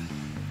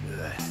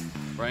 Good.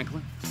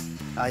 Franklin?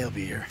 I'll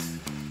be here.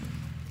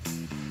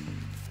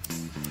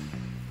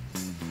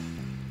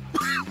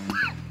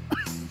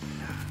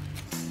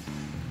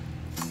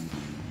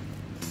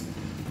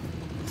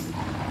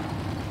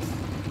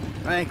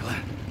 Franklin.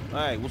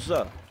 Hey, what's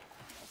up?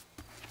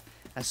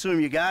 I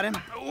assume you got him?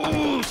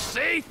 Ooh,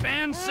 safe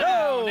and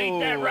sound. Ain't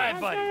that right,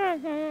 buddy?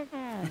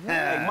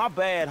 Hey, my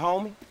bad,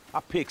 homie. I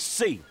picked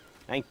C.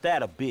 Ain't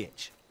that a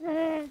bitch?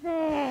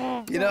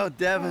 You know,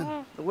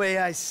 Devin, the way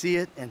I see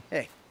it, and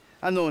hey,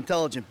 I'm no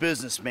intelligent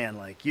businessman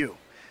like you,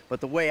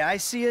 but the way I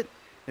see it,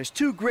 there's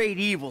two great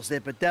evils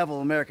that bedevil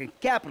American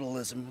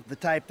capitalism of the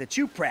type that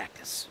you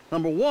practice.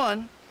 Number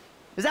one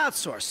is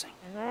outsourcing.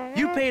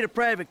 You paid a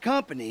private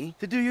company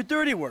to do your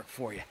dirty work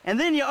for you, and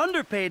then you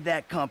underpaid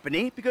that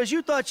company because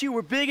you thought you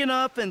were big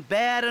enough and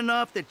bad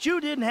enough that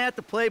you didn't have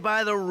to play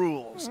by the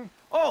rules.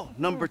 Oh,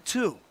 number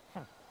two,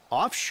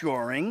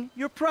 offshoring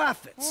your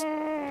profits.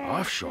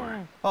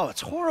 Offshore? Oh,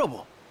 it's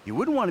horrible. You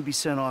wouldn't want to be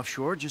sent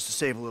offshore just to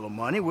save a little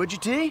money, would you,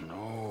 T?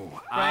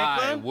 No,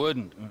 Franklin? I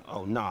wouldn't.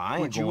 Oh, nah, I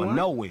ain't Would you going want?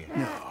 nowhere.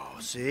 No,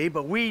 see,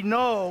 but we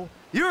know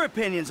your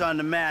opinions on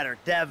the matter,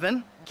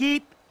 Devin.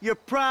 Keep your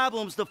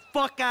problems the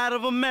fuck out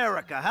of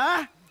America,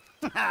 huh?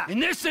 In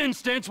this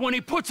instance, when he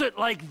puts it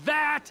like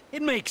that,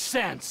 it makes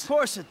sense. Of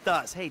course it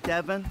does. Hey,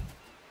 Devin.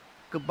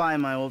 Goodbye,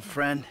 my old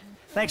friend.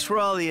 Thanks for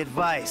all the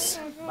advice.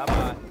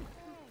 Bye-bye.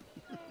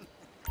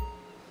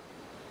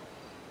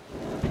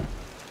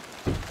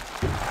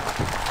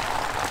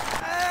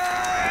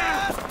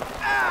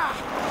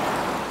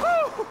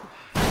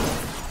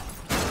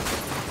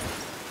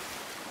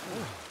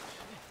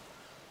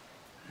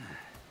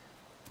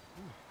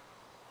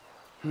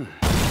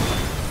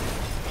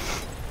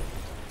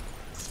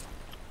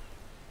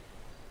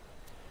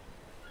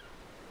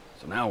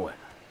 So now what?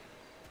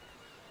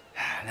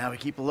 Now we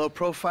keep a low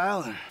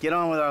profile and get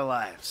on with our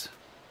lives.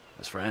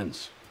 As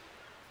friends?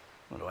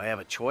 Well, do I have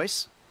a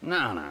choice?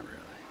 No, not really.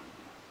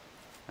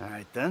 All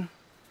right, then.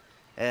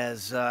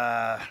 As,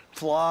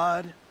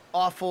 flawed,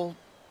 awful,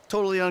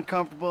 totally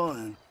uncomfortable,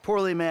 and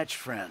poorly matched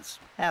friends.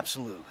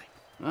 Absolutely.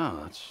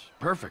 Oh, that's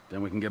perfect.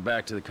 Then we can get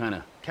back to the kind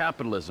of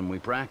capitalism we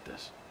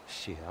practice.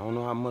 Shit, I don't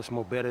know how much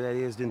more better that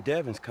is than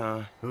Devin's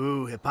kind.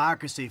 Ooh,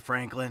 hypocrisy,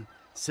 Franklin.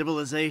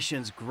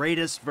 Civilization's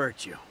greatest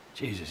virtue.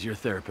 Jesus, your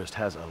therapist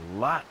has a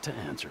lot to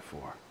answer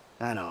for.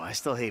 I know, I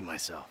still hate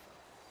myself.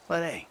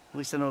 But hey, at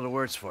least I know the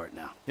words for it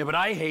now. Yeah, but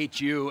I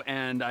hate you,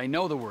 and I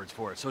know the words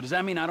for it. So does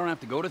that mean I don't have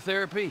to go to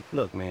therapy?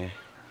 Look, man,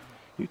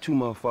 you two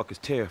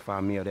motherfuckers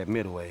terrify me of that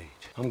middle age.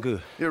 I'm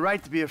good. You're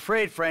right to be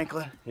afraid,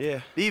 Franklin.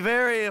 Yeah. Be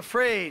very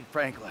afraid,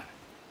 Franklin.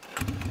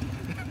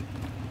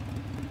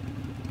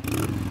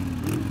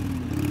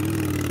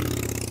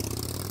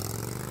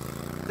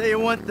 Tell you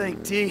one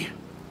thing, T.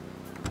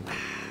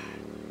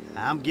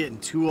 I'm getting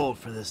too old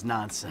for this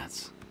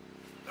nonsense.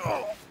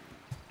 Oh.